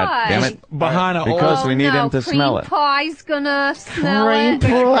there. Why? God damn it. Behind a Because we need no, him to cream smell it. pie's gonna smell Cream it.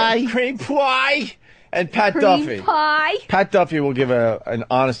 pie. Cream pie. And Pat Cream Duffy. pie. Pat Duffy will give an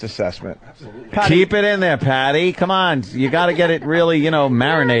honest assessment. Patty, Keep it in there, Patty. Come on. You got to get it really,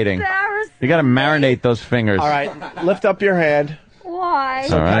 marinating. You got to marinate those fingers. all right, lift up your hand Why?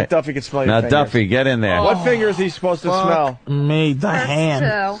 so All right. Pat Duffy can smell your Now, fingers. Duffy, get in there. What finger is he supposed to smell? Me, the hand.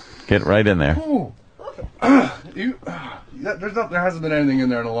 So, Get right in there. There hasn't been anything in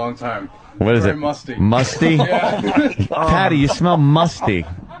there in a long time. What is Very it? musty. Musty? Patty, you smell musty.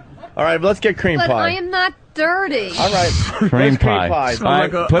 All right, let's get cream but pie. I am not dirty. All right, Cream Where's pie. pie. All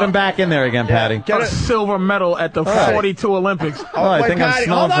right, put him back in there again, Patty. Get A it. silver medal at the right. 42 Olympics. Oh, I wait, think I'm Patty,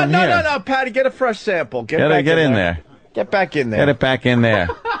 smelling hold on. from No, here. no, Patty, get a fresh sample. Get in there. Get back in there. Get it back in there.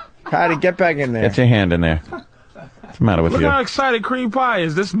 Patty, get back in there. Get your hand in there. What's the matter with Look you? how excited cream pie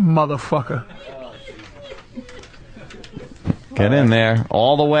is, this motherfucker. Get in there.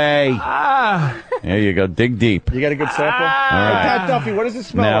 All the way. Ah. There you go. Dig deep. You got a good sample? All right. Pat Duffy, what does it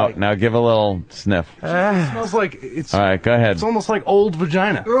smell like? Now give a little sniff. It smells like it's. All right, go ahead. It's almost like old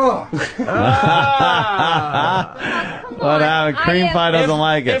vagina. But cream pie doesn't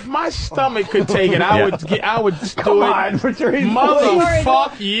like it. If my stomach could take it, I Yeah. would do it. on, Patrice,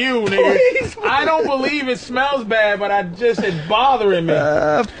 Motherfuck you, nigga. I don't believe it smells bad, but it's bothering me.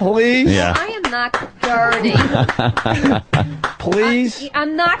 Please. Yeah. I am not dirty. Please.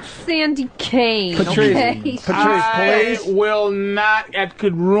 I'm not Sandy Kane. Patrice, okay? I will not. That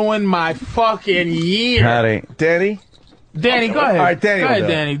could ruin my fucking year. Patty. Danny? Danny, go ahead. All right, Danny. Go will ahead, do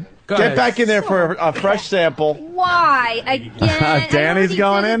it. Danny. Go Get ahead. back in there for a fresh sample. Why? Again? Danny's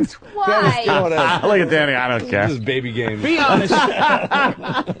going in? Why? Going in. Look at Danny. I don't care. This is baby games. Be honest.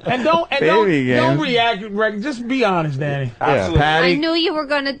 and don't Baby don't games. react. Just be honest, Danny. Yeah, I Patty. knew you were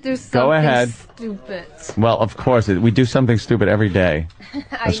going to do something ahead. stupid. Well, of course, we do something stupid every day,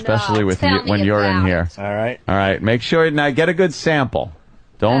 I especially know. with Tell you me when you're in about here. All right. All right. Make sure now get a good sample.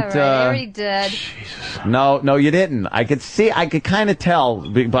 Don't. All right, I already did. No, you didn't. I could kind of tell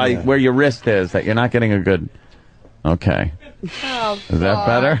by where your wrist is that you're not getting a good. Okay. Oh, Is that God.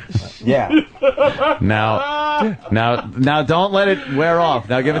 better? Yeah. Now, don't let it wear off.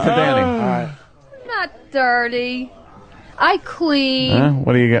 Now, give it to Danny. All right. I'm not dirty. I clean. Huh?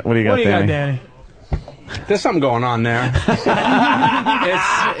 What do you got? What do you got, What do you Danny? got, Danny? There's something going on there.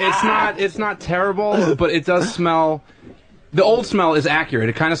 it's not terrible, but it does smell. The old smell is accurate.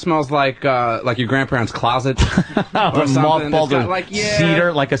 It kind of smells like your grandparents' closet or something. It's got, like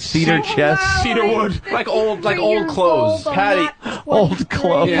cedar, like a cedar chest. Cedar wood. Like old clothes. Patty. Old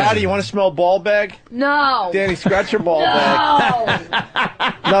clothes. Yeah. Patty, you want to smell ball bag? No. Danny, scratch your ball bag. No.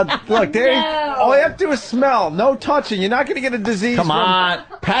 Now, look, Danny, No. all you have to do is smell. No touching. You're not going to get a disease. Come on,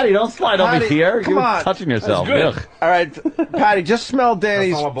 Patty, don't slide over Patty, here. come You're on. touching yourself. That's Ugh. All right, Patty, just smell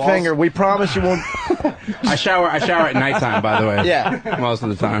Danny's Smell my balls? finger. We promise you won't. I shower at nighttime, by the way. Yeah. Most of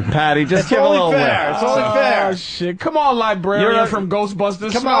the time. Patty, just It's give a only little fair. whiff. It's only fair. Oh, shit. Come on, librarian You're a- from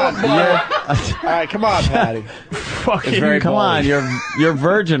Ghostbusters. Come Smell on. the blood. All right, come on, Patty. Fucking Come on, you're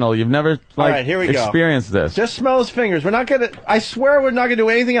virginal. You've never right, here we go. experienced this. Just smell his fingers. We're not gonna. I swear we're not gonna do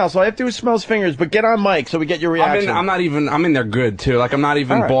anything else. All I have to do is smell his fingers. But get on mic so we get your reaction. I'm in there good too. Like I'm not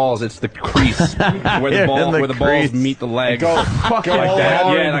even All right. balls. It's the crease where You're in the the balls crease. meet the legs. Go, Fuck go like all the that.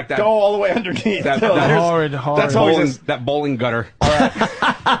 way Yeah, under- like that. Go all the way underneath. That Horrid. That's always that bowling gutter.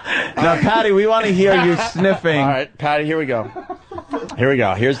 Now, Patty, we want to hear you sniffing. All right, Patty, here we go. Here we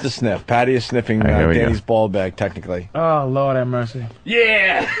go. Here's the sniff. Patty is sniffing Here we Danny's go. ball bag, technically. Oh, Lord have mercy.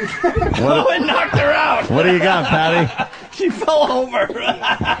 Yeah! What- it knocked her out! What do you got, Patty? She fell over.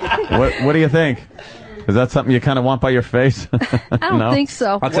 What do you think? Is that something you kind of want by your face? I don't think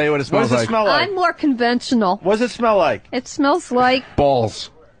so. I'll tell you what it smells like. Smell like? I'm more conventional. What does it smell like? It smells like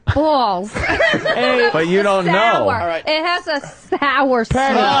balls. Balls. But you don't know. Sour. All right. It has a sour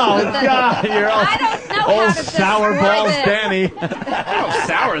smell. Oh, God, you're all- I don't know how to sour describe balls, it. Danny. Oh,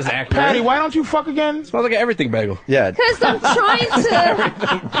 sour is accurate. Patty, why don't you fuck again? Smells like an everything bagel. Yeah. Because I'm trying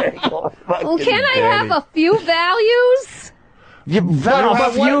to. Well, can I have a few values? What's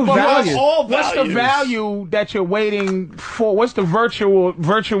the value that you're waiting for? What's the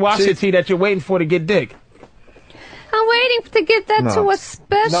virtuosity that you're waiting for to get dick? I'm waiting to get that to a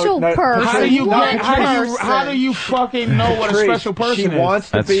special person. How do you One how do you fucking know what a Patrice, special person she is? wants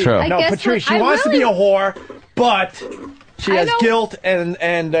to That's be. true. No, I guess Patrice, what- she I wants to be a really- whore, but she I has don't- guilt, and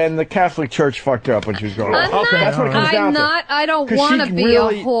the Catholic Church fucked her up when she was growing up. I'm not. That's what it comes down I'm to. not. I don't 'Cause want to she be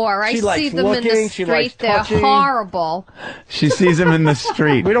really- a whore. I she see likes them in looking, the she likes street. They're touching. horrible. She sees him in the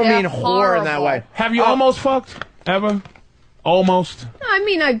street. We don't They're mean whore in that horrible. way. Have you almost fucked ever? Almost. I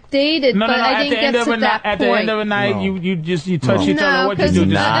mean, I've dated, No, but no. I At didn't the get end of to a night, that at point. the end of the night, No. you touch each other. No, What you because do?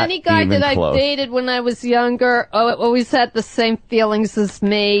 Not any guy even that I close. dated when I was younger always had the same feelings as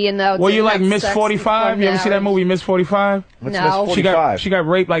me. You know. Were you didn't like have Miss sex 45? You before ever see that marriage. movie Miss 45? What's No. Miss She got 45?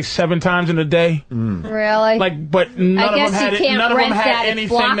 raped like 7 times in a day. Really? Like, but none I of them guess had you it, can't none of them rent had that at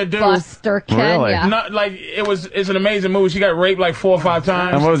anything to do. Blockbuster, can Really? ya? Not like it's an amazing movie. She got raped like 4 or 5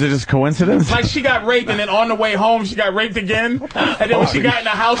 times. And what was it, just coincidence? Like she got raped, and then on the way home she got raped again, and then when she got in the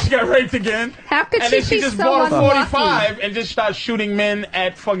house she got raped again. How could and she then she be just so bought a unlucky? 45 and just started shooting men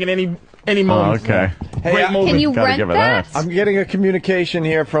at fucking any moment. okay. Hey, Great movie. Can you Gotta rent give her that? that. I'm getting a communication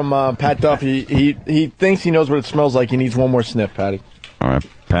here from Pat Duffy. He thinks he knows what it smells like. He needs one more sniff, Patty. All right, Can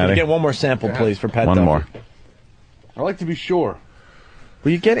you Patty. get one more sample, please, for Pat One Duffy? more. I like to be sure.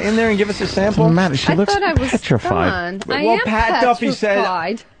 Will you get in there and give us a sample? Matt, she I looks thought I was petrified. done. I Well, am Pat Duffy said-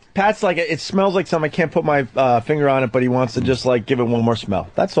 petrified. Pat's like, it smells like something. I can't put my finger on it, but he wants to just like give it one more smell.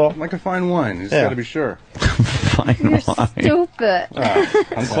 That's all. Like a fine wine. You just Yeah. got to be sure. Fine You're wine. stupid.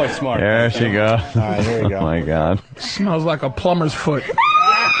 I'm quite smart. There she goes. All right, here we go. Oh my God. Smells like a plumber's foot.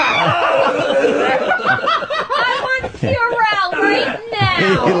 I want Purell right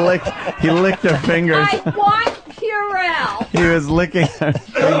He licked her fingers. I want Purell. He was licking her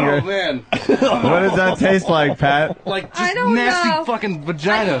fingers. Oh, man. What does that taste like, Pat? Like I just don't nasty know. fucking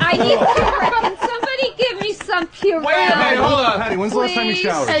vagina. I need Purell. Can somebody give me some Purell? Wait a minute, hold on. Patty, when's the last time you Please.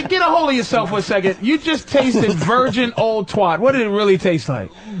 showered? Hey, get a hold of yourself for a second. You just tasted virgin old twat. What did it really taste like?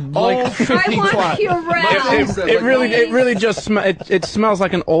 Old 50 I want twat. Purell. It really just it smells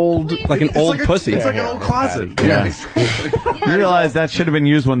like an old pussy. It's like an old closet. Yeah. You realize that should have been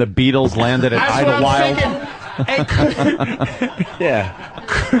used when the Beatles landed at That's what I'm Idlewild? thinking. Hey,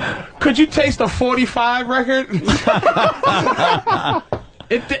 Yeah. could you taste a 45 record?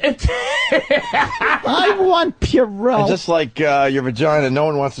 I want Purell. Just like your vagina, no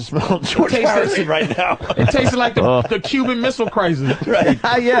one wants to smell George Tastes- Harrison right now. It tasted like the Cuban Missile Crisis. Right.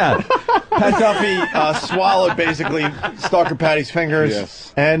 Yeah. Pat Duffy swallowed basically Stalker Patty's fingers.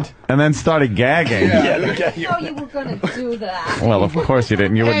 Yes. And then started gagging. yeah, I didn't know you were going to do that. Well, of course you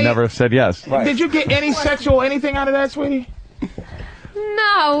didn't. You would Hey. never have said yes. Did you get any sexual anything out of that, sweetie?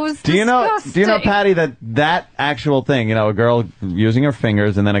 No, it was Do you know, disgusting. Patty, that actual thing, a girl using her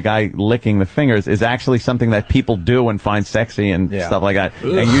fingers and then a guy licking the fingers is actually something that people do and find sexy and Yeah. stuff like that.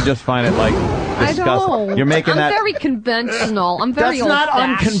 And you just find it like I disgusting. don't. You're making I'm that. very conventional. I'm very That's not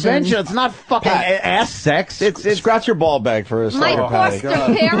old-fashioned. unconventional. It's not fucking ass sex. It's scratch your ball bag for a My Stalker Patty.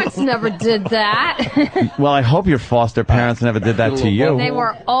 foster parents never did that. well, I hope your foster parents never did that to you. They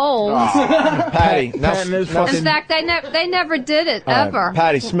were old. Patty, now, Patton is now- In fact, they never did it, ever.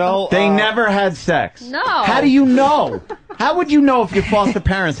 Patty, smell. They never had sex. No. How do you know? How would you know if your foster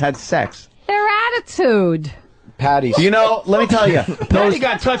parents had sex? Their attitude. Patty. Do you know? Let me tell you. Patty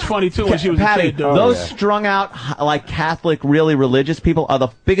got touch funny too when she was Patty, a kid, though. those strung out, like Catholic, really religious people are the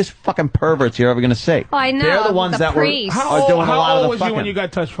biggest fucking perverts you're ever going to see. Oh, I know, They're the ones the that priests. are doing a How lot old of the was fucking. you when you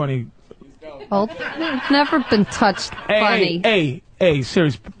got touch funny? Well, I've never been touched funny. Hey,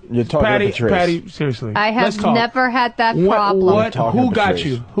 serious. You're talking Patty, to Patrice. Patty, seriously. I Let's have talk. never had that What? problem. What? Talking Who to got Patrice.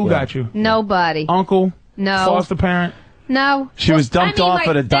 you? Who got you? Nobody. Uncle? No. Foster parent? No. She was dumped off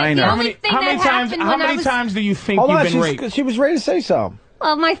at a diner. The only thing How many that times? happened How when many I was, times do you think Hold you've on, been raped? she was ready to say something.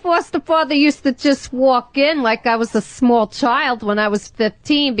 Well, my foster father used to just walk in like I was a small child when I was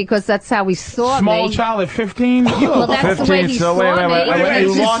 15 because that's how he saw Small me. child at 15? Well, that's the way he saw me. Wait,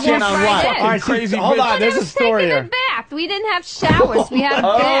 you walk in on what? Right in. All right, Crazy hold bitch. on, there's a story here. Bath. We didn't have showers. We had a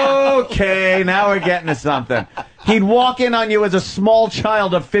bath. Okay, now we're getting to something. He'd walk in on you as a small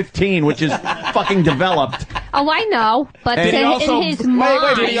child of 15, which is fucking developed. Oh, I know, but Did he also, in his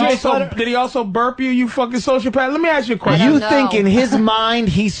mind. did he also burp you, you fucking sociopath? Let me ask you a question. You think in his mind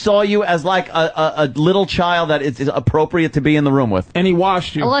he saw you as like a little child that is appropriate to be in the room with? And he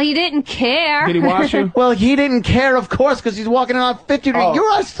washed you? Well, he didn't care. Did he wash you? Well, he didn't care, of course, because he's walking around 50.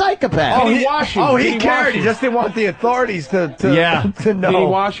 You're a psychopath. Did he wash you? Oh, Did he he cared. wash He you? just didn't want the authorities to know. Did he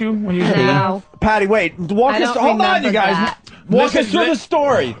wash you when you were No. Patty, wait. Walk I us. don't Hold on, you remember guys. that. Walk us through the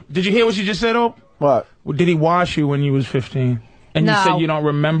story. Did you hear what she just said, Ope? What? Did he wash you when you was 15? And you No. said you don't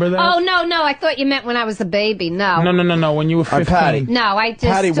remember that? Oh, no. I thought you meant when I was a baby. No. No. When you were 15. Patty. No, I just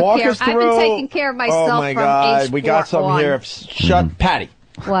Patty, took walk care. us through. I've been taking care of myself Oh my from God, age we got 4 something on. here. Shut, Patty.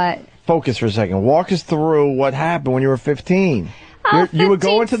 What? Focus for a second. Walk us through what happened when you were 15. Oh, You would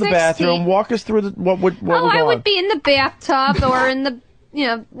go 15, into the 16. bathroom. Walk us through what would Oh, go I on. would be in the bathtub or in the,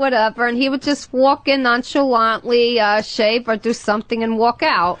 whatever, and he would just walk in nonchalantly, shave or do something and walk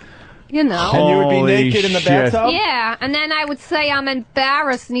out. You know. And you would be Holy naked in the shit. bathtub? Yeah, and then I would say I'm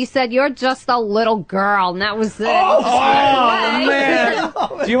embarrassed, and he said, "You're just a little girl," and that was it. Oh, man.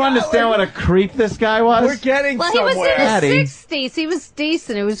 Do you understand what a creep this guy was? We're getting Well, he was somewhere. in his 60s. He was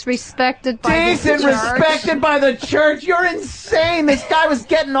decent. He was respected by Decent, the church. respected by the church. You're insane. This guy was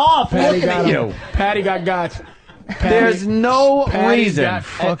getting off looking at you. Patty got. There's no Patty reason got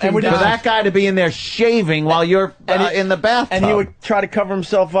for fucking that guy to be in there shaving while you're in the bathtub. And he would try to cover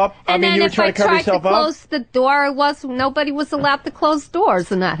himself up. And you then would if try I to cover tried to yourself up. close the door, nobody was allowed to close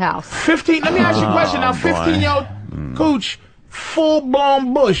doors in that house. 15. Let me ask you a question. Now, boy. 15-year-old Cooch,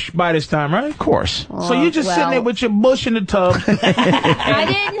 full-blown bush by this time, right? Of course. So you're just sitting there with your bush in the tub. I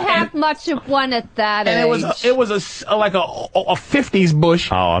didn't have much of one at that age. And it was like a 50s bush.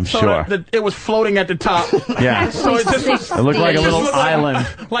 Oh, I'm so sure. It was floating at the top. Yeah. So it just was, It looked like a just little looked like- island.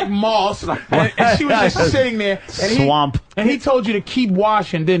 like moss. And she was just sitting there. And Swamp. And he told you to keep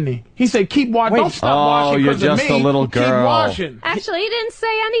washing, didn't he? He said, keep washing. Don't stop washing you're because of just me. a little Keep girl. washing. Actually, he didn't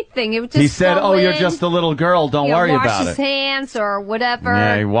say anything. It would just He said, go "Oh, you're in, just a little girl. Don't worry wash about his it." hands or whatever.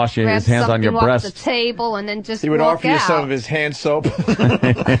 Yeah, he wash his grab hands on your something off breast. the table and then just He would walk offer you out. some of his hand soap.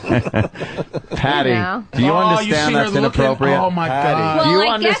 Patty, You know. do you Oh, you understand see her that's looking- inappropriate? oh, my Patty. God. Well, do you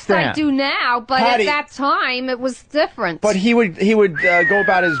I understand? guess I do now, but Patty. at that time it was different. But he would go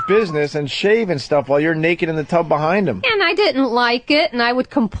about his business and shave and stuff while you're naked in the tub behind him. and I didn't like it, and I would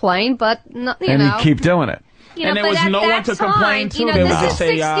complain, but you And know. he'd keep doing it. You know, And there but was at no that one to time, complain to. You know, They would this just is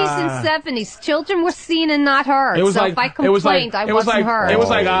say, 60s and 70s. Children were seen and not heard. It was so like if I it was like complained, I it was wasn't like heard. it was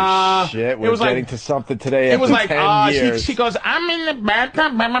like Shit, it we're was getting like to something today it after was like 10 years. she goes, I'm in the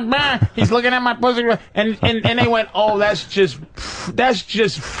bathtub, blah, blah, blah. He's looking at my pussy, and they went, oh, that's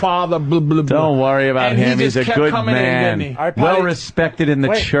just father, blah, blah, blah. Don't worry about And he him. He's just a kept good coming in, man. didn't he? All right, Patty. Well respected in the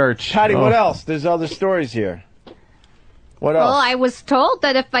Wait, church. Patty, Oh. what else? There's other stories here. What else? Well, I was told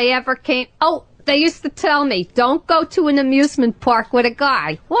that if I ever came... Oh, they used to tell me, don't go to an amusement park with a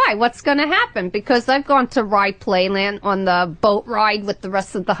guy. Why? What's going to happen? Because I've gone to Ride Playland on the boat ride with the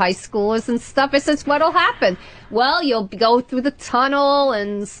rest of the high schoolers and stuff. I says, what'll happen? Well, you'll go through the tunnel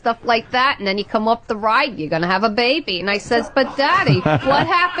and stuff like that, and then you come up the ride, you're going to have a baby. And I says, but Daddy, what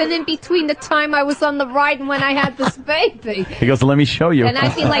happened in between the time I was on the ride and when I had this baby? He goes, let me show you. And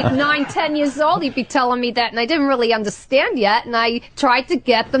I'd be like 9, 10 years old. He'd be telling me that, and I didn't really understand yet. And I tried to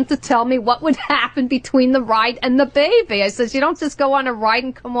get them to tell me what would happen between the ride and the baby. I says, you don't just go on a ride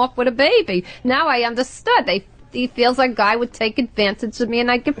and come off with a baby. Now I understood. He feels like a guy would take advantage of me, and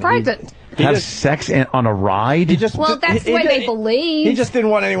I'd get pregnant. Have sex on a ride? Well, that's the way they believe. He just didn't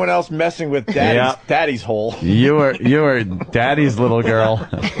want anyone else messing with daddy's hole. You were daddy's little girl.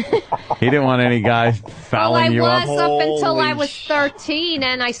 He didn't want any guy fouling you up. Well, I was up until I was 13,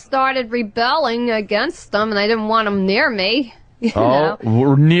 and I started rebelling against them, and I didn't want them near me. You know?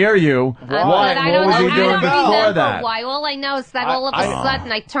 We're near you. But Why? I What don't, was he I doing don't before remember that? why. All I know is that all of a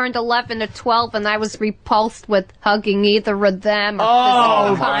sudden I turned 11 or 12 and I was repulsed with hugging either of them. Or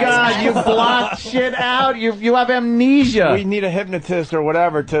Oh, physical God, contact. you blocked shit out. You have amnesia. We need a hypnotist or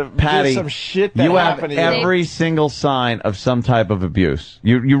whatever to Patty, do some shit that you have happened to you. every single sign of some type of abuse.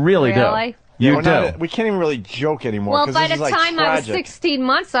 You really Really? do. You we're do. not- we can't even really joke anymore. Well, 'cause by this the is, like, time I was tragic. 16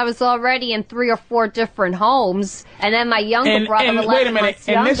 months, I was already in 3 or 4 different homes, and then my younger brother, and 11 wait a minute, months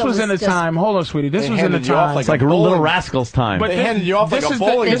and this younger, was in the just- time. Hold on, sweetie. This They was in the handed you off time. like It's like a Little bowling- Rascals time. But They handed you off like this a is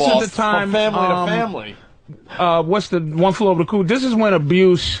bowling this ball is the time from family to um, family. what's the One Flew Over the Cuckoo? This is when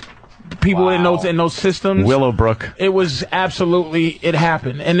abuse, people in those systems. Willowbrook. It was absolutely, it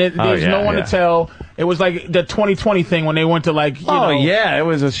happened. And there's no one to tell. It was like the 2020 thing when they went to like, you know. Yeah, it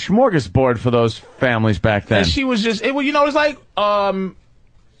was a smorgasbord for those families back then. And she was just, it was like,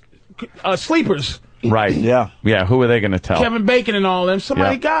 Sleepers. Right. Yeah. Yeah. Who were they going to tell? Kevin Bacon and all them.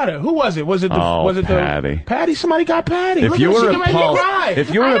 Somebody got her. Who was it? Was it the Patty? Patty? Somebody got Patty. If Look you at were she repulsed,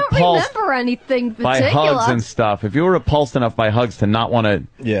 if you were I don't repulsed remember anything by particular. hugs and stuff, if you were repulsed enough by hugs to not want to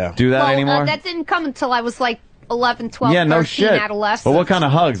do that anymore, that didn't come until I was like 11, 12, yeah, 13, no shit. adolescent. But what kind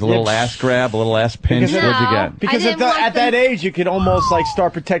of hugs? A little ass grab, a little ass pinch. Because What'd you get? Because at that age, you could almost like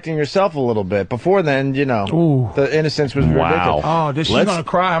start protecting yourself a little bit. Before then, you know, the innocence was ridiculous. Oh, she's gonna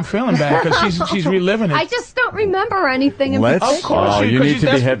cry. I'm feeling bad because she's reliving it. I just don't remember anything in particular. Of course, you need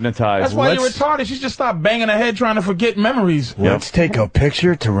to be hypnotized. That's why you're retarded. She's just stopped banging her head trying to forget memories. Let's take a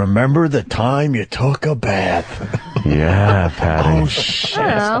picture to remember the time you took a bath. Yeah, Patty. Oh, shit.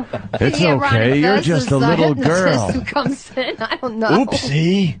 I don't know. It's The okay. ironic You're best just is a the little hypnotist girl. who comes in. I don't know.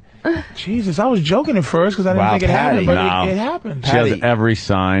 Oopsie. Jesus, I was joking at first because I didn't think it happened, but it happened. She has every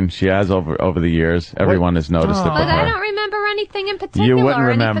sign. She has over the years. Everyone has noticed it. But for I her. don't remember anything in particular. You wouldn't any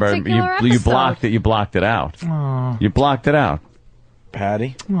remember. particular You episode. blocked it. You blocked it out. You blocked it out.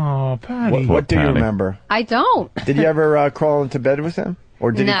 Patty? Oh, Patty. What do you Patty. remember? I don't. Did you ever crawl into bed with him?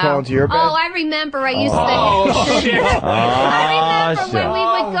 Or did he crawl into your bed? Oh, I remember. I used Oh, to. shit. I remember shit. when we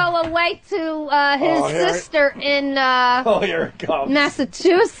would go away to his sister in here it comes.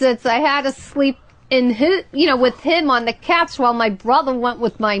 Massachusetts. I had to sleep in his, with him on the couch while my brother went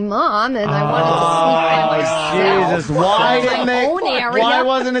with my mom, and I wanted to sleep by myself. Jesus, why in didn't my they? own area. Why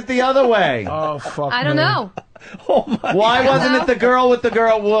wasn't it the other way? Oh fuck! I don't know. Why wasn't it the girl with the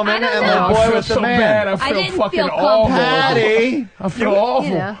girl woman and the boy with the man? Bad. I I feel didn't fucking feel awful. Patty. I feel awful.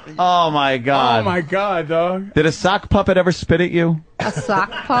 Yeah. Oh my God. Oh my God, dog. Did a sock puppet ever spit at you? A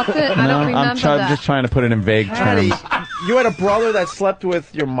sock puppet? I No, don't remember I'm that. just trying to put it in vague Patty, terms. you had a brother that slept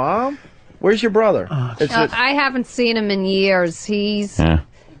with your mom? Where's your brother? I haven't seen him in years. He's,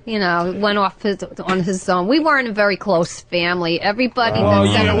 went off on his own. We weren't a very close family. Everybody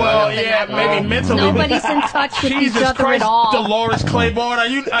that's ever lived in that maybe home, mentally. nobody's in touch with Jesus each other Christ, at all. Dolores Claiborne, are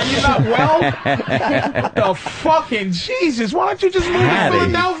you not well? What the fucking Jesus? Why don't you just move to Patty.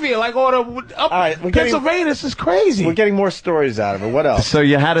 Philadelphia? Like, up Pennsylvania, this is crazy. We're getting more stories out of it. What else? So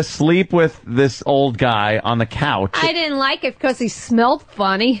you had to sleep with this old guy on the couch. I didn't like it because he smelled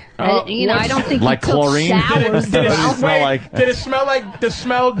funny. I don't think like he took chlorine? showers. Did it What smell like? Did it smell like the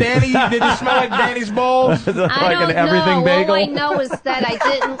smell Danny? Did it smell like Danny's balls? I don't know. All I know is that I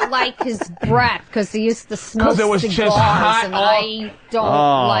didn't like his breath because he used to smoke 'Cause it was cigars, just hot and all- I don't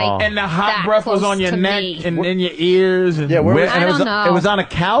like. And the hot that breath was close on your to neck me. and in your ears. And And I don't know. It was on a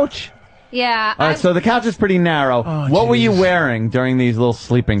couch? Yeah, All right, so the couch is pretty narrow. What were you wearing during these little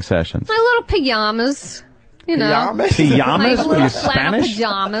sleeping sessions? my little pajamas. You know, Pajamas? My Pajamas? Were little you flannel Spanish?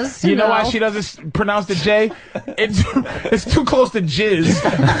 pajamas. You know why she doesn't pronounce the J? It's too close to jizz.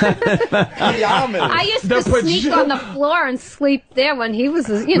 I used to sneak on the floor and sleep there when he was,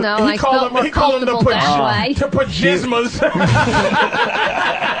 I He felt called more them comfortable that way. the pajismas.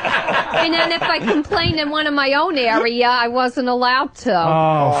 And then if I complained in one of my own area, I wasn't allowed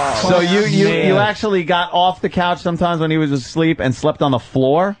to. So you actually got off the couch sometimes when he was asleep and slept on the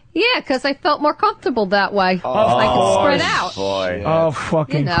floor? Yeah, because I felt more comfortable that way. So I could spread out. Boy. Oh,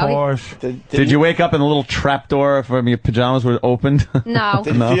 fucking You know, course. Did you wake up and the little trapdoor from your pajamas were opened? No.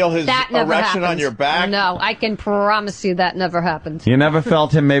 Did you feel his That never erection on happened. your back? No, I can promise you that never happened. You never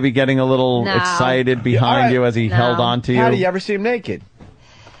felt him maybe getting a little No. excited behind All right. you as he No. held on to you? How do you ever see him naked?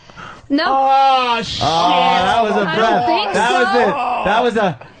 No. Oh, shit. Oh, that was a I breath. don't think That so. was it. That was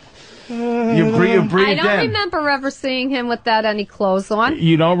a. You breathed I don't in. remember ever seeing him without any clothes on.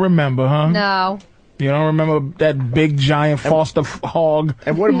 You don't remember, huh? No. You don't remember that big giant Foster hog?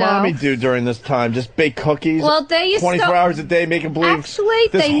 And what did No. mommy do during this time? Just bake cookies? Well, they used 24 to- hours a day, making believe Actually,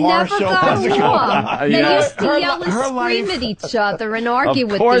 this they horror never show got wasn't going along. on. They used to Her yell and life- scream at each other and argue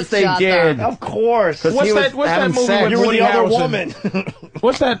with course each they other. did. Of course. What's that movie with You were Woody the other Harrelson? woman.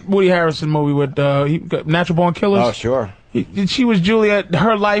 What's that Woody Harrelson movie with Natural Born Killers? Oh, sure. She was Juliet.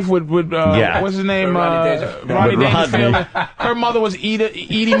 Her life with Yeah. what's his name? Rodney Rodney Dangerfield. Dangerfield. Her mother was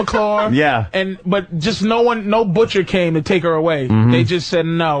Edie McClure. Yeah. But just no butcher came to take her away. Mm-hmm. They just said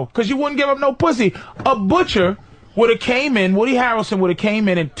no because you wouldn't give up no pussy. A butcher would have came in. Woody Harrelson would have came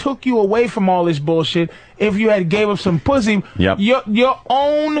in and took you away from all this bullshit if you had gave up some pussy. Yep. Your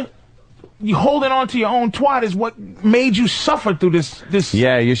own you holding on to your own twat is what made you suffer through this.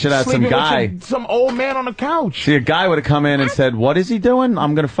 Yeah, you should have some sleeping with guy. some old man on the couch. See, a guy would have come in and said, "What is he doing?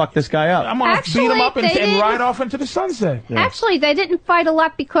 I'm going to fuck this guy up." I'm gonna beat him up and ride off into the sunset. Actually, they didn't fight a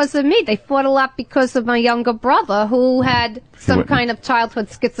lot because of me. They fought a lot because of my younger brother, who had some kind of childhood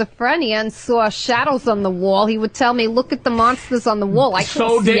schizophrenia and saw shadows on the wall. He would tell me, "Look at the monsters on the wall." I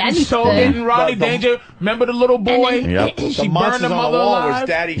couldn't see anything. So didn't Rodney Danger. Remember the little boy? She burned the mother alive. Was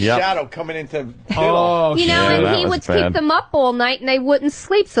Daddy's shadow coming into. Oh, you know, and he would keep them up all night, and they wouldn't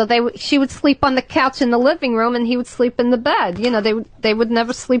sleep. So she would sleep on the couch in the living room, and he would sleep in the bed. You know, they would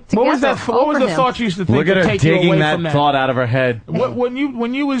never sleep together. What was that? What was the thought you used to think? Look at her take you digging away that from that thought out of her head. When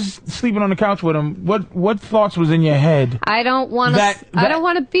you was sleeping on the couch with him, what thoughts was in your head? I don't want to. I don't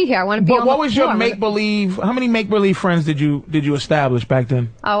want to be here. I want to be. But on what the was floor. your make believe? How many make believe friends did you establish back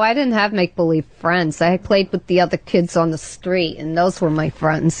then? Oh, I didn't have make believe friends. I played with the other kids on the street, and those were my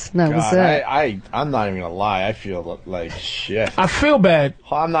friends. That was it. I'm not even gonna lie. I feel like shit. I feel bad.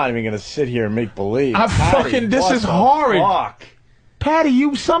 I'm not even gonna sit here and make believe. This is horrid. Fuck?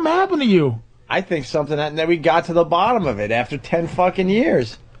 Patty, something happened to you. I think something happened that we got to the bottom of it after 10 fucking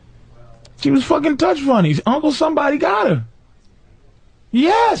years. She was fucking touch funnies. Uncle somebody got her.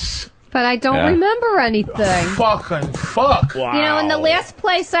 Yes. But I don't remember anything. Fucking fuck. Wow. You know, in the last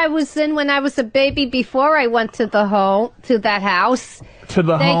place I was in when I was a baby before I went to that house,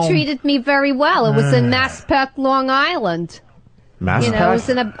 they treated me very well. It was in Maspeth, Long Island. Maspeth? You know, it was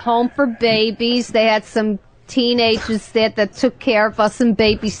in a home for babies. They had some teenagers there that took care of us and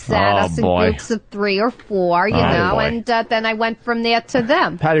babysat us in groups of 3 or 4, you know, and then I went from there to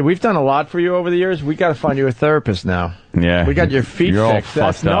them. Patty, we've done a lot for you over the years. We got to find you a therapist now. Yeah. We got your feet You're fixed.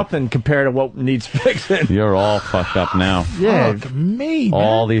 That's nothing compared to what needs fixing. You're all fucked up now. Yeah. Fuck me, man.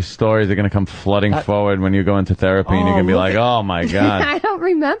 All these stories are going to come flooding forward when you go into therapy, and you're going to be like, oh, my God. I don't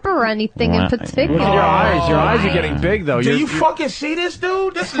remember anything in particular. Look at your eyes. Your eyes are getting big, though. Do you fucking see this,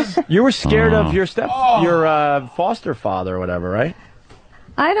 dude? This is... You were scared of your foster father or whatever, right?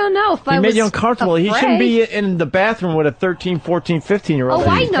 I don't know if I was He made you uncomfortable. afraid. He shouldn't be in the bathroom with a 13, 14, 15-year-old. Oh,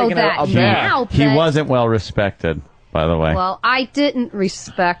 I know that now. He but- wasn't well respected, by the way. Well, I didn't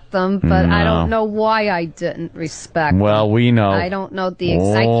respect them, but I don't know why I didn't respect them. Well, we know. I don't know the I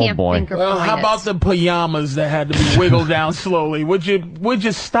can't think of Well, how about the pajamas that had to be wiggled down slowly? Would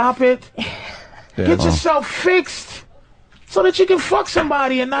you stop it? Get yourself fixed so that you can fuck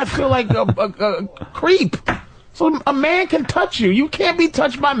somebody and not feel like a creep. So a man can touch you. You can't be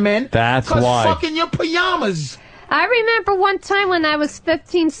touched by men. That's why. Because fucking your pajamas. I remember one time when I was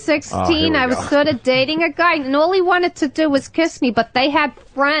 15, 16, I was sort of dating a guy, and all he wanted to do was kiss me, but they had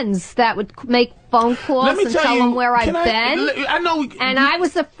friends that would make phone calls and tell him where I've been. I know. And I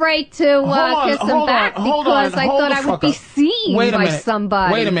was afraid to kiss him back because I thought I would be seen by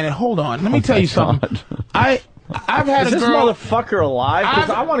somebody. Wait a minute. Hold on. Let me tell you something. I've had Is a this girl. motherfucker alive? Because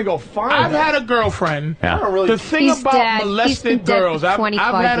I want to go find I've him. had a girlfriend. I don't really. The thing He's about dead. molested He's been dead girls, for I've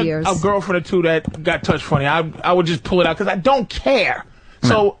 25 had years. a girlfriend or two that got touched funny. I would just pull it out because I don't care.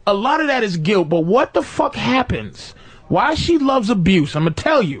 So a lot of that is guilt. But what the fuck happens? Why she loves abuse, I'm going to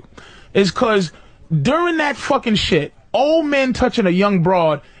tell you, is because during that fucking shit, old men touching a young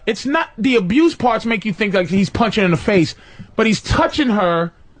broad, it's not the abuse parts make you think like he's punching in the face, but he's touching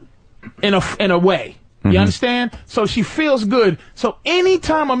her in a way. You understand? So she feels good. So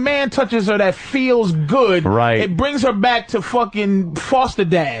anytime a man touches her that feels good, it brings her back to fucking foster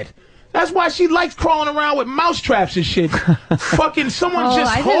dad. That's why she likes crawling around with mouse traps and shit. Fucking someone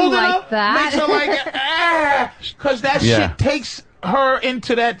just holding her, makes her like, because that shit takes her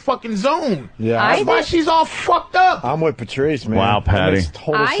into that fucking zone. Yeah, that's why she's all fucked up. I'm with Patrice, man. Wow, Patty. That makes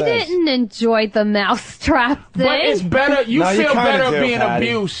total I sense. didn't enjoy the mousetrap thing. But it's better. You No, you feel kinda better do, being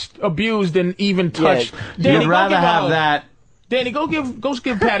Patty. abused than even touched. Danny, You'd go rather give a have hug. that. Danny, go give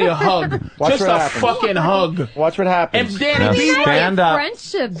Patty a hug. Watch Just what a happens. fucking hug. Watch what happens. And Danny, Now be stand right. up.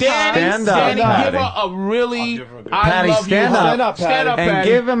 Friendship. Stand up, Danny, Patty. give her a really Patty, I love stand you up. hug. Stand up, Stand up, And Patty.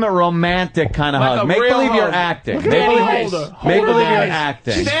 give him a romantic kind of Like hug. a Make real believe you're hug. acting. Look Make at believe, Danny, hold her. make Hold her, believe you're Danny.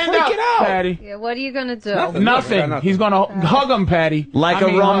 acting. Stand up, Patty. Yeah, what are you going to do? Nothing. He's gonna hug him, Patty. Like I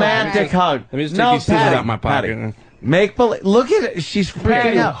mean, a romantic hug. Let me just take No, these scissors Patty, out my pocket. Patty. Make believe. Look at it. She's Patty,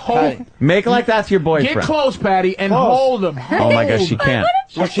 freaking out. hold. Make like that's your Get boyfriend. close, Patty, and Close. hold him. Oh my gosh, she can't.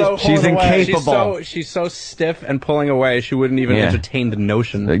 She's so She's pulling away. incapable. She's so stiff and pulling away. She wouldn't even Yeah. entertain the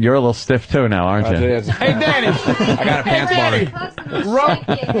notion. You're a little stiff too now, aren't you? Hey, Danny. I got a pants Danny. bottom.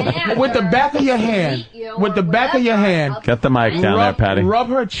 Rub with the back of your hand. With the back of your hand. Get the mic down there, Patty. Rub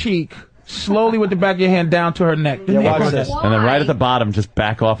her cheek slowly with the back of your hand down to her neck. Yeah, watch this. And then right at the bottom, just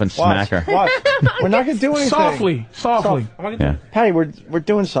back off and smack her. Watch. We're not going to do anything. Softly. Yeah. Patty, we're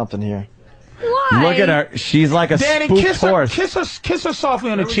doing something here. Look at her. She's like a Danny, spooked horse. kiss her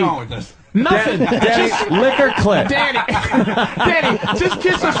softly on the cheek. Nothing. Danny, lick her clit. Danny, just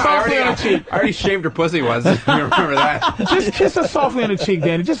kiss her softly on the cheek. I already shaved her pussy once. You remember that? Just kiss her softly on the cheek,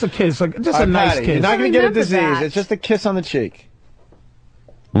 Danny. Just a kiss, like just a nice Patty, kiss. You're not going to get a disease. It's just a kiss on the cheek.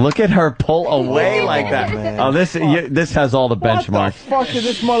 Look at her pull away like that. man. Oh, this has all the benchmarks. What the fuck did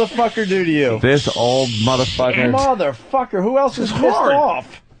this motherfucker do to you? This old motherfucker. Motherfucker, who else is pissed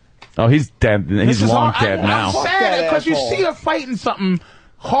off? Oh, he's dead. He's long dead now. I'm sad because you see her fighting something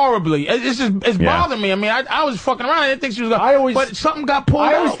horribly. It's bothering me. I mean, I was fucking around. I didn't think she was going. But something got pulled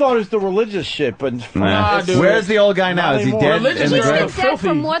out. I always thought it was the religious shit, but Nah, dude. Where's the old guy now? Is he dead? He's been dead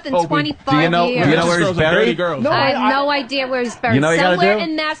for more than 25 years. Do you know where he's buried? I have no idea where he's buried. You know what you gotta Somewhere do?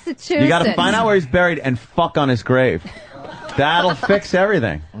 in Massachusetts. You got to find out where he's buried and fuck on his grave. That'll fix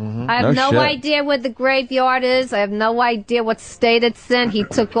everything. I have no shit. idea where the graveyard is. I have no idea what state it's in. He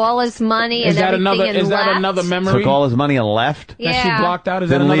took all his money and everything and left. another memory? Took all his money and left? Yeah. That she blocked out?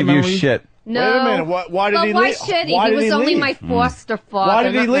 Didn't leave you shit. No. Wait a minute. Why did he Why leave? should he? Why He did was he only leave? my foster father. Why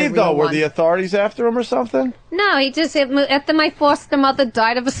did he not my leave, though? real Were one. the authorities after him or something? No, he just after my foster mother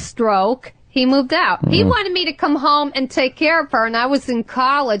died of a stroke. He moved out. He wanted me to come home and take care of her, and I was in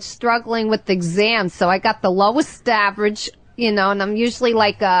college struggling with exams, so I got the lowest average, and I'm usually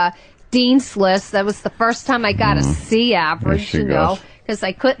like a Dean's List. That was the first time I got a C average, because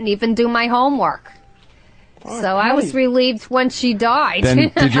I couldn't even do my homework. So I was relieved when she died.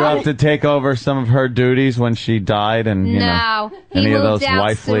 Then did you have to take over some of her duties when she died? And No, he any of moved those out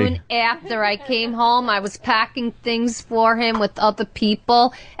wifely? soon after I came home. I was packing things for him with other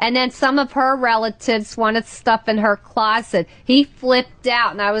people, and then some of her relatives wanted stuff in her closet. He flipped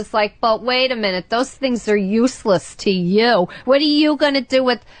out, and I was like, but wait a minute, those things are useless to you. What are you going to do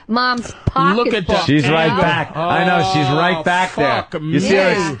with Mom's pocketbook? She's right back. I know, she's right back there. You see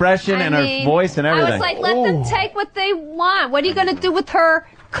her expression and her voice and everything. I was like, let them take what they want. What are you going to do with her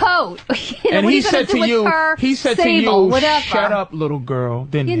coat? And what are he you gonna said do to with you, her he said to sable, you, whatever? shut up, little girl,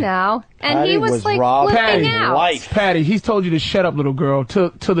 didn't he? And Patty he was like flipping out. Patty, he's told you to shut up, little girl.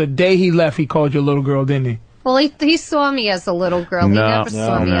 Till the day he left, he called you a little girl, didn't he? Well, he saw me as a little girl. He never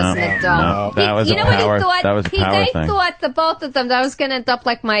saw me as an adult. No, that was you a know power. what he thought? That was a power they thing. thought, the both of them, that I was going to end up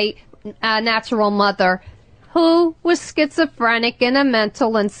like my natural mother, who was schizophrenic in a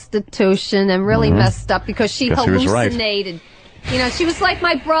mental institution and really messed up because she Guess he was right. hallucinated. She was like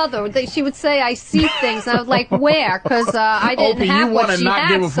my brother. She would say, I see things. And I was like, where? Because I didn't Opie, have you what wanna she not had,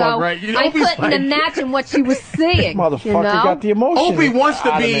 give a so fuck, right? I Opie's couldn't like- imagine what she was seeing. Motherfucker got the emotion. Opie wants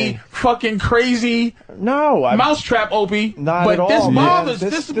to out of be me. fucking crazy. No, mousetrap Opie. Not but at all, this man. bothers.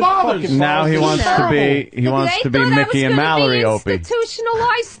 This This fucking bothers. Now he wants to be. He wants to be They thought I Mickey was and gonna Mallory be Opie.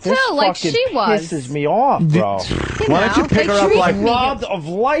 institutionalized This too, like fucking she was. pisses me off, bro. Why don't you pick her up like robbed of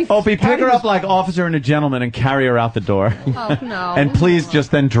life? Opie? Pick her up like Officer and a Gentleman and carry her out the door. Oh no! And please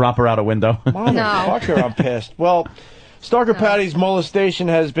just then drop her out a window. Motherfucker, I'm pissed. Well, Stalker Patty's molestation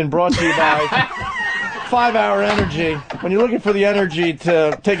has been brought to you by 5 Hour Energy. When you're looking for the energy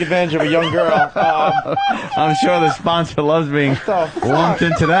to take advantage of a young girl, I'm sure the sponsor loves being lumped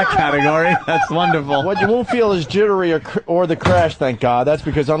into that category. That's wonderful. what you won't feel is jittery or the crash, thank God. That's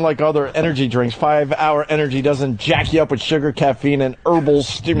because unlike other energy drinks, 5 Hour Energy doesn't jack you up with sugar, caffeine, and herbal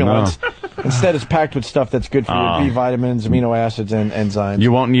stimulants. Instead, it's packed with stuff that's good for your B vitamins, amino acids, and enzymes.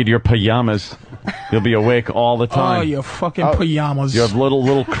 You won't need your pajamas. You'll be awake all the time. Oh, your fucking pajamas. You have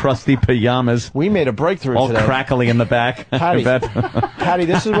little crusty pajamas. We made a breakthrough all today. crackly in the back. Patty, I bet. Patty,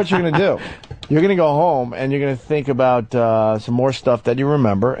 this is what you're going to do. You're going to go home and you're going to think about some more stuff that you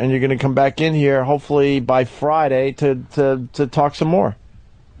remember, and you're going to come back in here hopefully by Friday to talk some more.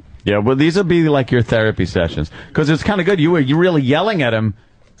 Yeah, well, these will be like your therapy sessions because it's kind of good. You were really yelling at him,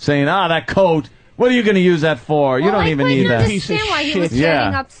 saying, that coat. What are you going to use that for? You don't even need that. I understand why he was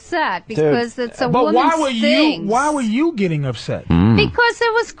getting upset because it's a But woman's why were thing. Why were you getting upset? Because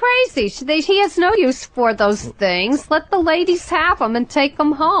it was crazy. He has no use for those things. Let the ladies have them and take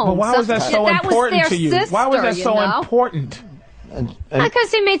them home. But why was that so important to you? Why was that so important?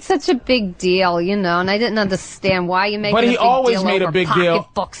 Because he made such a big deal, and I didn't understand why you make. But a he big always deal made a over big deal.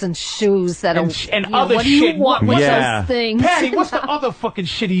 pocketbooks and shoes that And other what shit. do you want with those things? Patty, what's the other fucking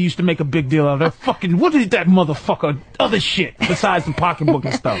shit he used to make a big deal of? That fucking, what is that motherfucker? Other shit besides the pocketbook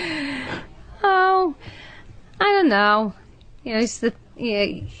and stuff. Oh, I don't know. I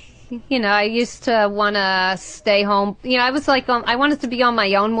used to want to stay home. I was like, I wanted to be on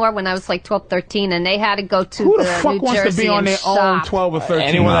my own more when I was like 12, 13, and they had to go to Who the the fuck New wants Jersey to be on and their shop. own 12 or 13?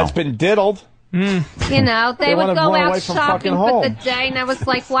 Anyone that's been diddled. You know, they would wanna go run out away from shopping fucking for the home. day, and I was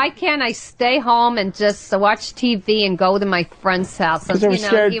like, why can't I stay home and just watch TV and go to my friend's house? Because they were You know,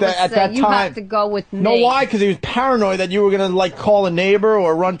 scared he that would at say, that you time. have to go with me. No, why? Because he was paranoid that you were going to, like, call a neighbor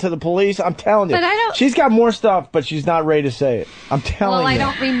or run to the police. I'm telling you. But I don't- She's got more stuff, but she's not ready to say it. I'm telling Well, I you.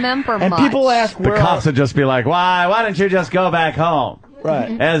 don't remember And much. people ask The where cops would just be like, why don't you just go back home?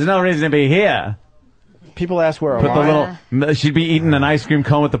 Right. There's no reason to be here. People ask where Put the Orion- little. She'd be eating an ice cream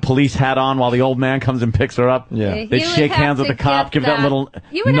cone with the police hat on while the old man comes and picks her up. Yeah. You They'd would shake have hands with to the cop, get give that little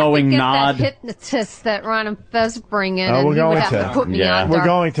you would knowing have to get nod. That hypnotist that Ron and Fez bring in, Oh, and we're he would going have to. to put me under. We're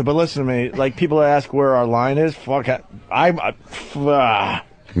going to, but listen to me. Like, people ask where our line is. Fuck,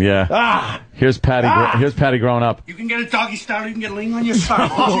 Yeah. Here's Patty. Here's Patty growing up. You can get a doggy style, you can get laying on your side.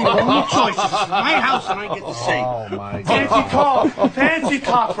 Those are your only choices. This is my house and I get to say. Oh, my Fancy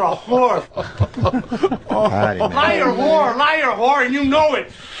talk for a whore. Patty, man. Liar whore, and you know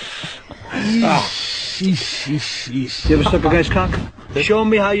it. You ever suck a guy's cock? Show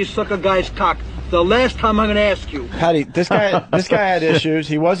me how you suck a guy's cock. The last time I'm going to ask you. Patty, this guy had issues.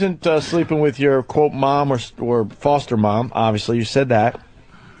 He wasn't sleeping with your, quote, mom or foster mom. Obviously, you said that.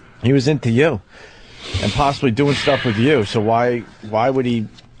 He was into you and possibly doing stuff with you. So why would he?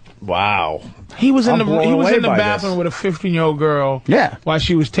 Wow. He was in I'm the blown away by bathroom with a 15-year-old girl. Yeah. While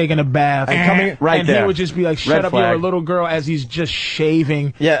she was taking a bath. And coming right and there. he would just be like, "Shut Red up, flag. you're a little girl," as he's just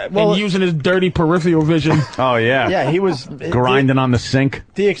shaving. Yeah, well- and using his dirty peripheral vision. Oh yeah. Yeah, he was grinding on the sink.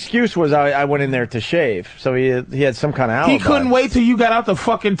 The excuse was I went in there to shave, so he had some kind of alibi. He couldn't wait till you got out the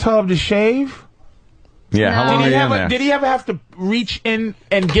fucking tub to shave. Yeah. How long were you in there? Did he ever have to reach in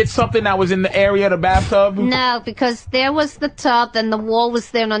and get something that was in the area of the bathtub? No, because there was the tub, then the wall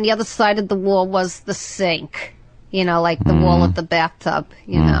was there, and on the other side of the wall was the sink. You know, like the wall of the bathtub,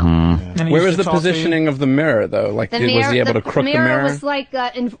 you know. Where was the positioning of the mirror, though? Like, The was mirror, he able to crook the mirror? was like,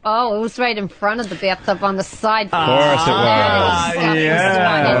 it was right in front of the bathtub on the side. Of course it was.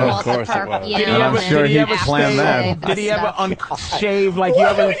 Yeah. Of course it was. Yeah, Did he ever, man. did he ever planned that. Did he ever unshave like you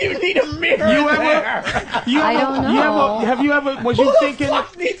ever? You need a mirror. I don't know. Have you ever? Was you thinking?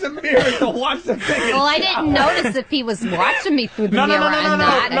 Needs a mirror to watch the thing. Well, I didn't notice if he was watching me through the No, mirror or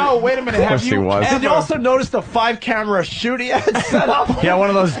not. no. Wait a minute. Of course Have you he was. And you also noticed the 5-camera shoot he had set up. Yeah, one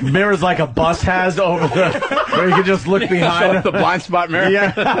of those mirrors like a bus has over the where you can just look behind the blind spot mirror.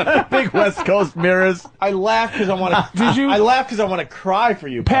 Yeah, big West Coast mirrors. I laugh because I want to. I laugh because I want to cry for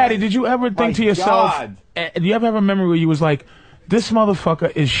you, Patty, did you ever think to yourself? Do you ever have a memory where you was like, "This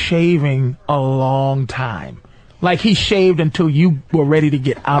motherfucker is shaving a long time"? Like he shaved until you were ready to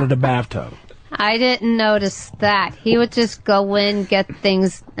get out of the bathtub. I didn't notice that. He would just go in, get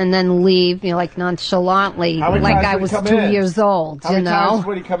things, and then leave, like nonchalantly, How many like times I would he was come 2 in? years old, How you many times know?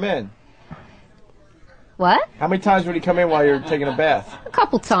 would he come in? What? How many times would he come in while you're taking a bath? A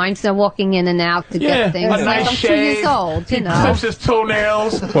couple times, they're walking in and out to Yeah, get things. a Like nice I'm 2 years shave. old, He you know. clips his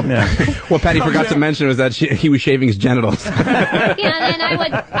toenails. What Patty forgot to mention was that he was shaving his genitals. Yeah, and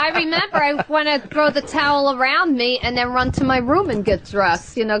then I remember I want to throw the towel around me and then run to my room and get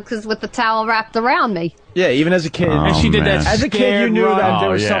dressed, because with the towel wrapped around me. Yeah, even as a kid. And she did that As a kid, you scared knew run. that there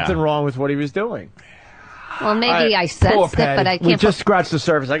Oh, was yeah. something wrong with what he was doing. Well, maybe I sensed it, but I We can't. just scratched the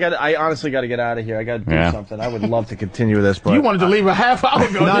surface. I honestly got to get out of here. I got to do Yeah. something. I would love to continue this, but You wanted to leave a half hour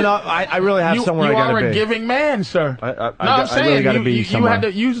ago. No, I really have somewhere I got to be. You are a giving man, sir. I I'm saying really got to you, be you somewhere. had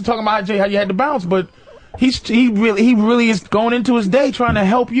to. You was talking about how you had to bounce, but he really is going into his day trying to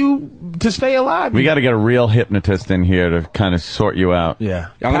help you to stay alive. We got to get a real hypnotist in here to kind of sort you out. Yeah.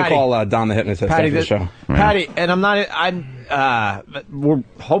 I'm going to Patty. call Don the hypnotist Patty, after the show. Patty, and we're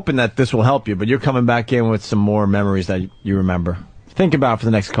hoping that this will help you, but you're coming back in with some more memories that you remember. Think about for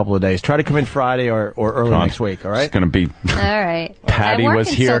the next couple of days. Try to come in Friday or early Come on. next week, all right? It's going to be. All right. Patty I work was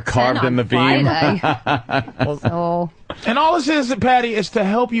until here 10 carved in the on beam. Friday. So, And all this is, Patty, is to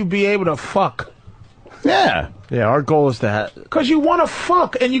help you be able to fuck. Yeah. Yeah, our goal is to have... Because you want to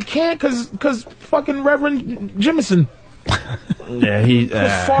fuck, and you can't because fucking Reverend Jimison. Yeah, he...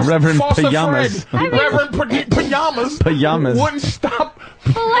 Reverend Foster Pajamas. Fred, Reverend Pajamas. Pajamas. Wouldn't stop.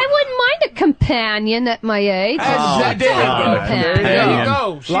 well, I wouldn't mind a companion at my age. There you go. There you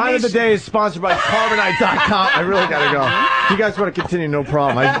go. She Line of the needs- Day is sponsored by Carbonite.com. I really got to go. If you guys want to continue, no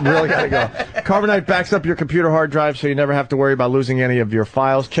problem. I really got to go. Carbonite backs up your computer hard drive so you never have to worry about losing any of your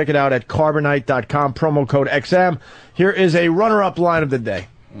files. Check it out at Carbonite.com, promo code XM. Here is a runner-up line of the day.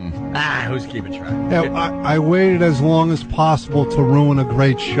 Who's keeping track? Yeah, I waited as long as possible to ruin a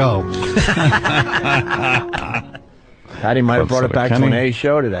great show. Patty might have brought it back to an A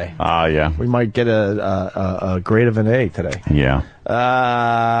show today. Ah, yeah. We might get a grade of an A today. Yeah.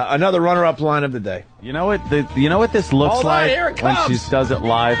 Another runner-up line of the day. You know what? You know what this looks Hold on, like here it when comes. she does it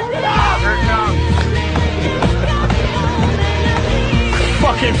live.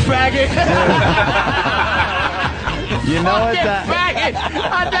 Fucking faggot. You know what Fucking that?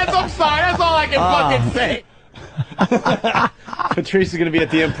 faggot. I'm sorry. That's all I can fucking say. Patrice is going to be at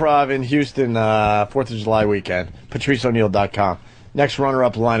the Improv in Houston 4th of July weekend. PatriceO'Neal.com. Next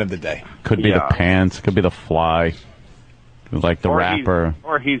runner-up line of the day. Could be the pants. Could be the fly. Like the Or rapper.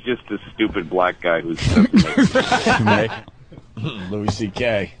 Or he's just a stupid black guy who's Louis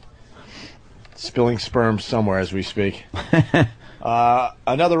C.K. Spilling sperm somewhere as we speak.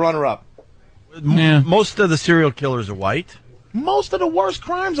 Another runner-up. Most of the serial killers are white. Most of the worst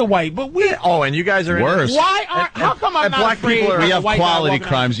crimes are white, but we. Oh, and you guys are Worse. Why aren't? How come I'm not black afraid people are- of We a have white guy quality walking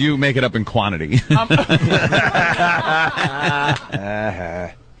crimes. You make it up in quantity.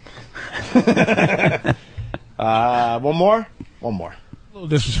 One more? One more. A little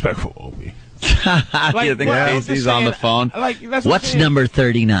disrespectful, Opie. You think Casey's on the phone? Like, that's what I'm What's saying. number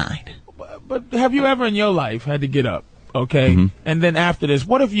 39? But have you ever in your life had to get up, okay? Mm-hmm. And then after this,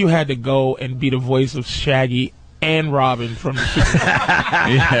 what if you had to go and be the voice of Shaggy and Robin from the Super Bowl?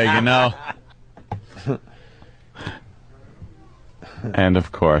 Yeah, you know. And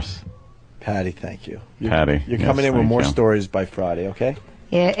of course, Patty, thank you. Patty. You're Yes, coming in with thank more you. stories by Friday, okay?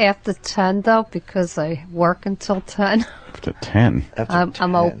 Yeah, after 10 though, because I work until 10. After 10.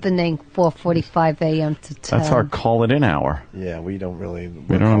 I'm opening 4:45 a.m. to 10. That's our call it in hour. Yeah, we don't really.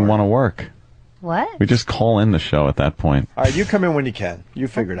 We don't want to work. What? We just call in the show at that point. All right, you come in when you can. You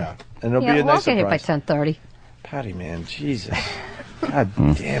figure it out. And it'll Yeah, be a we'll nice get here by surprise. 10:30. Patty, man, Jesus. God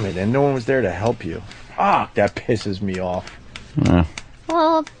damn it. And no one was there to help you. That pisses me off.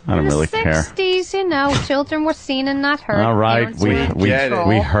 Well, I don't in the really care. 60s, you know, children were seen and not heard. All right, Parents were in we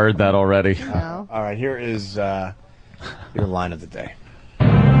control. heard that already. All right, here is your line of the day.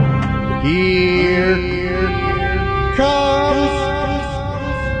 Here comes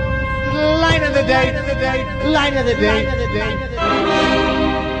line of the day. Line of the day.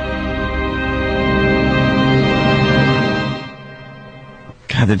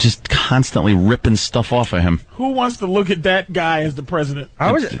 God, they're just constantly ripping stuff off of him. Who wants to look at that guy as the president?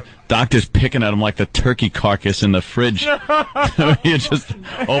 Doctor's picking at him like the turkey carcass in the fridge. You just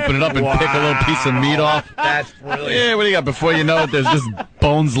open it up and pick a little piece of meat off. That's brilliant. Yeah, what do you got? Before you know it, there's just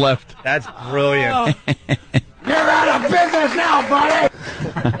bones left. That's brilliant. You're out of business now,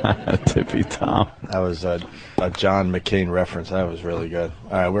 buddy. Tippy Tom. That was a John McCain reference. That was really good.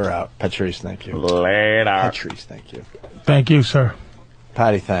 All right, we're out. Patrice, thank you. Later. Patrice, thank you. Thank you, sir.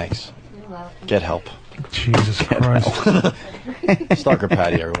 Patty, thanks. Get help. Jesus Christ. Stalker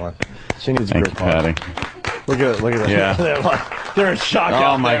Patty, everyone. She needs a Thank grip you, on. Patty. Look at that. Yeah. They're in shock. Oh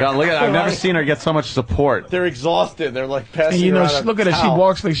out my there. God! Look at that. I've They're never like- seen her get so much support. They're exhausted. They're like passing. And you know, around a look at her. She towel.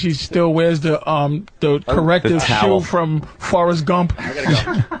 walks like she still wears the corrective the towel. shoe from Forrest Gump. I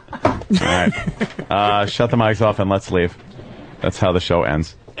gotta go. All right. Shut the mics off and let's leave. That's how the show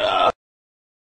ends.